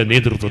പണ്ഡിതന്മാരുടെ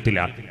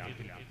നേതൃത്വത്തിലാണ്.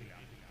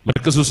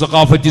 മർക്കസു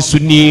സഖാഫത്തി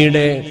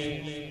സുന്നിയുടെ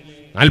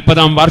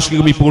 40ാം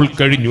വാർഷികം ഇപ്പോൾ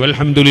കഴിഞ്ഞു.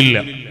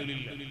 അൽഹംദുലില്ലാഹ്.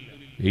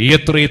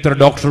 എത്രയെത്ര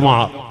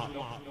ഡോക്ടർമാർ,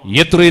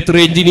 എത്രയെത്ര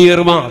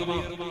എഞ്ചിനീയർമാർ,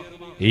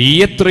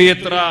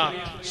 എത്രയെത്ര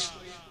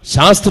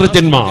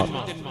ശാസ്ത്രജ്ഞന്മാർ,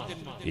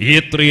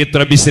 എത്രയെത്ര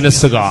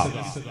ബിസിനസ്സുകാർ,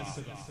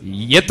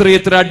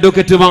 എത്രയെത്ര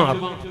അഡ്വക്കറ്റുമാർ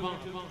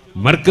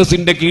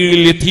മർക്കസിന്റെ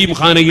കീഴിൽ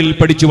യതീംഖാനയിൽ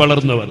പഠിച്ചു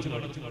വളർന്നവർ.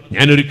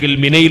 ഞാനൊരിക്കൽ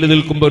മിനയിൽ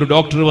നിൽക്കുമ്പോൾ ഒരു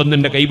ഡോക്ടർ വന്ന്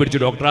എന്റെ കൈ പിടിച്ചു.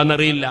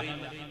 ഡോക്ടറാണെന്നറിയില്ല,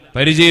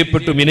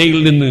 പരിചയപ്പെട്ടു. മിനയിൽ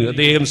നിന്ന്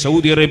അദ്ദേഹം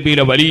സൗദി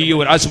അറേബ്യയിലെ വലിയ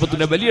ഒരു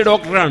ആശുപത്രിയിലെ വലിയ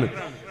ഡോക്ടറാണ്.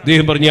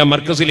 അദ്ദേഹം പറഞ്ഞു, ഞാൻ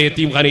മർക്കസിലെ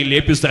യതീംഖാനയിൽ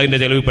ലേപ്പിസ്താദിന്റെ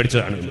ചെലവ്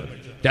പഠിച്ചതാണ്.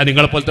 ഞാൻ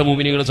നിങ്ങളെപ്പോലത്തെ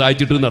മുഅ്മിനീങ്ങളെ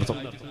സഹായിച്ചിട്ട് എന്നർത്ഥം.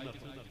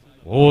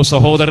 ഓ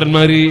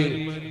സഹോദരന്മാര്,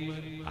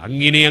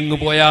 അങ്ങനെ അങ്ങ്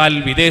പോയാൽ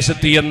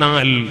വിദേശത്ത്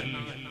എന്നാൽ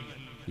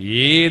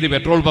ഏത്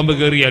പെട്രോൾ പമ്പ്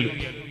കയറിയാലും,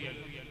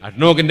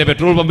 അഡ്നോക്കിന്റെ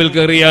പെട്രോൾ പമ്പിൽ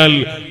കയറിയാൽ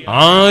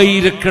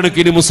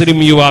ആയിരക്കണക്കിന് മുസ്ലിം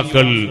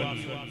യുവാക്കൾ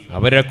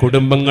അവരെ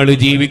കുടുംബങ്ങൾ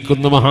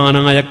ജീവിക്കുന്ന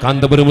മഹാനായ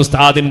കാന്തപുരം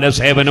ഉസ്താദിന്റെ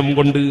സേവനം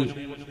കൊണ്ട്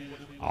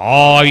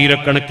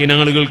ആയിരക്കണക്കിന്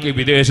ആളുകൾക്ക്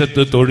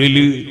വിദേശത്ത്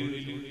തൊഴില്,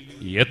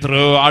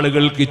 എത്രയോ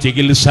ആളുകൾക്ക്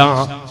ചികിത്സ,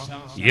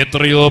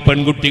 എത്രയോ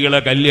പെൺകുട്ടികളെ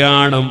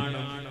കല്യാണം,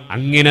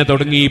 അങ്ങനെ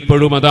തുടങ്ങി.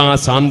 ഇപ്പോഴും അതാ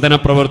സാന്ത്വന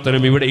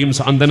പ്രവർത്തനം. ഇവിടെയും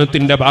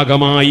സാന്ത്വനത്തിന്റെ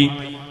ഭാഗമായി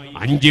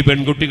 5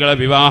 പെൺകുട്ടികളെ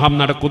വിവാഹം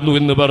നടക്കുന്നു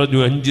എന്ന് പറഞ്ഞു.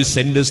 5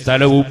 സെന്റ്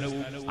സ്ഥലവും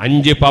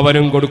 5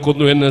 പവനും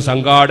കൊടുക്കുന്നു എന്ന്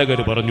സംഘാടകർ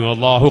പറഞ്ഞു.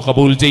 അള്ളാഹു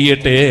കബൂൽ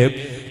ചെയ്യട്ടെ.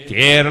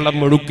 കേരളം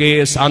മുഴുക്കെ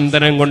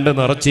സാന്ത്വനം കൊണ്ട്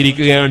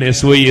നിറച്ചിരിക്കുകയാണ്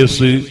SYS.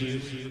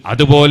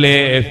 അതുപോലെ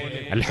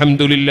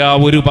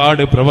അൽഹംദുലില്ലാഹ്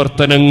ഒരുപാട്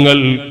പ്രവർത്തനങ്ങൾ.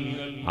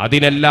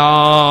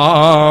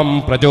 അതിനെല്ലാം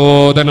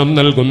പ്രചോദനം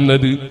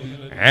നൽകുന്നത്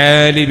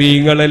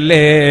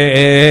ആലിമീങ്ങളല്ലേ.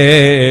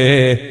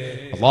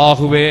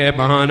 അല്ലാഹുവേ,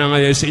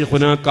 മഹാനായ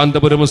ശൈഖുനാ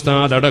കാന്തപുരം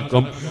ഉസ്താദ്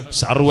അടക്കം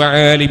സർവ്വ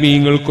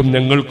ആലിമീങ്ങൾക്കും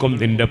ഞങ്ങൾക്കും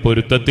നിന്റെ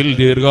പൊരുത്തത്തിൽ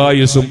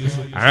ദീർഘായുസ്സും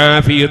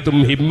ആഫിയത്തും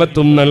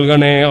ഹിമ്മത്തും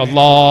നൽകണേ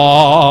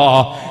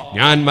അല്ലാഹ്.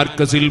 ഞാൻ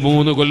മർക്കസിൽ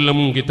 3 കൊല്ലം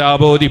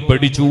കിതാബോധി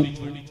പഠിച്ചു.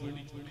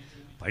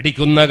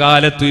 പഠിക്കുന്ന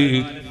കാലത്ത്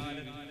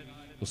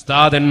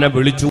ഉസ്താദ് എന്നെ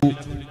വിളിച്ചു.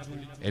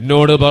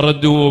 എന്നോട്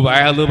പറഞ്ഞു,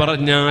 വഅദ്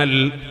പറഞ്ഞാൽ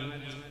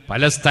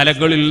പല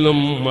സ്ഥലങ്ങളിൽ നിന്നും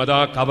അതാ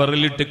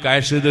കവറിലിട്ട്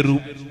കാശ് തരൂ,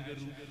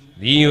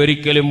 നീ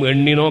ഒരിക്കലും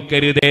എണ്ണി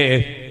നോക്കരുതേ.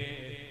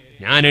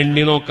 ഞാൻ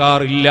എണ്ണി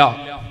നോക്കാറില്ല.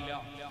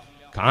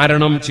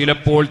 കാരണം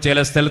ചിലപ്പോൾ ചില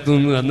സ്ഥലത്ത്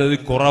നിന്ന് തന്നത്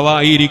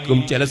കുറവായിരിക്കും,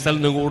 ചില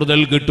സ്ഥലത്ത് നിന്ന് കൂടുതൽ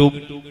കിട്ടും.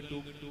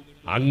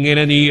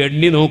 അങ്ങനെ നീ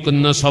എണ്ണി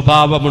നോക്കുന്ന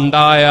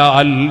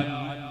സ്വഭാവമുണ്ടായാൽ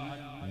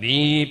നീ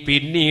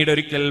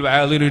പിന്നീടൊരിക്കൽ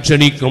വഅദിന്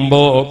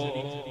ക്ഷണിക്കുമ്പോ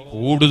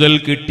കൂടുതൽ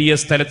കിട്ടിയ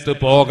സ്ഥലത്ത്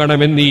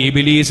പോകണമെന്ന്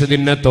ഇബ്ലീസ്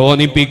നിന്നെ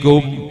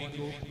തോന്നിപ്പിക്കും.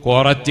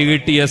 കുറച്ച്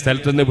കിട്ടിയ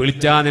സ്ഥലത്തുനിന്ന്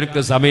വിളിച്ചാൽ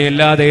നിനക്ക്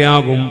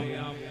സമയമില്ലാതെയാകും.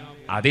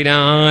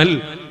 അതിനാൽ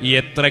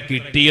എത്ര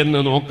കിട്ടിയെന്ന്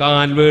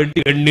നോക്കാൻ വേണ്ടി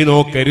എണ്ണി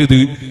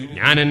നോക്കരുത്.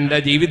 ഞാൻ എന്റെ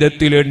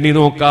ജീവിതത്തിൽ എണ്ണി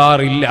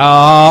നോക്കാറില്ല.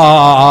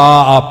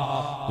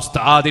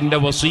 ഉസ്താദിന്റെ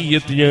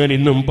വസിയ്യത്ത് ഞാൻ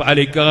ഇന്നും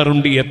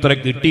പാലിക്കാറുണ്ട്. എത്ര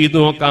കിട്ടിയെന്ന്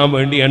നോക്കാൻ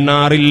വേണ്ടി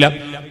എണ്ണാറില്ല,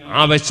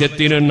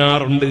 ആവശ്യത്തിന്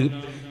എണ്ണാറുണ്ട്.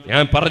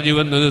 ഞാൻ പറഞ്ഞു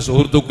വന്നത്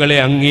സുഹൃത്തുക്കളെ,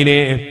 അങ്ങനെ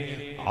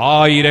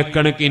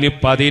ആയിരക്കണക്കിന്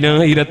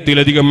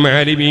 10,000-ത്തിലധികം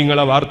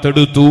ആലിമീങ്ങളെ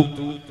വാർത്തെടുത്തു.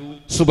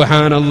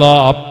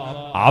 സുബ്ഹാനല്ലാഹ്.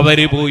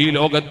 അവര് പോയി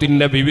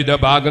ലോകത്തിന്റെ വിവിധ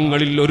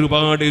ഭാഗങ്ങളിൽ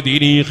ഒരുപാട്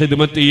ദീനീ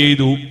ഖിദ്മത്ത്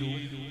ചെയ്തു.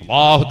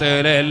 അല്ലാഹു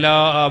തആല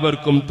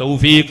എല്ലാവർക്കും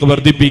തൗഫീഖ്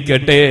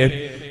വർദ്ധിപ്പിക്കട്ടെ.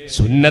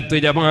 സുന്നത്ത്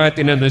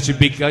ജമാഅത്തിനെ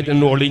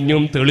നശിപ്പിക്കാൻ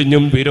ഒളിഞ്ഞും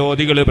തെളിഞ്ഞും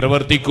വിരോധികൾ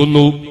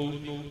പ്രവർത്തിക്കുന്നു.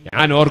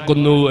 ഞാൻ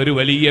ഓർക്കുന്നു ഒരു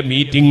വലിയ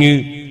മീറ്റിംഗ്.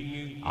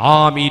 ആ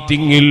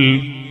മീറ്റിംഗിൽ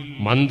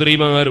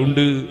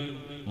മന്ത്രിമാരുണ്ട്,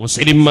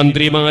 മുസ്ലിം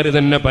മന്ത്രിമാര്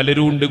തന്നെ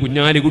പലരുണ്ട്,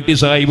 കുഞ്ഞാലിക്കുട്ടി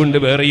സാഹിബുണ്ട്,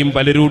 വേറെയും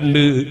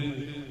പലരുണ്ട്.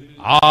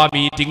 ആ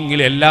മീറ്റിംഗിൽ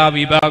എല്ലാ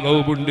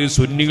വിഭാഗവുമുണ്ട്.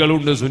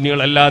 സുന്നികളുണ്ട്,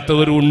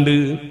 സുന്നികളല്ലാത്തവരുണ്ട്.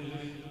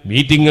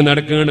 മീറ്റിംഗ്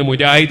നടക്കുകയാണ്.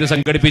 മുജാഹിദ്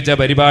സംഘടിപ്പിച്ച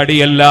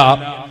പരിപാടിയല്ല,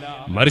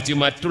 മറിച്ച്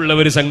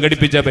മറ്റുള്ളവർ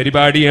സംഘടിപ്പിച്ച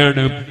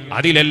പരിപാടിയാണ്.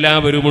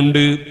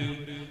 അതിലെല്ലാവരുമുണ്ട്.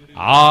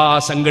 ആ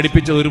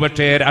സംഘടിപ്പിച്ചത്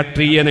ഒരുപക്ഷെ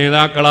രാഷ്ട്രീയ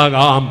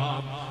നേതാക്കളാകാം.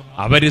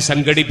 അവര്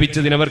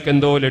സംഘടിപ്പിച്ചതിന്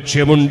അവർക്കെന്തോ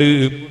ലക്ഷ്യമുണ്ട്.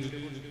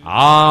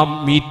 ആ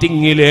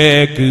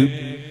മീറ്റിംഗിലേക്ക്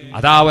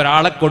അതാ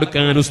ഒരാളെ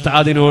കൊടുക്കാൻ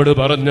ഉസ്താദിനോട്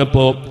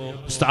പറഞ്ഞപ്പോ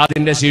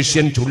ഉസ്താദിന്റെ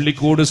ശിഷ്യൻ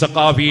ചുള്ളിക്കൂട്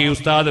സഖാഫി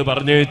ഉസ്താദ്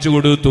പറഞ്ഞയച്ചു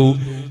കൊടുത്തു.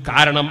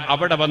 കാരണം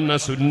അവിടെ വന്ന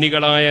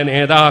സുന്നികളായ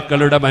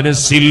നേതാക്കളുടെ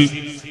മനസ്സിൽ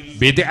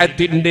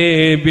ബിദ്അത്തിന്റെ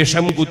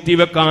വിഷം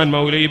കുത്തിവെക്കാൻ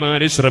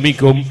മൗലവിമാര്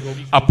ശ്രമിക്കും.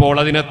 അപ്പോൾ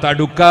അതിനെ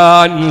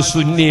തടുക്കാൻ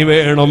സുന്നി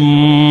വേണം.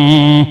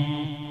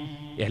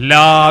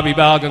 എല്ലാ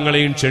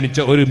വിഭാഗങ്ങളെയും ക്ഷണിച്ച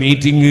ഒരു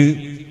മീറ്റിംഗ്,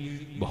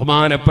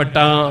 ബഹുമാനപ്പെട്ട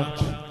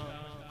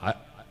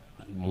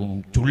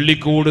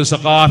ചുള്ളിക്കോട്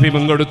സഖാഫി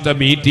പങ്കെടുത്ത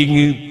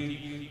മീറ്റിംഗ്,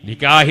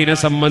 നിക്കാഹിനെ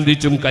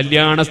സംബന്ധിച്ചും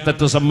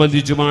കല്യാണസ്ഥത്തെ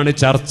സംബന്ധിച്ചുമാണ്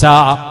ചർച്ച.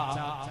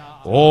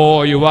 ഓ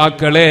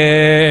യുവാക്കളെ,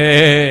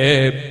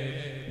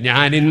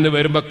 ഞാൻ ഇന്ന്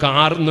വരുമ്പോ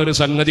കാർന്നൊരു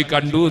സംഗതി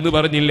കണ്ടു എന്ന്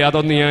പറഞ്ഞില്ല,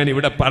 അതൊന്ന് ഞാൻ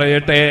ഇവിടെ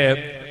പറയട്ടെ.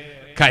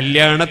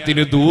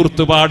 കല്യാണത്തിന്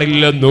ധൂർത്ത്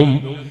പാടില്ലെന്നും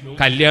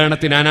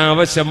കല്യാണത്തിന്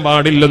അനാവശ്യം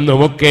പാടില്ലെന്നും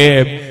ഒക്കെ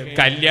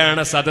കല്യാണ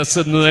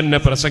സദസ്സെന്ന് തന്നെ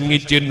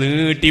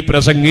നീട്ടി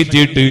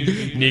പ്രസംഗിച്ചിട്ട്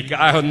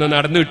നിക്കാഹൊന്ന്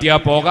നടന്നു കിട്ടിയാ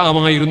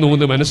പോകാമായിരുന്നു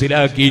എന്ന്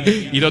മനസ്സിലാക്കി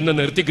ഇതൊന്ന്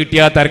നിർത്തി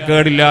കിട്ടിയാ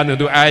തരക്കേടില്ല എന്ന്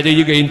ദുആ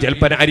ചെയ്യുകയും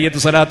ചിലപ്പോൾ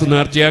അരിയത്ത് സ്വലാത്ത്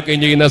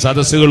നേർച്ചയാക്കുകയും ചെയ്യുന്ന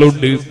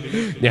സദസ്സുകളുണ്ട്.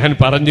 ഞാൻ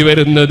പറഞ്ഞു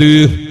വരുന്നത്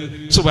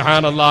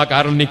സുബ്ഹാനല്ലാഹ്,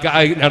 കാരണം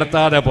നിക്കാഹ്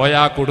നടത്താതെ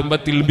പോയാ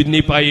കുടുംബത്തിൽ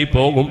ഭിന്നിപ്പായി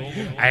പോകും.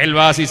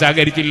 അയൽവാസി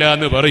സഹകരിച്ചില്ല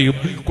എന്ന് പറയും,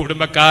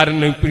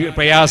 കുടുംബക്കാരന്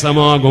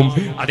പ്രയാസമാകും.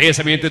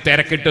 അതേസമയത്ത്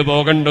തിരക്കിട്ട്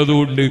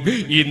പോകേണ്ടതുണ്ട്.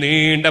 ഈ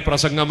നീണ്ട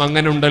പ്രസംഗം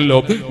അങ്ങനെ ഉണ്ടല്ലോ,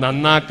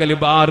 നന്നാക്കല്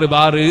ബാറ്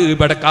ബാറ്,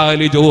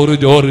 ബടക്കാല് ജോറ്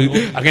ജോറ്,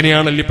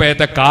 അങ്ങനെയാണല്ലോ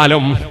ഇപ്പോഴത്തെ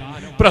കാലം.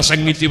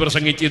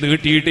 പ്രസംഗിച്ച്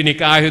നീട്ടിയിട്ട്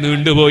നിക്കാഹ്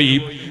നീണ്ടുപോയി.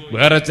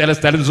 വേറെ ചില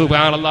സ്ഥലത്ത്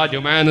സുബ്ഹാനല്ലാഹ്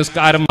ജുമാ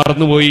നിസ്കാരം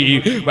മറന്നുപോയി.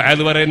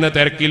 വഅദ് പറയുന്ന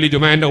തിരക്കിൽ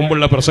ജുമാന്റെ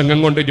മുമ്പുള്ള പ്രസംഗം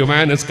കൊണ്ട് ജുമാ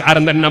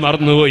നിസ്കാരം തന്നെ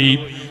മറന്നുപോയി.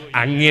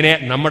 അങ്ങനെ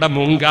നമ്മുടെ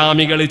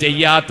മുൻഗാമികൾ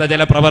ചെയ്യാത്ത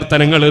ചില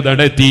പ്രവർത്തനങ്ങൾ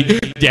നടത്തി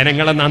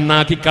ജനങ്ങളെ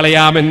നന്നാക്കി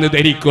കളയാമെന്ന്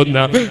ധരിക്കുന്ന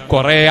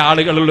കുറെ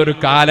ആളുകളുള്ളൊരു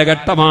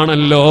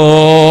കാലഘട്ടമാണല്ലോ.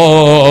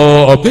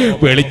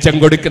 വെളിച്ചം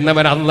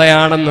കൊടുക്കുന്നവൻ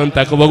അള്ളയാണെന്നും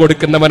തഖ്വ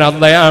കൊടുക്കുന്നവൻ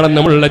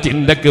അള്ളയാണെന്നുമുള്ള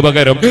ചിന്തക്ക്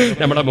പകരം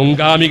നമ്മുടെ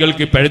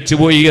മുൻഗാമികൾക്ക്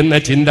പിഴച്ചുപോയി എന്ന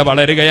ചിന്ത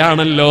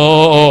വളരുകയാണല്ലോ.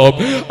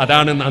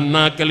 അതാണ്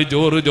നന്നാക്കൽ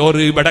ജോറ്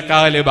ജോറ്,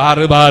 ബടക്കാല്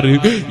ബാറ് ബാറ്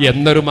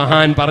എന്നൊരു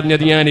മഹാൻ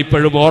പറഞ്ഞത് ഞാൻ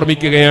ഇപ്പോഴും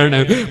ഓർമ്മിക്കുകയാണ്.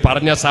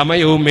 പറഞ്ഞ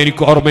സമയവും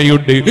എനിക്ക്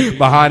ഓർമ്മയുണ്ട്.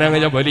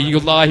 മഹാനായ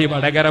വലിയുല്ലാഹി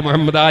വടകര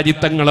മുഹമ്മദ് ഹാജി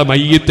തങ്ങളെ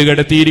മയ്യിത്ത്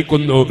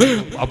കിടത്തിയിരിക്കുന്നു.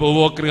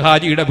 അബൂബക്കർ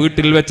ഹാജിയുടെ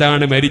വീട്ടിൽ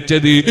വെച്ചാണ്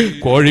മരിച്ചത്,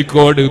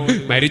 കോഴിക്കോട്.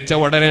 മരിച്ച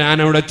ഉടനെ ഞാൻ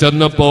അവിടെ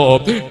ചെന്നപ്പോ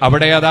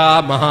അവിടെ അതാ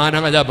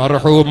മഹാനായ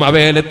മർഹൂം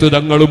അവേലത്ത്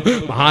തങ്ങളും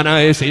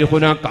മഹാനായ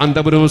ശൈഖുന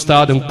കാന്തപുരം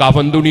ഉസ്താദും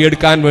കഫൻ തുണി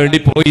എടുക്കാൻ വേണ്ടി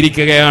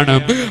പോയിരിക്കുകയാണ്.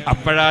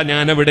 അപ്പോഴാ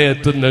ഞാൻ അവിടെ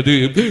എത്തുന്നത്.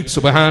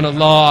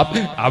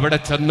 സുബ്ഹാനല്ലാഹ്, അവിടെ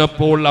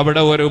ചെന്നപ്പോൾ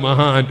അവിടെ ഒരു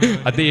മഹാൻ,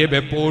 അദ്ദേഹം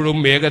എപ്പോഴും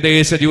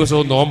ഏകദേശ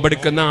ദിവസവും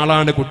നോമ്പെടുക്കുന്ന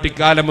ആളാണ്.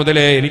 കുട്ടിക്കാലം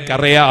മുതലേ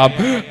എനിക്കറിയാം.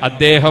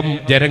 അദ്ദേഹം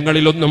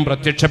ജനങ്ങളിലൊന്നും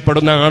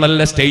പ്രത്യക്ഷപ്പെടുന്ന ആളല്ല,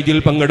 സ്റ്റേജിൽ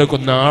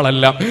പങ്കെടുക്കുന്ന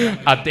ആളല്ല.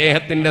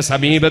 അദ്ദേഹത്തിന്റെ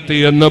സമീപത്ത്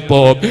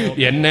എന്നപ്പോ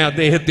എന്നെ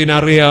അദ്ദേഹത്തിന്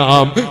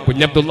അറിയാം.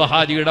 കുഞ്ഞബ്ദുള്ള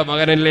ഹാജിയുടെ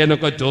മകനല്ലേ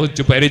എന്നൊക്കെ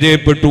ചോദിച്ചു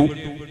പരിചയപ്പെട്ടു.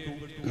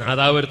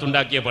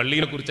 നാദാപുരത്തുണ്ടാക്കിയ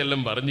പള്ളിയെ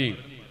കുറിച്ചെല്ലാം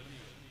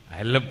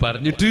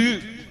പറഞ്ഞിട്ട്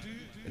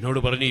എന്നോട്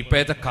പറഞ്ഞു,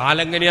 ഇപ്പോഴത്തെ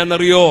കാലം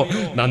എങ്ങനെയാണെന്നറിയോ,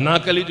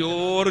 നന്നാക്കല്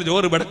ജോറ്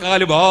ജോറ്,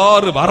 ബടക്കാല്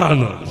ബാറ്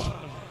ബാറാന്ന് പറഞ്ഞു.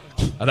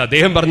 അത്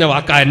അദ്ദേഹം പറഞ്ഞ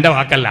വാക്കാ, എന്റെ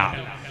വാക്കല്ല.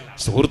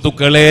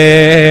 സുഹൃത്തുക്കളെ,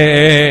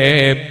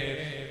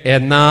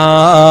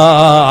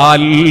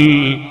 എന്നാൽ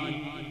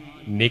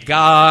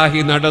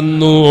നിക്കാഹി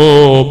നടന്നു.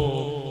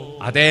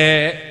 അതേ,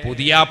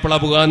 പുതിയാപ്പിള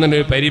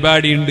പോകാന്നൊരു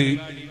പരിപാടിയുണ്ട്.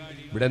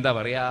 ഇവിടെ എന്താ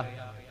പറയാ,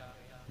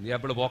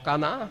 പുതിയാപ്പിള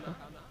പോക്കാന്നാ,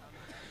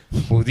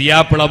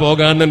 പുതിയാപ്പിള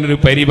പോകാന്നൊരു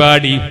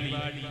പരിപാടി.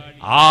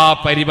 ആ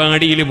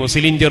പരിപാടിയിൽ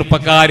മുസ്ലിം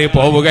ചെറുപ്പക്കാര്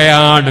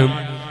പോവുകയാണ്.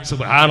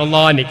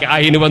 സുബ്ഹാനല്ലാഹ്,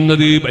 നിക്കാഹിന്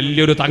വന്നത്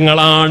വലിയൊരു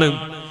തങ്ങളാണ്.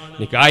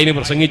 നിക്കാഹിന്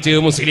പ്രസംഗിച്ച്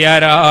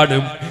മുസ്ലിയാരാണ്.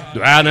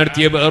 ദുആ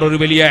നടത്തിയ വേറൊരു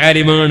വലിയ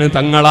ആലിമാണ്,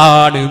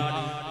 തങ്ങളാണ്.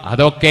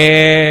 അതൊക്കെ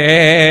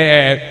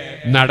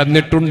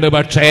നടന്നിട്ടുണ്ട്.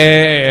 പക്ഷേ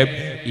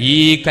ഈ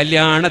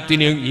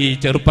കല്യാണത്തിന് ഈ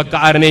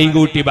ചെറുപ്പക്കാരനെയും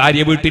കൂട്ടി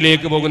ഭാര്യ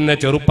വീട്ടിലേക്ക് പോകുന്ന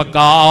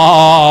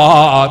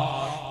ചെറുപ്പക്കാർ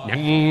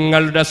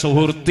ഞങ്ങളുടെ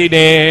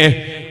സുഹൃത്തിനെ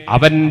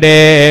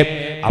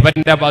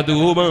അവന്റെ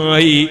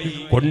വധുവുമായി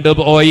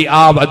കൊണ്ടുപോയി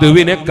ആ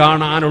വധുവിനെ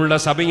കാണാനുള്ള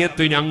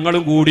സമയത്ത്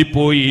ഞങ്ങളും കൂടി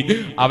പോയി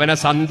അവനെ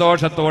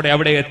സന്തോഷത്തോടെ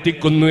അവിടെ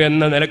എത്തിക്കുന്നു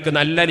എന്ന നിലക്ക്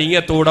നല്ല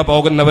നീയത്തോടെ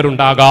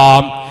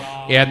പോകുന്നവരുണ്ടാകാം.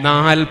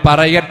 എന്നാൽ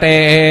പറയട്ടെ,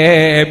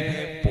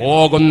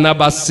 പോകുന്ന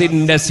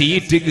ബസ്സിന്റെ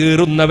സീറ്റ്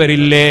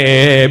കീറുന്നവരില്ലേ,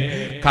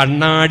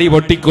 കണ്ണാടി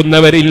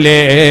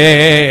പൊട്ടിക്കുന്നവരില്ലേ,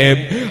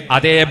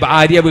 അതേ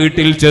ഭാര്യ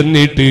വീട്ടിൽ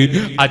ചെന്നിട്ട്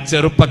ആ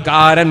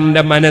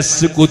ചെറുപ്പക്കാരന്റെ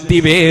മനസ്സ് കുത്തി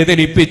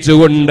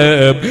വേദനിപ്പിച്ചുകൊണ്ട്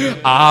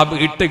ആ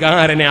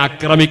വീട്ടുകാരനെ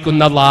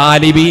ആക്രമിക്കുന്ന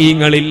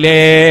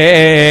ലാലിബീങ്ങളില്ലേ,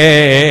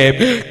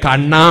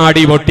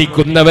 കണ്ണാടി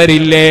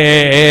പൊട്ടിക്കുന്നവരില്ലേ,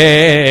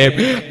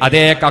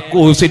 അതേ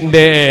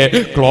കക്കൂസിന്റെ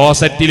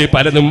ക്ലോസറ്റിൽ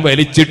പലതും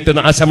വലിച്ചിട്ട്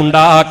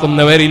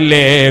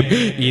നാശമുണ്ടാക്കുന്നവരില്ലേ.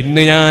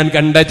 ഇന്ന് ഞാൻ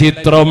കണ്ട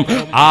ചിത്രം,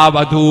 ആ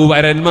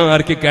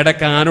വധൂവരന്മാർക്ക്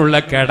കിടക്കാനുള്ള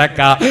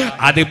കിടക്ക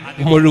അത്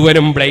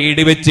മുഴുവനും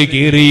ബ്ലേഡ് വെച്ച്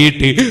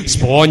കീറിയിട്ട്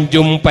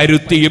സ്പോഞ്ചും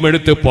പരുത്തിയും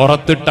എടുത്ത്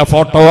പുറത്തിട്ട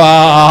ഫോട്ടോ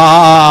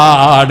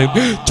ആണ്.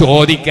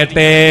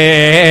 ചോദിക്കട്ടെ,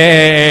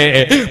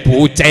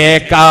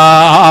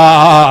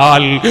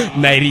 പൂച്ചയേക്കാൾ,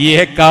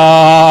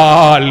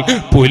 നരിയേക്കാൾ,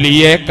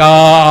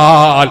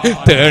 പുലിയേക്കാൾ,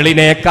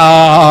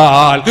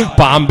 തേളിനേക്കാൾ,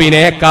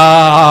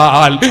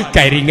 പാമ്പിനേക്കാൾ,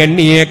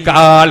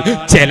 കരിങ്ങണ്ണിയേക്കാൾ,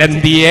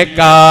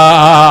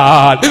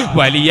 ചെലന്തിയേക്കാൾ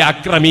വലിയ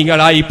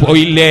അക്രമികളായി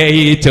പോയില്ലേ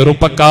ഈ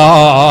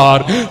ചെറുപ്പക്കാർ?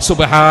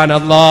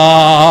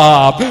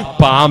 സുബ്ഹാനല്ലാഹ്.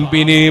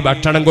 പാമ്പിന്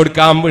ഭക്ഷണം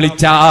കൊടുക്കാൻ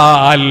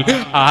വിളിച്ചാൽ,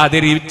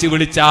 ആദരിച്ച്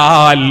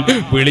വിളിച്ചാൽ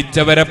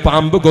വിളിച്ചവരെ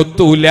പാമ്പ്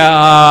കൊത്തൂല.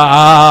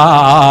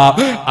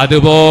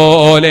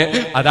 അതുപോലെ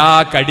അതാ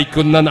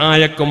കടിക്കുന്ന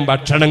നായക്കും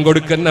ഭക്ഷണം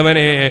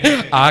കൊടുക്കുന്നവനെ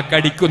ആ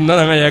കടിക്കുന്ന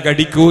നായ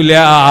കടിക്കൂല.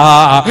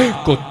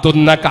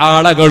 കുത്തുന്ന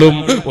കാളകളും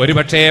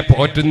ഒരുപക്ഷെ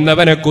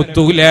പോറ്റുന്നവനെ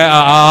കുത്തൂല.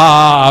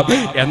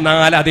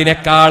 എന്നാൽ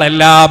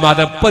അതിനേക്കാളെല്ലാം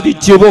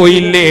അതപ്പതിച്ചു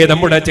പോയില്ലേ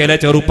നമ്മുടെ ചില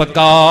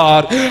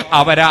ചെറുപ്പക്കാർ?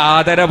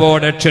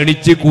 അവരാദരവോടെ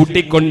ക്ഷണിച്ച്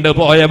കൂട്ടിക്കൊണ്ട്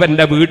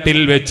പോയവന്റെ വീട്ടിൽ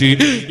വെച്ച്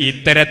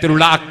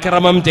ഇത്തരത്തിലുള്ള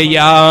അക്രമം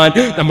ചെയ്യാൻ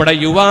നമ്മുടെ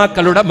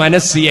യുവാക്കളുടെ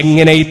മനസ്സ്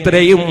എങ്ങനെ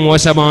ഇത്രയും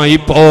മോശമായി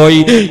പോയി?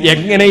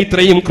 എങ്ങനെ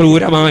ഇത്രയും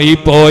ക്രൂരമായി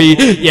പോയി?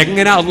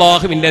 എങ്ങനെ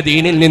അള്ളാഹുവിന്റെ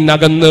ദീനിൽ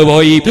നിന്നകന്നു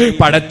പോയി?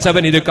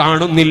 പടച്ചവൻ ഇത്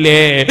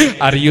കാണുന്നില്ലേ,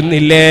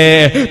 അറിയുന്നില്ലേ?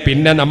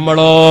 പിന്നെ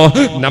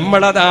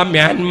നമ്മളതാ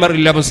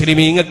മ്യാൻമറിലെ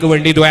മുസ്ലിമീങ്ങൾക്ക്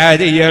വേണ്ടി ദുആ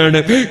ചെയ്യാണ്.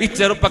 ഈ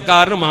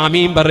ചെറുപ്പക്കാരന്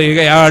മാമീം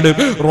പറയുകയാണ്.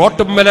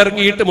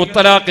 റോട്ടുമ്മലിറങ്ങിയിട്ട്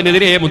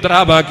മുത്തലാഖിനെതിരെ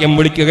മുദ്രാവാക്യം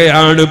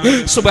വിളിക്കുകയാണ്.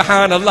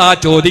 സുബ്ഹാനല്ലാഹ്.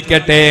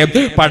 ചോദിക്കട്ടെ,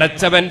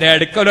 പടച്ചവന്റെ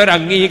അടുക്കൽ ഒരു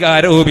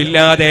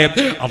അംഗീകാരവുമില്ലാതെ,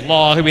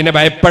 അള്ളാഹുവിനെ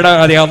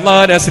ഭയപ്പെടാതെ,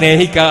 അള്ളാഹിനെ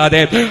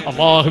സ്നേഹിക്കാതെ,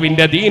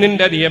 അള്ളാഹുവിന്റെ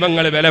ദീനിന്റെ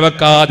നിയമങ്ങൾ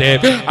വിലവെക്കാതെ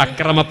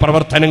അക്രമ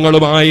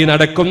പ്രവർത്തനങ്ങളുമായി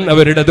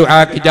നടക്കുന്നവരുടെ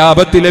ദുആക്ക്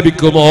ഇജാബത്ത്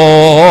ലഭിക്കുമോ?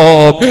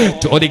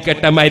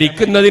 ചോദിക്കട്ടെ,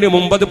 മരിക്കുന്നതിന്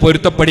മുമ്പ് അത്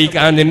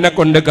പൊരുത്തപ്പെടിക്കാൻ നിന്നെ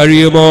കൊണ്ട്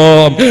കഴിയുമോ?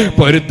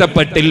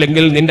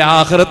 പൊരുത്തപ്പെട്ടില്ലെങ്കിൽ നിന്റെ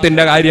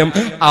ആഖിറത്തിന്റെ കാര്യം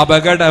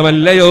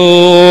അപകടമല്ലയോ?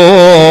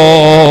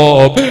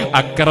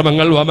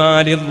 അക്രമങ്ങൾ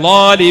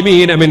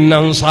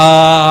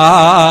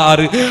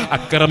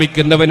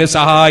അക്രമിക്കുന്നവന്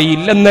സഹായി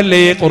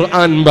ഇല്ലെന്നല്ലേ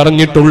ഖുർആൻ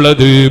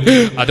പറഞ്ഞിട്ടുള്ളത്?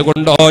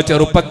 അതുകൊണ്ടോ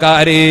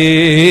ചെറുപ്പക്കാരെ,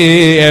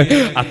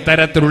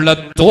 അത്തരത്തിലുള്ള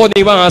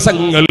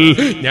തോന്നിവാസങ്ങൾ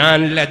ഞാൻ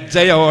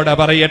ലജ്ജയോടെ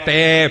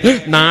പറയട്ടെ,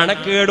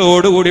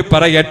 നാണക്കേടോടുകൂടി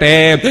പറയട്ടെ,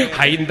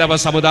 ഹൈന്ദവ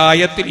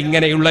സമുദായത്തിൽ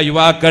ഇങ്ങനെയുള്ള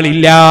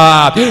യുവാക്കളില്ല,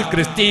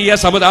 ക്രിസ്തീയ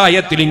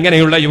സമുദായത്തിൽ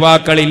ഇങ്ങനെയുള്ള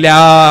യുവാക്കളില്ല.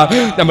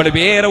 നമ്മൾ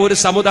വേറെ ഒരു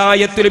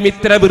സമുദായത്തിലും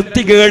ഇത്ര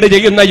വൃത്തികേട്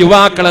ചെയ്യുന്ന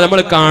യുവാക്കളെ നമ്മൾ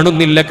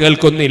കാണുന്നില്ല,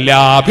 കേൾക്കുന്നില്ല.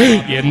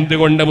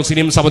 എന്തുകൊണ്ട്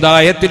മുസ്ലിം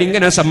സമുദായത്തിൽ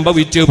ഇങ്ങനെ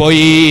സംഭവിച്ചു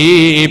പോയി?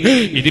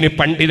 ഇതിന്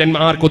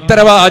പണ്ഡിതന്മാർക്ക്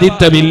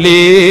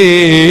ഉത്തരവാദിത്തമില്ലേ?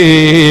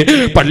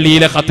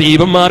 പള്ളിയിലെ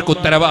ഖതീബന്മാർക്ക്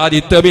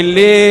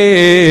ഉത്തരവാദിത്തമില്ലേ?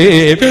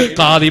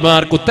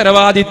 ഖാദിമാർക്ക്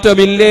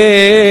ഉത്തരവാദിത്തമില്ലേ?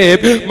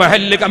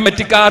 മഹല്ല്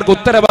കമ്മിറ്റിക്കാർക്ക്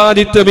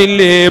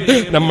ഉത്തരവാദിത്തമില്ലേ?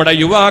 നമ്മുടെ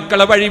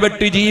യുവാക്കളെ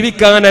വഴിവിട്ട്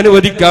ജീവിക്കാൻ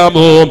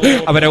അനുവദിക്കാമോ?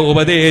 അവരെ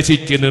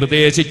ഉപദേശിച്ച്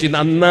നിർദ്ദേശിച്ച്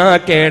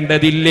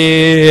നന്നാക്കേണ്ടതില്ലേ?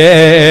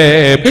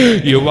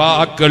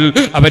 യുവാക്കൾ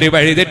അവര്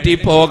വഴിതെറ്റി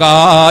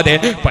പോകാതെ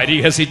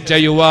പരിഹസിച്ച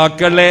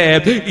യുവാക്കളെ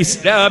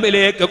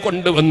ഇസ്ലാമിലേക്ക്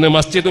കൊണ്ടുവന്ന്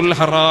മസ്ജിദുൽ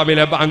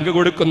ഹറാമിലെ ബാങ്ക്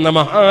കൊടുക്കുന്ന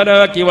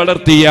മഹാനാക്കി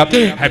വളർത്തിയ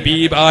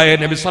ഹബീബായ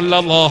നബി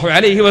സല്ലല്ലാഹു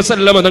അലൈഹി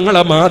വസല്ലം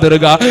തങ്ങളെ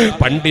മാതൃക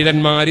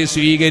പണ്ഡിതന്മാര്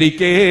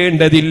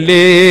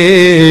സ്വീകരിക്കേണ്ടതില്ലേ?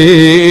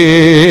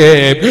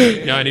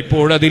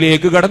 ഞാനിപ്പോൾ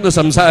അതിലേക്ക് കടന്ന്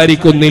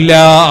സംസാരിക്കുന്നില്ല.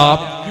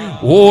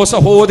 ഓ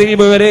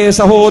സഹോദരിമാരെ,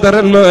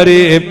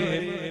 സഹോദരന്മാരെ,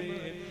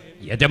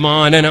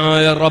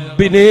 യജമാനനായ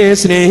റബ്ബിനെ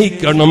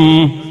സ്നേഹിക്കണം.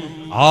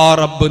 ആ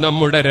റബ്ബ്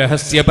നമ്മുടെ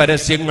രഹസ്യ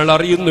പരസ്യങ്ങൾ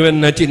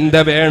അറിയുന്നുവെന്ന ചിന്ത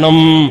വേണം.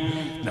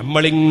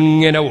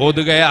 നമ്മളിങ്ങനെ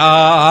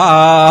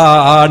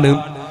ഓതുകയാണ്,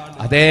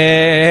 അതേ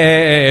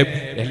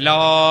എല്ലാ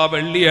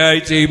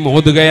വെള്ളിയാഴ്ചയും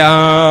ഓതുകയാണ്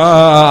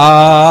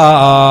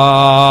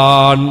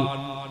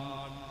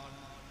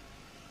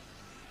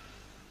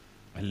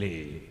അല്ലേ?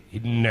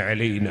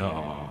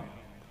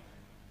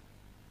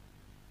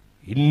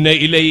 ഇന്ന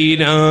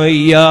ഇലൈനാ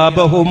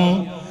ഇയാബഹും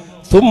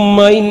ثم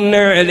إن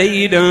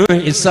علينا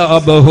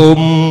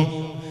حسابهم.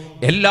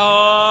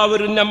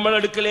 എല്ലാവരും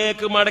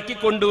നമ്മളടുക്കലേക്ക്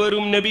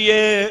മടക്കിക്കൊണ്ടുവരും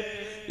നബിയെ.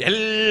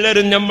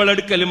 എല്ലാവരും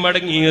നമ്മളടുക്കലും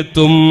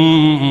മടങ്ങിയെത്തും.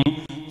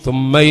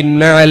 ثم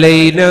إن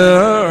علينا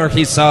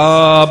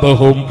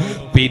حسابهم.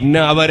 പിന്നെ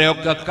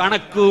അവരെയൊക്കെ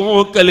കണക്ക്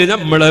നോക്കല്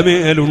നമ്മളെ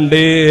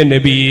മേലുണ്ടേ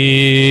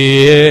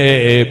നബിയേ.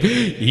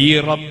 ഈ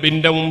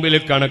റബ്ബിന്റെ മുമ്പിൽ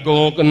കണക്ക്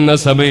നോക്കുന്ന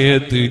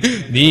സമയത്ത്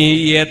നീ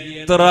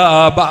എത്ര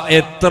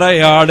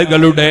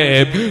ആളുകളുടെ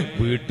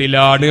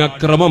വീട്ടിലാണ്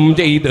അക്രമം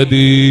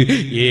ചെയ്തത്?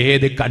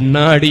 ഏത്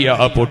കണ്ണാടിയാ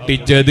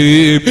പൊട്ടിച്ചത്?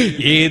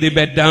 ഏത്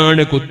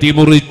ബെഡാണ്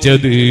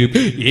കുത്തിമുറിച്ചത്?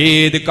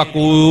 ഏത്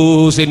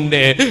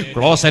കക്കൂസിന്റെ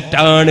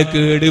ക്ലോസറ്റാണ്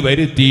കേട്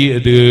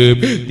വരുത്തിയത്?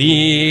 നീ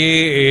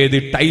ഏത്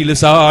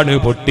ടൈൽസാണ്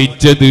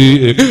പൊട്ടിച്ചത്?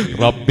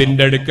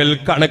 റബ്ബിന്റെ അടുക്കൽ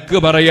കണക്ക്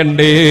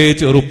പറയണ്ടേ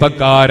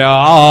ചെറുപ്പക്കാരാ.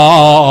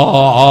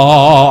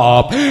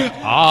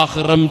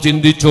 ആഖിറം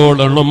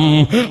ചിന്തിച്ചോളണം,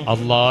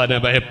 അല്ലാഹനെ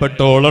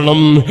ഭയപ്പെട്ടോളണം.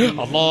 നിൽക്കണം.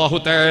 അല്ലാഹു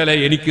തആല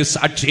എനിക്ക്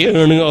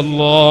സാക്ഷിയാണ്.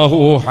 അല്ലാഹു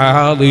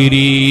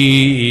ഹാദിരി.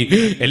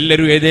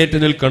 എല്ലാവരും എഴുന്നേറ്റ്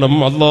നിൽക്കണം.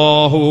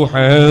 അല്ലാഹു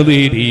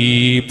ഹാദിരി,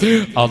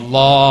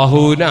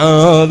 അല്ലാഹു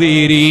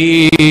നാദിരി,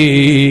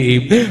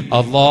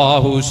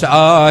 അല്ലാഹു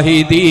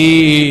ഷാഹിദി,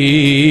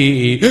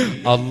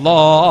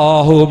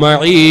 അല്ലാഹു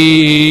മഈ.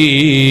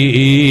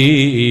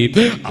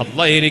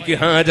 അല്ലാഹ് എനിക്ക്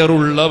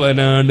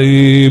ഹാജറുള്ളവനാണ്,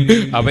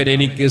 അവൻ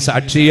എനിക്ക്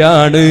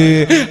സാക്ഷിയാണ്,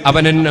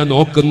 അവൻ എന്നെ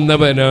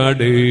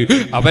നോക്കുന്നവനാണ്,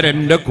 അവൻ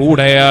എന്റെ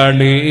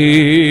കൂടെയാണ്.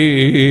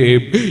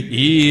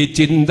 ഈ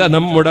ചിന്ത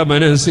നമ്മുടെ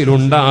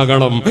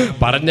മനസ്സിലുണ്ടാകണം.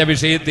 പറഞ്ഞ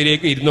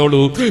വിഷയത്തിലേക്ക്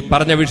ഇരുന്നോളൂ,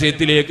 പറഞ്ഞ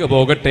വിഷയത്തിലേക്ക്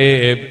പോകട്ടെ.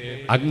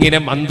 അങ്ങനെ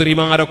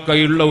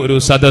മന്ത്രിമാരൊക്കെയുള്ള ഒരു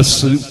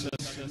സദസ്,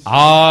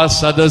 ആ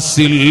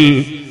സദസ്സിൽ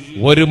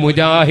ഒരു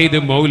മുജാഹിദ്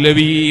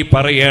മൗലവി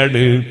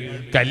പറയാണ്,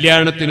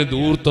 കല്യാണത്തിന്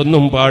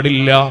ദൂർത്തൊന്നും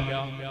പാടില്ല.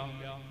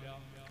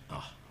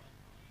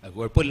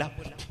 കുഴപ്പമില്ല,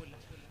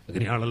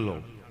 അങ്ങനെയാണല്ലോ.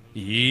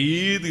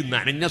 ഏത്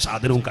നനഞ്ഞ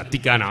സാധനവും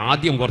കത്തിക്കാൻ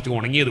ആദ്യം കുറച്ച്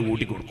ഉണങ്ങിയത്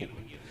കൂട്ടിക്കൊടുക്കും,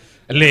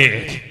 അല്ലേ?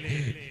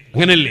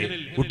 അങ്ങനല്ലേ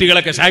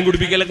കുട്ടികളൊക്കെ ചായം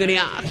കുടിപ്പിക്കൽ?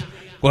 എങ്ങനെയാ?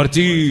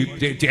 കുറച്ച്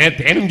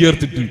തേനും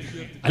ചേർത്തിട്ട്,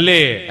 അല്ലേ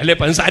അല്ലേ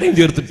പഞ്ചസാരയും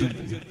ചേർത്തിട്ട്.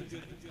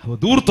 അപ്പൊ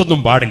ദൂർത്തൊന്നും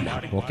പാടില്ല.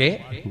 ഓക്കെ.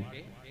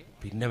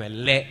 പിന്നെ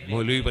മെല്ലെ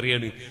മൗലവി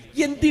പറയാണ്,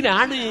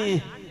 എന്തിനാണ്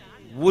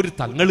ഒരു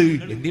തങ്ങള്,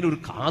 എന്തിനൊരു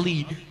ഖാദി,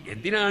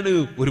 എന്തിനാണ്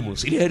ഒരു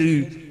മുസ്ലിയാര്?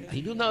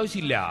 അതിനൊന്നും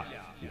ആവശ്യമില്ല.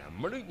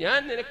 ഞാൻ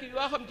നിനക്ക്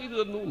വിവാഹം ചെയ്തു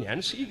തന്നു, ഞാൻ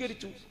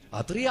സ്വീകരിച്ചു,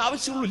 അത്രേ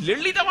ആവശ്യമുള്ളൂ.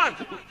 ലളിതമാണ്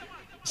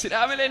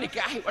ഇസ്ലാമിലെ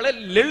നിക്കാഹ്, വളരെ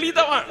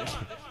ലളിതമാണ്.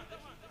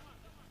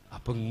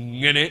 അപ്പൊ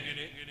ഇങ്ങനെ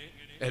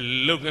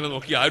എല്ലാം ഇങ്ങനെ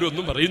നോക്കി ആരും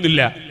ഒന്നും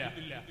പറയുന്നില്ല.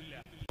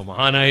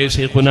 മഹാനായ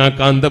ശൈഖുന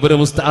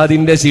കാന്തപുരം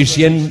ഉസ്താദിന്റെ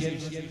ശിഷ്യൻ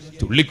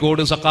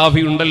ചുള്ളിക്കോട്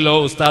സഖാഫി ഉണ്ടല്ലോ,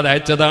 ഉസ്താദ്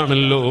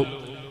അയച്ചതാണല്ലോ.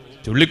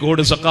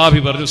 ചുള്ളിക്കോട് സഖാഫി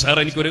പറഞ്ഞു, സാർ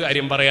എനിക്കൊരു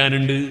കാര്യം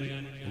പറയാനുണ്ട്.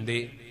 എന്തേ?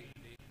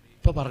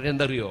 ഇപ്പൊ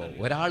പറഞ്ഞെന്തറിയോ,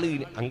 ഒരാള്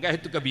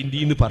അങ്കായത്തൊക്കെ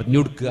ബിന്ദിന്ന് പറഞ്ഞു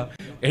കൊടുക്കുക,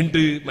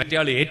 എന്നിട്ട് മറ്റേ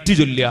ആള് ഏറ്റു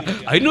ചൊല്ലുക.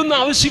 അതിനൊന്നും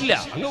ആവശ്യമില്ല.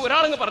 അങ്ങ്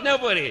ഒരാളങ്ങ് പറഞ്ഞാൽ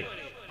പോരെ.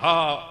 ആ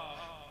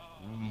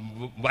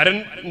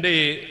വരന്റെ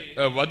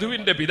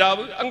വധുവിന്റെ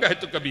പിതാവ്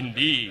അങ്കായത്തൊക്കെ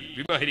ബിന്ദി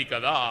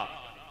വിമഹരിക്കഥ,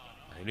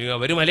 അതിന്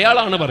അവര്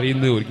മലയാളമാണ്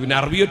പറയുന്നത്. ഒരിക്കലും പിന്നെ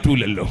അറബി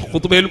പറ്റൂലല്ലോ,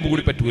 ഖുത്ബയിലും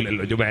കൂടി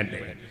പറ്റൂലല്ലോ ജുമാന്റെ.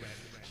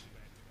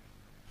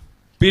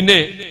 പിന്നെ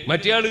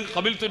മറ്റേയാള്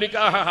ഖബിൽ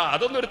തുനിക്കാഹ,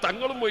 അതൊന്നും ഒരു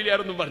തങ്ങളും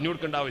മൊയിലാരൊന്നും പറഞ്ഞു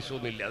കൊടുക്കേണ്ട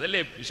ആവശ്യമൊന്നുമില്ല.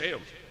 അതല്ലേ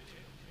വിഷയം.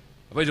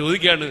 അപ്പൊ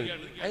ചോദിക്കാണ്,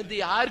 അത്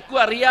ആർക്കും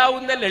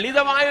അറിയാവുന്ന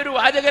ലളിതമായൊരു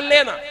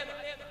വാചകല്ലേന്നാ.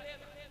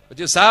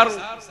 സാർ,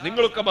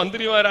 നിങ്ങളൊക്കെ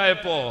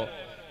മന്ത്രിമാരായപ്പോ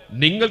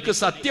നിങ്ങൾക്ക്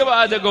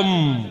സത്യവാചകം,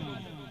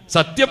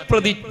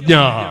 സത്യപ്രതിജ്ഞ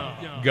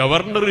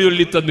ഗവർണർ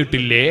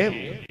ചൊല്ലിത്തന്നിട്ടില്ലേ?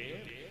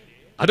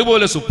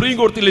 അതുപോലെ സുപ്രീം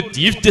കോടതിയിലെ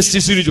ചീഫ്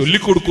ജസ്റ്റിസിന്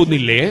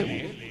ചൊല്ലിക്കൊടുക്കുന്നില്ലേ?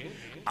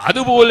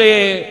 അതുപോലെ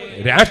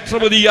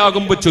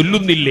രാഷ്ട്രപതിയാകുമ്പോ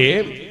ചൊല്ലുന്നില്ലേ?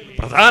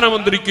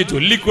 പ്രധാനമന്ത്രിക്ക്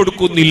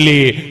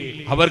ചൊല്ലിക്കൊടുക്കുന്നില്ലേ?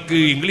 അവർക്ക്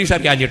ഇംഗ്ലീഷ്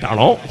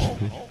അറിയാഞ്ഞിട്ടാണോ?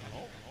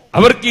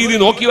 അവർക്ക് ഇത്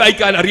നോക്കി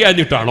വായിക്കാൻ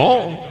അറിയാഞ്ഞിട്ടാണോ?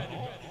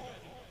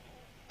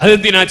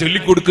 അതെന്തിനാ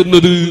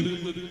ചൊല്ലിക്കൊടുക്കുന്നത്?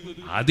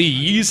 അത്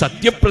ഈ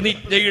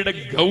സത്യപ്രതിജ്ഞയുടെ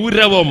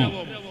ഗൗരവം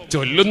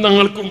ചൊല്ലുന്ന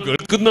ആൾക്കും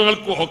കേൾക്കുന്ന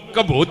ആൾക്കും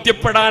ഒക്കെ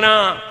ബോധ്യപ്പെടാനാ.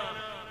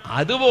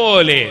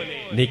 അതുപോലെ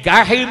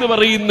നിക്കാഹ് എന്ന്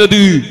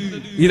പറയുന്നത്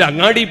ഇത്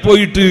അങ്ങാടി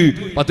പോയിട്ട്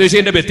 10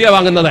 പൈസേന്റെ ബെത്തിയ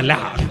വാങ്ങുന്നതല്ല,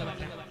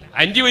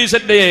 5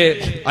 പൈസന്റെ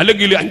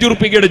അല്ലെങ്കിൽ 5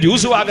 റുപ്യയുടെ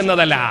ജ്യൂസ്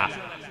വാങ്ങുന്നതല്ല.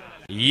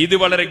 ഇത്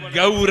വളരെ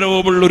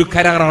ഗൗരവമുള്ളൊരു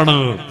കരാറാണ്,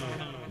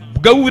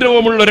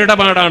 ഗൗരവമുള്ളൊരു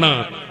ഇടപാടാണ്.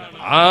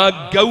 ആ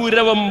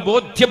ഗൗരവം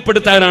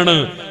ബോധ്യപ്പെടുത്താനാണ്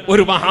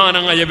ഒരു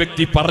മഹാനായ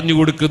വ്യക്തി പറഞ്ഞു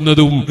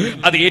കൊടുക്കുന്നതും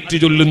അത്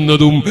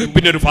ഏറ്റുചൊല്ലുന്നതും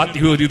പിന്നെ ഒരു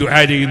ഫാത്തിഹ ഓതി ദുആ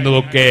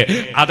ചെയ്യുന്നതൊക്കെ.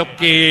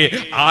 അതൊക്കെ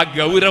ആ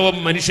ഗൗരവം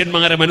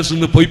മനുഷ്യന്മാരെ മനസ്സിൽ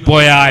നിന്ന്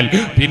പോയാൽ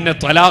പിന്നെ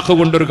ത്വലാഖ്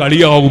കൊണ്ടൊരു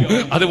കളിയാവും,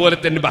 അതുപോലെ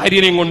തന്നെ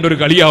ഭാര്യനെയും കൊണ്ടൊരു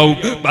കളിയാവും,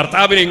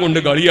 ഭർത്താവിനെയും കൊണ്ട്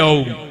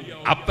കളിയാവും.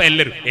 അപ്പൊ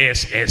എല്ലാവരും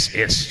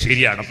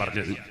ശരിയാണ്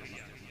പറഞ്ഞത്.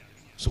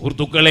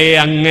 സുഹൃത്തുക്കളെ,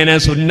 അങ്ങനെ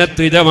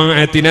സുന്നത്ത്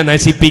ജമാഅത്തിനെ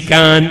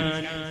നശിപ്പിക്കാൻ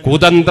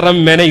കുതന്ത്രം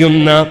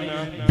മെനയുന്ന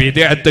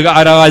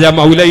ബിദ്അത്തുകാരായ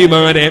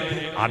മൗലവിമാരെ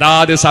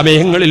അതാത്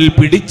സമയങ്ങളിൽ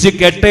പിടിച്ചു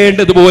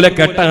കെട്ടേണ്ടതുപോലെ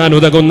കെട്ടാൻ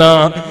ഉതകുന്ന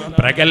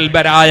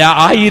പ്രഗത്ഭരായ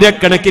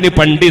ആയിരക്കണക്കിന്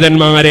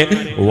പണ്ഡിതന്മാരെ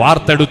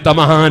വാർത്തെടുത്ത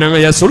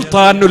മഹാനായ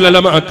സുൽത്താനുൽ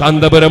ഉലമ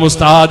കാന്തപുരം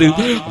ഉസ്താദ്,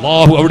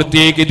 അല്ലാഹു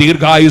അവിടുത്തേക്ക്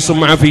ദീർഘായുസ്സും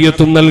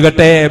ആഫിയത്തും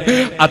നൽകട്ടെ.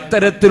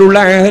 അത്തരത്തിലുള്ള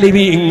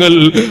ആലിമീങ്ങൾ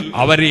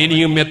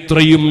അവരിനിയും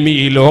എത്രയും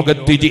ഈ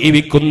ലോകത്ത്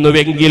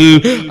ജീവിക്കുന്നുവെങ്കിൽ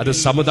അത്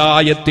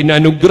സമുദായത്തിന്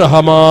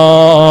അനുഗ്രഹമാണ്.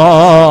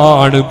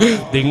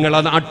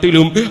 നിങ്ങളെ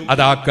നാട്ടിലും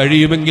അതാ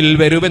കഴിയുമെങ്കിൽ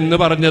വരുമെന്ന്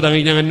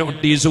പറഞ്ഞതായി ഞാൻ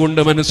നോട്ടീസ്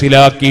കൊണ്ട്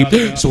മനസ്സിലാക്കി.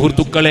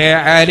 സുഹൃത്തുക്കളെ,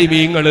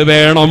 ആലിമീങ്ങൾ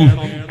വേണം.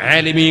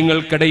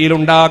 ആലിമീങ്ങൾക്കിടയിൽ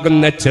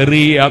ഉണ്ടാകുന്ന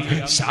ചെറിയ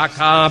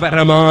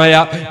ശാഖാപരമായ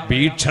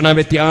വീക്ഷണ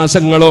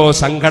വ്യത്യാസങ്ങളോ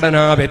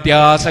സംഘടനാ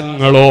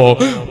വ്യത്യാസങ്ങളോ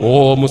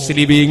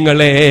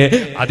മുസ്ലിമീങ്ങളെ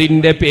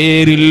അതിന്റെ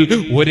പേരിൽ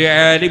ഒരു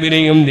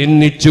ആലിമിനെയും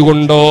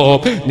നിന്ദിച്ചുകൊണ്ടോ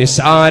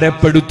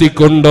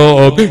നിസ്സാരപ്പെടുത്തിക്കൊണ്ടോ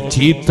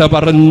ചീത്ത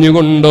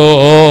പറഞ്ഞുകൊണ്ടോ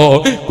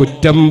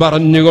കുറ്റം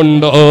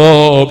പറഞ്ഞുകൊണ്ടോ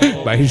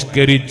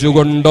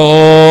ബഹിഷ്കരിച്ചുകൊണ്ടോ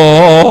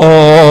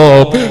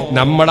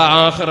നമ്മുടെ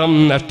ആഖിറം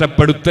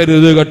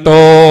നഷ്ടപ്പെടുത്തരുത്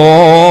കേട്ടോ.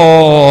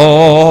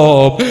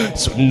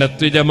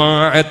 സുന്നത്ത്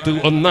ജമാഅത്ത്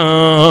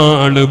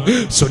ഒന്നാണ്.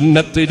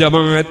 സുന്നത്ത്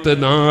ജമാഅത്ത്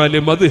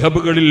 4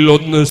 മദ്ഹബുകളിൽ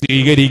ഒന്ന്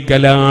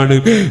സ്വീകരിക്കലാണ്,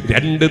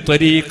 2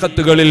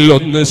 ത്വരീഖത്തുകളിൽ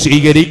ഒന്ന്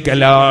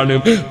സ്വീകരിക്കലാണ്.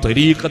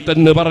 ത്വരീഖത്ത്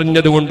എന്ന്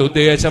പറഞ്ഞതുകൊണ്ട്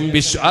ഉദ്ദേശം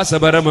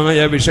വിശ്വാസപരമായ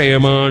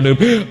വിഷയമാണ്.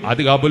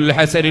 അത് അബുൽ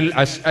ഹസനിൽ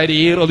അശ്അരി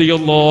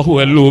റളിയല്ലാഹു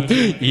അൻഹു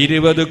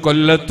 20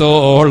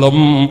 കൊല്ലത്തോളം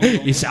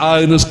ഇശാ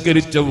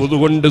നിസ്കരിച്ച വുദു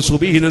കൊണ്ട്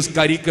സുബ്ഹി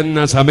നിസ്കരിക്കുന്ന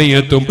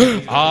സമയത്തും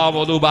ആ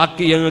വുദു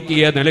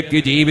ബാക്കിയാക്കിയ നിലയ്ക്ക്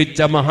ജീവിച്ച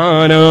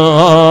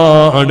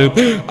മഹാനാണ്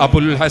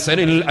അബുൽ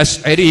ഹസനിൽ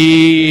അശ്അരി.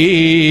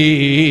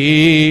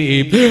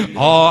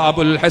 ആ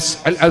അബുൽ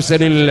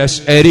ഹസനിൽ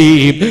അശ്അരി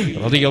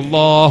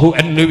റളിയല്ലാഹു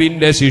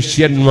അൻഹുവിന്റെ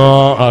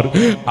ശിഷ്യന്മാർ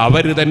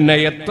അവര് തന്നെ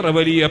എത്ര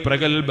വലിയ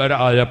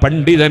പ്രഗൽഭരായ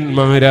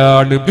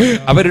പണ്ഡിതന്മാരാണ്.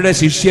 അവരുടെ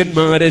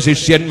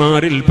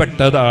ശിഷ്യന്മാരിൽ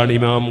പെട്ടതാണ്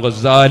ഇമാം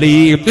ഗസാലി,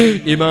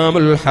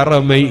 ഇമാമുൽ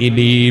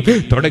ഹറമൈനി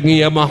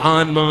തുടങ്ങിയ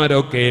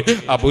മഹാന്മാരൊക്കെ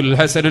അബുൽ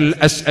ഹസനുൽ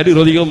അശ്അരി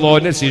റളിയല്ലാഹു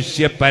അൻഹു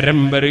ശിഷ്യ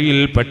പരമ്പരയിൽ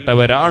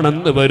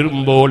പെട്ടവരാണെന്ന്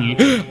വരുമ്പോൾ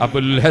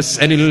അബുൽ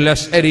ഹസനുൽ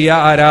അശ്അരി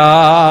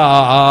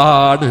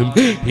ആരാണ്?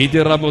 ഹിജ്റ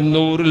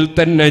 300-ൽ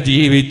തന്നെ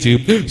ജീവിച്ച്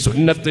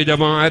സുന്നത്ത്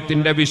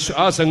ജമാഅത്തിന്റെ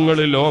വിശ്വാസങ്ങൾ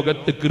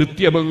ലോകത്ത്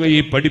കൃത്യമായി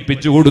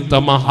പഠിപ്പിച്ചു കൊടുത്ത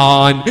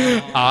മഹാൻ.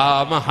 ആ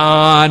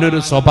മഹാനൊരു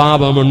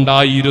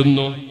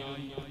സ്വഭാവമുണ്ടായിരുന്നു.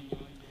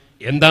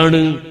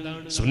 എന്താണ്?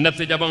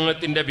 സുന്നത്ത്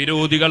ജമാഅത്തിന്റെ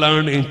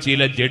വിരോധികളാണ്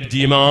ചില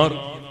ജഡ്ജിമാർ.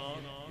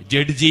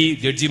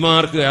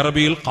 ജഡ്ജിമാർക്ക്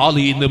അറബിയിൽ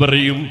ഖാദി എന്ന്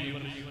പറയും.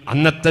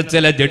 അന്നത്തെ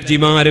ചില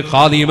ജഡ്ജിമാര്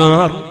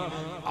ഖാദിമാർ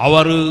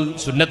അവർ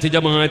സുന്നത്ത്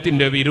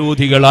ജമാഅത്തിന്റെ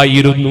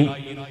വിരോധികളായിരുന്നു.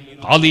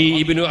 ഖാദി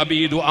ഇബ്നു അബീ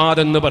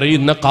ദുആദ് എന്ന്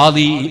പറയുന്ന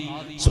ഖാദി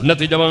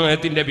സുന്നത്ത്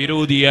ജമാഅത്തിന്റെ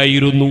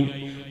വിരോധിയായിരുന്നു.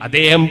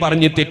 അദ്ദേഹം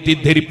പറഞ്ഞ്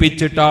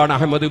തെറ്റിദ്ധരിപ്പിച്ചിട്ടാണ്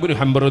അഹ്മദ് ഇബ്നു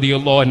ഹംബൽ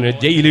റളിയല്ലാഹു അൻഹു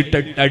ജയിലിട്ട്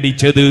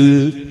അടിച്ചത്.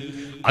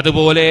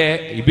 അതുപോലെ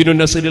ഇബ്നു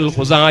നസ്റിൽ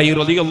ഖുസായി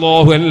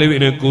റളിയല്ലാഹു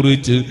അൻഹുവിനെ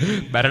കുറിച്ച്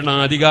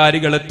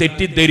ഭരണാധികാരികളെ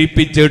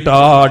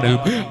തെറ്റിദ്ധരിപ്പിച്ചിട്ടാണ്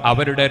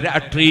അവരുടെ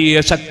രാഷ്ട്രീയ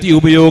ശക്തി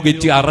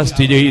ഉപയോഗിച്ച്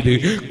അറസ്റ്റ് ചെയ്ത്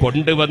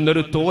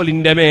കൊണ്ടുവന്നൊരു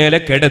തോലിന്റെ മേലെ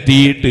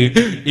കിടത്തിയിട്ട്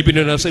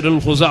ഇബ്നു നസ്റിൽ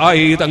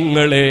ഖുസായി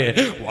തങ്ങളെ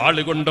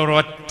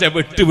വാളുകൊണ്ടൊരൊറ്റ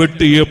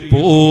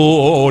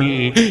വെട്ടുവെട്ടിയപ്പോൾ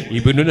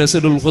ഇബ്നു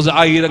നസ്റിൽ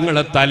ഖുസായി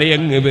തങ്ങളെ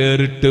തലയങ്ങ്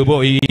വേറിട്ട്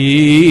പോയി.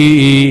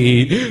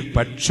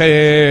 പക്ഷേ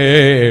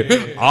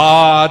ആ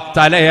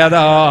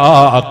തലയതാ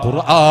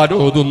ഖുർആൻ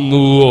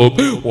ഓതുന്നു,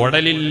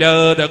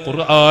 ഉടലില്ലാതെ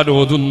ഖുർആൻ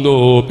ഓതുന്നു,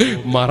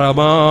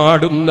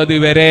 മറമാടുന്നത്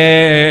വരെ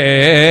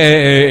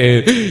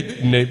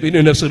ഇബ്നു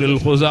നസ്റുൽ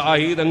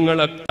ഖുസായി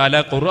തങ്ങളെ തല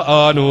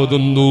ഖുർആൻ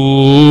ഓതുന്നു.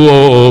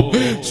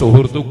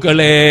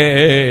 സുഹൃത്തുക്കളെ,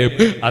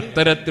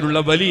 അത്തരത്തിലുള്ള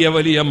വലിയ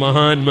വലിയ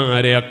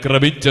മഹാന്മാരെ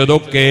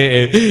ആക്രമിച്ചതൊക്കെ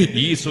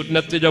ഈ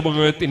സുന്നത്ത്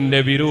ജമാഅത്തിന്റെ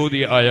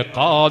വിരോധിയായ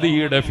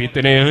ഖാദിയുടെ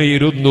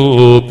ഫിത്നയായിരുന്നു,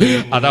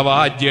 അഥവാ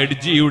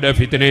ജഡ്ജിയുടെ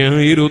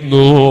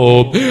ഫിത്നയായിരുന്നു.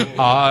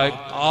 ആ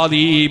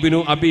ഖാദി ഇബ്നു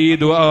അബീ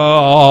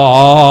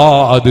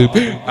ദുആദ്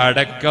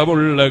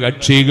അടക്കമുള്ള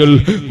കക്ഷികൾ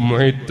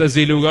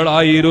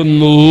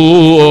മുഅ്തസിലുകളായിരുന്നു.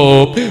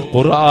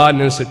 ഖുർആൻ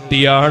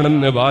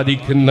സത്യമാണെന്ന്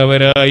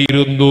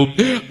വാദിക്കുന്നവരായിരുന്നു.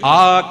 ആ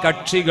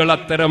കക്ഷികൾ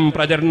അത്തരം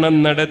പ്രചരണം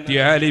നടത്തിയ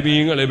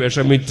ആലിമീങ്ങൾ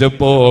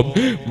വിഷമിച്ചപ്പോ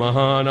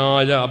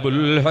മഹാനായ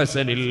അബുൽ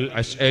ഹസനിൽ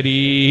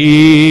അശ്അരി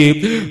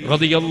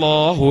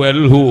റളിയല്ലാഹു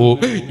അൻഹു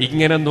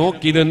ഇങ്ങനെ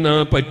നോക്കി നിന്നാ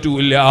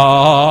പറ്റൂല.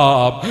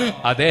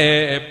 അതേ,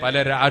 പല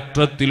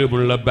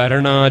രാഷ്ട്രത്തിലുമുള്ള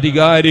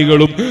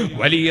ഭരണാധികാരികളും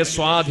വലിയ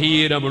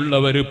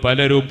സ്വാധീനമുള്ളവര്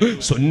പലരും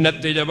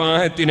സുന്നത്ത്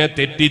ജമാഅത്തിനെ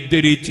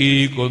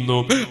തെറ്റിദ്ധരിച്ചിരിക്കുന്നു.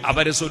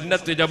 അവര്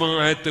സുന്നത്ത്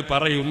ജമാഅത്ത്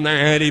പറയുന്ന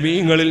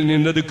ആലിമീങ്ങളിൽ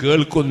നിന്നത്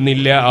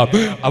കേൾക്കുന്നില്ല,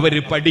 അവര്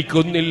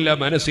പഠിക്കുന്നില്ല,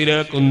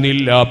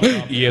 മനസ്സിലാക്കുന്നില്ല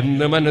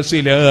എന്ന്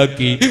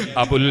മനസ്സിലാക്കി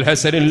അബുൽ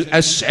ഹസനിൽ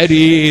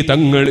അശ്അരി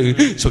തങ്ങൾ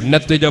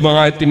സുന്നത്ത്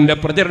ജമാഅത്തിന്റെ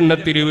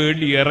പ്രചരണത്തിന്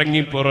വേണ്ടി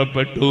ഇറങ്ങി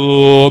പുറപ്പെട്ടു.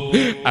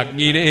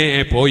 അങ്ങനെ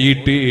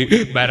പോയിട്ട്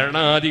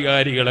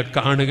ഭരണാധികാരികളെ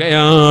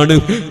കാണുകയാണ്,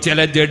 ചില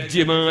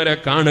ജഡ്ജിമാരെ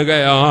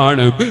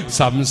കാണുകയാണ്,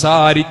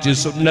 സംസാരിച്ച്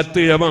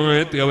സുന്നത്ത്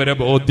ജമാഅത്ത് അവരെ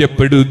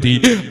ബോധ്യപ്പെടുത്തി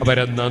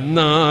അവരെ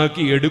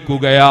നന്നാക്കി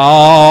എടുക്കുകയാണ്.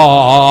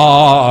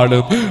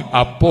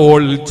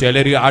 അപ്പോൾ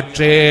ചിലര്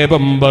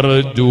ആക്ഷേപം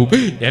പറഞ്ഞു,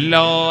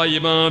 എല്ലാ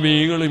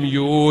ഇമാമികളും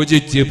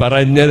യോജിച്ച്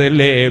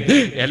പറഞ്ഞതല്ലേ,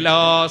 എല്ലാ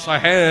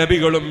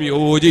സഹാബികളും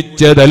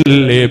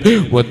യോജിച്ചതല്ലേ,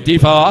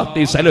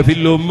 വത്തിഫാഖി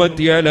സലഫിൽ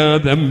ഉമ്മത്തി അലാ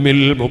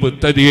ദമ്മിൽ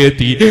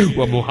മുബ്തദിയതി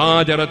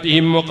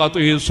വമുഹാജറതിഹിം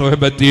വഖത്ഇ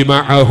സുഹബതി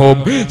മഅഹും.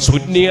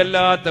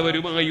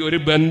 സുന്നിയല്ലാത്തവരുമായി ഒരു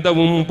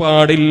ബന്ധവും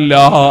പാടില്ല,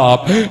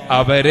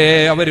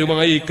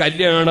 അവരുമായി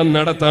കല്യാണം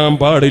നടത്താൻ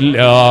പാടില്ല,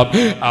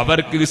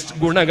 അവർക്ക്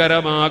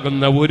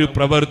ഗുണകരമാകുന്ന ഒരു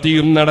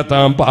പ്രവൃത്തിയും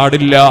നടത്താൻ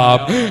പാടില്ല.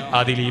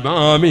 അതിൽ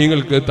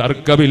ഇമാമിങ്ങൾക്ക്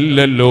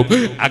തർക്കമില്ലല്ലോ.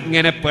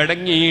 അങ്ങനെ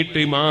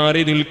പിടങ്ങിയിട്ട്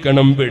മാറി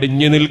നിൽക്കണം,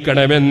 വെടിഞ്ഞു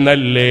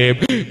നിൽക്കണമെന്നല്ലേ.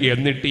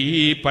 എന്നിട്ട്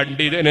ഈ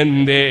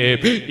പണ്ഡിതനെന്തേ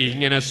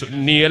ഇങ്ങനെ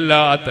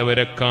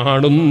സുന്നിയല്ലാത്തവരെ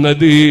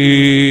കാണുന്നത്?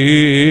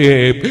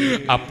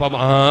 അപ്പം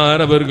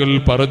ആരവർ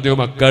പറഞ്ഞു,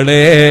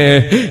 മക്കളെ,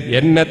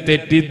 എന്നെ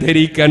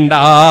തെറ്റിദ്ധരിക്കണ്ട.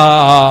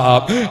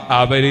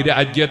 അവര്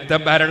രാജ്യത്തെ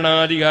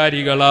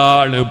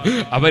ഭരണാധികാരികളാണ്,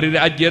 അവര്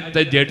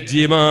രാജ്യത്തെ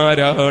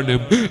ജഡ്ജിമാരാണ്,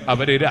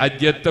 അവര്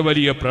രാജ്യത്തെ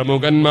വലിയ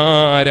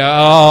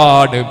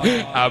പ്രമുഖന്മാരാണ്.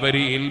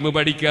 അവര് ഇൽമു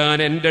പഠിക്കാൻ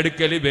എന്റെ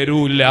അടുക്കൽ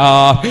വരൂല.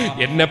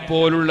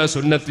 എന്നെപ്പോലുള്ള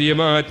സുന്നത്ത്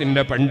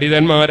ജമാഅത്തിന്റെ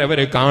പണ്ഡിതന്മാർ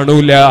അവര്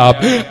കാണൂല.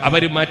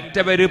 അവര്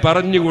മറ്റവര്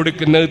പറഞ്ഞു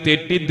കൊടുക്കുന്നത്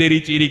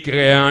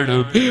തെറ്റിദ്ധരിച്ചിരിക്കുകയാണ്.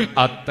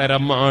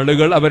 അത്തരം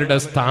ആളുകൾ അവരുടെ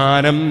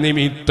സ്ഥാനം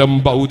നിമിത്തം,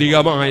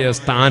 ഭൗതികമായ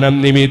സ്ഥാനം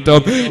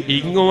നിമിത്തം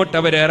ഇങ്ങോട്ട്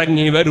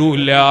അവരിറങ്ങി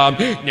വരൂല.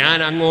 ഞാൻ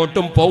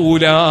അങ്ങോട്ടും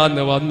പോവൂല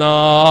എന്ന്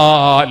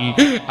വന്നാൽ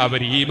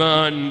അവർ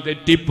ഈമാൻ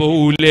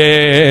തെറ്റിപ്പോവൂലേ?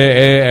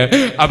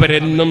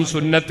 അവരെന്നും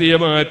സുന്നത്ത്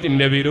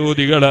ജമാഅത്തിന്റെ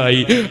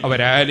വിരോധികളായി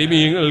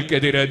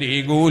അവരാലിമീങ്ങൾക്കെതിരെ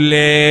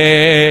നീങ്ങൂലേ?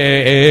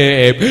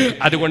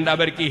 അതുകൊണ്ട്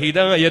അവർക്ക്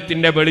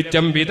ഹിദായത്തിന്റെ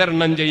വെളിച്ചം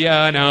വിതരണം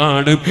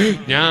ചെയ്യാനാണ്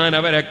ഞാൻ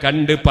അവരെ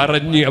കണ്ട്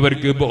പറഞ്ഞ്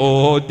അവർക്ക്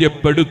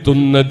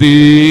ബോധ്യപ്പെടുത്തുന്നത്.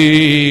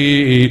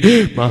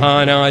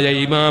 മഹാനായ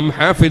ഇമാം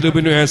ഹാഫിദ്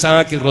ഇബ്നു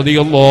അസാകിർ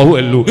റളിയല്ലാഹു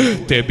അൻഹു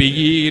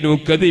തബീനു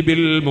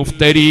കദിബിൽ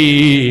മുഫ്തരി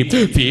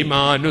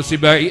ഫീമാ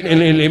നുസിബ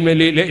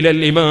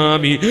ഇലൽ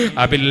ഇമാമി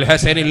അബുൽ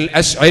ഹസനിൽ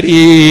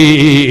അശ്അരി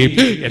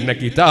എന്ന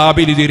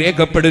കിതാബിൽ ഇത്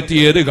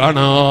രേഖപ്പെടുത്തിയത്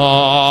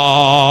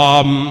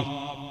കാണാം.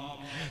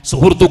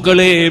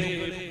 സുഹൃത്തുക്കളെ,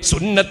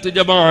 സുന്നത്ത്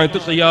ജമാഅത്ത്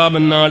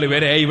ഖിയാമത്ത് നാൾ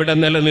വരെ ഇവിടെ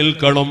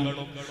നിലനിൽക്കണം.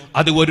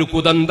 അത് ഒരു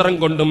കുതന്ത്രം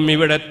കൊണ്ടും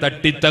ഇവിടെ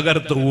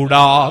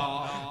തട്ടിത്തകർത്തുകൂടാ.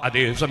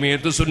 അതേ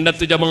സമയത്ത്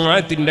സുന്നത്ത്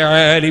ജമാഅത്തിന്റെ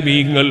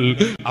ആലിമീങ്ങൾ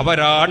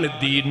അവരാണ്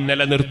ദീൻ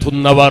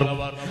നിലനിർത്തുന്നവർ.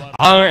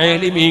 ആ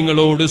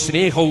ആലിമീങ്ങളോട്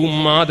സ്നേഹവും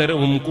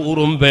ആദരവും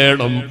കൂറും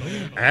വേണം.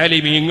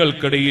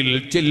 ആലിമീങ്ങൾക്കിടയിൽ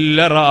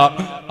ചില്ലറ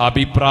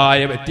അഭിപ്രായ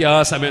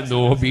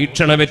വ്യത്യാസമെന്നോ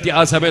വീക്ഷണ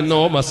വ്യത്യാസമെന്നോ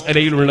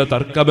മസ്അലയിലുള്ള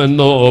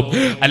തർക്കമെന്നോ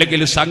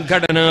അല്ലെങ്കിൽ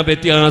സംഘടനാ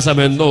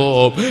വ്യത്യാസമെന്നോ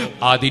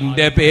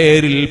അതിന്റെ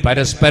പേരിൽ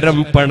പരസ്പരം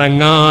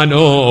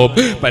പിണങ്ങാനോ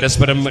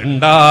പരസ്പരം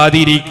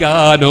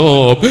മിണ്ടാതിരിക്കാനോ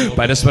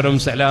പരസ്പരം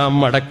സലാം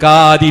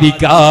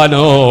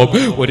മടക്കാതിരിക്കാനോ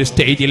ഒരു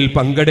സ്റ്റേജിൽ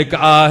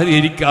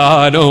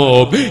പങ്കെടുക്കാതിരിക്കാനോ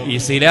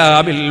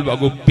ഇസ്ലാമിൽ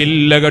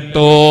വകുപ്പില്ല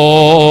കേട്ടോ.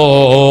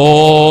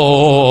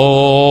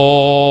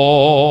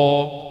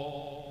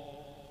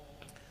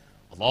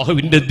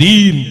 അല്ലാഹുവിന്റെ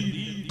ദീൻ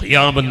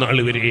ഖിയാമത്ത് നാൾ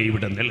വരെ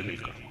ഇവിടെ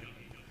നിലനിൽക്കണം.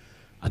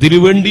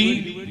 അതിനുവേണ്ടി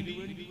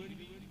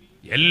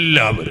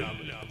എല്ലാവരും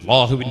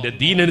അല്ലാഹുവിന്റെ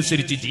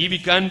ദീനനുസരിച്ച്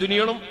ജീവിക്കാൻ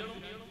തുനിയണം.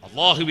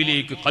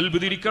 അല്ലാഹുവിലേക്ക് ഖൽബ്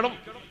തിരിക്കണം.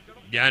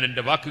 ഞാൻ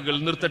എന്റെ വാക്കുകൾ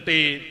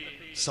നിർത്തട്ടെ.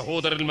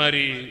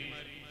 സഹോദരന്മാരെ,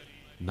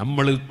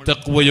 നമ്മൾ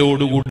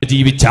തഖ്വയോടുകൂടി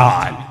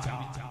ജീവിച്ചാൽ,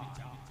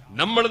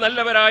 നമ്മൾ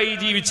നല്ലവരായി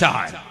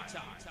ജീവിച്ചാൽ,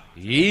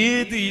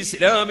 ഏത്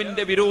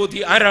ഇസ്ലാമിന്റെ വിരോധി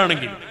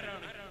ആരാണെങ്കിലും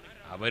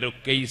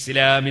അവരൊക്കെ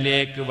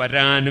ഇസ്ലാമിലേക്ക്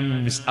വരാനും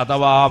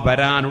അഥവാ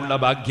വരാനുള്ള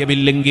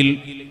ഭാഗ്യമില്ലെങ്കിൽ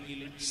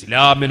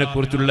ഇസ്ലാമിനെ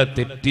കുറിച്ചുള്ള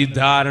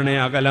തെറ്റിദ്ധാരണ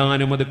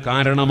അകലാനും അത്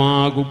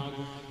കാരണമാകും.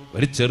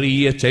 ഒരു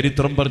ചെറിയ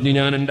ചരിത്രം പറഞ്ഞ്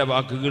ഞാൻ എന്റെ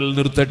വാക്കുകൾ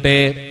നിർത്തട്ടെ.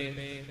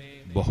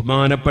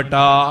 ബഹുമാനപ്പെട്ട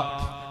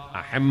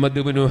അഹ്മദ്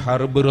ഇബ്നു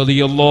ഹർബ്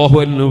റളിയല്ലാഹു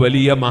അൻഹു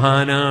വലിയ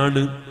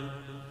മഹാനാണ്.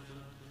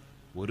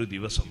 ഒരു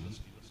ദിവസം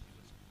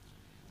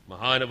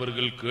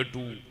മഹാനവറുകൾ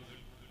കേട്ടു,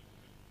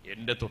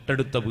 എന്റെ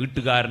തൊട്ടടുത്ത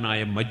വീട്ടുകാരനായ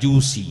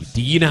മജൂസി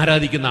ദീൻ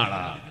ആരാധിക്കുന്ന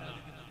ആളാണ്.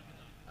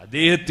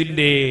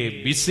 അദ്ദേഹത്തിന്റെ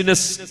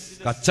ബിസിനസ്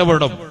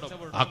കച്ചവടം,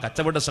 ആ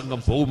കച്ചവട സംഘം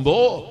പോകുമ്പോ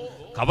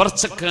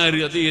കവർച്ചക്കാര്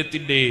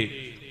അദ്ദേഹത്തിന്റെ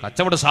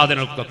കച്ചവട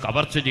സാധനമൊക്കെ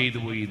കവർച്ച ചെയ്തു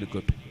പോയി എന്ന്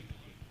കേട്ടു.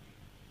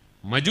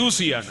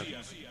 മജൂസിയാണ്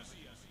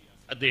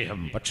അദ്ദേഹം.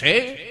 പക്ഷേ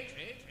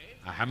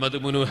അഹ്മദ്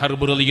ഇബ്നു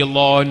ഹർബ്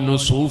റളിയല്ലാഹു അൻഹു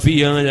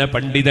സൂഫിയായ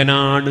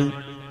പണ്ഡിതനാണ്.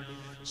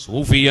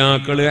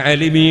 സൂഫിയാക്കള്,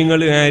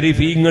 അലിമീങ്ങള്,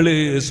 ആരിഫീങ്ങള്,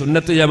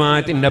 സുന്നത്ത്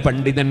ജമാഅത്തിന്റെ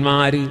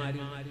പണ്ഡിതന്മാര്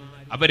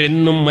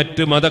അവരെന്നും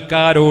മറ്റു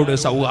മതക്കാരോട്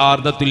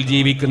സൗഹാർദ്ദത്തിൽ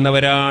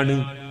ജീവിക്കുന്നവരാണ്.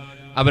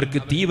 അവർക്ക്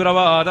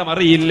തീവ്രവാദം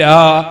അറിയില്ല,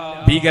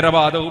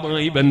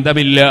 ഭീകരവാദവുമായി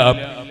ബന്ധമില്ല.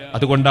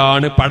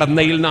 അതുകൊണ്ടാണ്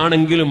പടന്നയിൽ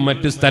നിന്നാണെങ്കിലും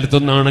മറ്റു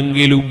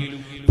സ്ഥലത്തുനിന്നാണെങ്കിലും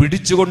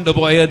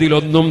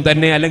പിടിച്ചുകൊണ്ടുപോയതിലൊന്നും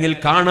തന്നെ അല്ലെങ്കിൽ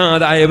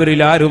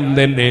കാണാതായവരിൽ ആരും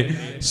തന്നെ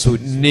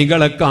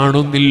സുന്നികളെ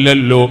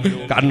കാണുന്നില്ലല്ലോ.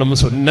 കാരണം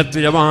സുന്നത്ത്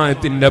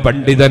ജമാഅത്തിന്റെ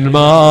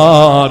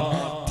പണ്ഡിതന്മാർ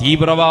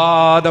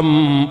തീവ്രവാദം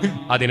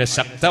അതിനെ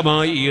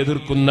ശക്തമായി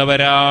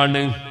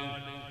എതിർക്കുന്നവരാണ്.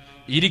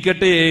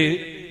 ഇരിക്കട്ടെ,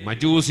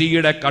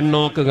 മജൂസിയുടെ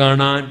കണ്ണോക്ക്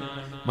കാണാൻ,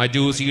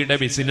 മജൂസിയുടെ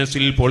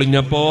ബിസിനസ്സിൽ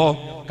പൊളിഞ്ഞപ്പോ,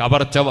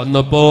 കവർച്ച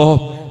വന്നപ്പോ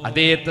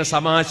അദ്ദേഹത്തെ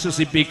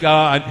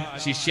സമാശ്വസിപ്പിക്കാൻ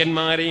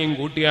ശിഷ്യന്മാരെയും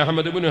കൂട്ടി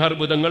അഹ്മദ് ഇബ്നു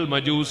ഹർബ് തങ്ങൾ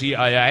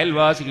മജൂസിയായ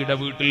അയൽവാസിയുടെ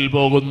വീട്ടിൽ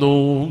പോകുന്നു.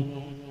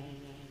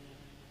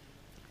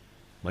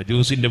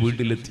 മജൂസിന്റെ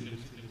വീട്ടിലെത്തി.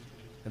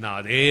 എന്നാ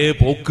അതേ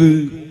പോക്ക്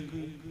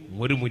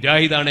ഒരു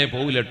മുജാഹിദാണേ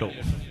പോവില്ലട്ടോ.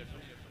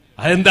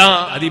 അതെന്താ?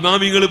 അത്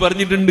ഇമാമികൾ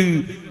പറഞ്ഞിട്ടുണ്ട്,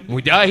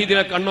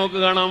 മുജാഹിദിനെ കണ്ണോക്ക്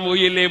കാണാൻ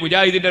പോയില്ലേ,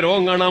 മുജാഹിദിന്റെ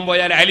രോഗം കാണാൻ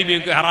പോയാൽ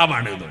ആലിമിയക്ക്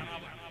ഹറാമാണ്,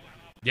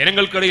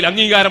 ജനങ്ങൾക്കിടയിൽ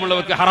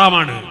അംഗീകാരമുള്ളവർക്ക്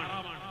ഹറാമാണ്.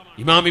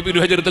 ഇമാം ഇബ്നു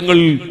ഹജർ തങ്ങൾ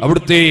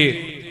അവിടുത്തെ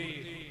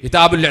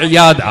കിതാബുൽ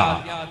ഇയാദ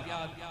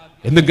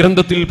എന്ന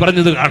ഗ്രന്ഥത്തിൽ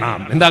പറഞ്ഞത്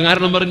കാണാം. എന്താ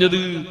കാരണം പറഞ്ഞത്?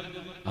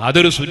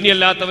 അതൊരു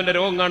സുന്നിയല്ലാത്തവന്റെ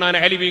രോഗം കാണാൻ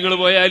ആലിമീങ്ങൾ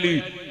പോയാൽ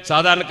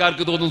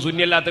സാധാരണക്കാർക്ക് തോന്നും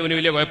സുന്നിയല്ലാത്തവന്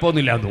വലിയ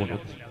കുഴപ്പമൊന്നുമില്ല എന്ന് തോന്നും.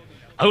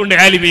 അതുകൊണ്ട്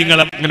ആലിമീങ്ങൾ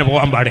അങ്ങനെ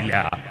പോകാൻ പാടില്ല.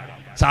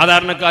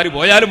 സാധാരണക്കാർ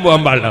പോയാലും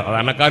പോകാൻ പാടില്ല,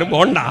 സാധാരണക്കാരും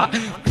പോകണ്ട,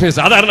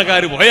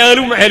 സാധാരണക്കാർ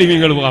പോയാലും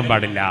ആലിമീങ്ങൾ പോകാൻ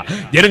പാടില്ല,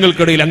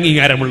 ജനങ്ങൾക്കിടയിൽ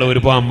അംഗീകാരമുള്ളവർ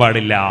പോകാൻ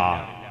പാടില്ല.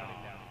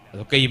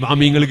 അതൊക്കെ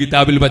ഇമാമിങ്ങൾ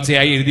കിതാബിൽ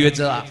പച്ചയായി എഴുതി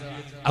വെച്ചതാ.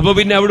 അപ്പൊ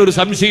പിന്നെ അവിടെ ഒരു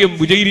സംശയം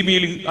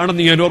ബുജൈരിമിയിൽ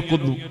ആണെന്ന് ഞാൻ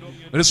ഓർക്കുന്നു.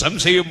 ഒരു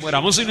സംശയം, ഒരു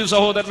അമുസ്ലിം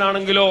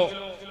സഹോദരനാണെങ്കിലോ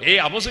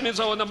അമുസ്ലിം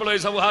സഹോദരൻ നമ്മൾ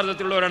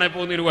സൗഹാർദ്ദത്തിലുള്ളവരാണെങ്കിൽ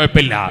പോകുന്നതിന്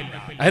കുഴപ്പമില്ല.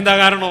 അതെന്താ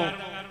കാരണം?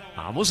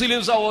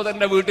 മുസ്ലിം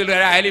സഹോദരന്റെ വീട്ടിൽ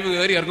ഒരു ആലിമ്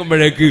കയറി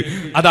ഇറങ്ങുമ്പോഴേക്ക്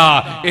അതാ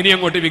ഇനി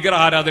അങ്ങോട്ട്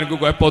വിഗ്രഹാരാധനക്ക്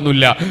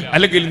കുഴപ്പമൊന്നുമില്ല,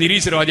 അല്ലെങ്കിൽ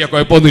നിരീശ്വരവാദിയ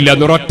കുഴപ്പമൊന്നുമില്ല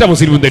എന്നൊരൊറ്റ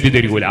മുസ്ലിമും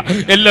തെറ്റിദ്ധരിക്കൂല,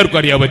 എല്ലാവർക്കും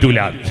അറിയാൻ പറ്റൂല.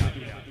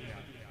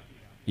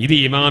 ഇത്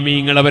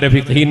ഇമാമിങ്ങൾ അവരെ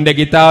ഫിഖ്ഹിന്റെ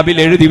കിതാബിൽ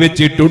എഴുതി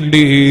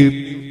വെച്ചിട്ടുണ്ട്.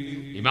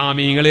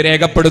 ഇമാമിങ്ങൾ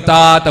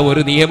രേഖപ്പെടുത്താത്ത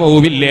ഒരു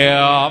നിയമവുമില്ല.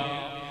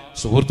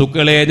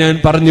 സുഹൃത്തുക്കളെ, ഞാൻ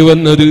പറഞ്ഞു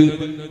വന്നത്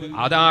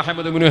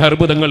അഹ്മദ് ഇബ്നു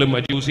ഹർബ് തങ്ങൾ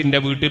മജൂസിന്റെ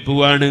വീട്ടിൽ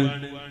പോവാണ്.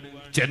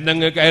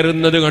 ചെന്നങ്ങ്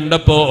കയറുന്നത്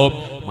കണ്ടപ്പോ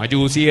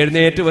മജൂസി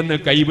എഴുന്നേറ്റ് വന്ന്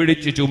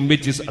കൈപിടിച്ച്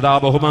ചുംബിച്ച് സദാ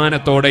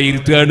ബഹുമാനത്തോടെ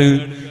ഇരുത്തുകയാണ്.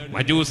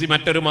 മജൂസി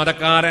മറ്റൊരു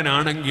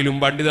മതക്കാരനാണെങ്കിലും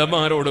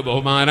പണ്ഡിതന്മാരോട്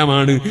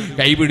ബഹുമാനമാണ്,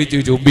 കൈപിടിച്ച്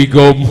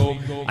ചുംബിക്കും.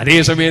 അതേ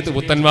സമയത്ത്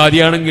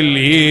പുത്തൻവാദിയാണെങ്കിൽ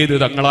ഏത്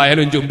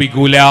തങ്ങളായാലും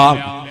ചുംബിക്കൂല.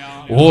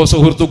 ഓ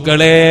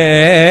സുഹൃത്തുക്കളെ,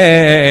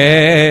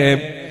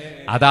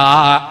 അതാ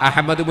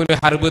അഹ്മദ് ഇബ്നു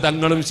ഹർബ്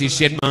തങ്ങളും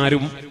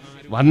ശിഷ്യന്മാരും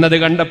വന്നത്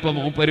കണ്ടപ്പോ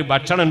മൂപ്പര്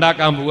ഭക്ഷണം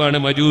ഉണ്ടാക്കാൻ പോവാണ്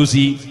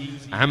മജൂസി.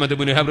 അഹ്മദ്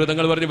ഇബ്നു ഹർബ്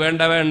തങ്ങൾ പറഞ്ഞു,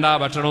 വേണ്ട വേണ്ട,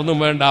 ഭക്ഷണമൊന്നും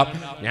വേണ്ട,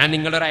 ഞാൻ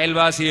നിങ്ങളുടെ ഒരു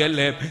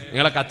അയൽവാസിയല്ലേ,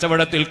 നിങ്ങളെ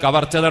കച്ചവടത്തിൽ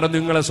കവർച്ച നടന്ന്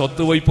നിങ്ങളെ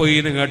സ്വത്ത് പോയി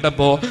എന്ന്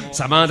കേട്ടപ്പോ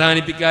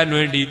സമാധാനിപ്പിക്കാൻ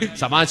വേണ്ടി,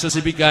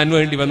 സമാശ്വസിപ്പിക്കാൻ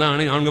വേണ്ടി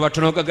വന്നാണ്, ഞങ്ങൾ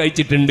ഭക്ഷണമൊക്കെ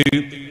കഴിച്ചിട്ടുണ്ട്.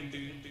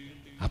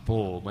 അപ്പോ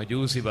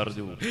മജൂസി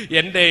പറഞ്ഞു,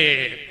 എന്റെ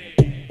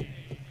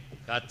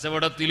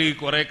കച്ചവടത്തിൽ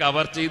കുറെ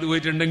കവർ ചെയ്തു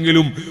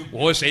പോയിട്ടുണ്ടെങ്കിലും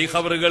ഓ ശൈഖ്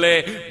അവറുകളെ,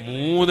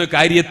 3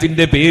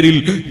 കാര്യത്തിന്റെ പേരിൽ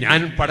ഞാൻ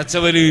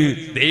പടച്ചവന്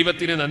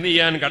ദൈവത്തിന് നന്ദി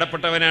ചെയ്യാൻ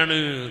കടപ്പെട്ടവനാണ്.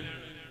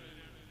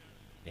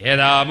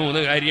 ഏതാ 3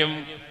 കാര്യം?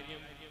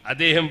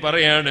 അദ്ദേഹം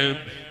പറയാണ്,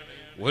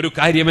 ഒരു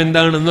കാര്യം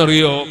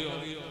എന്താണെന്നറിയോ,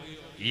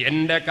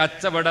 എന്റെ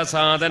കച്ചവട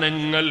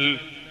സാധനങ്ങൾ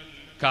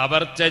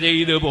കവർച്ച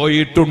ചെയ്തു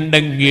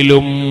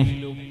പോയിട്ടുണ്ടെങ്കിലും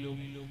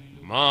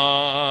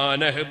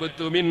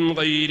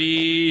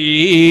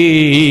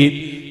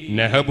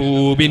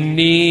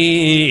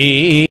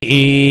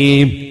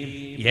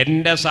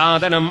എന്റെ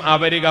സാധനം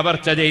അവര്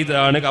കവർച്ച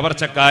ചെയ്തതാണ്,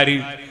 കവർച്ചക്കാര്.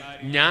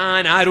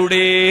 ഞാൻ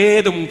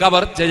ആരുടേതും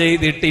കവർച്ച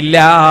ചെയ്തിട്ടില്ല.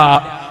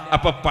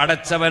 അപ്പൊ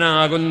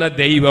പടച്ചവനാകുന്ന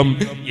ദൈവം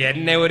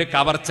എന്നെ ഒരു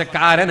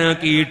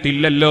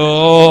കവർച്ചക്കാരനാക്കിയിട്ടില്ലല്ലോ,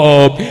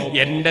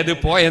 എന്റേത്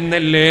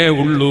പോയെന്നല്ലേ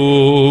ഉള്ളൂ.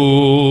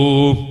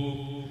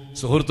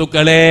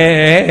 സുഹൃത്തുക്കളെ,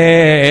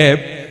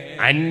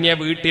 അന്യ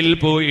വീട്ടിൽ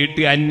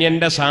പോയിട്ട്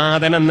അന്യന്റെ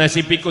സാധനം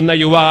നശിപ്പിക്കുന്ന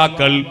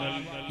യുവാക്കൾ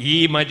ഈ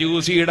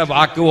മജൂസിയുടെ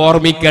വാക്ക്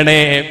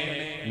ഓർമ്മിക്കണേ.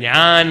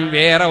 ഞാൻ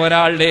വേറെ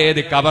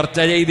ഒരാളുടേത് കവർച്ച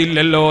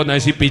ചെയ്തില്ലല്ലോ,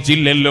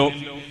 നശിപ്പിച്ചില്ലല്ലോ,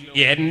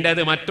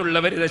 എന്റേത്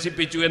മറ്റുള്ളവർ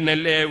നശിപ്പിച്ചു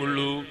എന്നല്ലേ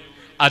ഉള്ളൂ.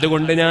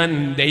 അതുകൊണ്ട് ഞാൻ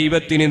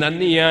ദൈവത്തിന്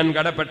നന്ദി ചെയ്യാൻ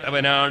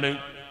കടപ്പെട്ടവനാണ്.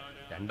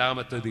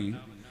 രണ്ടാമത്തത്,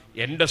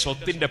 എന്റെ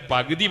സ്വത്തിന്റെ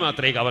പകുതി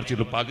മാത്രമേ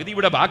കവർച്ചുള്ളൂ, പകുതി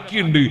ഇവിടെ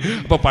ബാക്കിയുണ്ട്.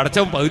 അപ്പൊ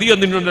പടച്ചവൻ പകുതി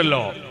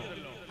തന്നിട്ടുണ്ടല്ലോ.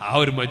 ആ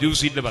ഒരു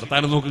മജൂസിന്റെ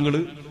വർത്താനം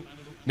നോക്കുങ്ങള്.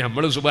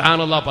 നമ്മള്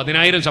സുബ്ഹാനല്ലാഹ്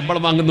 10,000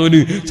 ശമ്പളം വാങ്ങുന്നവന്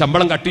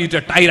ശമ്പളം കട്ടിയിട്ട്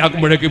 8,000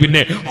 ആക്കുമ്പോഴേക്ക്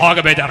പിന്നെ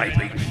ആകെ ബേജാറായി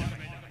പോയി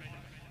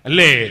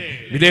അല്ലേ?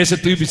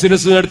 വിദേശത്ത്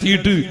ബിസിനസ്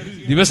നടത്തിയിട്ട്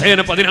ദിവസേന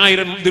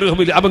 10,000 ദിർഹം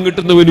ലാഭം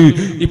കിട്ടുന്നവന്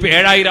ഇപ്പൊ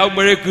 7,000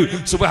 ആകുമ്പോഴേക്ക്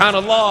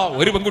സുബ്ഹാനല്ലാഹ്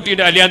ഒരു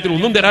പെൺകുട്ടിയുടെ കല്യാണത്തിന്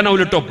ഒന്നും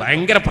തരാനാവില്ല കേട്ടോ,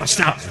 ഭയങ്കര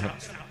പ്രശ്നമാണ്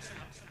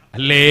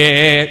അല്ലേ?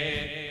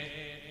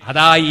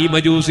 അതാ ഈ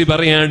മജൂസി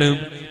പറയാണ്,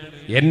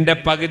 എന്റെ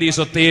പകുതി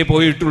സ്വത്തേ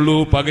പോയിട്ടുള്ളൂ,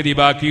 പകുതി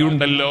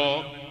ബാക്കിയുണ്ടല്ലോ.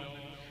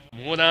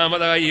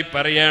 മൂന്നാമതായി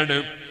പറയാണ്,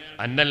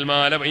 അന്നൽ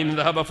മാല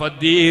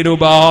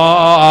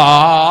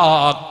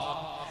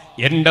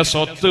എന്റെ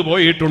സ്വത്ത്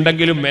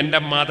പോയിട്ടുണ്ടെങ്കിലും എന്റെ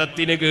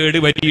മതത്തിന് കേട്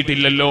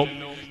പറ്റിയിട്ടില്ലല്ലോ,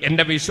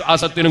 എന്റെ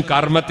വിശ്വാസത്തിനും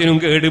കർമ്മത്തിനും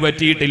കേട്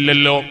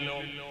പറ്റിയിട്ടില്ലല്ലോ.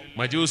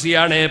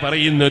 മജൂസിയാണ്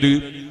പറയുന്നത്.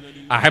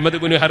 അഹ്മദ്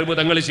ഇബ്നു ഹർബ്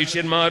തങ്ങൾ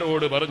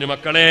ശിഷ്യന്മാരോട് പറഞ്ഞു,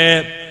 മക്കളെ,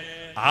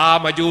 ആ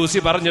മജൂസി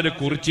പറഞ്ഞത്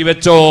കുറിച്ചു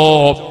വെച്ചോ.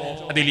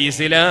 അതിൽ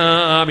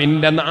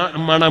ഇസ്ലാമിന്റെ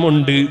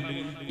മണമുണ്ട്,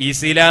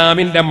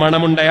 ഇസ്ലാമിന്റെ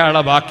മണമുണ്ട്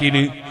അയാളെ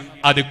വാക്കിന്.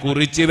 അത്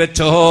കുറിച്ചു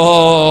വെച്ചോ.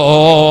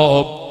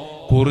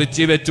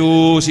 കുറിച്ചു വെച്ചു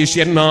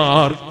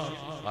ശിഷ്യന്മാർ.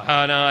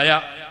 മഹാനായ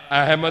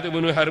അഹ്മദ്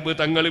ഇബ്നു ഹർബ്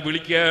തങ്ങൾ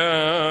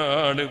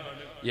വിളിക്കാണ്,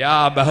 യാ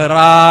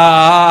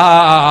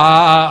ബഹ്റാം.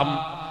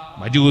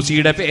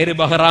 മജൂസിയുടെ പേര്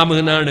ബഹ്റാം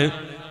എന്നാണ്.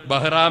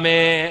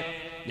 ബഹ്റാമേ,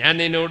 ഞാൻ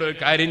നിന്നോട്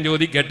കാര്യം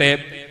ചോദിക്കട്ടെ.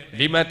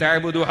 ലിമ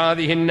തഅബുദു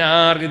ഹാദിഹിൻ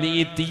നാർ, നീ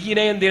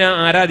തീയിനെ എന്തിനാ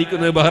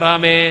ആരാധിക്കുന്നത്?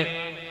 ബഹ്റാമേ,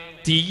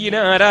 തീയിനെ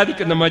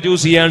ആരാധിക്കുന്ന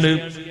മജൂസിയാണ്.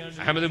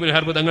 അഹ്മദ് ഇബ്നു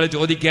ഹർബ് തങ്ങൾ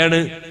ചോദിക്കാണ്,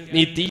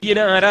 നീ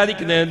തീയിനെ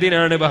ആരാധിക്കുന്നത്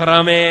എന്തിനാണ്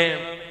ബഹ്റാമേ?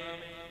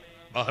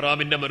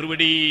 ബഹ്റാമിന്റെ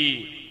മറുപടി,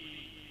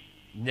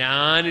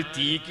 ഞാൻ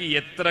തീക്ക്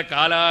എത്ര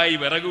കാലായി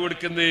വിറക്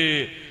കൊടുക്കുന്നത്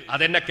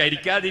അതെന്നെ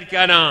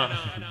കരിക്കാതിരിക്കാനാ,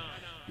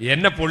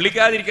 എന്നെ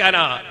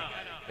പൊള്ളിക്കാതിരിക്കാനാ.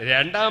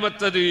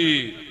 രണ്ടാമത്തത്,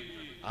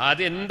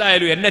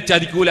 അതെന്തായാലും എന്നെ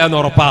ചതിക്കൂലെന്ന്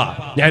ഉറപ്പാ.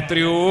 ഞാൻ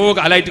എത്രയോ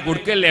കാലായിട്ട്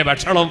കൊടുക്കല്ലേ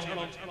ഭക്ഷണം,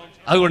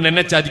 അതുകൊണ്ട്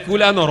എന്നെ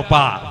ചതിക്കൂലെന്ന്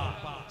ഉറപ്പാ.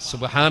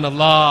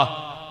 സുബ്ഹാനല്ലാഹ്.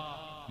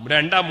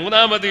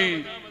 മൂന്നാമത്,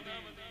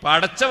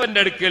 പടച്ചവന്റെ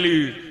അടുക്കല്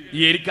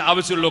എനിക്ക്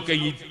ആവശ്യമുള്ളൊക്കെ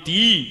ഈ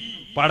തീ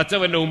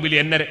പടച്ചവന്റെ മുമ്പിൽ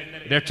എന്നെ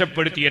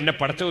രക്ഷപ്പെടുത്തി എന്നെ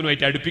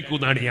പടച്ചവനുമായിട്ട്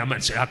അടുപ്പിക്കുമെന്നാണ് ഞാൻ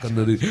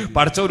മനസ്സിലാക്കുന്നത്.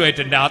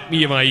 പടച്ചവനുമായിട്ട് എന്റെ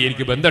ആത്മീയമായി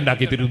എനിക്ക്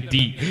ബന്ധമുണ്ടാക്കി തരും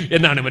തീ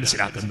എന്നാണ്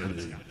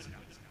മനസ്സിലാക്കുന്നത്.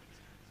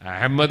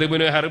 അഹമ്മദ്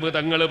ഇബ്നു ഹർബ്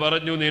തങ്ങൾ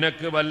പറഞ്ഞു,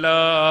 നിനക്ക്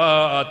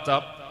വല്ലാത്ത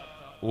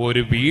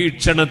ഒരു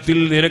വീക്ഷണത്തിൽ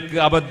നിനക്ക്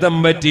അബദ്ധം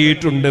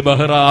പറ്റിയിട്ടുണ്ട്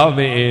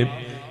ബഹ്റാമേ.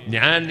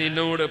 ഞാൻ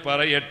നിന്നോട്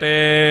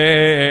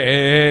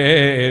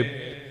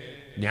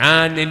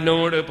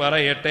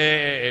പറയട്ടെ,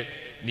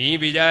 നീ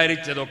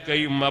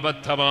വിചാരിച്ചതൊക്കെയും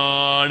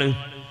അബദ്ധമാണ്.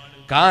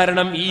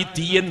 കാരണം ഈ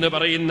തീ എന്ന്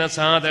പറയുന്ന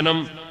സാധനം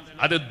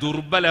അത്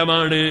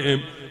ദുർബലമാണ്,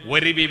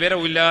 ഒരു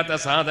വിവരമില്ലാത്ത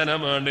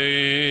സാധനമാണ്.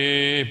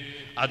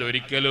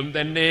 അതൊരിക്കലും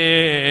തന്നെ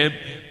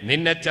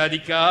നിന്നെ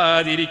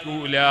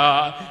ചതിക്കാതിരിക്കൂല.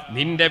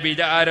 നിന്റെ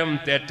വിചാരം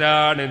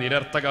തെറ്റാണ്,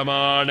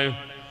 നിരർത്ഥകമാണ്.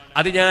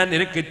 അത് ഞാൻ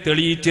നിനക്ക്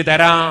തെളിയിച്ചു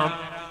തരാം.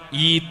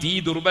 ഈ തീ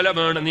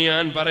ദുർബലമാണെന്ന്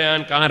ഞാൻ പറയാൻ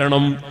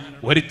കാരണം,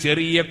 ഒരു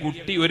ചെറിയ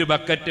കുട്ടി ഒരു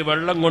ബക്കറ്റ്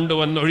വെള്ളം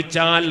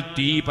കൊണ്ടുവന്നൊഴിച്ചാൽ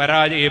തീ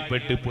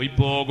പരാജയപ്പെട്ട് പോയി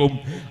പോകും.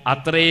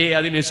 അത്രേ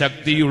അതിന്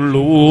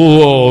ശക്തിയുള്ളൂ.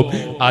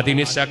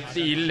 അതിന്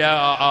ശക്തിയില്ല.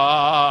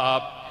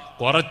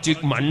 കുറച്ച്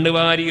മണ്ണ്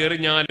വാരി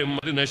എറിഞ്ഞാലും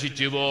അത്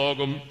നശിച്ചു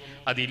പോകും,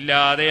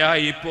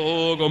 അതില്ലാതെയായി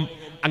പോകും.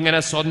 അങ്ങനെ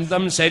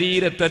സ്വന്തം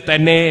ശരീരത്തെ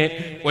തന്നെ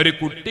ഒരു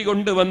കുട്ടി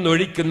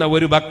കൊണ്ടുവന്നൊഴിക്കുന്ന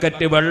ഒരു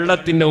ബക്കറ്റ്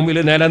വെള്ളത്തിന്റെ മുമ്പിൽ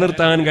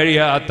നിലനിർത്താൻ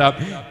കഴിയാത്ത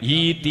ഈ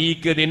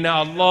തീക്ക് നിന്നെ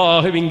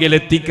അല്ലാഹുവിങ്കിൽ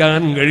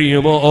എത്തിക്കാൻ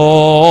കഴിയുമോ?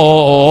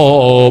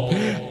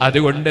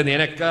 അതുകൊണ്ട്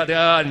നിനക്കത്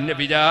എന്റെ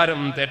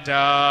വിചാരം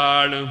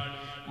തെറ്റാണ്.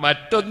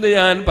 മറ്റൊന്ന്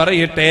ഞാൻ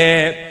പറയട്ടെ,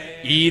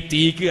 ഈ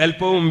തീക്ക്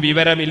അല്പവും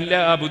വിവരമില്ല,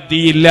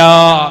 ബുദ്ധിയില്ല.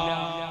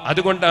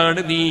 അതുകൊണ്ടാണ്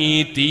നീ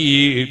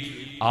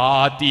ആ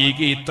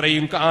തീക്ക്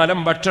ഇത്രയും കാലം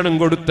ഭക്ഷണം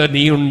കൊടുത്ത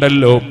നീ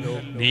ഉണ്ടല്ലോ,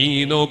 നീ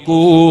നോക്കൂ,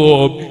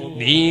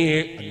 നീ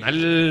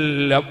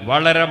നല്ല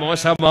വളരെ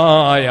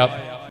മോശമായ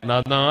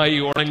നന്നായി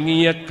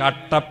ഉണങ്ങിയ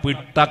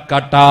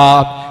പിട്ടക്കട്ട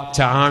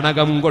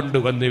ചാണകം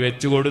കൊണ്ടുവന്ന്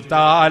വെച്ചു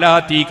കൊടുത്താൽ ആ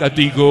തീ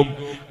കത്തിക്കും.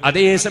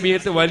 അതേ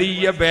സമയത്ത്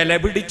വലിയ വില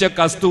പിടിച്ച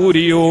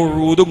കസ്തൂരിയോ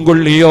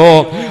ഊതുംകൊള്ളിയോ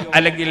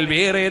അല്ലെങ്കിൽ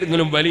വേറെ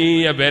ഏതെങ്കിലും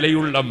വലിയ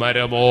വിലയുള്ള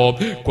മരമോ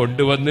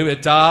കൊണ്ടുവന്ന്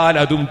വെച്ചാൽ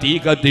അതും തീ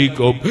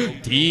കത്തിക്കും.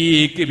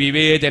 തീക്ക്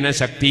വിവേചന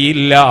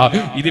ശക്തിയില്ല.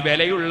 ഇത്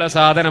വിലയുള്ള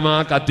സാധനമാ,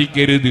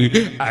 കത്തിക്കരുത്,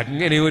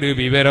 അങ്ങനെ ഒരു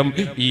വിവരം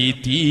ഈ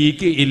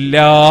തീക്ക് ഇല്ല.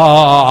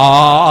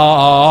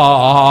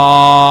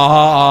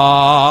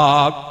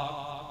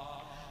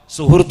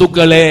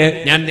 സുഹൃത്തുക്കളെ,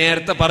 ഞാൻ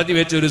നേരത്തെ പറഞ്ഞു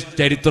വെച്ചൊരു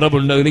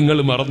ചരിത്രമുണ്ട്, നിങ്ങൾ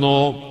മറന്നോ?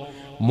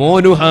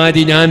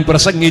 മോനുഹാജി ഞാൻ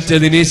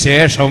പ്രസംഗിച്ചതിന്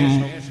ശേഷം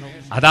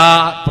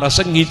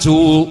പ്രസംഗിച്ചു,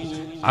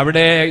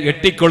 അവിടെ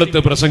എട്ടിക്കൊളുത്ത്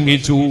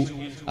പ്രസംഗിച്ചു.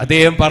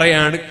 അദ്ദേഹം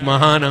പറയാണ്,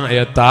 മഹാനായ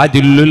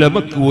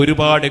താജുല്ലുലമക്ക്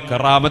ഒരുപാട്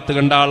കറാമത്ത്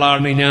കണ്ട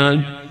ആളാണ് ഞാൻ.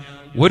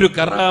 ഒരു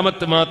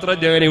കറാമത്ത് മാത്രം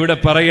ഞാൻ ഇവിടെ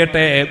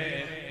പറയട്ടെ.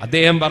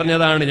 അദ്ദേഹം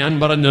പറഞ്ഞതാണ്, ഞാൻ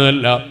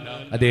പറഞ്ഞതല്ല.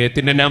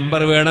 അദ്ദേഹത്തിന്റെ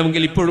നമ്പർ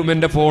വേണമെങ്കിൽ ഇപ്പോഴും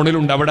എന്റെ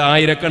ഫോണിലുണ്ട്, അവിടെ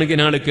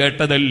ആയിരക്കണക്കിന് ആള്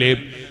കേട്ടതല്ലേ.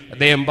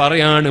 അദ്ദേഹം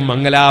പറയാണ്,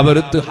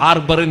 മംഗലാപുരത്ത്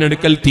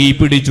ഹാർബറിനടുക്കൽ തീ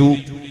പിടിച്ചു.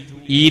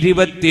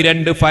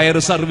 22 ഫയർ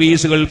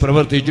സർവീസുകൾ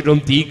പ്രവർത്തിച്ചിട്ടും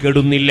തീ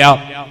കെടുന്നില്ല.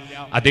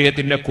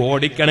 അദ്ദേഹത്തിന്റെ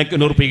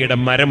കോടിക്കണക്കിന് ഉറുപ്പികയുടെ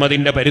മരം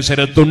അതിന്റെ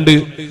പരിസരത്തുണ്ട്.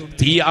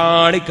 തീ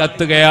ആടി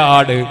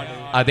കത്തുകയാണ്.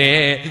 അതെ,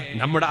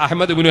 നമ്മുടെ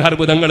അഹമ്മദ് ഇബ്നു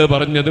ഹർബ് തങ്ങൾ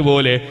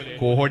പറഞ്ഞതുപോലെ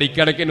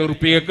കോടിക്കണക്കിന്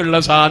ഉറുപ്പികക്കുള്ള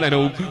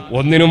സാധനവും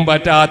ഒന്നിനും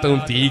പറ്റാത്തതും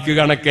തീക്ക്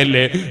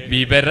കണക്കല്ലേ?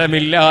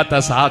 വിവരമില്ലാത്ത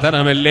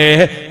സാധനമല്ലേ?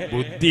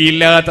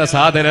 ബുദ്ധിയില്ലാത്ത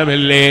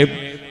സാധനമല്ലേ?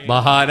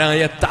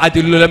 മഹാനായ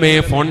താജുല്ലുലമയെ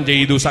ഫോൺ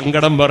ചെയ്തു,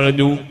 സങ്കടം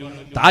പറഞ്ഞു.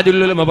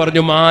 താജുല്ലുലമ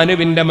പറഞ്ഞു,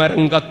 മാനവിന്റെ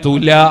മരം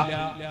കത്തൂല.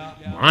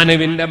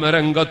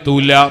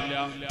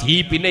 തീ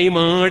പിന്നെയും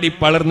ആടി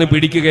പളർന്ന്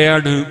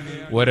പിടിക്കുകയാണ്.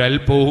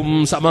 ഒരൽപ്പവും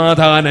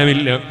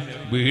സമാധാനമില്ല.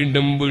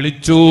 വീണ്ടും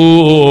വിളിച്ചു.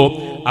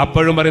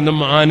 അപ്പോഴും പറയുന്നു,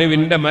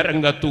 മാനുവിന്റെ മരം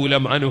കത്തൂല,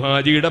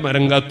 മാനുഹാജിയുടെ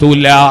മരം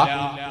കത്തൂല.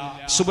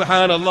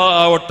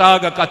 സുബ്ഹാനല്ലാഹ്,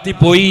 ഒട്ടാകെ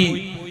കത്തിപ്പോയി,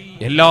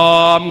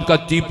 എല്ലാം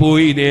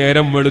കത്തിപ്പോയി.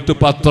 നേരം വെളുത്ത്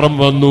പത്രം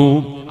വന്നു.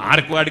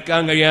 ആർക്കും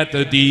അടുക്കാൻ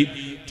കഴിയാത്ത തീ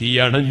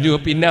അണഞ്ഞു.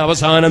 പിന്നെ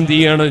അവസാനം തീ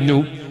അണഞ്ഞു.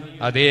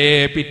 അതേ,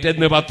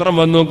 പിറ്റേന്ന് പത്രം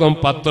വന്നു നോക്കും,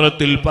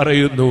 പത്രത്തിൽ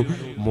പറയുന്നു,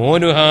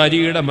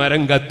 മോനുഹാജിയുടെ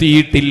മരം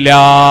കത്തിയിട്ടില്ല.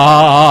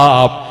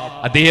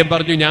 അദ്ദേഹം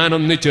പറഞ്ഞു,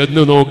 ഞാനൊന്ന്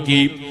ചെന്നു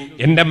നോക്കി,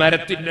 എന്റെ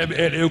മരത്തിന്റെ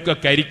മേലെയൊക്കെ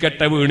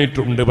കരിക്കട്ട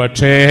വീണിട്ടുണ്ട്,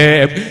 പക്ഷേ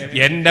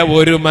എന്റെ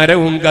ഒരു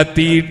മരവും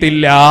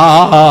കത്തിയിട്ടില്ല.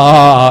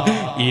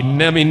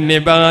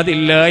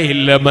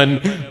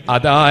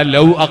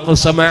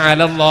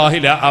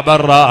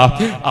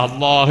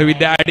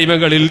 അല്ലാഹുവിന്റെ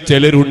അടിമകളിൽ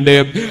ചിലരുണ്ട്,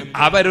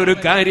 അവരൊരു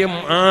കാര്യം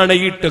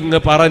ആണയിട്ടെന്ന്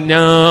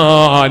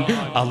പറഞ്ഞാൽ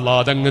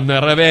അല്ലാഹു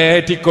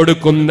നിറവേറ്റി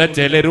കൊടുക്കുന്ന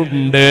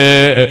ചിലരുണ്ട്.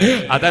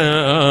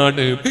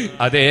 അതാണ്,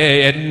 അതേ,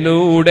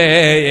 എന്നൂടെ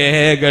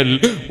ഏകൽ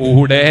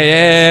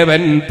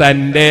ഉടയവൻ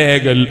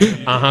തന്റേകൾ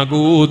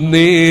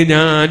ആകൂന്ന്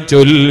ഞാൻ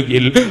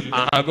ചൊൽകിൽ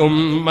ആകും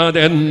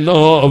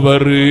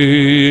അതെന്നോവർ.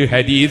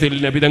 ഹദീസിൽ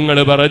നബി തങ്ങൾ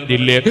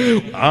പറഞ്ഞില്ലേ,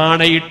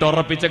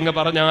 ആണയിട്ടുറപ്പിച്ചങ്ങ്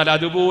പറഞ്ഞാൽ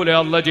അതുപോലെ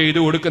അല്ലാഹു ചെയ്തു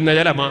കൊടുക്കുന്ന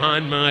ചില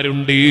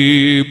മഹാന്മാരുണ്ട്.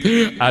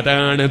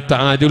 അതാണ്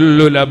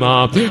താജുല്ലുലമ.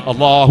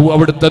 അല്ലാഹു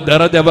അവിടുത്തെ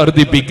ദറജ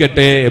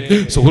വർദ്ധിപ്പിക്കട്ടെ.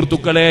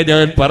 സുഹൃത്തുക്കളെ,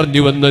 ഞാൻ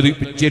പറഞ്ഞു വന്നത്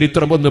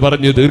ചരിത്രം ഒന്ന്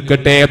പറഞ്ഞു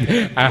തീർക്കട്ടെ.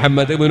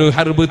 അഹമ്മദ് ഇബ്നു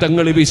ഹർബ്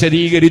തങ്ങൾ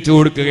വിശദീകരിച്ചു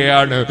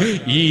കൊടുക്കുകയാണ്,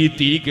 ഈ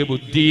തീക്ക്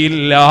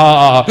ബുദ്ധിയില്ല,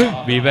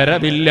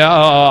 വിവരമില്ല,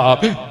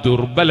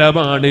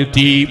 ദുർബലമാണ്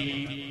തീ.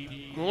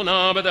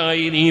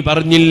 മൂന്നാമതായി നീ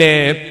പറഞ്ഞില്ലേ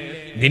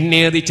നിന്നെ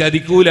അത്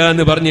ചതിക്കൂല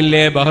എന്ന്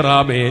പറഞ്ഞില്ലേ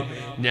ബഹ്റാമേ,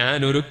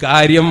 ഞാനൊരു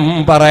കാര്യം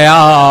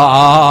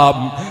പറയാം.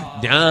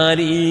 ഞാൻ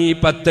ഈ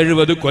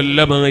 10-70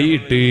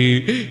 കൊല്ലമായിട്ട്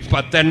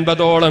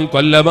 10-80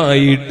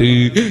 കൊല്ലമായിട്ട്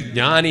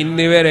ഞാൻ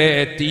ഇന്ന് വരെ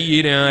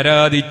തീയിനെ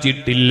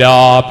ആരാധിച്ചിട്ടില്ല.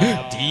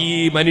 തീ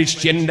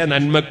മനുഷ്യന്റെ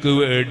നന്മക്ക്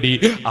വേണ്ടി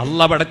അള്ള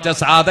പടച്ച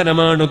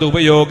സാധനമാണത്,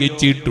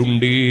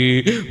 ഉപയോഗിച്ചിട്ടുണ്ട്.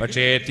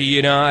 പക്ഷേ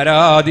തീയിനെ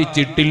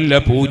ആരാധിച്ചിട്ടില്ല,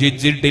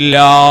 പൂജിച്ചിട്ടില്ല.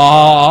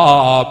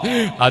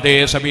 അതേ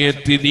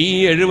സമയത്ത് നീ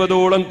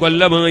 70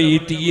 കൊല്ലമായി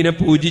തീയിനെ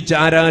പൂജിച്ച്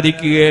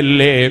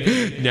ആരാധിക്കുകയല്ലേ.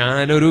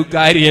 ഞാനൊരു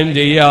കാര്യം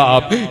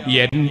ചെയ്യാം,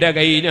 എന്റെ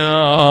കൈ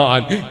ഞാൻ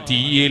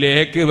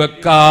തീയിലേക്ക്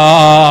വെക്കാം.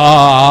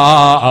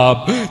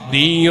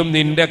 നീയും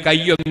നിന്റെ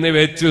കൈയൊന്ന്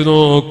വെച്ചു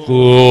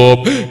നോക്കൂ,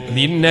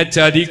 നിന്നെ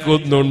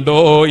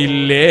ചതിക്കുന്നുണ്ടോ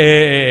ഇല്ലേ?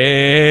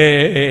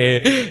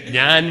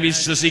 ഞാൻ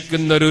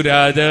വിശ്വസിക്കുന്നൊരു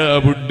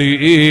രാജാവുണ്ട്,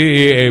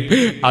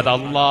 അത്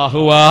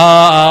അല്ലാഹുവാണ്.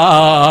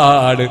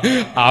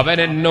 അവൻ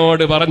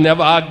എന്നോട് പറഞ്ഞ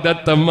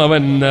വാഗ്ദത്തം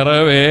അവൻ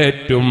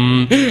നിറവേറ്റും.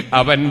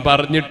 അവൻ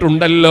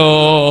പറഞ്ഞിട്ടുണ്ടല്ലോ,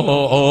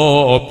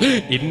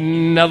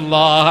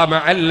 ഇന്നല്ലാഹ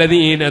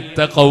മഅല്ലദീന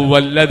തഖവ്വ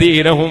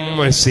വല്ലദീന ഹും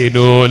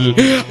മുഹ്സിനൂൻ.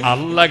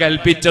 അല്ല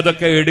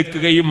കൽപ്പിച്ചതൊക്കെ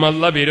എടുക്കുകയും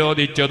അല്ല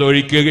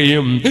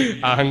വിരോധിച്ചതൊഴിക്കുകയും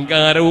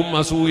അഹങ്കാരവും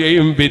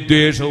അസൂയയും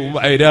വിദ്വേഷവും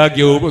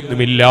വൈരാഗ്യവും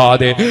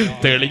ഒന്നുമില്ലാതെ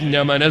തെളിഞ്ഞ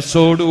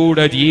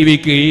മനസ്സോടുകൂടെ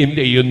ജീവിക്കുകയും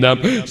ചെയ്യുന്ന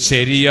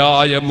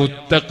ശരിയായ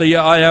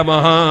മുത്തഖിയായ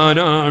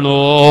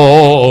മഹാനാണോ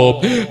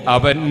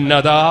അവൻ?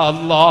 അതാ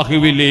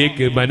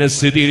അല്ലാഹുവിലേക്ക്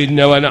മനസ്സ്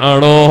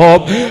തിരിഞ്ഞവനാണോ?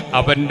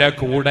 അവന്റെ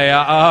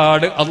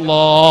കൂടെയാണ്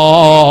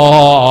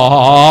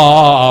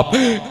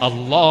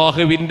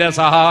അല്ലാഹുവിന്റെ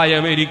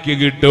സഹായം എനിക്ക്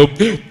കിട്ടും.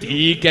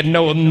 തീക്കെന്നെ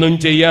ഒന്നും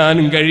ചെയ്യാൻ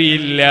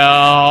കഴിയില്ല.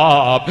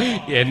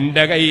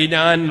 എന്റെ കൈ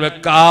ഞാൻ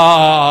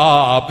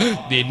വെക്കാം,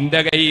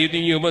 നിന്റെ കൈ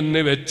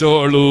നീയുമെന്ന്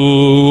വെച്ചോളൂ.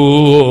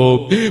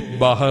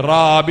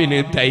 ബഹ്റാമിന്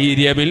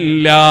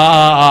ധൈര്യമില്ല.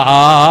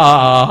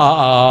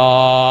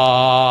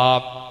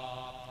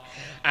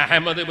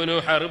 അഹ്മദ് ഇബ്നു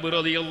ഹർബ്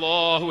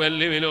റളിയല്ലാഹു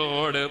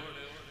അൻഹുവിനോട്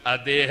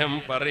അദ്ദേഹം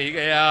പറയുകയാണ്,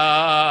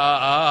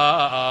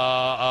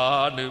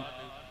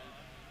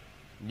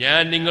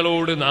 ഞാൻ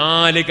നിങ്ങളോട്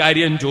 4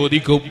 കാര്യം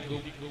ചോദിക്കും.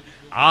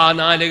 ആ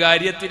 4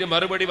 കാര്യത്തിന്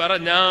മറുപടി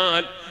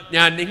പറഞ്ഞാൽ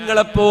ഞാൻ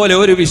നിങ്ങളെപ്പോലെ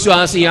ഒരു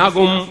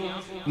വിശ്വാസിയാകും.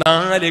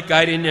 4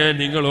 കാര്യം ഞാൻ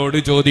നിങ്ങളോട്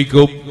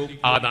ചോദിക്കും.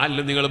 ആ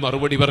 4 നിങ്ങൾ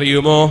മറുപടി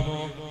പറയുമോ?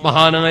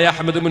 മഹാനായ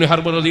അഹ്മദ് ഇബ്നു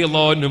ഹർബ്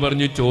റളിയല്ലാഹു അൻഹു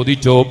പറഞ്ഞു,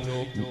 ചോദിച്ചോ.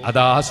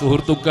 അതാ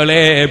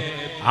സുഹൃത്തുക്കളെ,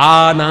 ആ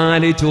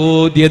 4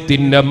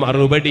 ചോദ്യത്തിന്റെ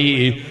മറുപടി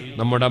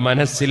നമ്മുടെ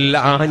മനസ്സിൽ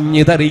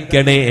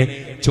ആഞ്ഞിതറിക്കണേ,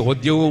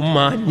 ചോദ്യവും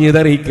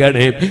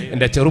ആഞ്ഞിതറിക്കണേ.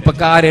 എന്റെ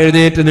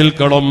ചെറുപ്പക്കാരെഴുന്നേറ്റ്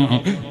നിൽക്കണം,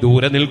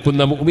 ദൂരെ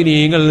നിൽക്കുന്ന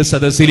മുഅ്മിനീങ്ങൾ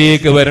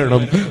സദസ്സിലേക്ക്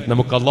വരണം.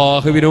 നമുക്ക്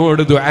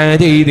അല്ലാഹുവിനോട് ദുആ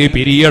ചെയ്ത്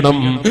പിരിയണം.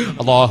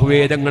 അല്ലാഹുവേ,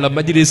 ഞങ്ങളുടെ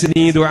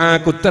മജ്ലിസിനെ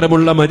ദുആക്ക്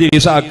ഉത്തരമുള്ള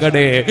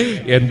മജ്ലിസാക്കണേ.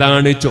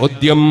 എന്താണ്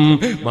ചോദ്യം?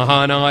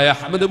 മഹാനായ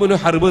അഹ്മദ് ഇബ്നു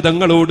ഹർബ്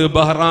തങ്ങളോട്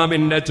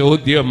ബഹ്റാമിന്റെ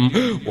ചോദ്യം,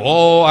 ഓ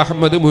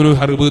അഹ്മദ് ഇബ്നു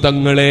ഹർബ്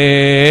തങ്ങളെ,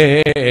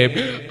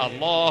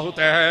 അല്ലാഹു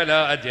തആല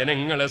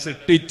ജനങ്ങളെ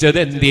സൃഷ്ടിച്ചത്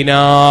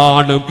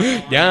എന്തിനാണ്?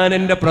 ഞാൻ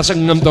എന്റെ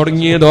പ്രസംഗം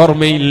തുടങ്ങിയത്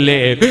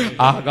ഓർമ്മയില്ലേ?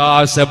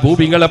 ആകാശ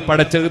ഭൂമികളെ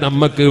പടച്ചത്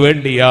നമുക്ക്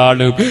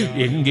വേണ്ടിയാണ്.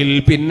 എങ്കിൽ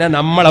പിന്നെ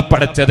നമ്മളെ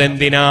പടച്ചത്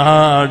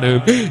എന്തിനാണ്?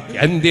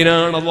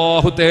 എന്തിനാണ്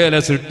അല്ലാഹു തആല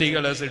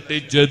സൃഷ്ടികളെ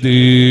സൃഷ്ടിച്ചത്?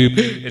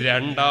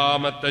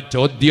 രണ്ടാമത്തെ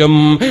ചോദ്യം,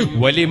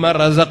 വലിമ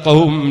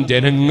റസഖഹും,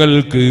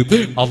 ജനങ്ങൾക്ക്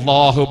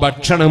അല്ലാഹു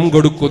ഭക്ഷണം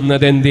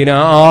കൊടുക്കുന്നത്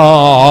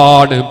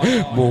എന്തിനാണ്?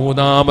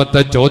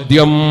 മൂന്നാമത്തെ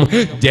ചോദ്യം,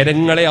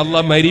 ജനങ്ങളെ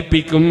അല്ലാഹു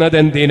മരിപ്പിക്കുന്നത്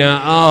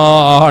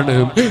എന്തിനാണ്?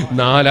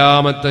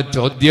 നാലാമത്തെ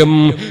ചോദ്യം,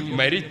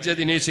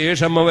 മരിച്ചതിന്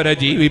ശേഷം അവരെ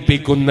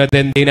ജീവിപ്പിക്കുന്നത്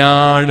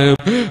എന്തിനാണ്?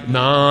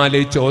 4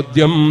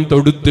 ചോദ്യം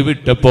തൊടുത്തു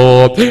വിട്ടപ്പോ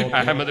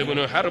അഹ്മദ്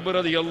ഇബ്നു ഹർബ്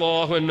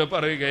റളിയല്ലാഹു അൻഹു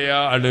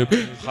പറയുകയാണ്,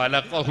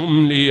 ഖലഖഹും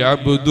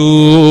ലിയഅബ്ദൂ.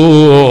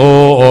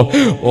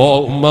 ഓ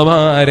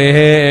ഉമ്മമാരെ,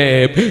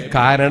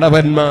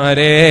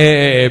 കാരണവന്മാരെ,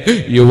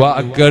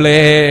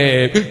 യുവാക്കളെ,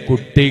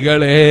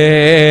 കുട്ടികളെ,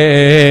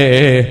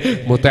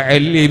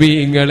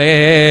 മുതഅല്ലിമീങ്ങളെ,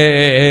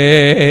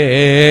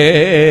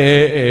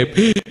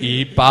 ഈ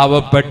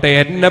പാവപ്പെട്ട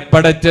എന്നെ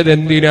പഠിച്ചത്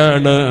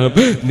എന്തിനാണ്?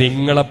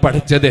 നിങ്ങളെ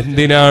പഠിച്ചത്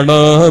എന്തിനാണ്?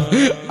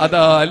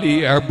 അതാലി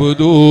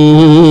അബ്ദൂ,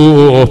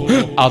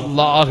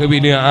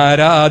 അല്ലാഹുവിനെ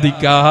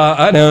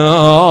ആരാധിക്കാനാണ്.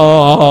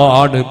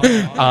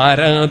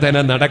 ആരാധന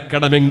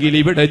നടക്കണമെങ്കിൽ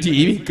ഇവിടെ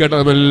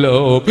ജീവിക്കണമല്ലോ.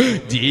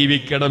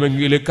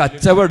 ജീവിക്കണമെങ്കിൽ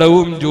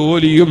കച്ചവടവും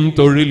ജോലിയും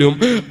തൊഴിലും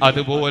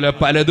അതുപോലെ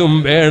പലതും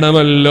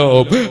വേണമല്ലോ.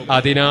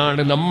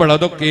 അതിനാണ്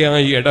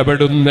നമ്മളതൊക്കെയായി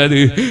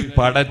ഇടപെടുന്നത്.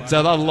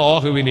 പടച്ചത്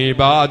അല്ലാഹുവിനെ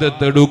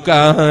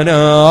ഇബാദത്തെടുക്കാനാണ്.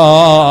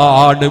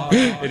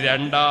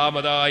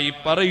 രണ്ടാമതായി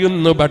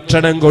പറയുന്നു,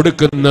 ഭക്ഷണം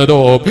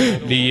കൊടുക്കുന്നതോ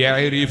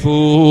ലിയഅരിഫൂ,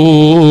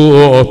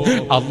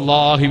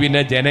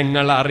 അല്ലാഹുവിനെ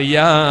ജനങ്ങൾ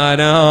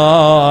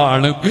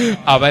അറിയാനാണ്.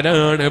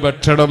 അവനാണ്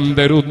ഭക്ഷണം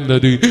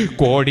തരുന്നത്.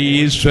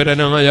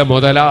 കോടീശ്വരനായ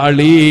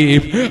മുതലാളി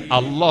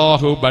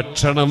അല്ലാഹു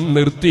ഭക്ഷണം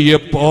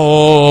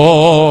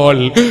നിർത്തിയപ്പോൾ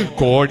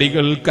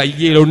കോടികൾ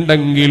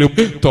കയ്യിലുണ്ടെങ്കിലും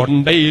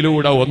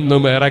തൊണ്ടയിലൂടെ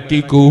ഒന്നും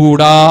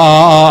ഇറക്കിക്കൂടാ,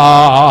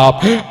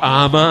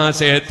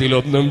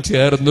 ആമാശയത്തിലൊന്നും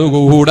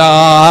ചേർന്നുകൂടാ.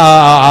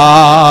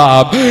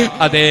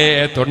 അതേ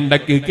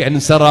തൊണ്ടയ്ക്ക്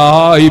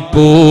ക്യാൻസറായി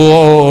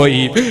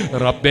പോയി.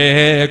 റബ്ബേ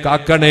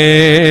കാക്കണേ,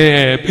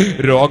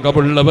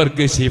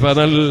 രോഗമുള്ളവർക്ക് ശിവ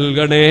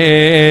നൽകണേ.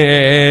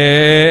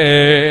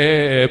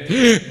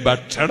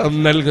 ഭക്ഷണം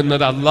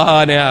നൽകുന്നത്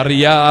അല്ലാഹനെ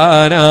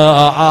അറിയാനാണ്.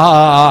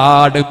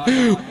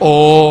 ഓ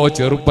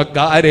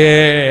ചെറുപ്പക്കാരെ,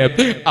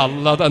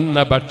 അല്ലാഹ് തന്ന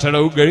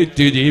ഭക്ഷണവും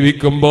കഴിച്ച്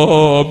ജീവിക്കുമ്പോ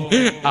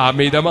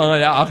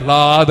അമിതമായ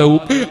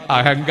ആഹ്ലാദവും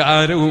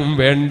അഹങ്കാരവും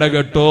വേണ്ട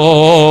കേട്ടോ.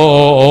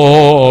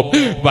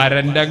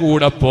 വരന്റെ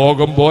കൂടെ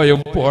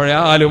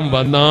പോയാലും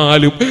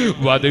വന്നാലും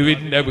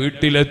വധുവിന്റെ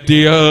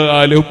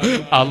വീട്ടിലെത്തിയാലും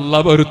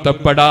അല്ലാഹ്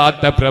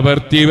പൊരുത്തപ്പെടാത്ത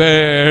പ്രവൃത്തി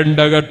വേണ്ട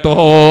കേട്ടോ.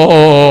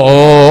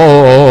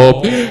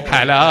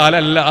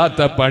 ഹലാലല്ലാത്ത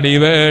പണി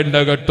വേണ്ട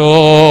കേട്ടോ.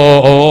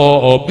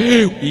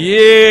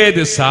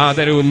 ഏത്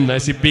സാധനവും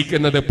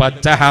നശിപ്പിക്കുന്നത്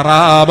പച്ച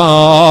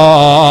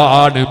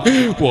ഹറാമാണ്.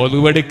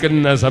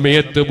 ഒതുവെടുക്കുന്ന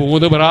സമയത്ത്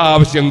 3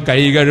 പ്രാവശ്യം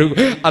കൈ കഴുകും,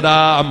 അതാ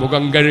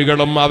മുഖം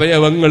കഴുകണം,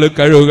 അവയവങ്ങൾ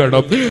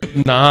കഴുകണം.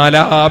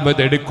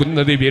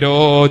 4ാമതെടുക്കുന്നത്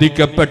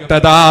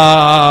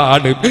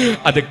വിരോധിക്കപ്പെട്ടതാണ്.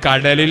 അത്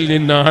കടലിൽ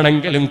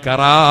നിന്നാണെങ്കിലും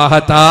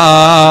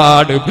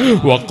കറാഹത്താണ്.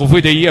 വഖഫ്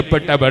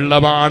ചെയ്യപ്പെട്ട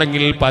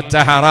വെള്ളമാണെങ്കിൽ പച്ച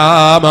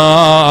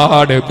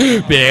ഹറാമാണ്.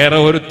 വേറെ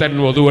ഒരുത്തൻ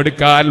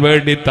ഒതുവെടുക്കാൻ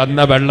വേണ്ടി തന്ന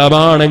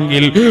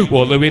വെള്ളമാണെങ്കിൽ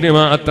ഒതുവിന്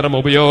മാത്രം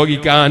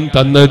ഉപയോഗിക്കാൻ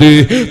തന്നത്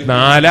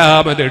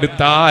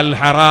 4ാമതെടുത്താൽ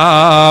ഹറാമാണ്.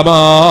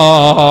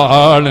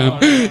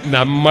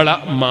 നമ്മളെ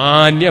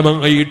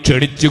മാന്യമായി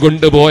ക്ഷണിച്ചു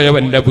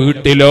കൊണ്ടുപോയവന്റെ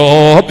വീട്ടിലോ,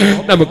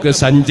 നമുക്ക്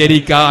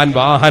സഞ്ചരിക്കാൻ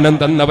വാഹനം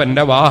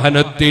തന്നവന്റെ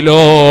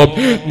വാഹനത്തിലോ,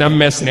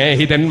 നമ്മെ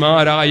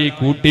സ്നേഹിതന്മാരായി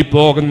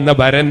കൂട്ടിപ്പോകുന്ന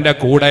വരന്റെ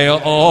കൂടെയോ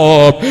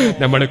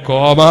നമ്മൾ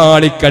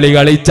കോമാളിക്കളി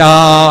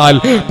കളിച്ചാൽ,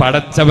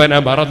 പടച്ചവനെ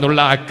മറന്നുള്ള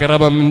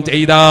അക്രമം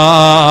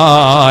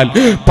ചെയ്താൽ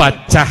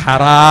പച്ച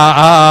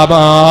ഹറാമാണ്.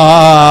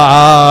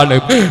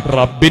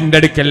 റബ്ബിന്റെ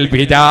അടുക്കൽ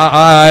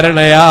വിചാരണയാണ്.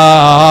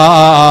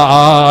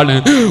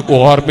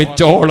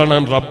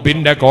 ഓർമ്മിച്ചോളണം,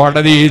 റബ്ബിന്റെ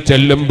കോടതി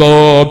ചെല്ലുമ്പോ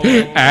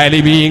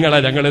ആലിമീങ്ങളെ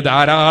ഞങ്ങൾ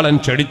ധാരാളം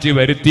ക്ഷണിച്ചു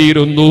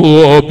വരുത്തിയിരുന്നു,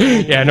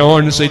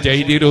 അനൗൺസ്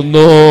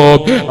ചെയ്തിരുന്നു,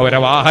 അവരെ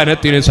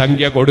വാഹനത്തിന്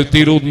സംഖ്യ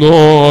കൊടുത്തിരുന്നു,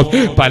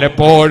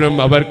 പലപ്പോഴും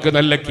അവർക്ക്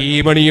നല്ല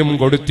കീമണിയും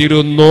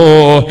കൊടുത്തിരുന്നു.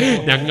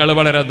 ഞങ്ങൾ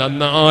വളരെ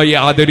നന്നായി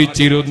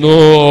ആദരിച്ചിരുന്നു.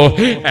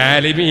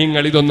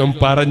 ആലിമീങ്ങൾ ഇതൊന്നും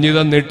പറഞ്ഞു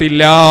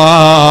തന്നിട്ടില്ല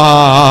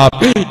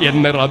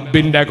എന്ന്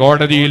റബ്ബിന്റെ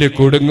കോടതിയിൽ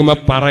കുടുങ്ങുമ്പോ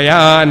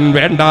പറയാൻ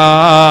വേണ്ട.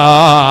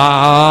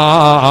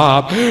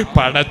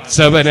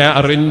 പടച്ചവനെ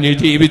അറിഞ്ഞു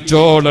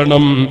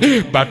ജീവിച്ചോളണം.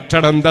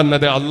 ഭക്ഷണം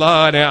തന്നത്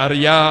അല്ലാഹനെ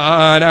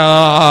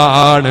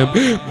അറിയാനാണ്.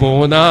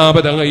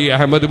 3ാമതായി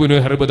അഹ്മദ് ബിൻ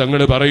ഹർബ്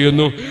തങ്ങൾ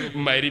പറയുന്നു,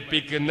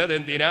 മരിപ്പിക്കുന്നത്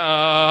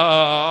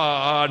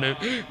എന്തിനാണ്?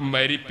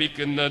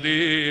 മരിപ്പിക്കുന്നത്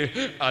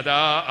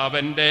അതാ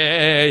അവന്റെ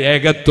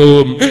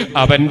ഏകത്വവും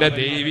അവന്റെ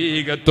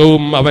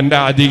ദൈവീകത്വവും അവന്റെ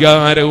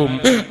അധികാരവും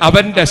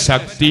അവന്റെ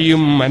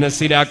ശക്തിയും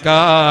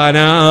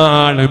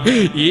മനസ്സിലാക്കാനാണ്.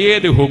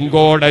 ഏത്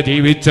ഹുങ്കോടെ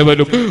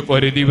ജീവിച്ചവരും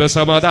ഒരു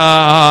ദിവസം അതാ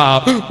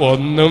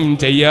ഒന്നും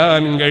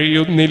ചെയ്യാൻ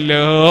കഴിയുന്നില്ല.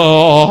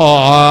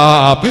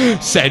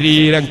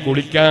 ശരീരം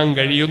കുളിക്കാൻ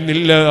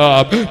കഴിയുന്നില്ല,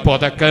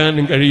 പുതക്കാൻ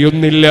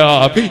കഴിയുന്നില്ല,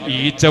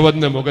 ഈച്ച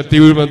വന്ന് മുഖത്തി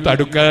വീഴുമ്പോൾ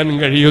തടുക്കാൻ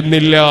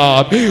കഴിയുന്നില്ല,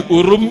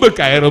 ഉറുമ്പ്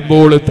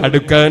കയറുമ്പോൾ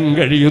തടുക്കാൻ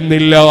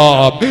കഴിയുന്നില്ല.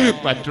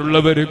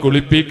 മറ്റുള്ളവര്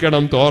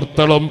കുളിപ്പിക്കണം,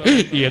 തോർത്തളം,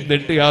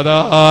 എന്നിട്ട് അതാ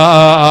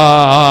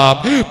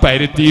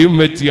പരുത്തിയും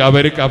വെച്ച്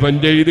അവര് കഫൻ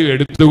ചെയ്ത്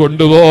എടുത്തു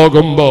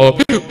കൊണ്ടുപോകുമ്പോ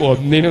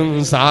ഒന്നിനും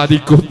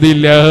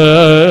സാധിക്കുന്നില്ല.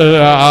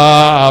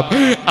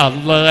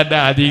 അല്ലാഹുവിന്റെ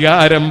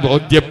അധികാരം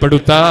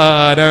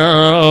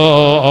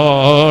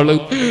ബോധ്യപ്പെടുത്താനാണ്.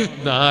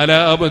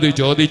 4ാമത്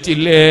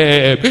ചോദിച്ചില്ലേ,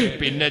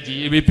 പിന്നെ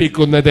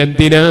ജീവിപ്പിക്കുന്നത്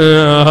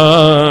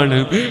എന്തിനാണ്?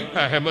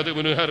 അഹ്മദ്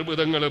ബിൻ ഹർബ്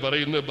തങ്ങൾ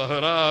പറയുന്നു,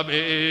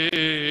 ബഹ്റാമേ,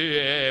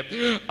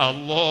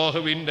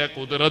 അല്ലാഹുവിന്റെ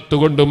ഖുദ്റത്ത്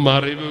കൊണ്ടും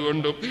അറിവ്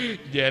കൊണ്ടും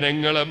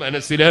ജനങ്ങളെ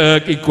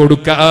മനസ്സിലാക്കി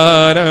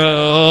കൊടുക്കാനാണ്.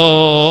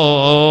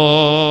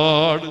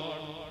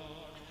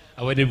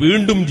 അവന്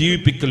വീണ്ടും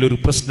ജീവിപ്പിക്കൽ ഒരു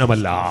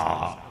പ്രശ്നമല്ല.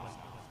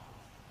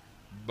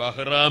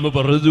 ബഹ്റാം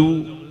പറഞ്ഞു,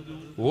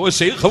 ഓ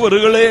ശൈഖ്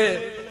അവറുകളെ,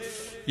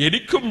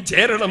 എനിക്കും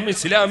ചേരണം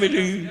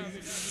ഇസ്ലാമില്,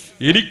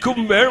 എനിക്കും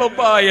വേണം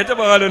ആ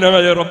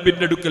യജമാനനായ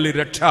റബ്ബിന്റെ അടുക്കൽ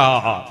രക്ഷ.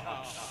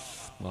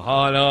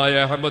 മഹാനായ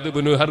അഹ്മദ്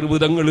ബിൻ ഹർബ്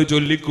തങ്ങൾ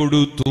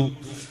ചൊല്ലിക്കൊടുത്തു,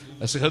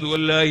 അശ്ഹദു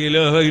അല്ലാ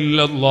ഇലാഹ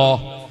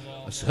ഇല്ലല്ലാഹ്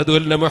അശ്ഹദു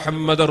അന്ന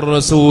മുഹമ്മദർ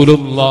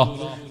റസൂലുള്ളാഹ്.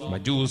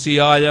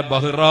 മജൂസിയായ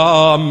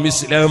ബഹ്റാം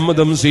ഇസ്ലാം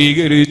മതം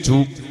സ്വീകരിച്ചു.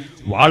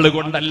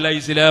 വാളുകൊണ്ടല്ല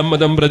ഇസ്ലാം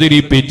മതം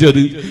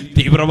പ്രചരിപ്പിച്ചത്,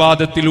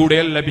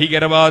 തീവ്രവാദത്തിലൂടെയല്ല,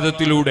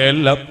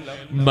 ഭീകരവാദത്തിലൂടെയല്ല,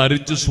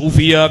 മറിച്ച്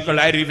സൂഫിയാക്കൾ,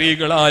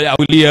 അരിഫീകളായ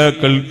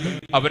ഔലിയാക്കൾ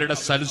അവരുടെ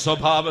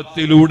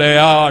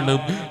സൽസ്വഭാവത്തിലൂടെയാണ്,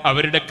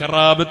 അവരുടെ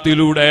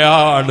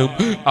കറാമത്തിലൂടെയാണ്,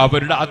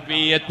 അവരുടെ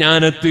ആത്മീയ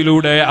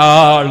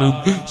ജ്ഞാനത്തിലൂടെയാണ്.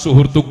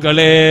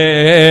 സുഹൃത്തുക്കളെ,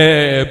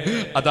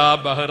 അതാ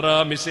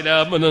ബഹ്റാം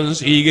ഇസ്ലാം മതം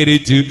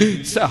സ്വീകരിച്ച്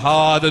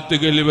ശഹാദത്ത്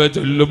കലിമ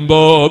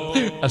ചൊല്ലുമ്പോ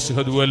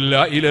അശ്ഹദു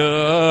അല്ലാ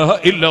ഇലാഹ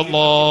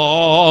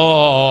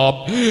ഇല്ലല്ലാഹ്,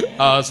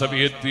 ആ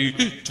സമയത്ത്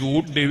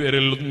ചൂണ്ടി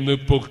വിരലൊന്ന്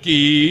പൊക്കി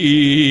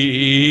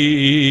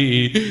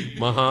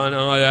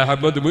മഹാനായ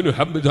അഹ്മദ് ബിൻ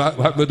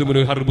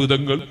ഹർബ്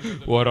തങ്ങൾ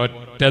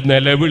ഒരൊറ്റ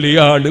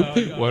നിലവിളിയാണ്,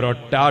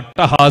 ഒരൊറ്റ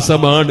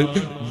അട്ടഹാസമാണ്,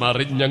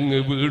 മറിഞ്ഞങ്ങ്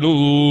വീണു.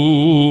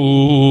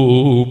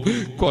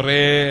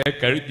 കുറെ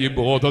കഴിഞ്ഞ്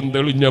ബോധം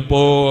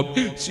തെളിഞ്ഞപ്പോ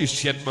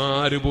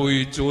ശിഷ്യന്മാര്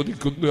പോയി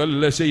ചോദിക്കുന്നു,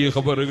 അല്ല ശൈഖ്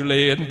അവറുകളെ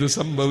എന്ത്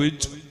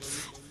സംഭവിച്ചു?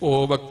 ഓ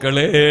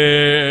മക്കളെ,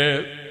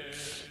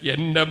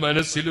 എന്റെ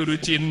മനസ്സിലൊരു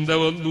ചിന്ത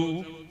വന്നു,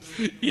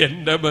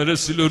 എന്റെ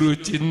മനസ്സിലൊരു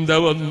ചിന്ത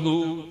വന്നു.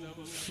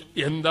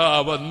 എന്താ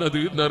വന്നത്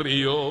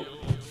എന്നറിയോ?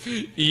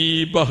 ഈ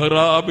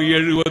ബഹ്റാം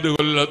 70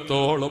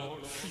 കൊല്ലത്തോളം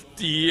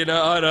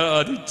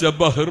തീരാരാധിച്ച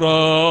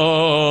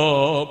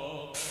ബഹ്റാം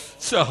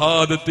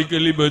ഷഹാദത്ത്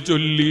കലിമ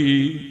ചൊല്ലി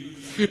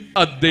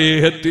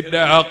അദ്ദേഹത്തിന്റെ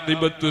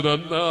ആഖിബത്ത്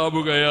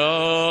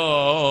നന്നാവുകയാണ്.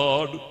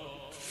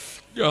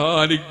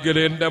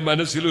 ഞാനിങ്ങനെ എന്റെ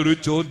മനസ്സിലൊരു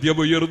ചോദ്യം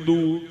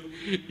ഉയർന്നു.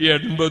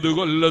 80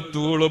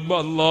 കൊല്ലത്തോളം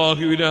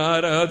അല്ലാഹുവിനെ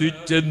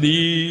ആരാധിച്ച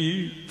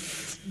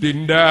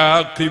നിന്റെ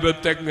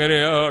ആഖിബത്ത്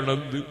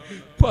എങ്ങനെയാണെന്ന്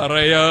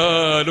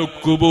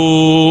പറയാനൊക്കുമോ?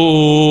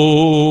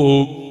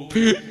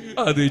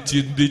 അത്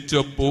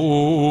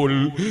ചിന്തിച്ചപ്പോൾ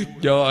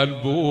ഞാൻ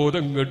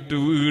ബോധം കെട്ട്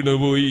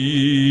വീണുപോയി.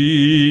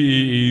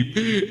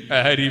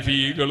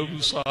 ആരിഫീകളും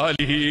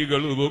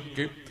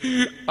സാലിഹീകളുമൊക്കെ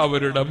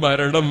അവരുടെ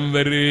മരണം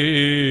വരെ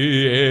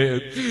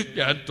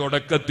ഞാൻ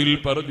തുടക്കത്തിൽ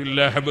പറഞ്ഞില്ല,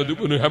 അഹ്മദ്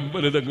ബിൻ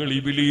ഹംബൽ തങ്ങൾ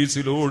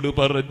ഇബ്ലീസിനോട്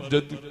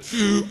പറഞ്ഞത്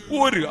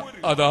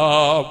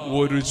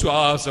ഒരു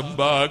ശ്വാസം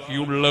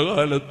ബാക്കിയുള്ള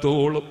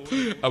കാലത്തോളം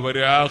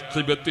അവര്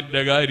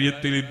ആഖിബത്തിന്റെ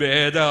കാര്യത്തിൽ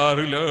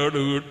ബേജാറിലാണ്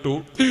കേട്ടു.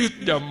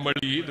 നമ്മൾ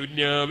ഈ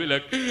ദുന്യാവിലെ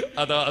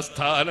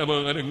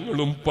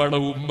സ്ഥാനമാനങ്ങളും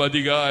പണവും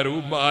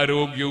അധികാരവും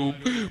ആരോഗ്യവും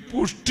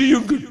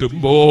പുഷ്ടിയും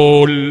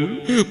കിട്ടുമ്പോൾ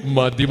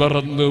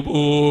മതിമറന്നു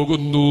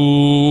പോകുന്നു.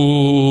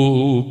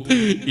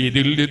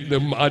 ഇതിൽ നിന്ന്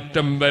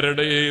മാറ്റം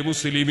വരണേ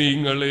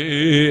മുസ്ലിമീങ്ങളെ,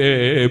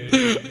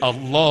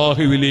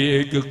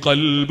 അല്ലാഹുവിലേക്ക്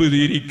ഖൽബ്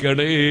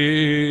തിരിക്കണേ.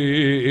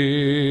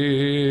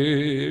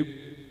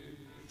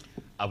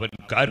 അവൻ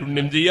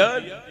കാരുണ്യം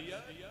ചെയ്യാൻ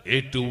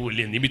ഏറ്റവും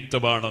വലിയ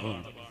നിമിത്തമാണ്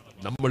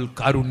നമ്മൾ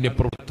കാരുണ്യ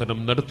പ്രവർത്തനം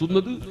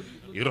നടത്തുന്നത്.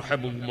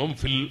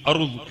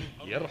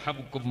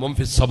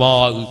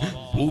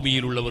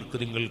 ഭൂമിയിലുള്ളവർക്ക്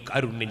നിങ്ങൾ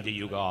കാരുണ്യം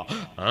ചെയ്യുക.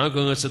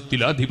 ആകാശത്തിൽ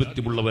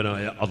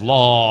ആധിപത്യമുള്ളവനായ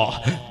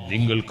അല്ലാഹ്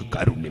നിങ്ങൾക്ക്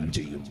കാരുണ്യം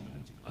ചെയ്യും.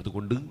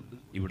 അതുകൊണ്ട്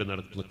ഇവിടെ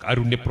നടത്തുന്ന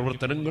കാരുണ്യ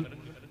പ്രവർത്തനങ്ങൾ,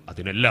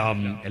 അതിനെല്ലാം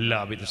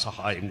എല്ലാവിധ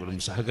സഹായങ്ങളും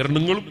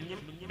സഹകരണങ്ങളും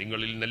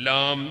നിങ്ങളിൽ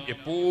നിന്നെല്ലാം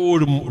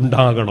എപ്പോഴും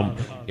ഉണ്ടാകണം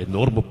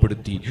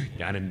എന്നോർമ്മപ്പെടുത്തി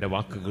ഞാൻ എൻ്റെ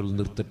വാക്കുകൾ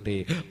നിർത്തട്ടെ.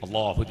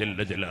 അല്ലാഹു ജല്ല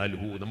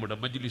ജലാലുഹു നമ്മുടെ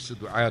മജ്ലിസ്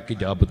ദുആക്ക്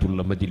ഇജാബത്തുള്ള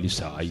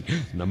മജ്ലിസായി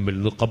നമ്മിൽ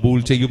നിന്ന് ഖബൂൽ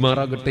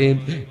ചെയ്യുമാറാകട്ടെ.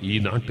 ഈ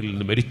നാട്ടിൽ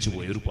നിന്ന്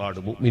മരിച്ചുപോയ ഒരുപാട്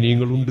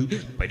മുഅ്മിനീങ്ങളുണ്ട്,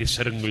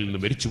 പരിസരങ്ങളിൽ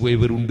നിന്ന്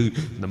മരിച്ചുപോയവരുണ്ട്,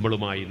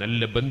 നമ്മളുമായി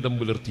നല്ല ബന്ധം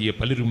പുലർത്തിയ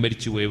പലരും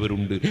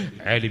മരിച്ചുപോയവരുണ്ട്,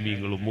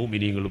 ആലിമീങ്ങളും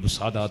മുഅ്മിനീങ്ങളും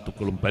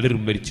സാദാത്തുക്കളും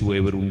പലരും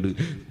മരിച്ചുപോയവരുണ്ട്.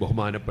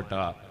 ബഹുമാനപ്പെട്ട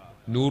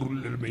നൂറുൽ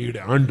ഉലമയുടെ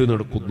ആണ്ട്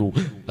നടക്കുന്നു,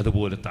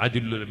 അതുപോലെ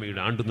താജുൽ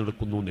ഉലമയുടെ ആണ്ട്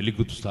നടക്കുന്നു,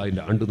 നെല്ലിക്കുത്ത്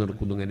ഉസ്താദിന്റെ ആണ്ട്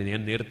നടക്കുന്നു. അങ്ങനെ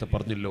ഞാൻ നേരത്തെ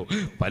പറഞ്ഞല്ലോ,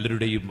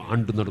 പലരുടെയും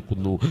ആണ്ട്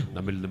നടക്കുന്നു.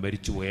 നമ്മിൽ നിന്ന്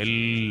മരിച്ചുപോയ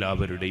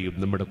എല്ലാവരുടെയും,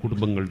 നമ്മുടെ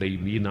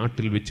കുടുംബങ്ങളുടെയും, ഈ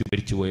നാട്ടിൽ വെച്ച്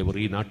മരിച്ചുപോയവർ,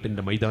 ഈ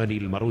നാട്ടിന്റെ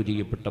മൈതാനിയിൽ മറവ്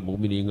ചെയ്യപ്പെട്ട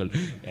മുഅ്മിനീങ്ങൾ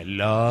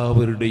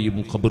എല്ലാവരുടെയും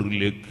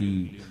ഖബറിലേക്ക്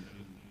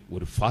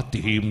ഒരു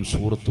ഫാത്തിഹയും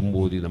സൂറത്തും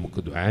ഓതി നമുക്ക്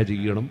ദുആ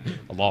ചെയ്യണം.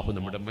 അല്ലാഹു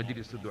നമ്മുടെ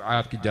മജ്ലിസ്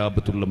ദുആക്ക്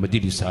ഇജാബത്തുള്ള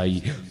മജ്ലിസായി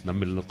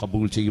നമ്മിൽ നിന്ന്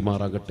ഖബൂൽ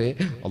ചെയ്യുമാറാകട്ടെ.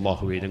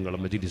 അല്ലാഹുവേ, ഞങ്ങളുടെ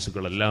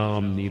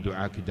മജ്ലിസുകളെല്ലാം നീ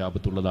ദുആക്ക്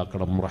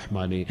ഇജാബത്തുള്ളതാക്കണം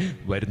റഹ്മാനെ.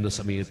 വരുന്ന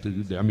സമയത്ത്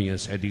ജാമിയ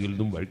സഅദിയിൽ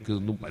നിന്നും വഴിക്ക്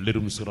നിന്നും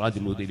പലരും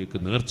സിറാജുൽ ഹുദയിലേക്ക്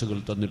നേർച്ചകൾ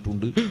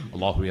തന്നിട്ടുണ്ട്.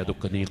 അല്ലാഹുവേ,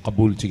 അതൊക്കെ നീ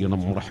ഖബൂൽ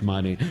ചെയ്യണം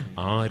റഹ്മാനെ.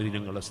 ആര്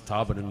ഞങ്ങളുടെ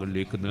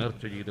സ്ഥാപനങ്ങളിലേക്ക്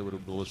നേർച്ച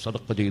ചെയ്തവരുണ്ടോ,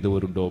 സദഖ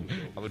ചെയ്തവരുണ്ടോ,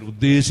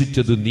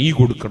 അവരുദ്ദേശിച്ചത് നീ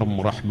കൊടുക്കണം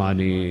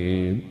റഹ്മാനെ.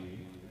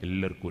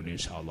 എല്ലാവർക്കും വേണ്ടി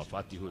ഇൻഷാ അല്ലാഹ്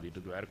ഫാത്തിഹ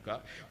ഓതിയിട്ട് ദുആ ചെയ്യുക.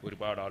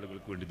 ഒരുപാട്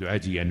ആളുകൾക്ക് വേണ്ടി ദുആ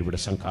ചെയ്യാൻ ഇവിടെ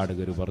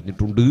സംഘാടകർ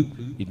പറഞ്ഞിട്ടുണ്ട്.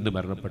 ഇന്ന്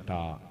മരണപ്പെട്ട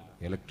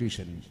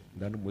ഇലക്ട്രീഷ്യൻ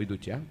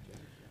മൊയ്തുച്ച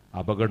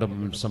അപകടം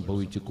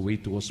സംഭവിച്ച്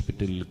കുവൈത്ത്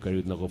ഹോസ്പിറ്റലിൽ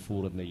കഴിയുന്ന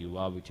ഗഫൂർ എന്ന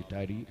യുവാവ്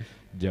ചിറ്റാരി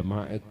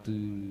ജമാഅത്ത്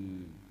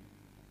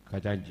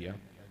ഖജാഞ്ചിയ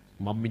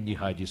മമ്മിഞ്ഞി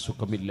ഹാജി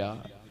സുഖമില്ല,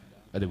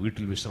 അത്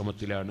വീട്ടിൽ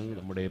വിശ്രമത്തിലാണ്.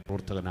 നമ്മുടെ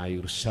പ്രവർത്തകനായ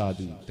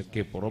ഇർഷാദ്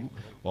തെക്കേപ്പുറം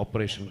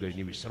ഓപ്പറേഷൻ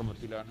കഴിഞ്ഞ്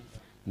വിശ്രമത്തിലാണ്.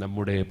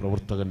 നമ്മുടെ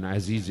പ്രവർത്തകൻ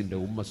അസീസിൻ്റെ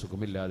ഉമ്മ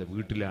സുഖമില്ലാതെ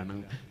വീട്ടിലാണ്.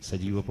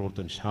 സജീവ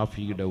പ്രവർത്തകൻ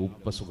ഷാഫിയുടെ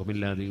ഉപ്പ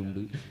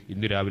സുഖമില്ലാതെയുണ്ട്.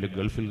 ഇന്ന് രാവിലെ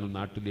ഗൾഫിൽ നിന്ന്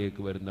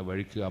നാട്ടിലേക്ക് വരുന്ന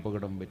വഴിക്ക്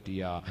അപകടം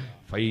പറ്റിയ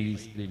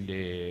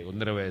ഫൈസിൻ്റെ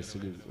 1.5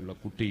 വയസ്സുള്ള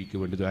കുട്ടിക്ക്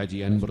വേണ്ടി ദുആ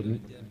ചെയ്യാൻ പറഞ്ഞു.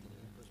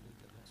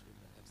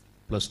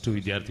 +2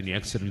 വിദ്യാർത്ഥിനി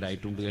ആക്സിഡൻ്റ്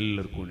ആയിട്ടുണ്ട്.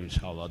 എല്ലാവർക്കും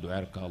ഇൻഷാ അല്ലാഹ് ദുആ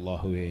ചെയ്യുക.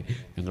 അല്ലാഹുവേ,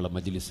 ഞങ്ങളുടെ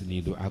മജ്ലിസ് നീ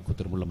ദുആക്ക്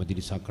ഉത്തരമുള്ള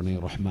മജ്ലിസാക്കണേ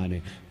റഹ്മാനെ.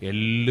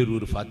 എല്ലാവരും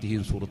ഒരു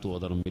ഫാത്തിഹയും സൂറത്തും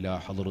ഓതണം. ഇലാ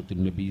ഹദറത്തിൻ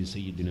നബി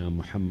സയ്യിദിനാ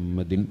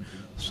മുഹമ്മദിൻ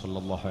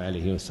സ്വല്ലല്ലാഹു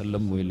അലൈഹി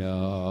വസല്ലം വഇലാ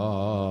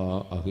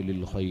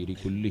അഹ്ലിൽ ഖൈരി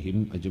കുല്ലിഹിം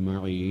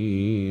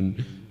അജ്മഈൻ.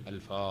 അൽ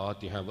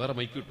ഫാത്തിഹ. വേറെ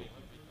മൈക്ക് കിട്ടും,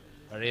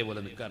 പഴയ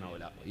പോലെ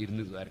നിൽക്കാനാവില്ല,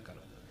 ഇരുന്ന് ദുആ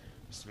ചെയ്യണം.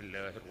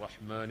 ബിസ്മില്ലാഹിർ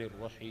റഹ്മാനിർ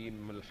റഹീം.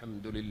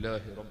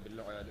 അൽഹംദുലില്ലാഹി റബ്ബിൽ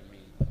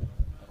ആലമീൻ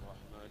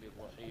അർറഹ്മാനിർ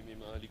റഹീം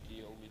മാലികി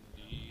യൗമിദ്ദീൻ.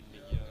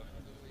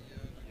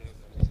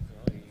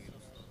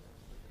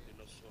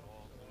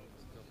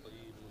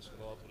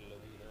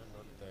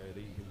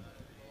 عليهم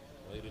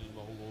غير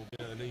المغضوب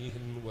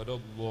عليهم ولا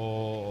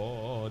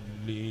الضالين.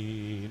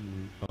 الضالين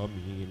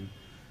آمين.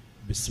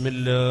 بسم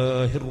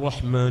الله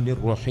الرحمن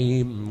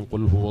الرحيم.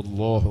 قل هو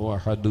الله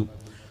أحد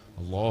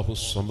الله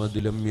الصمد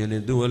لم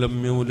يلد ولم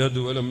يولد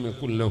ولم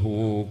يكن له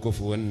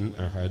كفوا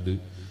أحد.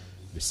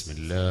 بسم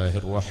الله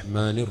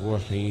الرحمن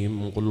الرحيم.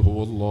 قل هو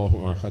الله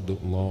أحد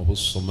الله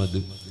الصمد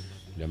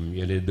لم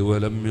يلد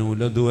ولم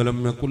يولد ولم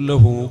يكن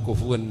له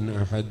كفوا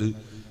أحد.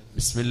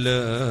 بسم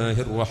الله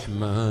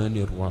الرحمن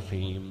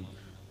الرحيم.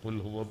 قل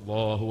هو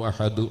الله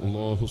أحد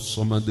الله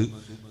الصمد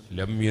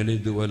لم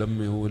يلد ولم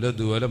يولد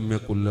ولم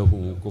يكن له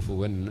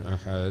كفوا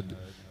أحد.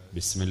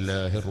 بسم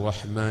الله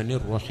الرحمن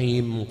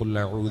الرحيم. قل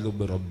أعوذ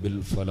برب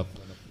الفلق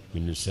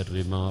من شر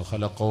ما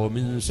خلق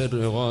ومن شر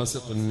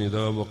غاسق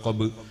إذا وقب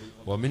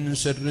ومن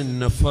شر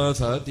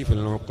النفاثات في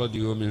العقد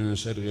ومن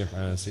شر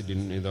حاسد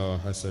إذا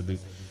حسد.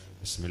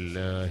 بسم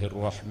الله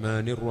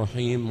الرحمن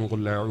الرحيم.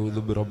 قل أعوذ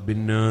برب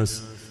الناس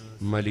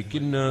ملك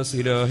الناس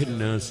إله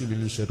الناس من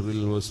شر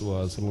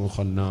الوسواس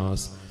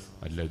الخناس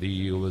الذي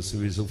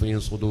يوسوس في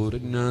صدور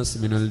الناس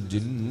من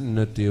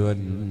الجنة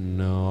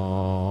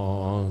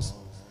والناس.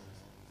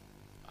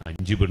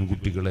 5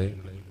 പെൺകുട്ടികളെ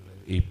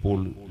ഇപ്പോൾ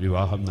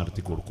വിവാഹം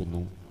നടത്തി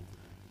കൊടുക്കുന്നു.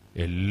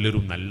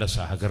 എല്ലാവരും നല്ല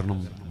സഹകരണം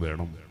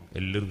വേണം,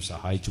 എല്ലാവരും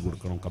സഹായിച്ചു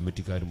കൊടുക്കണം,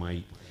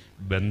 കമ്മിറ്റിക്കാരുമായി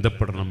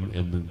ബന്ധപ്പെടണം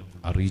എന്ന്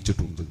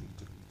അറിയിച്ചിട്ടുണ്ട്.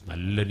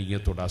 നല്ല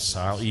നിയ്യത്തോടെ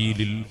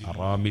സാഈലിൽ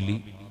അറാമിലി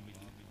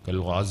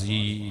കൽഗാസി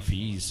ഫീ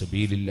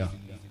സബീലില്ലാഹ്,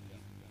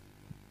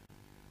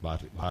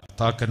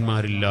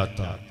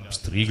 ഭർത്താക്കന്മാരില്ലാത്ത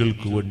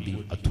സ്ത്രീകൾക്ക് വേണ്ടി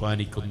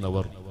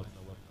അധ്വാനിക്കുന്നവർ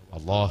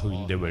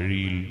അള്ളാഹുവിൻ്റെ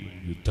വഴിയിൽ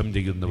യുദ്ധം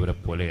ചെയ്യുന്നവരെ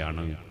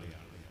പോലെയാണ്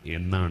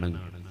എന്നാണ്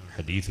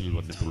ഹദീസിൽ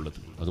വന്നിട്ടുള്ളത്.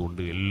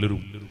 അതുകൊണ്ട്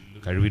എല്ലാവരും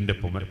കഴിവിൻ്റെ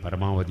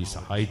പരമാവധി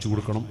സഹായിച്ചു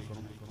കൊടുക്കണം,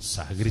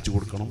 സഹകരിച്ചു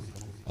കൊടുക്കണം.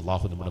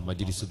 അള്ളാഹു നമ്മുടെ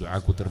മജ്ലിസ്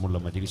ദുആക്കുത്തരമുള്ള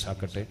മജ്ലിസ്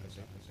ആക്കട്ടെ.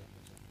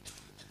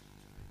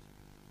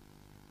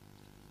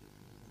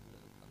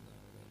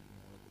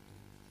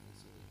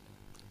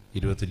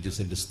 $25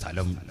 സെന്റ്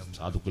സ്ഥലം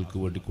സാധുക്കൾക്ക്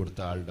വേണ്ടി കൊടുത്ത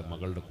ആളുടെ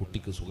മകളുടെ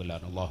കുട്ടിക്ക്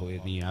സുഖലാണ്. അള്ളാഹുവേ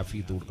നീ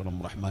ആഫിയത്ത് കൊടുക്കണം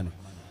റഹ്മാൻ.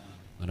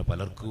 അങ്ങനെ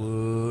പലർക്ക്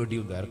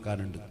വേണ്ടിയും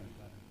ദ്വാരക്കാനുണ്ട്.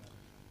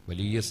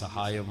 വലിയ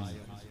സഹായം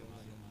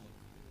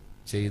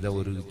ചെയ്ത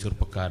ഒരു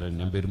ചെറുപ്പക്കാരൻ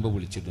ഞാൻ വരുമ്പോൾ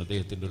വിളിച്ചിരുന്നു.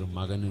 അദ്ദേഹത്തിൻ്റെ ഒരു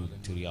മകന്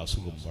ചെറിയ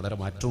അസുഖം, വളരെ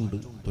മാറ്റമുണ്ട്,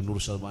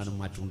 90%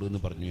 മാറ്റമുണ്ട് എന്ന്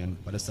പറഞ്ഞു. ഞാൻ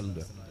പല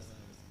സ്ഥലത്ത്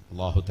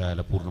അള്ളാഹു തആല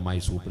പൂർണ്ണമായി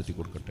സുഖപ്പെടുത്തി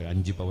കൊടുക്കട്ടെ.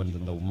 5 പവൻ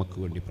തന്ന ഉമ്മക്ക്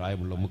വേണ്ടി,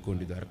 പ്രായമുള്ള ഉമ്മക്ക്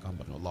വേണ്ടി ദ്വാരക്കാൻ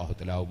പറഞ്ഞു. അള്ളാഹു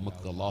തആല ആ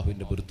ഉമ്മക്ക്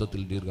അള്ളാഹുവിൻ്റെ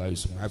പൊരുത്തത്തിൽ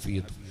ദീർഘായുസ്സും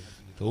ആഫിയത്തും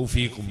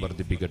തൗഫീഖും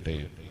വർദ്ധിപ്പിക്കട്ടെ.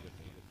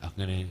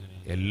 അങ്ങനെ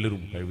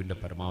എല്ലാവരും കഴിവിൻ്റെ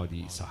പരമാവധി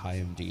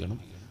സഹായം ചെയ്യണം.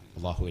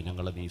 അള്ളാഹുവെ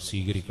ഞങ്ങളെ നീ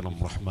സ്വീകരിക്കണം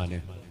റഹ്മാനെ.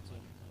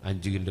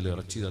 5 കിൻഡൽ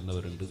ഇറച്ചി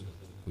തന്നവരുണ്ട്,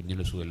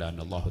 കുഞ്ഞിന് സുഖലാൻ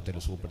അള്ളാഹു തആല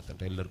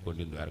സുഖപ്പെടുത്തട്ടെ. എല്ലാവർക്കും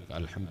വേണ്ടി ദ്വാരക്കാം.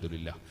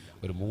 അൽഹംദുലില്ലാഹ്.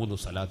 ഒരു 3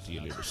 സലാത്ത്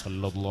ചൊല്ലിയിട്ട്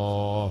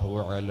സല്ലല്ലാഹു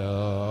അലാ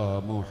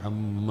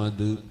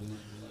മുഹമ്മദ്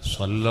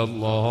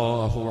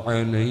സല്ലല്ലാഹു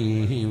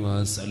അലൈഹി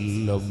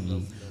വസല്ലം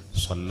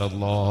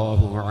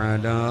സല്ലല്ലാഹു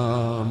അലാ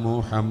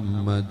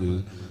മുഹമ്മദ്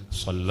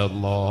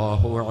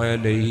സല്ലല്ലാഹു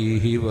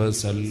അലൈഹി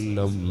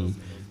വസല്ലം.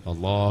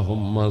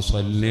 اللهم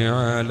صل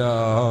على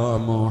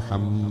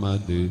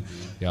محمد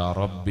يا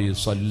ربي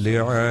صل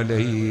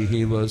عليه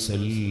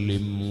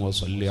وسلم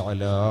وصل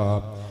على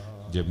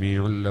جميع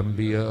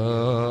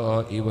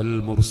الأنبياء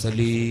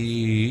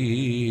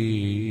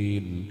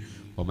والمرسلين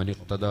ومن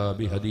اقتدى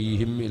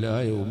بهديهم إلى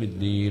يوم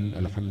الدين.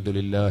 الحمد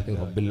لله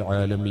رب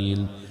العالمين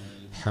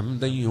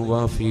حمدا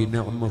يوافي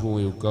نعمه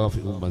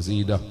ويكافئ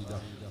مزيده.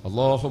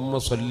 اللهم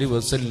صل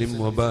وسلم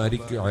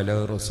وبارك على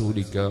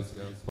رسولك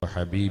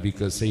وحبيبك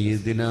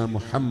سيدنا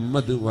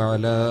محمد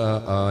وعلى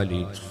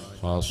آله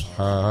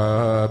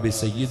وأصحاب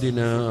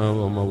سيدنا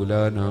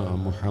ومولانا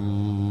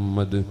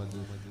محمد.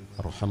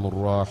 أرحم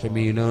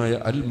الراحمين يا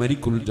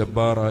الملك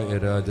الجبار يا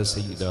راج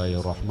سيدا يا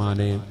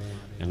رحمن.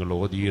 ഞങ്ങൾ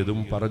ഓതിയതും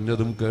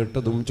പറഞ്ഞതും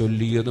കേട്ടതും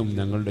ചൊല്ലിയതും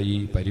ഞങ്ങളുടെ ഈ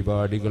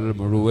പരിപാടികൾ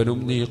മുഴുവനും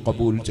നീ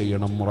കബൂൽ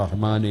ചെയ്യണം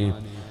റഹ്മാനെ.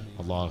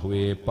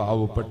 അള്ളാഹുവെ,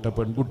 പാവപ്പെട്ട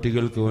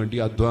പെൺകുട്ടികൾക്ക് വേണ്ടി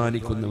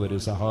അധ്വാനിക്കുന്നവർ,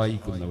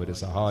 സഹായിക്കുന്നവർ,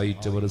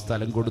 സഹായിച്ചവർ,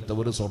 സ്ഥലം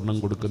കൊടുത്തവർ, സ്വർണം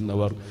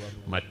കൊടുക്കുന്നവർ,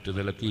 മറ്റു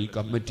നിലയ്ക്ക് ഈ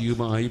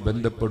കമ്മിറ്റിയുമായി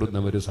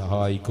ബന്ധപ്പെടുന്നവർ,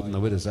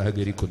 സഹായിക്കുന്നവർ,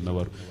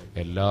 സഹകരിക്കുന്നവർ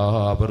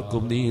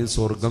എല്ലാവർക്കും നീ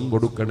സ്വർഗം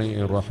കൊടുക്കണേ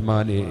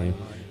റഹ്മാനെ.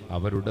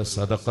 അവരുടെ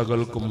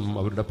സദഖകൾക്കും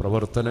അവരുടെ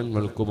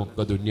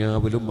പ്രവർത്തനങ്ങൾക്കുമൊക്കെ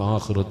ദുനിയാവിലും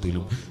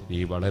ആഖിറത്തിലും നീ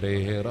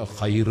വളരെയേറെ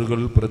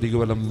ഖൈറുകൾ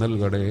പ്രതിഫലം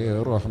നൽകണേ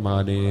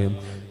റഹ്മാനെ.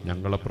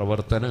 ഞങ്ങളെ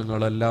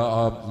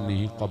പ്രവർത്തനങ്ങളെല്ലാം നീ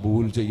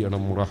കബൂൽ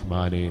ചെയ്യണം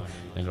റഹ്മാനെ.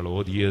 ഞങ്ങൾ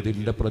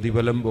ഓതിയതിൻ്റെ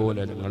പ്രതിഫലം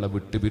പോലെ ഞങ്ങളെ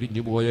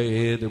വിട്ടുപിരിഞ്ഞു പോയ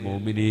ഏത്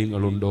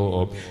മോമിനീങ്ങളുണ്ടോ,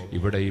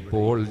 ഇവിടെ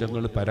ഇപ്പോൾ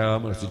ഞങ്ങൾ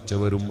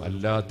പരാമർശിച്ചവരും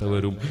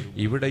അല്ലാത്തവരും,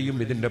 ഇവിടെയും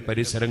ഇതിൻ്റെ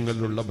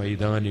പരിസരങ്ങളിലുള്ള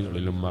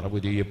മൈതാനികളിലും മറവ്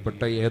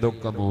ചെയ്യപ്പെട്ട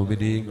ഏതൊക്കെ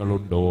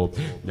മോമിനീങ്ങളുണ്ടോ,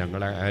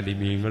 ഞങ്ങളെ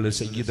ആലിമീങ്ങൾ,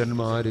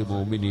 സയ്യിദന്മാര്,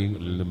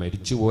 മോമിനീങ്ങളിൽ നിന്ന്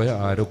മരിച്ചുപോയ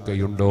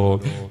ആരൊക്കെയുണ്ടോ,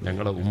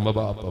 ഞങ്ങളെ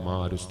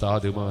ഉമ്മബാപ്പമാര്,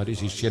 ഉസ്താദുമാര്,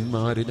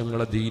 ശിഷ്യന്മാര്,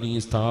 ഞങ്ങളെ ദീനീ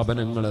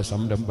സ്ഥാപനങ്ങളെ,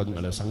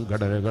 സംരംഭങ്ങളെ,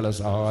 സംഘടനകളെ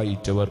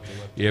സഹായിച്ചവർ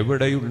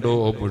എവിടെയുണ്ടോ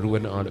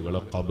മുഴുവൻ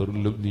ആളുകളെ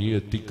ഖബറിലും നീ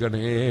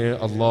എത്തിക്കണേ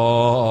അല്ലാ.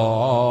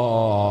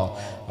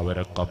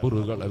 അവരെ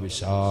ഖബറുകളെ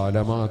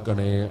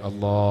വിശാലമാക്കണേ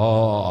അല്ലാ.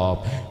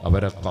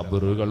 അവരെ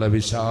ഖബറുകളെ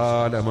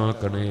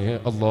വിശാലമാക്കണേ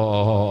അല്ലാ.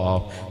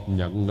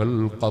 ഞങ്ങൾ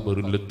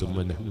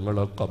ഖബറിലെത്തുമ്പോൾ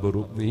ഞങ്ങളെ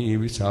ഖബറും നീ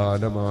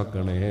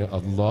വിശാലമാക്കണേ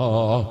അല്ലാ.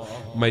 അല്ലാ.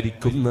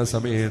 മരിക്കുന്ന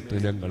സമയത്ത്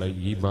ഞങ്ങളെ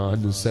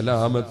ഈമാൻ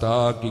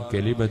സലാമത്താക്കി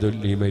കലിമ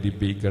ചൊല്ലി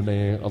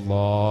മരിപ്പിക്കണേ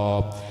അല്ലാ.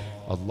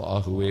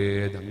 അല്ലാഹുവേ,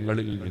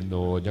 ഞങ്ങളിൽ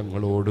നിന്നോ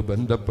ഞങ്ങളോട്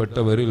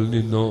ബന്ധപ്പെട്ടവരിൽ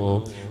നിന്നോ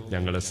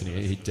ഞങ്ങളെ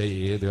സ്നേഹിച്ച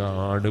ഏത്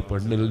ആണ്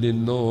പെണ്ണിൽ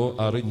നിന്നോ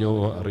അറിഞ്ഞോ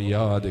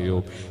അറിയാതെയോ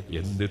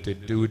എന്ത്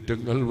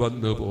തെറ്റുകുറ്റങ്ങൾ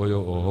വന്നു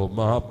പോയോ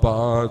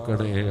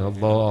മാപ്പാക്കണേ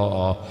അല്ലാ.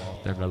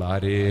 ഞങ്ങൾ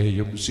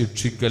ആരെയും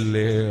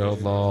ശിക്ഷിക്കല്ലേ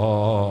അല്ലാ.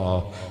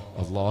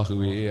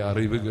 അല്ലാഹുവേ,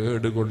 അറിവ്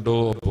കേട് കൊണ്ടോ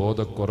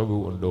ബോധക്കുറവ്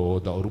കൊണ്ടോ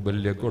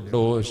ദൗർബല്യം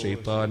കൊണ്ടോ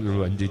ശൈത്താൻ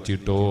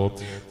വഞ്ചിച്ചിട്ടോ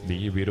നീ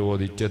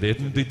വിരോധിച്ചത്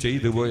എന്ത്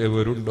ചെയ്തു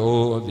പോയവരുണ്ടോ,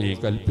 നീ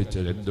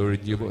കൽപ്പിച്ചത്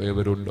എന്തൊഴിഞ്ഞു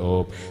പോയവരുണ്ടോ,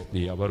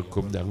 നീ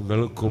അവർക്കും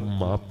ഞങ്ങൾക്കും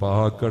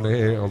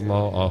മാപ്പാക്കണേ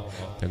അല്ലാ.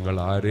 ഞങ്ങൾ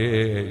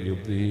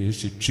ആരെയും നീ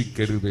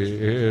ശിക്ഷിക്കരുതേ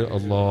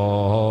അല്ലാ.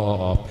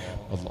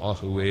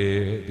 അല്ലാഹുവേ,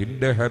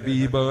 നിന്റെ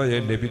ഹബീബായ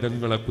നബി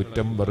തങ്ങളെ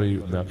കുറ്റം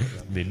പറയുന്ന,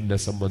 നിന്നെ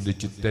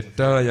സംബന്ധിച്ച്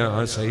തെറ്റായ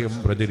ആശയം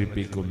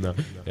പ്രചരിപ്പിക്കുന്ന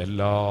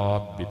എല്ലാ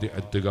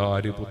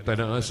ബിദ്അത്തുകാര്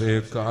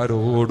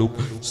പുത്തനാശയക്കാരോടും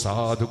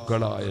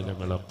സാധുക്കളായ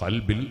ഞങ്ങളെ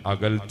ഖൽബിൽ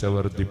അകൽച്ച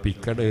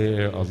വർദ്ധിപ്പിക്കണേ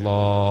അല്ലാ.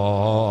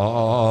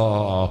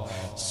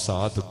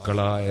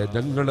 സാധുക്കളായ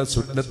ഞങ്ങളെ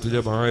സുന്നത്ത്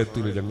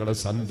ജമാഅത്തിൽ ഞങ്ങളെ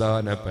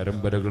സന്താന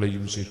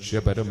പരമ്പരകളെയും ശിഷ്യ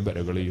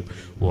പരമ്പരകളെയും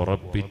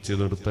ഉറപ്പിച്ചു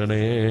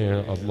നിർത്തണേ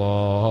അല്ലാ.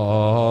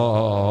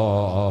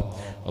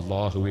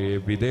 അല്ലാഹുവേ,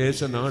 വിദേശ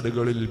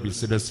നാടുകളിൽ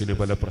ബിസിനസ്സിന്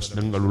പല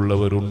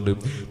പ്രശ്നങ്ങളുള്ളവരുണ്ട്,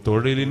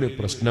 തൊഴിലിന്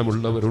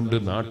പ്രശ്നമുള്ളവരുണ്ട്,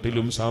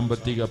 നാട്ടിലും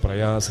സാമ്പത്തിക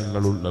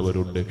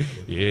പ്രയാസങ്ങളുള്ളവരുണ്ട്.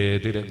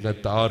 ഏത്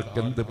രംഗത്ത്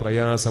ആർക്കെന്ത്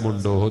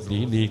പ്രയാസമുണ്ടോ നീ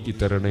നീക്കി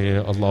തരണേ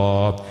അല്ലാ.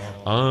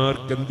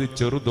 ആർക്കെന്ത്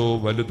ചെറുതോ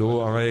വലുതോ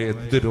ആയ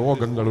എന്ത്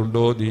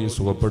രോഗങ്ങളുണ്ടോ നീ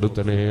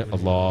സുഖപ്പെടുത്തണേ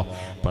അല്ലാ.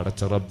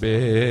 പടച്ച റബ്ബേ,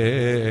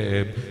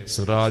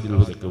 സിറാജുൽ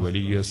ഹുദക്ക്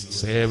വലിയ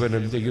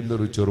സേവനം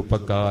ചെയ്യുന്നൊരു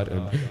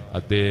ചെറുപ്പക്കാരൻ,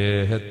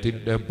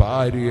 അദ്ദേഹത്തിന്റെ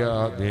ഭാര്യ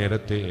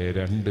നേരത്തെ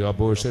 2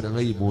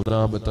 അബോഷനായി,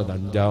 3ാമത്തെ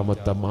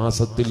 5ാമത്തെ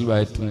മാസത്തിൽ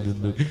വയറ്റിൽ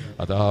നിന്ന്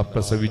അതാ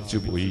പ്രസവിച്ചു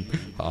പോയി.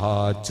 ആ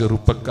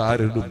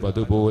ചെറുപ്പക്കാരനും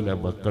അതുപോലെ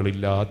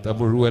മക്കളില്ലാത്ത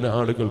മുഴുവൻ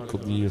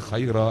ആളുകൾക്കും നീ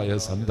ഹൈറായ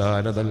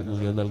സന്താന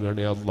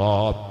നൽകണേ അല്ലാ.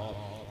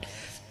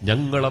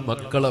 ഞങ്ങളെ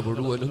മക്കളെ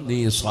മുഴുവനും നീ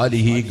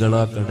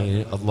സാലിഹീങ്ങളാക്കണേ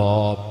അല്ലാ.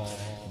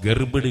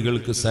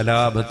 ഗർഭിണികൾക്ക്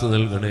സലാമത്ത്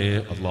നൽകണേ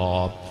അല്ലാ.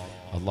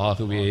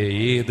 അല്ലാഹുവേ,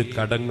 ഏത്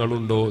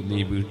കടങ്ങളുണ്ടോ നീ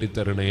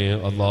വീട്ടിത്തരണേ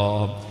അല്ലാ.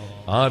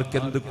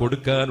 ആർക്കെന്ത്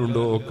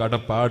കൊടുക്കാനുണ്ടോ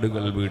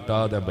കടപ്പാടുകൾ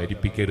വീട്ടാതെ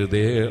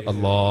മരിപ്പിക്കരുതേ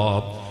അല്ലാ.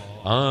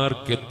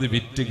 ആർക്കെന്ത്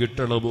വിറ്റ്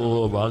കിട്ടണമോ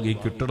വാങ്ങി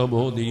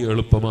കിട്ടണമോ നീ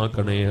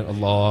എളുപ്പമാക്കണേ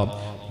അല്ലാ.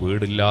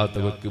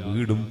 വീടില്ലാത്തവർക്ക്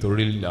വീടും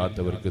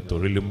തൊഴിലില്ലാത്തവർക്ക്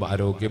തൊഴിലും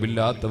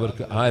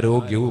ആരോഗ്യമില്ലാത്തവർക്ക്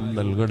ആരോഗ്യവും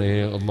നൽകണേ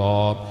അല്ലാ.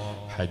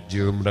 ഹജ്ജ്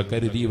ഉംറ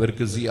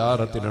കരുതിയവർക്ക്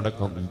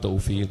സിയാറത്തിനടക്കം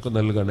തൗഫീഖ്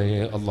നൽകണേ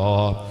അല്ലാ.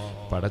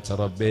 പടച്ച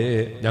റബ്ബേ,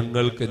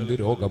 ഞങ്ങൾക്ക് എന്ത്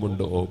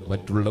രോഗമുണ്ടോ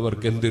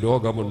മറ്റുള്ളവർക്ക് എന്ത്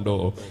രോഗമുണ്ടോ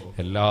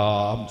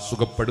എല്ലാം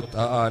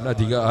സുഖപ്പെടുത്താൻ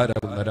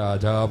അധികാരമുള്ള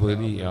രാജാവ്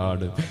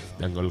നീയാണ്.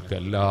 ഞങ്ങൾക്ക്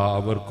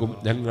എല്ലാവർക്കും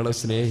ഞങ്ങളെ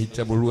സ്നേഹിച്ച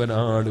മുഴുവൻ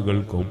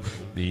ആളുകൾക്കും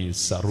നീ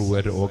സർവ്വ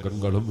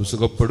രോഗങ്ങളും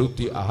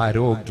സുഖപ്പെടുത്തി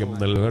ആരോഗ്യം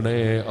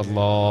നൽകണേ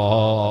അല്ലാ.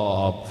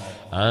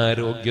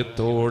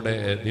 ആരോഗ്യത്തോടെ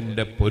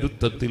നിന്റെ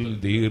പൊരുത്തത്തിൽ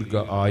ദീർഘ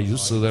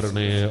ആയുസ്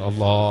തരണേ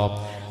അല്ലാ.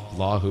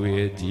 അല്ലാഹുവേ,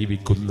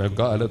 ജീവിക്കുന്ന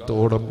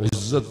കാലത്തോളം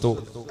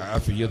ഇസ്സത്തോടെ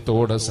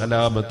ആഫിയത്തോടെ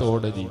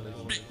സലാമത്തോടെ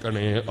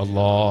ജീവിക്കണേ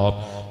അല്ലാ.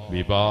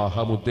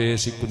 വിവാഹം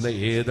ഉദ്ദേശിക്കുന്ന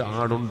ഏത്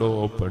ആണുണ്ടോ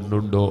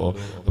പെണ്ണുണ്ടോ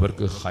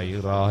അവർക്ക്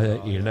ഹൈറായ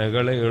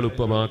ഇണകളെ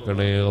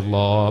എളുപ്പമാക്കണേ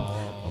അല്ലാ.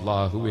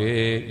 അല്ലാഹുവേ,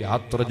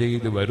 യാത്ര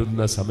ചെയ്ത്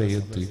വരുന്ന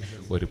സമയത്ത്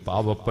ഒരു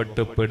പാവപ്പെട്ട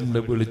പെണ്ണ്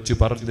വിളിച്ചു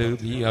പറഞ്ഞ്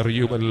നീ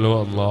അറിയുമല്ലോ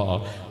അല്ലാ,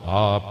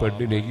 ആ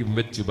പെണ്ണിനെയും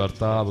വെച്ച്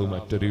ഭർത്താവ്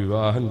മറ്റൊരു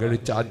വിവാഹം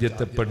കഴിച്ച്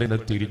ആദ്യത്തെ പെണ്ണിനെ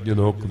തിരിഞ്ഞു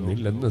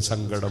നോക്കുന്നില്ലെന്ന്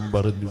സങ്കടം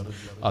പറഞ്ഞു.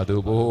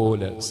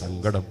 അതുപോലെ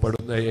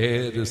സങ്കടപ്പെടുന്ന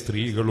ഏത്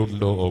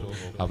സ്ത്രീകളുണ്ടോ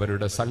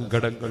അവരുടെ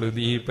സങ്കടങ്ങൾ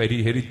നീ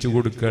പരിഹരിച്ചു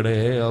കൊടുക്കണേ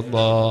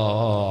അല്ലാ.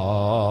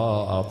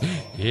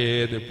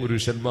 ഏത്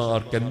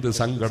പുരുഷന്മാർക്ക് എന്ത്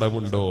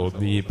സങ്കടമുണ്ടോ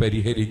നീ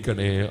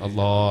പരിഹരിക്കണേ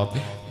അല്ലാ.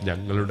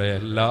 ഞങ്ങളുടെ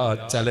എല്ലാ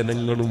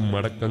ചലനങ്ങളും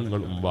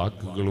അടക്കങ്ങളും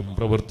വാക്കുകളും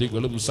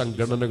പ്രവൃത്തികളും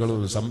സംഘടനകളും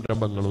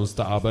സംരംഭങ്ങളും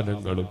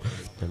സ്ഥാപനങ്ങളും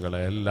ഞങ്ങളെ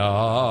എല്ലാ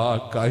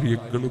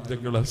കാര്യങ്ങളും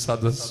ഞങ്ങളെ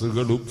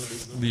സദസ്സുകളും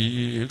നീ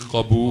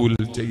ഖബൂൽ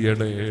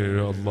ചെയ്യണേ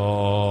അല്ലാ.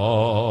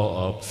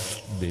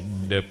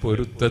 നിന്റെ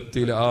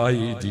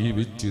പൊരുത്തത്തിലായി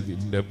ജീവിച്ച്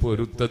നിന്റെ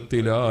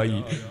പൊരുത്തത്തിലായി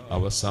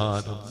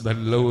അവസാനം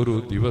നല്ല ഒരു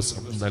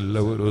ദിവസം നല്ല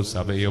ഒരു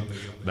സമയം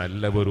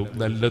നല്ലവരും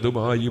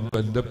നല്ലതുമായും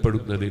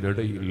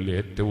ബന്ധപ്പെടുന്നതിനിടയിൽ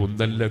ഏറ്റവും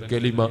നല്ല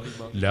കലിമ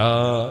ലാ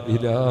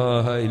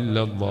ഇലാഹ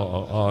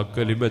ഇല്ലല്ലാഹ്, ആ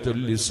കലിമ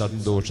ചൊല്ലി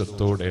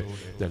സന്തോഷത്തോടെ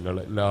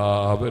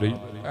ഞങ്ങളെല്ലാവരെയും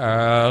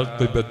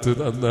ആഖിബത്ത്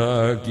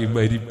നന്നാക്കി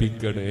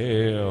മരിപ്പിക്കണേ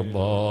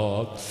അല്ലാ.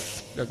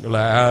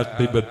 ഞങ്ങളെ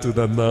ആഖിബത്ത്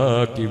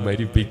നന്നാക്കി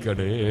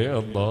മരിപ്പിക്കണേ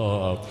അല്ലാ.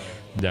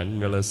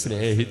 ഞങ്ങളെ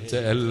സ്നേഹിച്ച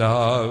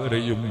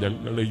എല്ലാവരെയും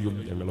ഞങ്ങളെയും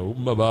ഞങ്ങളെ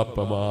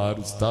ഉമ്മബാപ്പമാർ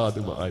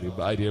ഉസ്താദുമാര്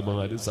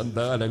ഭാര്യമാര്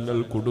സന്താനങ്ങൾ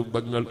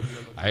കുടുംബങ്ങൾ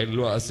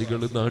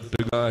അയൽവാസികൾ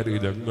നാട്ടുകാര്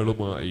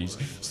ഞങ്ങളുമായി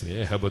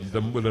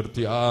സ്നേഹബന്ധം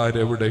പുലർത്തി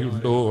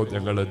ആരെവിടെയുണ്ടോ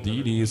ഞങ്ങളെ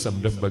ദീനീ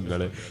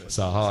സംരംഭങ്ങളെ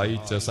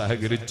സഹായിച്ച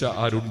സഹകരിച്ച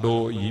ആരുണ്ടോ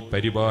ഈ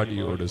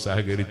പരിപാടിയോട്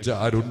സഹകരിച്ച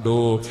ആരുണ്ടോ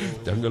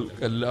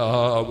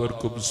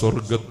ഞങ്ങൾക്കെല്ലാവർക്കും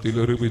സ്വർഗത്തിൽ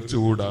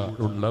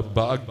ഒരുമിച്ചുകൂടാനുള്ള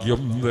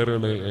ഭാഗ്യം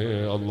തരണേ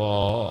അല്ലാ.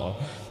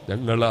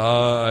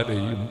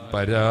 ഞങ്ങളാരെയും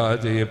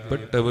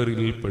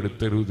പരാജയപ്പെട്ടവരിൽ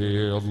പെടുത്തരുതേ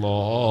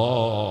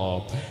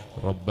അല്ലാഹ്.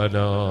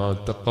 റബ്ബനാ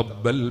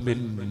തഖബ്ബൽ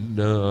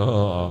മിന്നാ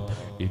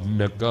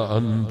ഇന്നക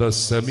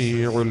അന്തസ്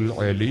സമീഉൽ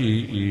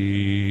അലീം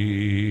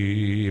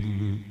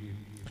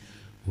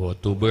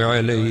വതുബ്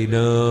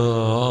അലൈനാ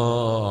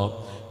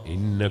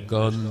ഇന്നക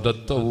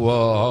അന്തത്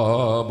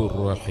തവ്വാബുർ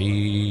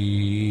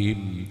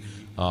റഹീം.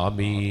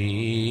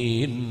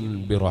 ആമീൻ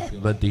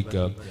ബിറഹ്മതിക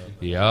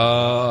യാ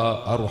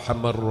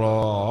അർഹമർ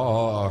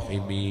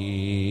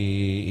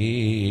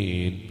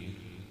റഹീമീൻ.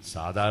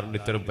 സാധാരണ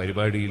ഇത്തരം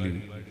പരിപാടിയിൽ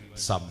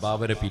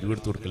സംഭാവന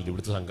പിരിവെടുത്ത് കൊടുക്കൽ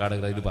ഇവിടുത്തെ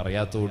സംഘാടകർ അതിന്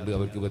പറയാത്തതുകൊണ്ട്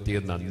അവർക്ക്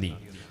പ്രത്യേകം നന്ദി.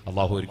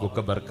 അള്ളാഹു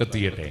അവർക്കൊക്കെ ബർക്കത്ത്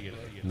ചെയ്യട്ടെ.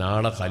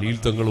 നാളെ ഖലീൽ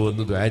തങ്ങൾ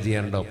വന്ന് ദുആ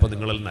ചെയ്യാനുണ്ടാവും. അപ്പം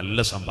നിങ്ങൾ നല്ല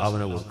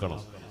സംഭാവന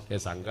കൊടുക്കണം.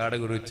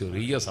 സംഘാടകർ ഒരു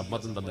ചെറിയ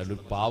സമ്മതം തന്നാൽ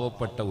ഒരു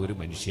പാവപ്പെട്ട ഒരു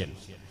മനുഷ്യൻ,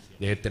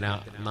 അദ്ദേഹത്തിന്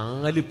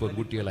 4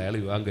 പെൺകുട്ടികൾ അയാൾ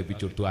വിവാഹം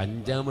കഴിപ്പിച്ചു കൊടുത്തു.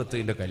 5ാമത്തെ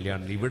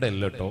കല്യാണം ഇവിടെ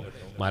അല്ല കേട്ടോ,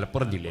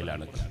 മലപ്പുറം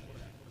ജില്ലയിലാണ്.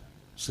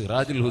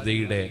 സിറാജുൽ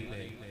ഹുദയുടെ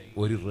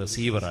ഒരു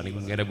റിസീവറാണ്.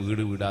 ഇങ്ങനെ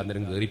വീട്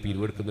വീടാന്നേരം കയറി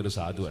പിരിവെടുക്കുന്നൊരു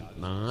സാധുവാണ്.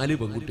 4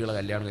 പെൺകുട്ടികളെ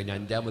കല്യാണം കഴിഞ്ഞ്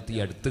 5ാമത്തെ ഈ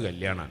അടുത്ത്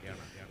കല്യാണമാണ്.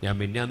 ഞാൻ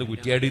മിന്നാന്ന്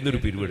കുറ്റിയാടിയിൽ നിന്നൊരു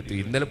പിരിവെടുത്തു.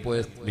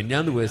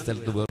 മിന്നാന്ന് പോയ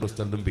സ്ഥലത്ത് വേറൊരു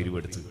സ്ഥലത്തും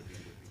പിരിവെടുത്ത്.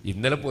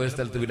 ഇന്നലെ പോയ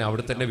സ്ഥലത്ത് പിന്നെ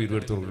അവിടെ തന്നെ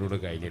പിരിവെടുത്തോടുകൂടെ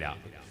കഴിഞ്ഞില്ല.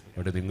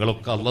 അവിടെ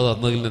നിങ്ങളൊക്കെ അള്ളാഹ്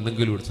തന്നതിൽ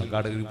നിന്നെങ്കിലും ഒരു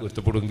സംഘാടകർ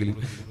പൊരുത്തപ്പെടുമെങ്കിൽ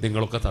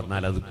നിങ്ങളൊക്കെ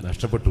തന്നാൽ അത്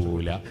നഷ്ടപ്പെട്ടു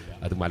പോവില്ല.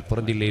 അത്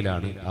മലപ്പുറം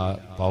ജില്ലയിലാണ് ആ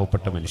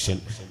പാവപ്പെട്ട മനുഷ്യൻ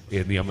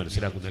എന്ന് ഞാൻ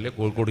മനസ്സിലാക്കുന്നില്ലേ.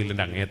 കോഴിക്കോട്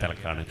ജില്ലേൻ്റെ അങ്ങേ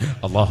തലക്കാണ്.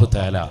 അള്ളാഹു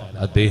തആല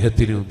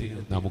അദ്ദേഹത്തിനും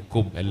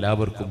നമുക്കും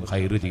എല്ലാവർക്കും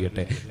ഹൈറ്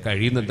ചെയ്യട്ടെ.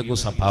 കഴിയുന്ന എന്തെങ്കിലും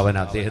സംഭാവന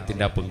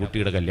അദ്ദേഹത്തിൻ്റെ ആ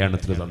പെൺകുട്ടിയുടെ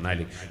കല്യാണത്തിന് തന്നാൽ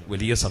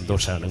വലിയ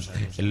സന്തോഷമാണ്.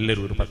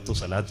 എല്ലാവരും ഒരു 10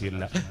 സ്വലാത്ത്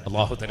ചൊല്ലുക.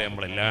 അള്ളാഹു തആല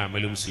നമ്മളെല്ലാ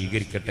അമലും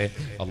സ്വീകരിക്കട്ടെ.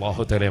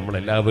 അള്ളാഹു തആല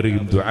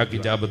നമ്മളെല്ലാവരെയും ദുആക്ക്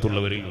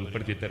ഇജാബത്തുള്ളവരിൽ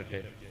ഉൾപ്പെടുത്തി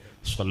തരട്ടെ.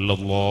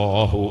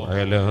 സല്ലല്ലാഹു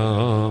അലാ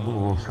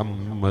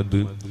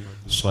മുഹമ്മദ്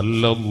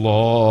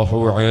സല്ലല്ലാഹു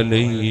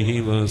അലൈഹി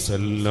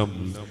വസല്ലം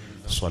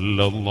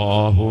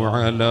സല്ലല്ലാഹു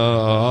അലാ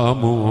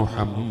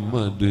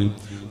മുഹമ്മദ്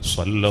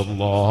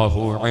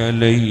സല്ലല്ലാഹു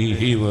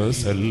അലൈഹി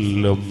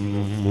വസല്ലം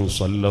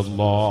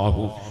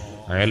സല്ലല്ലാഹു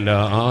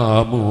അലാ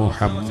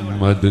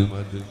മുഹമ്മദ്.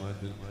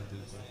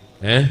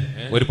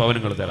 ഒരു പവൻ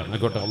നിങ്ങൾ തരാം.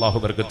 ആയിക്കോട്ടെ, അള്ളാഹു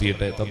ബർക്കത്ത്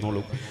ചെയ്യട്ടെ.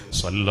 തന്നോളൂ.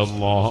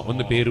 സല്ലല്ലാഹു,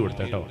 ഒന്ന് പേര്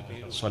കൊടുത്തേട്ടോ.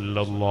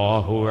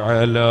 സല്ലല്ലാഹു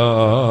അലാ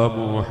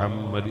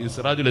മുഹമ്മദ്.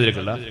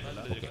 സിറാജുലതിലേക്കല്ല.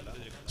 ഓക്കെ.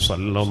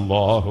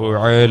 സല്ലല്ലാഹു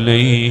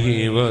അലൈഹി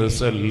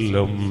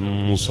വസല്ലം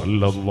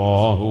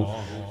സല്ലല്ലാഹു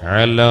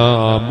അലാ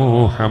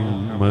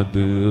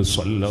മുഹമ്മദ്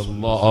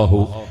സല്ലല്ലാഹു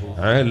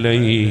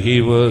അലൈഹി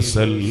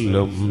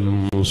വസല്ലം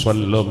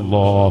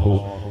സല്ലല്ലാഹു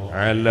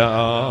അലാ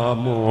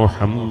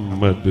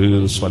മുഹമ്മദ്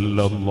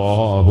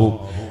സല്ലല്ലാഹു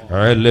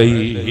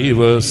അലൈഹി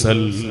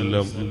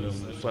വസല്ലം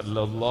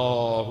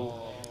സല്ലല്ലാഹു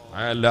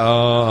അലാ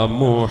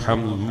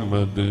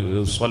മുഹമ്മദ്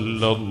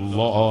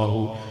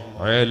സല്ലല്ലാഹു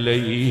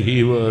അലൈഹി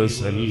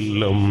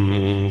വസല്ലം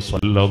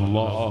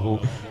സല്ലല്ലാഹു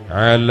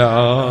അലാ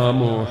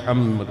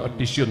മുഹമ്മദ്.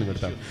 ടിഷ്യൂ ഒന്ന്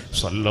എടുത്താൽ.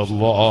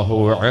 സല്ലല്ലാഹു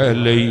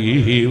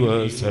അലൈഹി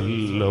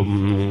വസല്ലം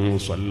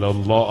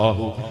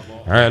സല്ലല്ലാഹു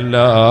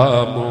അലാ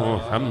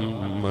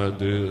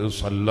മുഹമ്മദ്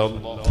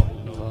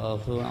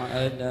സല്ലല്ലാഹു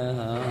അലാ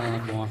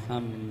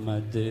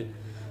മുഹമ്മദ്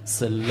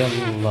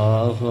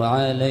സല്ലല്ലാഹു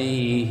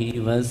അലൈഹി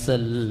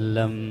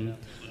വസല്ലം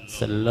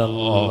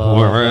സല്ലല്ലാഹു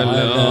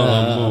അലാ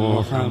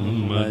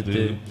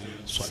മുഹമ്മദ്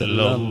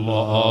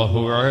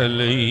സല്ലല്ലാഹു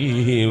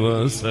അലൈഹി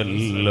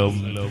വസല്ലം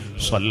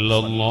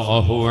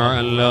സല്ലല്ലാഹു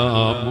അലാ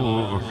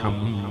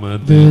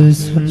മുഹമ്മദ്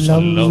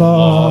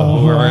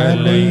സല്ലല്ലാഹു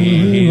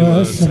അലൈഹി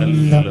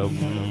വസല്ലം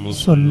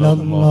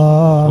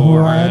സല്ലല്ലാഹു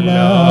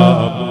അലാ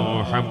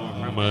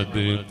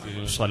മുഹമ്മദ്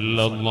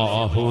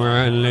സല്ലല്ലാഹു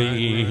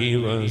അലൈഹി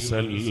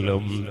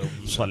വസല്ലം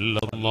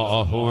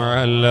സല്ലല്ലാഹു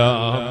അലാ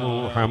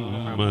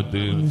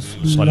മുഹമ്മദ്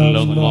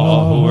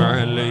സല്ലല്ലാഹു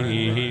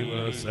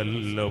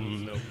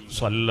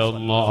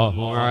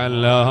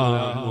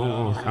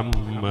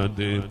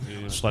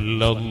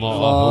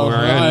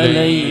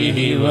അലൈഹി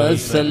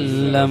വസല്ലം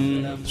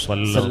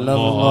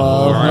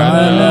സല്ലല്ലാഹു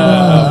അലാ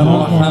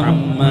മുഹമ്മദ് സല്ലല്ലാഹു അലൈഹി വസല്ലം സല്ലല്ലാഹു അലാ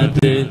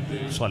മുഹമ്മദ്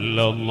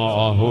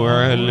സല്ലല്ലാഹു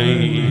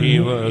അലൈഹി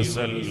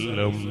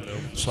വസല്ലം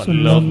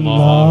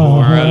സല്ലല്ലാഹു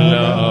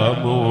അലാ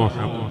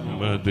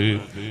മുഹമ്മദ്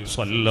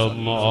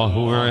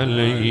സല്ലല്ലാഹു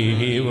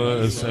അലൈഹി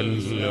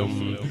വസല്ലം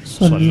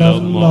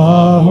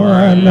സല്ലല്ലാഹു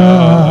അലാ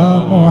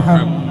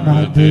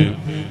മുഹമ്മദ്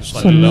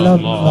സല്ലല്ലാഹു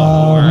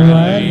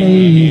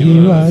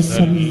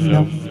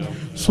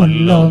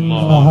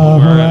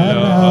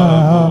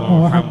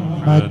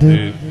അലൈഹി വസല്ലം സല്ലല്ലാഹു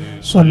അലാ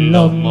മുഹമ്മദ്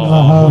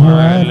സല്ലല്ലാഹു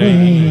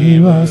അലൈഹി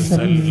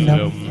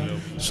വസല്ലം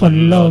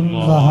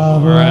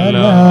സല്ലല്ലാഹു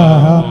അലാ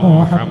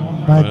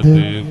മുഹമ്മദ്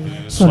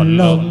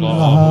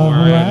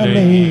സല്ലല്ലാഹു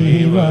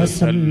അലൈഹി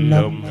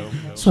വസല്ലം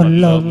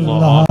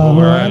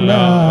സല്ലല്ലാഹു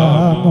അലാ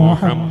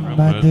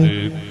മുഹമ്മദ്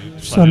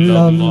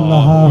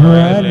സല്ലല്ലാഹു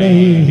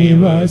അലൈഹി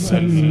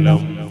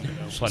വസല്ലം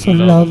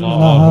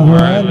സല്ലല്ലാഹു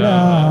അലാ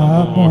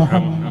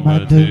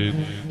മുഹമ്മദ്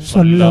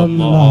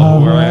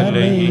സല്ലല്ലാഹു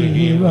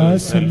അലൈഹി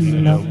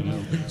വസല്ലം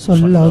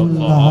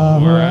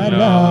സല്ലല്ലാഹു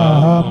അലാ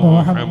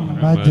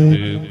മുഹമ്മദ്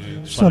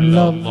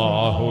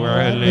സല്ലല്ലാഹു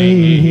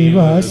അലൈഹി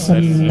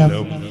വസല്ലം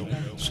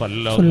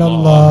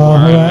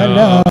സല്ലല്ലാഹു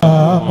അലാ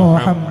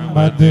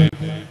محمد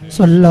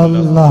صلى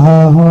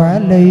الله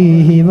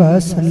عليه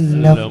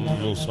وسلم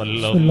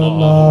صلى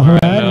الله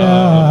على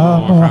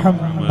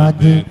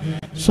محمد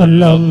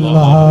صلى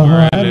الله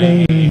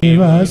عليه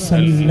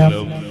وسلم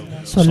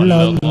صلى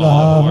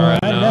الله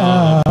على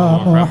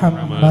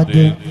محمد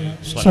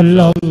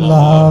صلى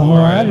الله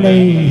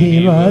عليه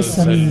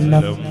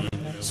وسلم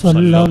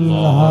صلى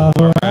الله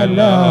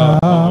على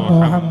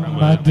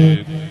محمد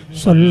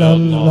صلى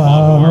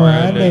الله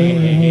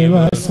عليه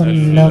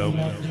وسلم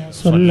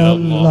صلى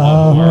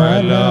الله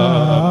على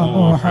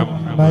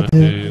محمد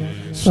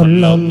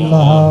صلى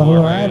الله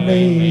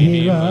عليه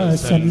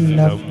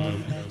وسلم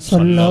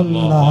صلى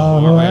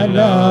الله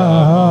على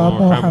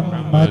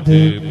محمد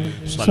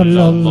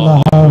صلى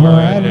الله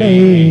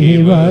عليه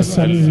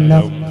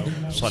وسلم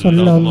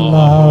صلى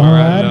الله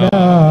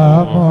على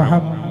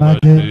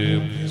محمد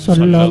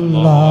صلى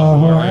الله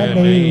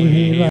عليه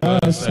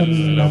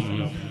وسلم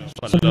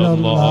صلى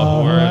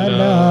الله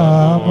على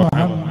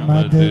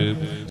محمد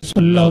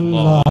صلى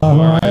الله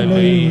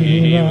عليه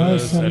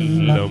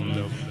وسلم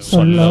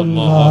صلى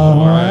الله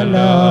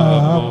على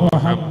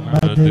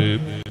محمد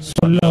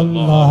صلى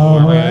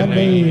الله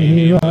عليه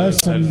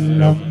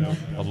وسلم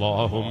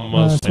اللهم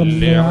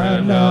صل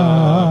على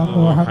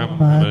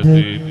محمد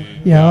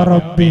يا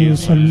ربي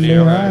صل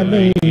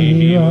عليه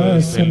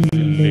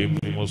وسلم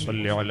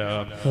وصل على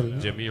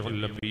جميع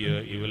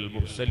الأنبياء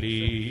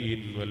والمرسلين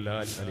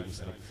والآل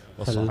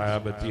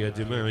والصحابة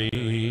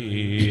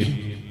أجمعين.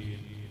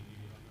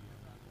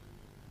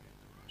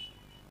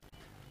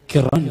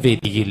 കിറാൻ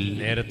വേദിയിൽ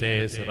നേരത്തെ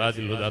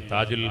സിറാജുൽ ഹുദ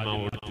താജുൽ മാ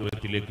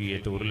ഓഡിറ്റോറിയത്തിലേക്ക്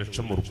ഏറ്റ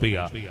 1,00,000 റുപ്യ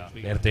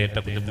നേരത്തെ ഏറ്റ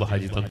കുഞ്ഞബ്ബ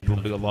ഹാജി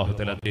തന്നിട്ടുണ്ട്. അല്ലാഹു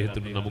തആല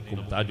അദ്ദേഹത്തിനും നമുക്കും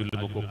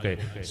താജുലുമൊക്കെ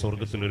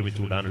സ്വർഗ്ഗത്തിൽ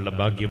ഒരുമിച്ച് വിടാനുള്ള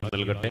ഭാഗ്യം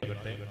നൽകട്ടെ.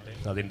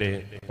 അതിന്റെ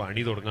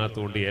പണി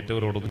തുടങ്ങാത്തതുകൊണ്ട്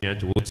ഏറ്റവരോടൊന്നും ഞാൻ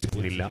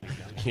ചോദിച്ചിരുന്നില്ല.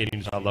 ഇനി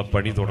ഇൻഷാ അല്ലാഹ്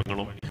പണി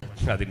തുടങ്ങണം.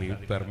 അതിന്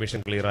പെർമിഷൻ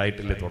ക്ലിയർ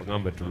ആയിട്ടല്ലേ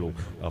തുടങ്ങാൻ പറ്റുള്ളൂ.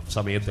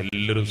 സമയത്ത്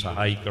എല്ലാവരും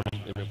സഹായിക്കണം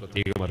എന്ന്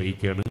പ്രത്യേകം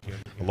അറിയിക്കുകയാണ്.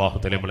 അല്ലാഹു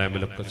തആല നമ്മളെ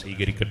അമലൊക്കെ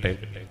സ്വീകരിക്കട്ടെ.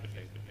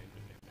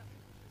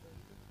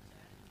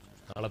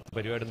 നാളത്തെ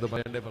പരിപാടി എന്താ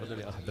പറയണ്ടേ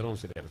പറഞ്ഞോളി.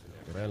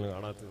 ശരിയാണ്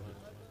കാണാത്തത്.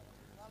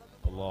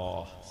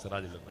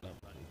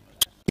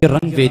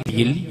 കിറാൻ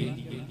വേദിയിൽ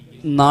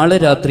നാളെ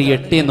രാത്രി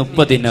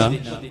 8:30